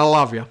 and I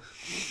love you.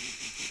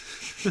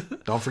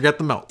 Don't forget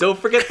the milk. Don't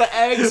forget the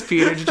eggs,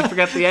 Peter. Did you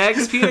forget the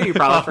eggs, Peter? You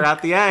probably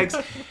forgot the eggs.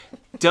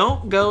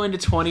 Don't go into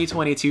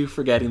 2022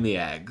 forgetting the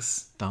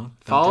eggs. Don't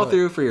follow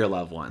through for your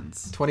loved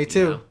ones.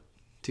 22.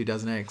 2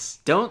 dozen eggs.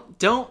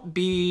 Don't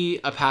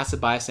be a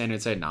passive bystander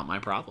and say, not my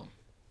problem.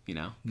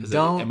 Because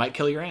it might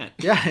kill your aunt.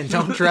 Yeah, and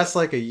don't dress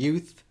like a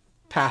youth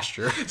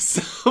pastor.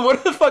 So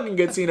what a fucking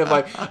good scene of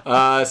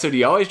so do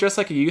you always dress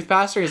like a youth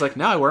pastor? He's like,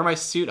 no, I wear my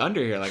suit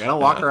under here. Like, I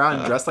don't walk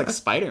around dressed like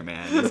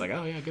Spider-Man. He's like,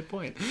 oh yeah, good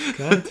point.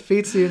 That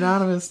defeats the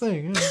anonymous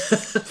thing. Yeah.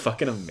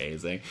 Fucking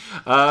amazing.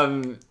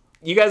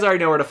 You guys already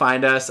know where to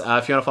find us.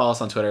 If you want to follow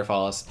us on Twitter,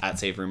 follow us at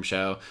Save Room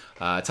Show.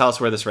 Tell us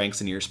where this ranks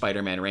in your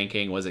Spider-Man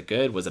ranking. Was it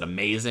good? Was it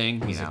amazing?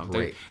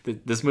 Great.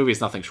 This movie is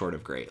nothing short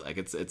of great. Like,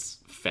 it's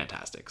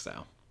fantastic.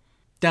 So,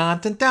 dun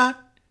dun dun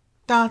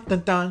dun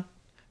dun dun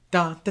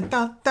dun dun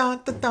dun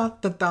dun dun dun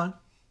dun dun.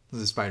 This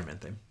is a Spider-Man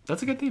theme.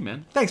 That's a good theme,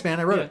 man. Thanks,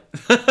 man. I wrote it.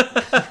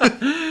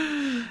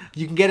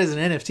 You can get it as an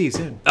NFT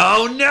soon.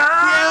 Oh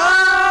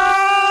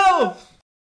no!